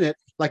the internet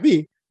like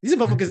me. These are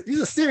motherfuckers.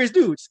 These are serious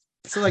dudes.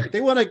 So like, if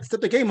they want to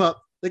step the game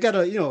up, they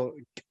gotta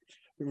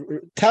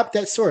tap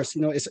that source.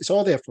 It's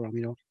all there for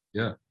them.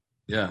 Yeah.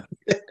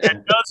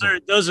 And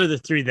those are the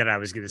three that I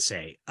was gonna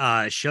say.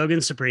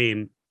 Shogun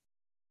Supreme,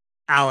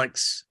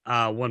 Alex,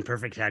 One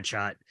Perfect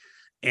Headshot,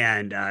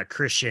 and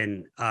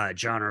Christian,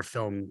 genre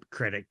film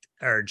critic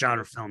or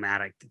genre film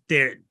addict.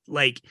 They're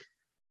like,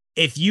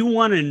 if you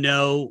want to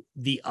know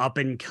the up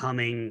and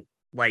coming,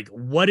 like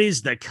what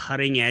is the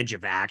cutting edge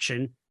of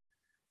action,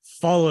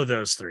 follow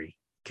those three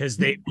because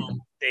they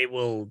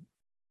will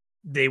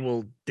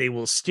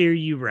steer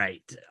you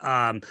right.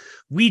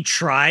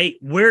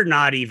 We're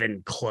not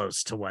even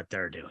close to what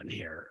they're doing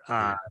here.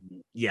 I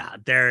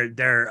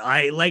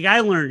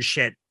learn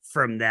shit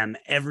from them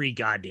every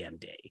goddamn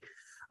day.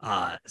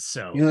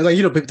 So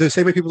the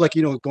same way people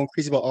going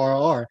crazy about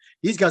RRR.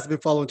 These guys have been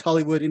following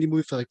Hollywood indie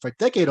movies for a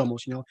decade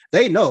almost.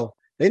 They know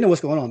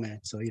what's going on,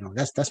 man. So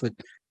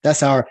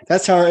that's our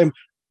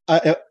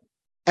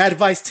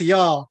advice to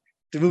y'all,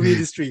 the movie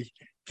industry.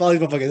 Follow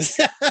these motherfuckers.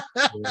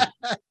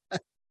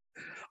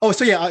 So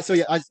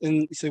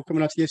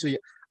coming out to you. So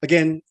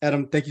again,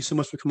 Adam, thank you so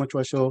much for coming to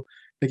our show.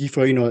 Thank you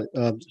for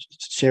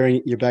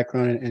sharing your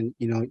background and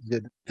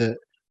the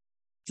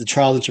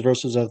trials and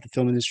traversals of the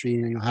film industry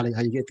and how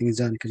you get things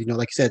done. Because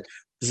like you said,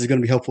 this is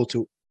going to be helpful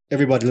to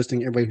everybody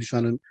listening, everybody who's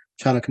trying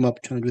to come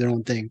up, trying to do their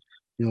own thing.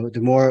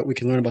 The more we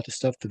can learn about this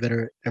stuff, the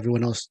better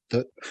everyone else,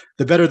 the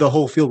better the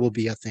whole field will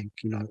be. I think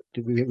we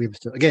have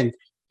to, again,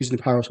 using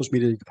the power of social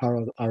media, the power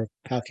of our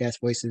podcast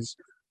voices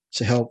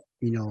to help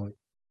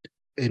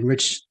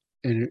enrich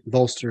and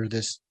bolster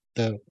the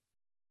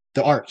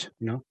art.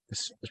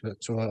 That's what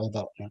it's all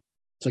about.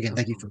 So again,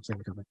 thank you for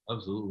coming.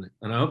 Absolutely,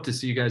 and I hope to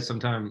see you guys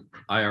sometime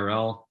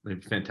IRL,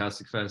 maybe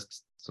Fantastic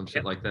Fest, some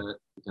shit like that.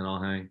 We can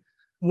all hang.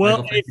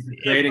 Well, Michael, thank you for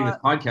creating this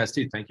podcast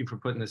too. Thank you for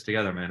putting this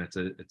together, man. It's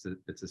a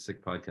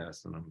sick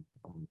podcast, and I'm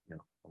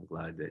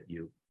glad that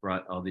you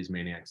brought all these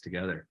maniacs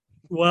together.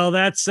 Well,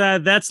 that's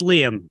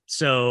Liam.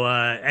 So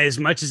as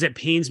much as it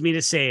pains me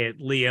to say it,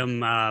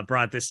 Liam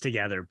brought this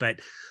together. But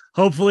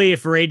hopefully,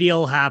 if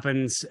Radial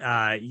happens,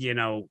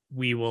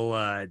 we will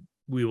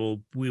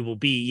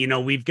be.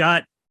 We've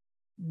got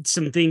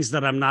some things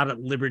that I'm not at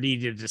liberty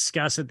to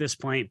discuss at this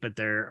point, but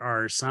there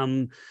are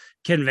some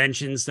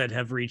conventions that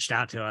have reached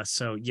out to us.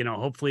 So,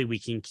 hopefully we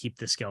can keep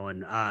this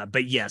going.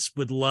 But yes,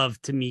 would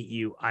love to meet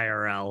you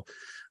IRL.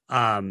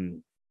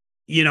 I'm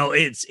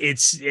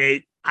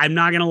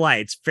not going to lie.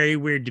 It's very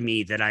weird to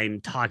me that I'm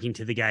talking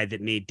to the guy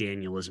that made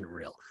Daniel Isn't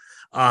Real.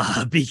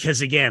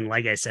 Because again,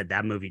 like I said,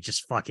 that movie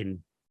just fucking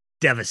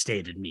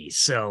devastated me.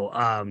 So,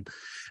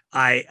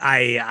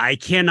 I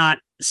cannot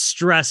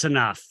stress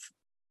enough.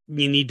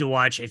 You need to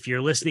watch, if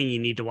you're listening, you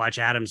need to watch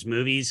Adam's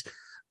movies.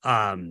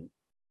 And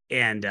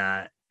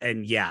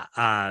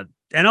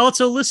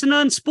also listen to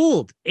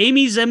Unspooled.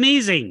 Amy's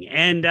amazing.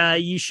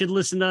 And you should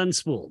listen to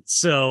Unspooled.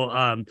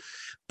 So,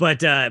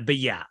 but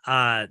yeah.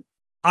 All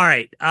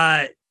right.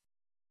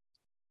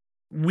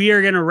 We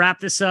are going to wrap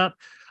this up.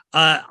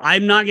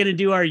 I'm not going to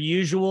do our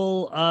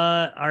usual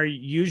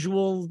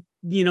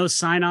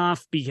sign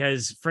off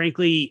because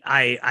frankly,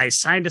 I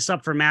signed us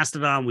up for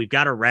Mastodon. We've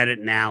got a Reddit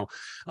now.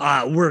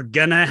 We're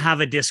gonna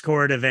have a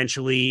Discord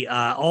eventually,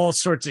 all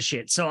sorts of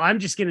shit. So I'm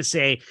just gonna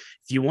say,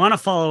 if you want to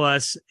follow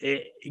us,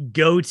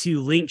 go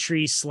to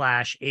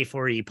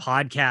Linktree/A4E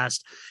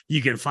podcast.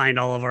 You can find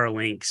all of our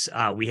links.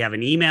 We have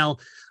an email.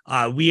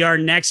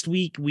 Next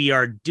week, we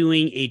are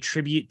doing a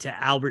tribute to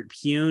Albert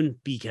Pune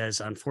because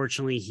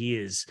unfortunately he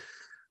is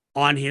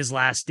on his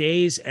last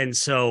days. And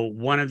so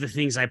one of the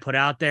things I put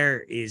out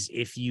there is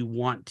if you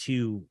want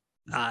to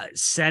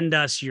send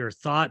us your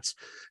thoughts,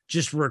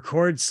 just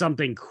record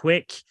something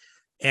quick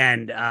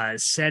and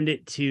send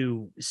it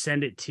to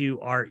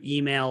our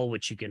email,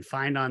 which you can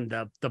find on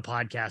the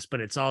podcast. But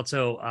it's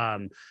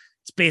also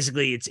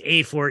it's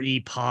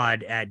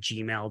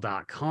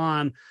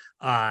a4epod@gmail.com.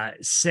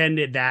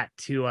 Send that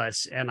to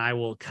us and I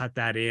will cut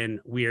that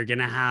in. We are going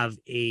to have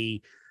a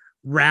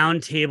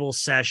roundtable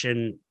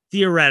session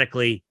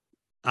theoretically,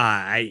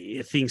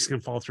 things can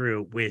fall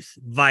through with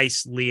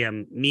Vice,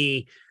 Liam,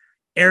 me,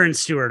 Aaron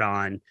Stewart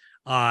on,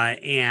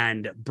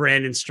 and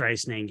Brandon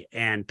Streisning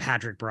and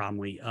Patrick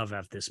Bromley of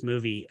This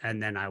Movie.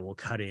 And then I will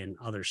cut in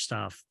other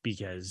stuff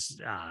because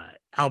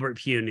Albert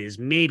Pune is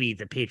maybe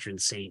the patron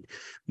saint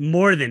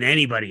more than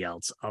anybody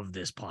else of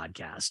this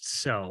podcast.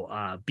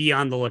 So be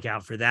on the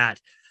lookout for that.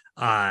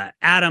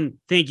 Adam,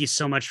 thank you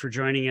so much for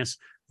joining us.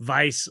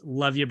 Vice,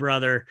 love you,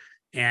 brother.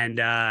 And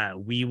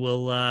we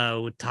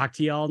will talk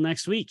to you all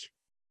next week.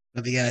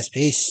 Love you guys.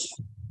 Peace.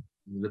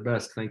 The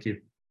best. Thank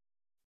you.